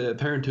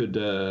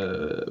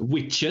Parenthood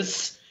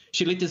witches,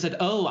 she literally said,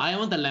 "Oh, I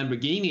want a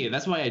Lamborghini.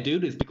 That's why I do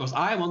this, because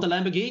I want a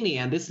Lamborghini,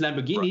 and this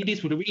Lamborghini,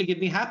 this would really give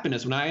me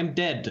happiness when I am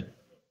dead."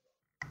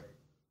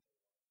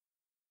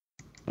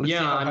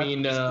 Yeah, I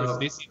mean,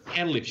 this is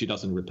hell if she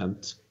doesn't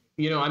repent.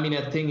 I mean,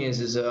 the thing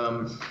is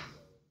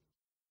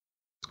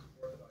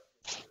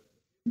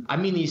I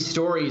mean, these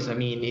stories, I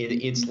mean,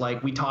 it's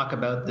like we talk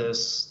about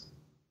this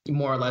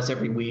more or less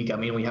every week. I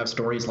mean, we have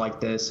stories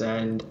like this,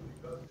 and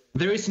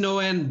there is no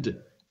end.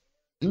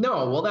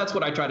 No, well, that's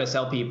what I try to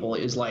sell people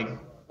is like,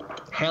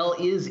 hell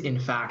is in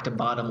fact a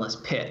bottomless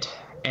pit,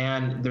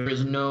 and there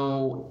is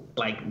no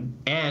like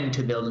end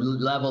to the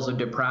levels of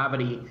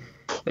depravity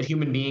that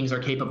human beings are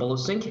capable of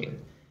sinking.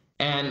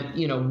 And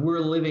we're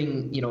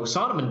living,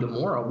 Sodom and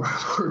Gomorrah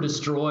were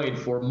destroyed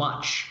for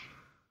much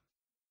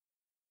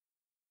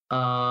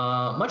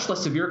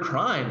less severe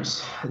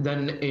crimes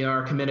than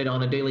are committed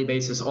on a daily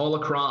basis all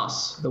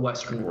across the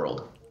Western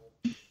world.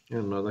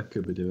 Yeah, no, that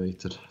could be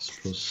debated, I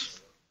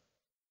suppose.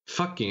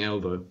 Fucking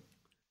hell, though.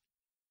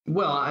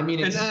 Well, I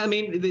mean,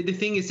 the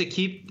thing is, they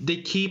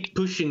keep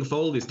pushing for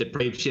all this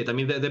depraved shit. I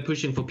mean, they're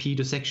pushing for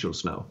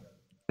pedosexuals now.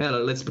 Yeah,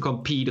 let's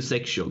become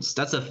pedosexuals.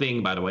 That's a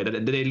thing, by the way.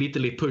 That they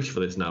literally push for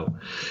this now.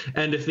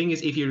 And the thing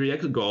is, if you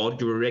reject God,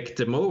 you reject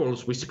the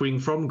morals which spring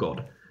from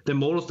God. The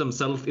morals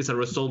themselves is a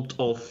result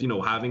of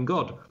having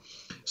God.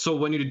 So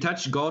when you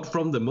detach God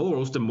from the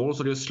morals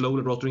are just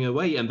slowly rotting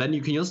away, and then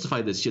you can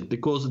justify this shit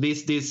because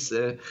this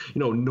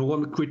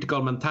norm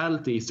critical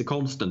mentality is the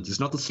constant. It's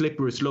not a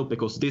slippery slope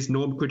because this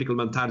norm critical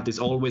mentality is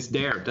always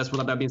there. That's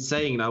what I've been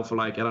saying now for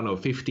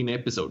 15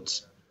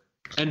 episodes,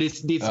 and it's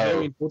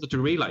very important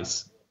to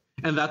realize.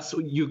 And that's,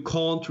 you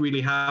can't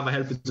really have a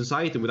healthy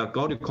society without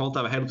God. You can't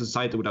have a healthy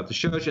society without the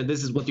church, and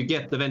this is what you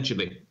get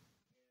eventually.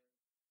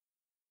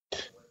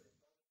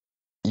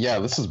 Yeah,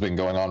 this has been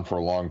going on for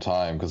a long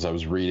time because I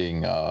was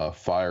reading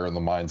Fire in the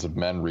Minds of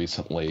Men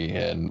recently,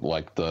 and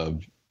like the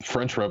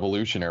French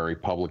Revolutionary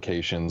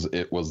publications,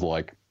 it was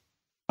like,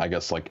 I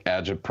guess, like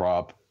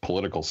agitprop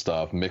political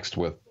stuff mixed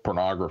with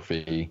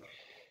pornography.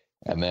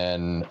 And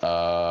then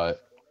the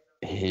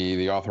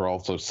author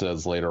also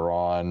says later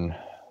on,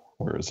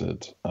 where is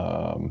it?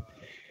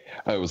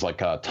 It was like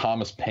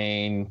Thomas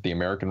Paine, the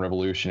American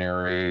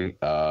Revolutionary,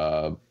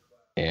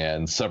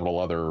 and several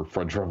other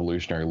French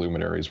Revolutionary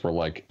luminaries were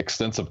like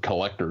extensive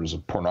collectors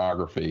of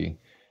pornography.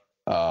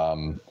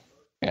 And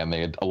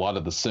a lot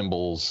of the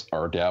symbols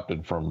are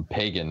adapted from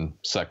pagan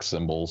sex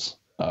symbols.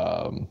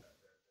 So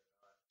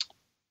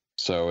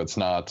it's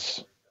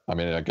not, I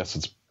mean, I guess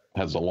it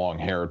has a long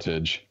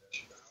heritage.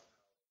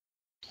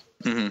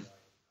 Mm-hmm.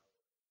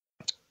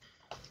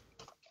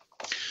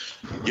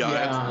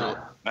 Yeah,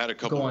 I had a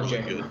couple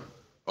really good.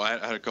 Well,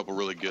 I had a couple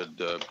really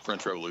good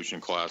French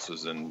Revolution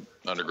classes in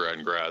undergrad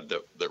and grad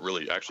that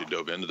really actually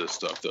dove into this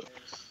stuff. That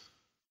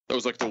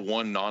was like the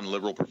one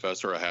non-liberal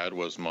professor I had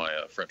was my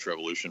French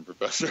Revolution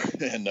professor,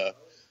 and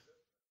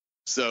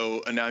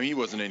now he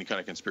wasn't any kind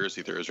of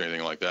conspiracy theorist or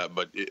anything like that.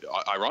 But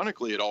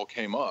ironically, it all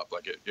came up.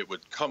 Like it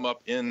would come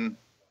up in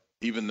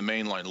even the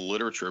mainline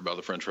literature about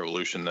the French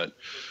Revolution that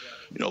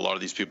a lot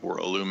of these people were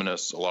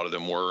Illuminists. A lot of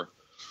them were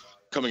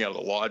coming out of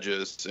the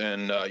lodges,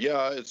 and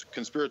it's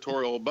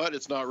conspiratorial, but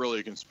it's not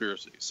really a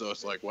conspiracy. So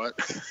it's like, what?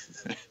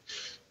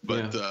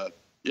 But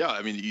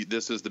I mean,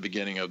 this is the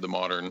beginning of the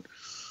modern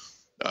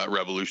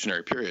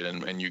revolutionary period,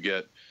 and you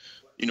get,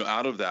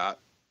 out of that,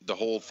 the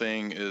whole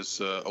thing is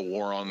a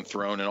war on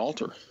throne and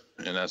altar,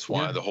 and that's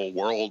why the whole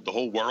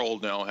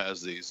world now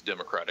has these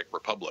democratic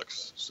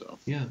republics. So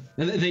and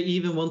they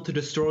even want to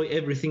destroy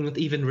everything that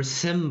even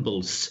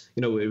resembles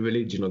a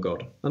religion or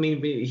God. I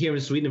mean, here in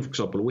Sweden, for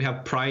example, we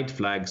have pride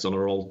flags on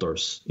our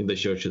altars in the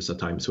churches at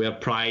times. We have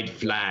pride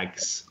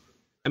flags.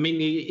 I mean,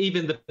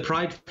 even the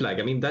pride flag,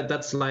 I mean,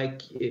 that's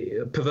like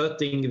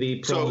perverting the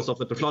promise of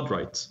the flood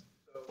rights.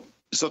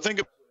 So think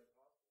of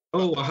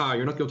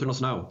you're not going to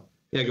us now.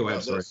 Yeah, go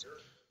ahead, sorry.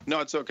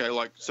 No, it's okay.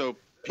 Like, so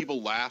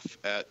people laugh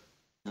at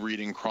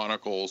reading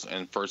Chronicles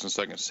and 1st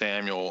and 2nd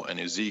Samuel and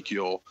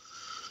Ezekiel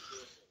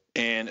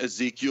And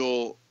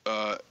Ezekiel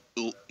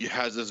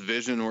has this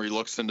vision where he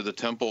looks into the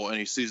temple and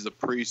he sees the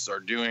priests are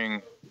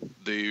doing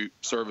the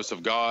service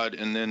of God,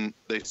 and then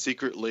they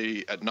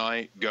secretly at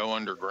night go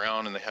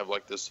underground, and they have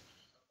like this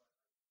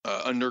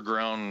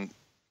underground,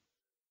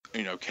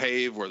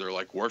 cave where they're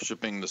like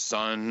worshiping the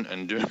sun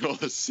and doing all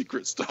this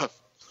secret stuff.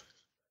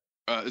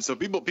 So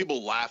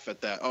people laugh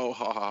at that. Oh,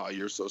 ha ha!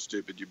 You're so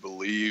stupid. You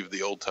believe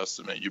the Old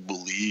Testament. You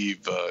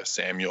believe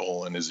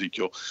Samuel and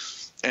Ezekiel,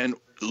 and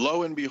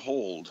lo and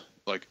behold,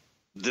 like,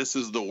 this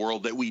is the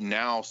world that we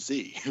now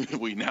see.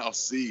 We now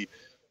see,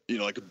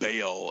 like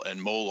Baal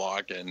and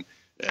Moloch and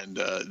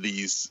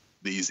these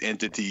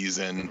entities,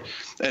 and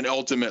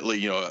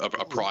ultimately, a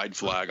pride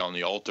flag on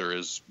the altar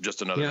is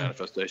just another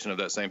manifestation of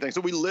that same thing.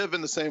 So we live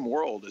in the same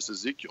world as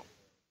Ezekiel.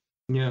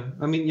 Yeah,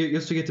 I mean,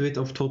 just to get a bit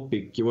off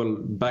topic, well,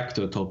 back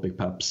to the topic,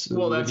 perhaps.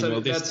 Well, that's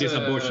this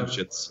abortion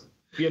shits.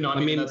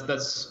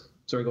 That's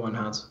sorry, go on,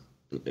 Hans.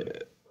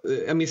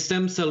 I mean,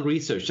 stem cell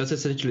research, that's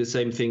essentially the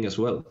same thing as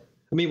well.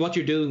 I mean, what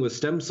you're doing with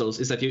stem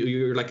cells is that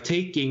you're like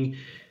taking,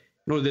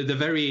 the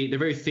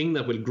very thing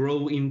that will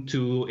grow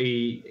into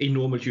a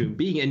normal human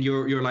being, and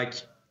you're like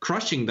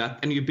crushing that,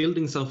 and you're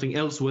building something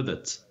else with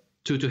it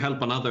to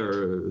help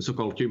another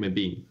so-called human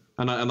being,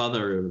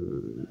 another,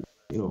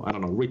 I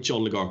don't know, rich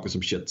oligarch or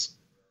some shit.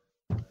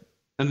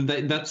 And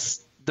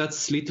that's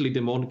literally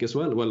demonic as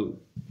well. Well,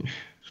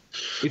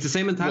 it's the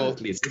same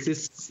mentality.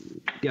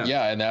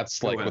 And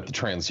that's like with the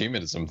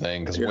transhumanism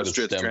thing, because what is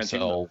stem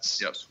cells?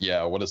 Yes.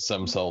 Yeah, what is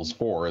stem cells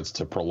for? It's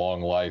to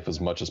prolong life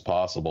as much as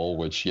possible,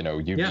 which you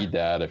need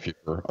that if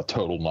you're a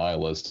total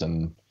nihilist.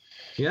 And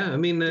yeah, I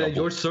mean,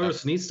 George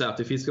Soros needs that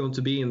if he's going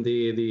to be in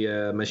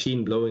the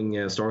machine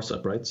blowing stars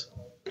up, right?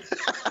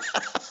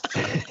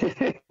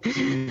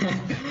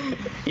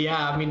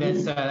 Yeah, I mean,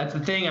 that's the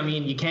thing. I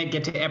mean, you can't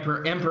get to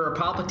Emperor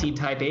Palpatine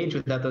type age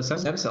without those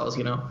stem cells,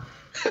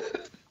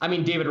 I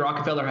mean, David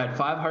Rockefeller had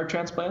 5 heart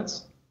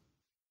transplants.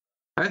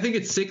 I think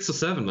it's 6 or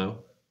 7 now.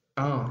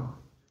 Oh,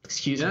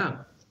 excuse me. Yeah,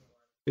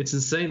 it's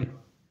insane.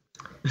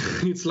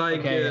 It's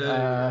like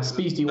okay.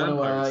 Speed, do you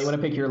want to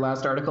pick your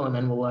last article and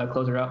then we'll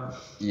close it up?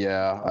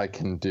 Yeah, I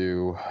can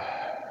do.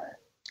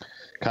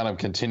 Kind of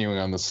continuing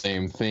on the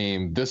same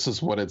theme. This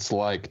is what it's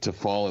like to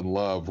fall in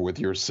love with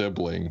your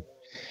sibling.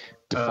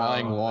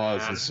 Defying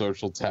laws and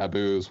social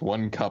taboos,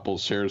 one couple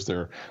shares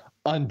their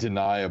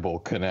undeniable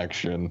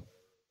connection.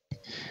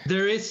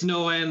 There is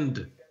no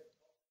end.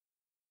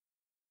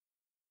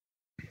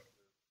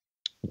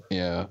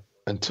 Yeah.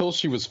 Until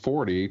she was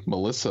 40,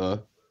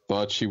 Melissa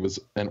thought she was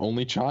an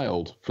only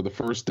child. For the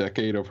first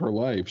decade of her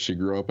life, she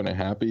grew up in a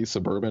happy,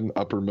 suburban,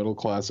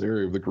 upper-middle-class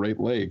area of the Great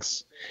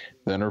Lakes.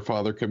 Then her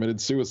father committed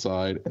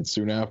suicide, and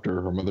soon after,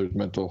 her mother's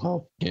mental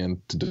health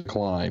began to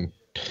decline.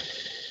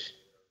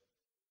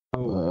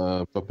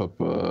 Fucking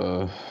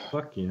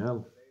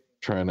hell.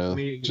 Trying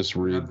to just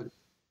read.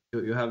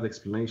 You have the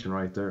explanation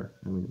right there.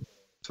 I mean,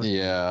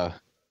 yeah.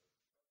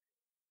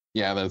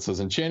 Yeah, that says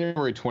in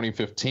January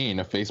 2015,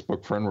 a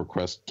Facebook friend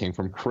request came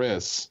from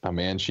Chris, a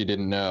man she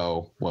didn't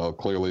know. Well,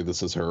 clearly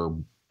this is her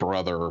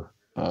brother.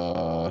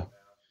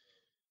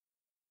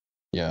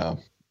 Yeah.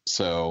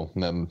 So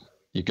then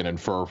you can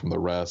infer from the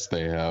rest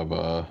they have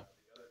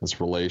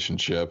this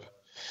relationship.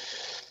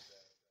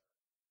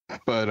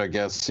 But I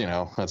guess,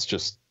 that's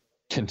just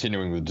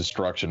continuing the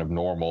destruction of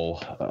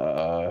normal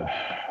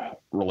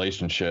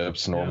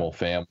relationships, normal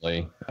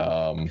family.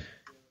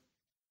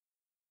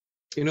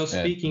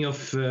 Speaking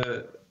of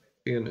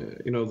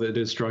the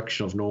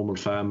destruction of normal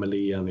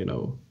family and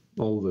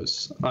all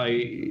this,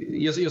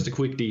 just a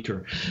quick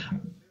detour.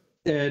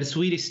 The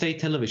Swedish state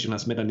television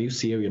has made a new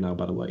series now,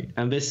 by the way,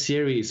 and this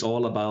series is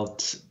all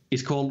about.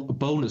 It's called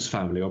bonus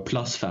family or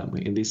plus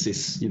family, and this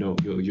is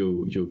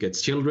you get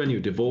children, you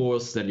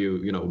divorce, then you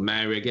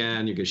marry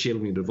again, you get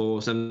children, you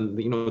divorce, and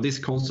this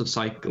constant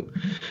cycle.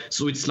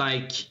 So it's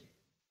like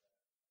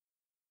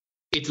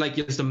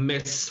just a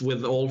mess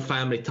with all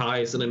family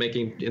ties, and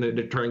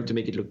they're trying to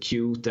make it look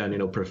cute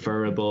and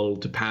preferable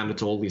to pander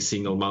to all these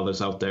single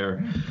mothers out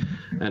there,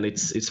 and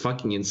it's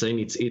fucking insane.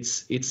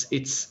 It's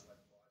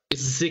a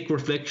sick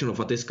reflection of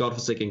what this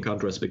godforsaken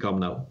country has become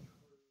now.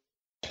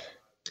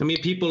 I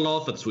mean, people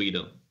laugh at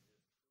Sweden.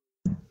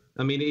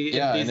 I mean,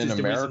 this is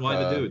the reason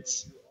why they do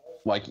it.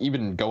 Like,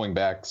 even going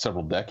back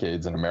several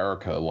decades in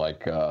America,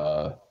 like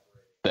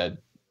that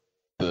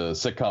the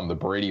sitcom The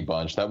Brady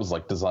Bunch, that was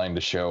like designed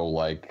to show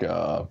like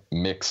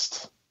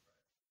mixed,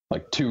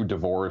 like two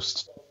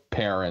divorced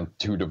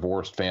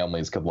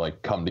families could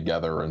like come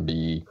together and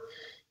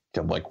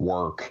could like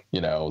work.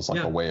 It was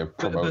like a way of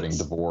promoting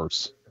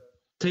divorce.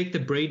 Take the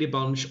Brady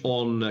Bunch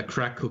on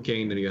crack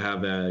cocaine, and you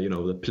have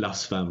the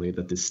plus family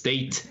that the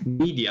state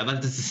media,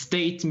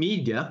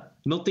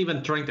 not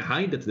even trying to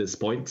hide it at this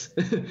point,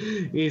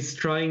 is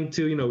trying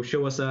to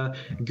show us a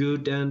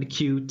good and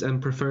cute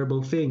and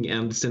preferable thing.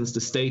 And since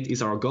the state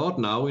is our god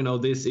now,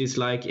 this is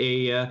like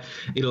a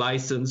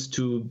license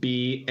to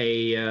be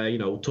a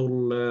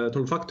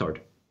total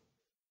fucktard.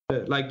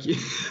 Like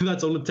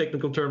that's the only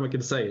technical term I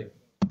can say.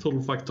 Total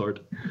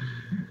fucktard.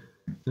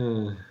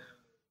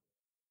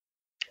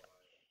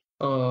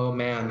 Oh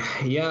man,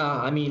 yeah.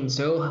 I mean,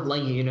 so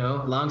like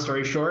long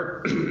story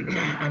short,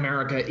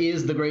 America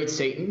is the great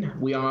Satan.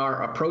 We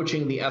are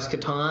approaching the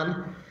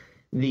eschaton.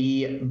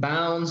 The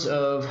bounds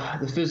of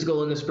the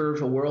physical and the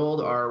spiritual world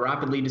are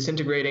rapidly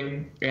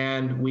disintegrating,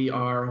 and we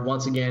are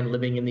once again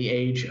living in the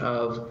age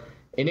of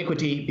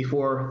iniquity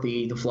before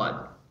the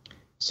flood.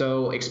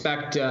 So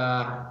expect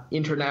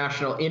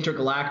international,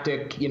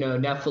 intergalactic,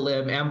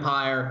 Nephilim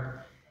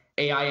empire,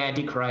 AI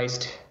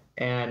Antichrist,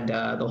 and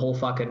the whole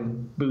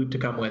fucking boot to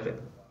come with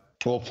it.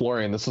 Well,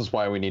 Florian, this is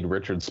why we need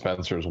Richard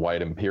Spencer's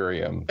White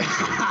Imperium. That's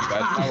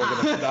how we're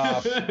going to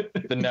stop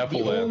the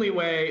Nephilim.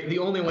 The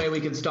only way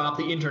we can stop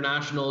the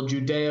international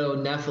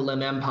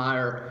Judeo-Nephilim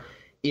empire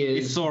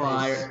is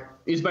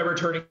by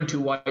returning to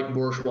white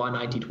bourgeois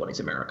 1920s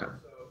America.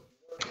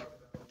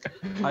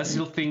 I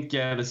still think the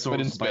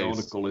Soros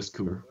biological is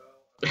cooler.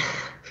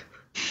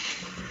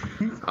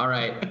 All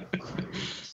right.